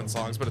 4 different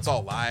songs, but it's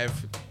all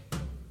live.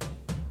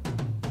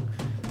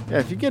 Yeah,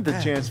 if you get the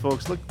chance,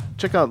 folks,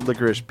 check out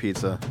Licorice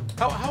Pizza.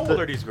 How old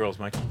are these girls,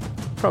 Mike?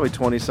 Probably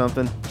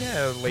 20-something.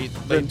 Yeah, late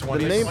The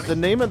 20s.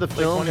 name of the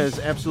film 20s? has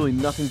absolutely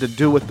nothing to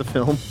do with the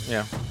film.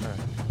 Yeah.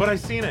 But I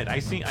seen it. I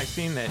seen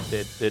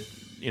that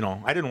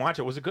I didn't watch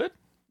it. Was it good?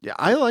 Yeah,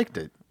 I liked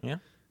it. Yeah.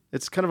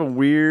 It's kind of a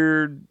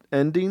weird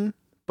ending,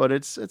 but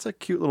it's a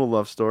cute little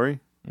love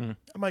story. I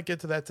might get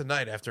to that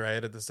tonight after I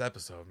edit this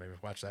episode. Maybe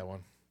watch that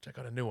one. Check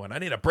out a new one. I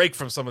need a break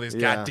from some of these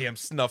Yeah. goddamn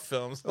snuff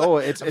films. Oh,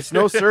 it's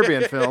no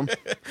Serbian film.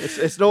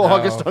 It's no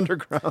August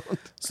Underground.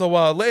 So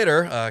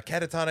later,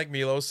 catatonic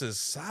Milos is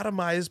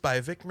sodomized by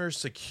Vikmer's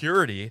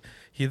security.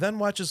 He then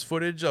watches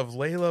footage of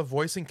Layla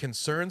voicing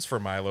concerns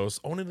for Milos,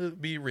 only to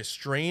be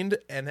restrained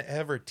and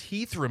have her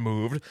teeth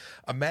removed.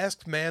 A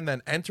masked man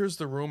then enters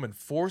the room and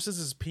forces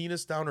his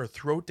penis down her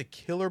throat to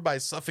kill her by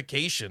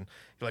suffocation.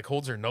 He like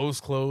holds her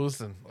nose closed,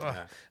 and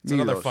it's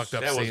another Milos. fucked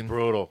up That was scene.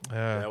 brutal.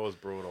 Yeah. That was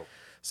brutal.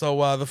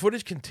 So the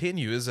footage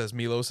continues as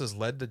Milos is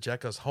led to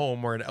Jekka's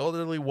home, where an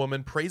elderly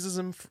woman praises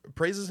him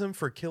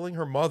for killing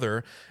her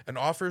mother and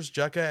offers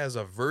Jekka as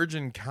a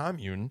virgin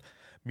commune.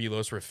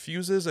 Milos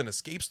refuses and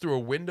escapes through a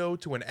window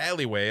to an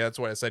alleyway. That's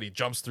why I said he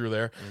jumps through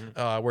there,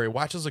 where he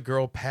watches a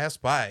girl pass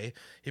by.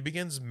 He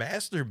begins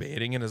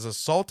masturbating and is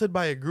assaulted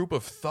by a group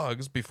of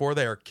thugs before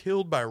they are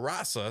killed by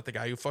Rasa, the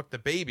guy who fucked the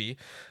baby.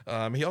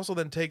 He also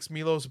then takes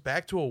Milos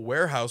back to a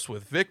warehouse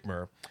with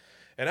Vikmer.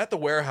 And at the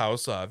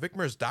warehouse,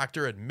 Vikmer's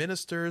doctor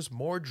administers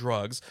more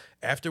drugs,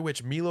 after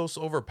which Milos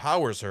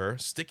overpowers her,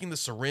 sticking the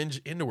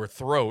syringe into her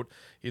throat.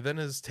 He then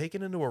is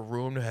taken into a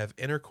room to have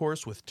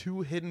intercourse with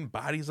 2 hidden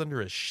bodies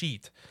under a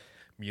sheet.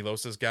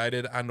 Milos is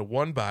guided onto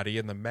one body,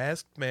 and the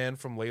masked man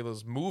from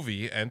Layla's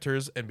movie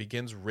enters and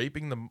begins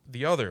raping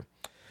the other.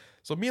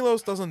 So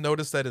Milos doesn't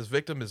notice that his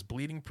victim is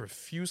bleeding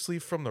profusely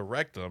from the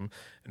rectum,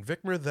 and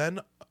Vikmer then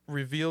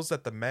reveals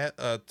that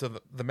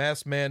the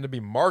masked man to be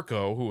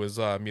Marco, who is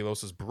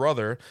Milos's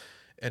brother,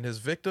 and his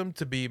victim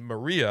to be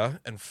Maria,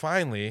 and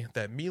finally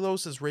that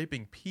Milos is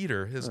raping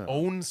Peter, his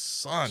own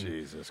son.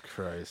 Jesus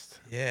Christ.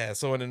 Yeah,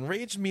 so an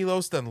enraged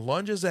Milos then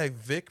lunges at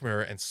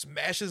Vikmer and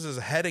smashes his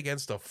head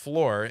against a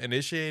floor,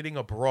 initiating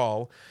a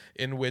brawl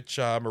in which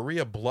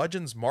Maria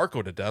bludgeons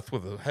Marco to death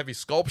with a heavy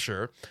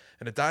sculpture.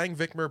 And a dying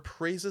Vikmer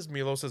praises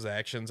Milos'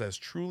 actions as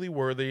truly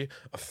worthy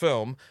of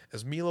film,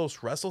 as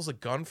Milos wrestles a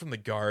gun from the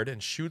guard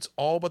and shoots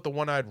all but the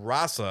one-eyed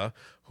Rasa,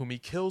 whom he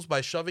kills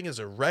by shoving his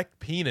erect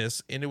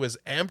penis into his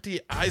empty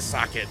eye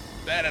socket.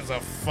 That is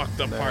a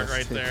fucked up part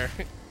right Nasty. there.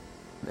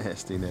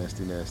 Nasty,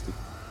 nasty, nasty.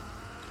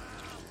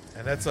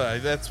 And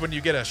that's when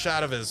you get a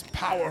shot of his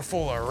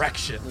powerful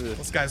erection.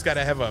 This guy's got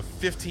to have a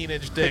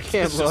 15-inch dick.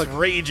 can't It's just look.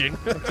 raging.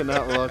 I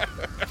cannot look.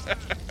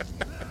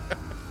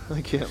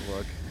 I can't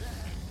look.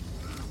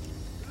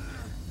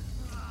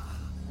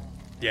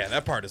 Yeah,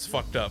 that part is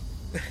fucked up.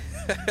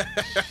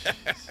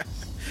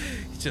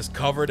 He's just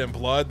covered in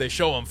blood. They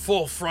show him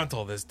full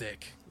frontal, this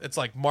dick. It's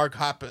like Mark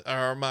Hoppus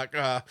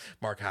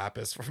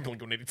from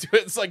Blink-182.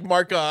 It's like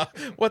Mark,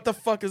 what the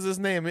fuck is his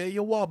name?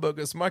 Your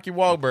Wahlburgers, Marky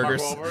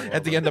Wahlburgers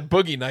at the end of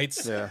Boogie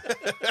Nights. Yeah.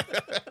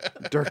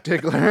 Dirk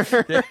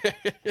Diggler.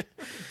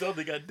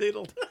 Totally got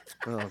diddled.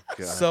 Oh,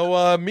 God.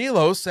 So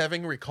Milos,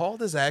 having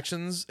recalled his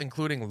actions,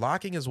 including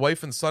locking his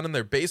wife and son in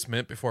their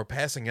basement before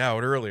passing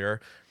out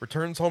earlier,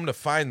 returns home to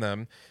find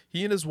them.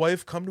 He and his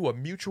wife come to a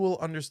mutual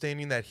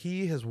understanding that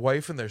he, his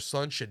wife, and their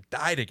son should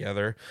die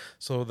together.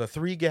 So the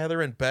three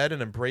gather in bed and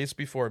embrace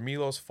before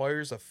Milos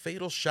fires a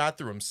fatal shot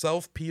through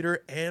himself,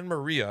 Peter, and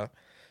Maria.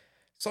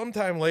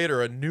 Sometime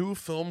later, a new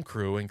film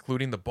crew,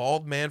 including the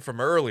bald man from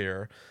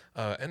earlier,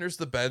 enters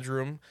the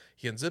bedroom.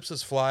 He unzips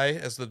his fly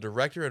as the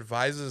director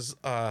advises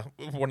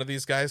one of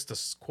these guys to,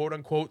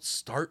 quote-unquote,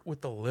 start with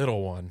the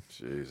little one.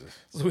 Jesus.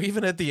 So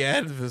even at the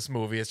end of this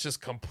movie, it's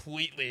just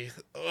completely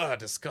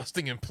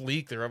disgusting and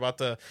bleak.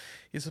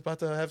 He's about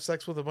to have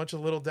sex with a bunch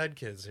of little dead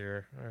kids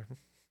here.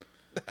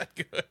 Not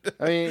good.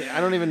 I mean, I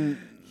don't even...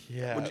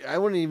 Yeah. I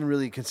wouldn't even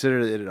really consider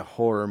it a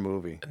horror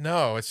movie.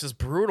 No, it's just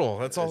brutal.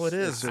 That's all it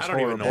is. just I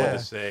don't even know horrible. what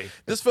to say.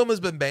 This film has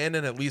been banned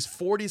in at least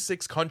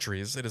 46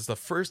 countries. It is the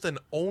first and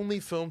only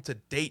film to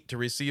date to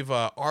receive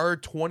a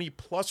R20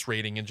 plus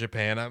rating in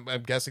Japan.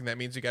 I'm guessing that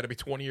means you got to be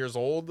 20 years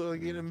old to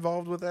get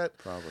involved with that.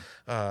 Probably.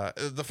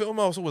 The film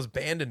also was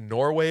banned in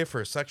Norway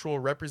for sexual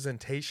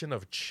representation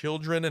of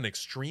children and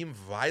extreme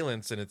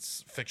violence in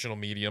its fictional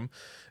medium.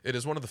 It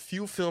is one of the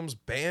few films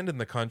banned in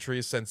the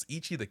country since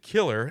Ichi the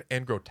Killer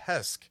and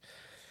Grotesque.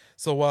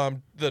 So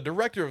the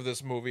director of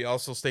this movie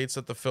also states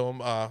that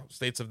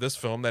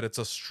that it's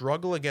a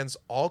struggle against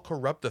all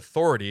corrupt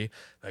authority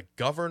that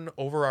govern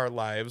over our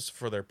lives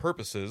for their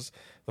purposes,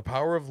 the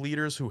power of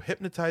leaders who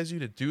hypnotize you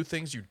to do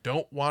things you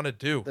don't want to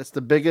do. That's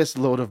the biggest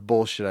load of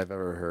bullshit I've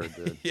ever heard,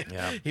 dude.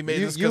 Yeah. He made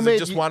You- this you because he made-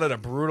 just you- wanted a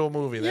brutal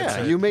movie. That's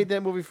Yeah, it. you made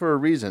that movie for a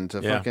reason to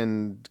Yeah.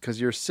 fucking...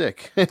 Because you're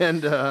sick.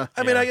 And, I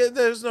mean,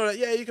 there's no,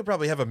 you could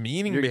probably have a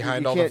meaning You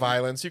behind all the can't-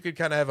 violence. You could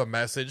kind of have a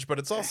message, but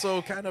it's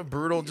also kind of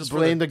brutal just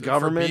Blame for the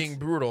government? for being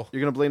brutal.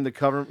 You're going to blame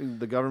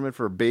the government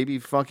for baby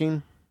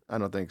fucking? I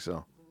don't think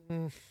so.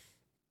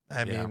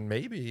 I mean,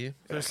 maybe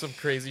there's some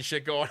crazy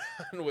shit going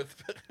on with.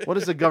 What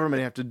does the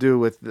government have to do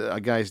with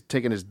a guy's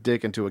taking his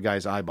dick into a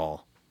guy's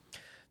eyeball?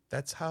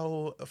 That's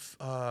how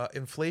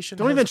inflation.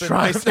 Don't has even been-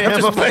 try, I'm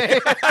Sam. just playing.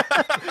 Okay?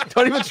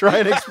 Don't even try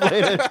and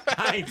explain it.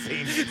 I ain't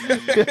seen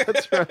shit.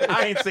 That's right.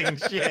 I ain't seen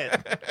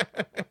shit.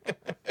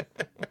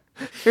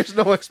 There's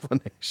no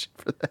explanation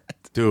for that.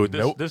 Dude,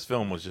 this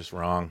film was just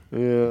wrong.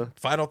 Yeah.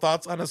 Final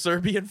thoughts on a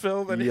Serbian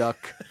film? Yuck.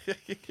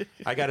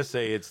 I gotta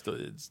say,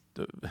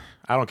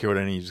 I don't care what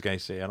any of you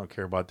guys say. I don't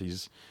care about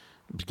these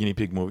guinea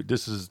pig movies.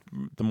 This is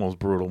the most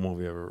brutal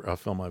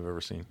film I've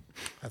ever seen.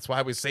 That's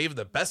why we saved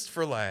the best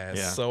for last.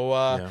 Yeah.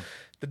 So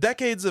the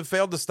decades have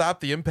failed to stop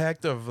the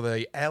impact of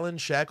the Alan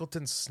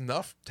Shackleton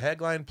snuff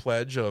tagline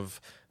pledge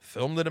of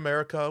 "Filmed in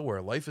America,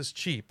 where life is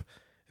cheap."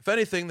 If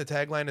anything, the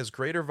tagline has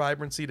greater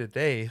vibrancy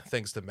today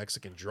thanks to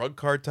Mexican drug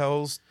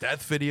cartels,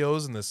 death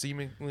videos, and the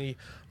seemingly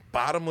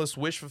bottomless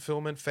wish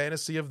fulfillment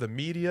fantasy of the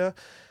media.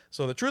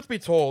 So the truth be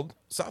told,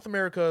 South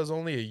America is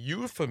only a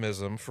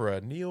euphemism for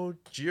a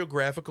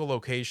neo-geographical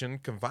location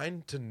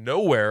confined to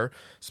nowhere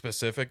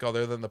specific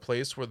other than the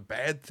place where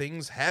bad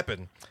things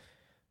happen.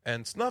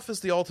 And snuff is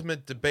the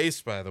ultimate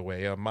debased, by the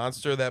way, a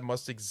monster that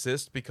must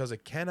exist because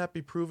it cannot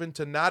be proven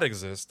to not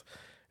exist.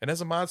 And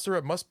as a monster,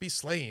 it must be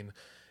slain.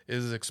 It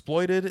is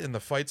exploited in the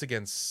fights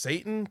against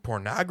Satan,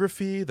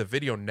 pornography, the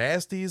video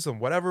nasties, and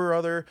whatever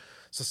other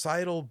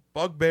societal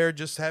bugbear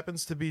just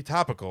happens to be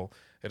topical.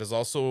 It is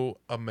also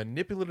a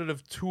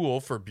manipulative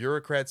tool for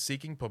bureaucrats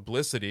seeking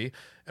publicity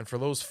and for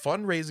those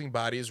fundraising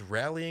bodies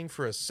rallying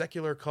for a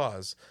secular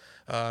cause.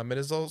 It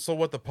is also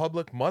what the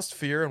public must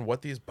fear and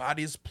what these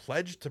bodies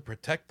pledge to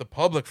protect the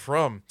public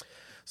from.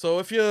 So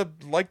if you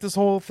like this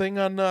whole thing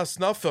on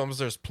snuff films,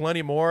 there's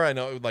plenty more. I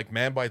know, like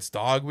Man Bites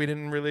Dog, we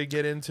didn't really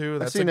get into.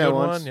 That's seen a good that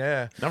once. one.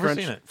 Yeah. Never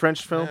seen it.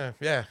 French film.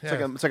 Yeah.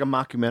 It's like a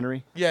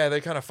mockumentary. Yeah,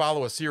 they kind of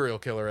follow a serial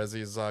killer as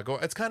he's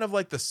going. It's kind of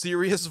like the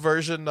serious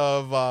version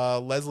of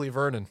Leslie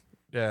Vernon.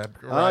 Yeah.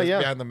 yeah.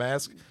 Behind the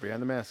Mask.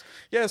 Behind the Mask.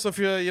 Yeah, so if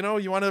you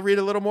want to read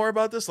a little more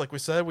about this, like we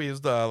said, we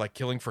used like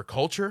Killing for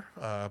Culture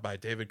by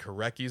David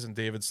Koreckis and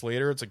David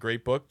Slater. It's a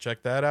great book.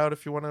 Check that out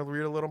if you want to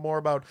read a little more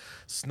about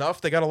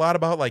snuff. They got a lot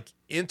about like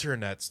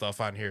internet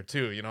stuff on here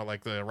too,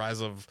 like the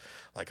rise of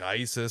like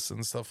ISIS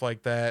and stuff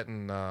like that,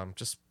 and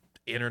just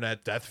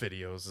internet death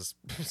videos is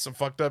some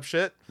fucked up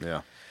shit.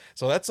 Yeah.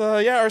 So that's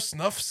our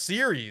snuff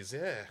series.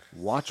 Yeah.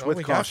 Watch That's all with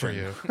we got for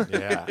caution. you.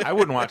 Yeah, I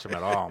wouldn't watch them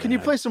at all. Can you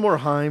play some more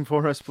Haim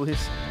for us,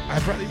 please?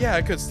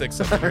 I could stick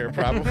something here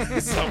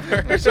probably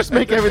somewhere. Let's just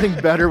make everything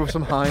better with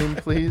some Haim,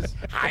 please.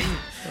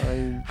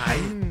 Haim.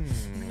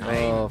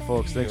 Oh,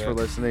 folks, thanks for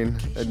listening.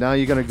 And now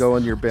you're gonna go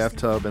in your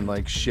bathtub and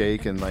like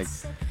shake and like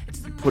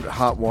put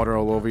hot water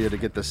all over you to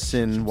get the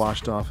sin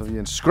washed off of you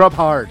and scrub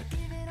hard,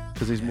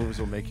 because these movies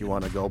will make you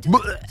want to go.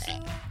 But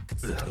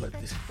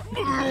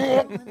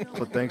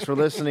thanks for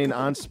listening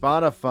on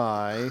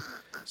Spotify.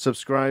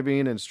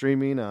 subscribing and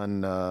streaming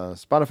on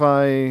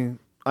Spotify,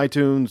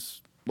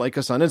 iTunes. Like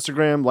us on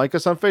Instagram. Like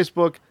us on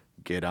Facebook.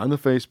 Get on the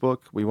Facebook.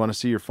 We want to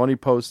see your funny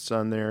posts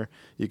on there.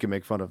 You can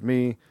make fun of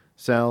me,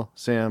 Sal,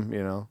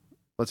 Sam,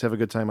 Let's have a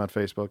good time on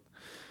Facebook.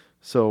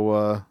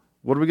 So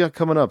what do we got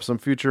coming up? Some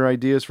future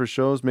ideas for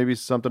shows? Maybe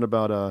something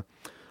about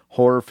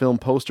horror film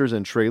posters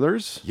and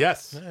trailers?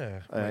 Yes.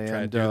 Yeah, And try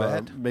to do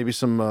that. maybe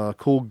some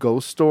cool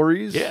ghost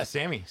stories? Yeah,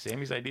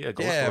 Sammy's idea.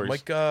 Ghost Yeah, stories.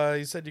 Mike,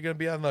 you said you're going to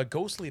be on the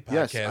Ghostly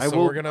podcast. Yes, I so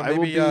will- we're going to I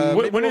will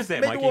maybe... be- When is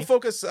that, Maybe Mikey? we'll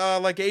focus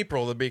like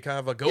April to be kind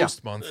of a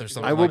ghost month or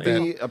something I will like that.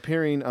 be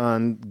appearing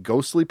on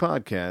Ghostly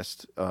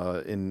Podcast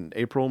in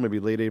April, maybe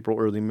late April,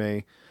 early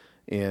May.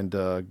 And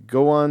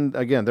go on,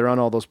 again, they're on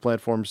all those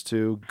platforms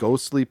too.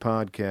 Ghostly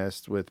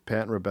Podcast with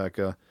Pat and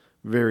Rebecca.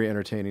 Very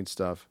entertaining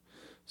stuff.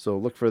 So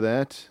look for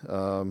that.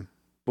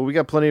 But we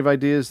got plenty of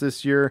ideas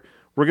this year.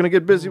 We're going to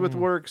get busy with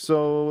work,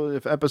 so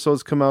if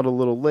episodes come out a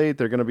little late,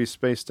 they're going to be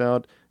spaced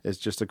out. It's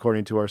just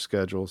according to our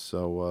schedule,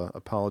 so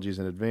apologies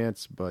in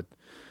advance, but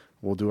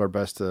we'll do our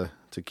best to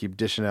keep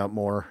dishing out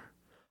more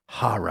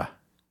horror.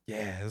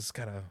 Yeah, this is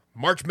kind of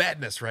March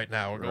Madness right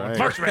now. We're going Right.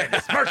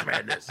 March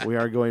Madness. We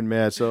are going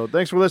mad. So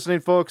thanks for listening,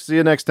 folks. See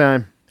you next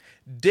time.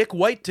 Dick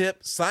Whitetip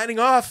signing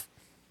off.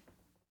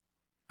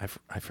 I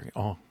forget.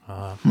 Oh,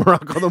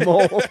 Morocco the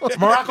Mole.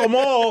 Morocco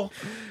Mole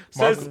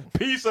says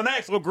peace and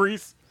axle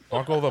grease.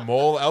 Uncle the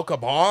Mole, El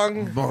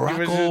Kabong.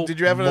 Morocco Did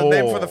you have a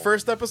name for Mole. the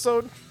first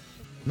episode?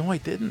 No, I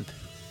didn't.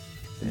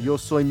 Yo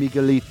soy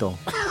Miguelito.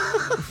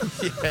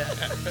 It's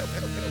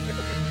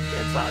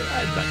all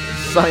right.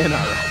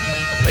 Sayonara.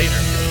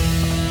 Later.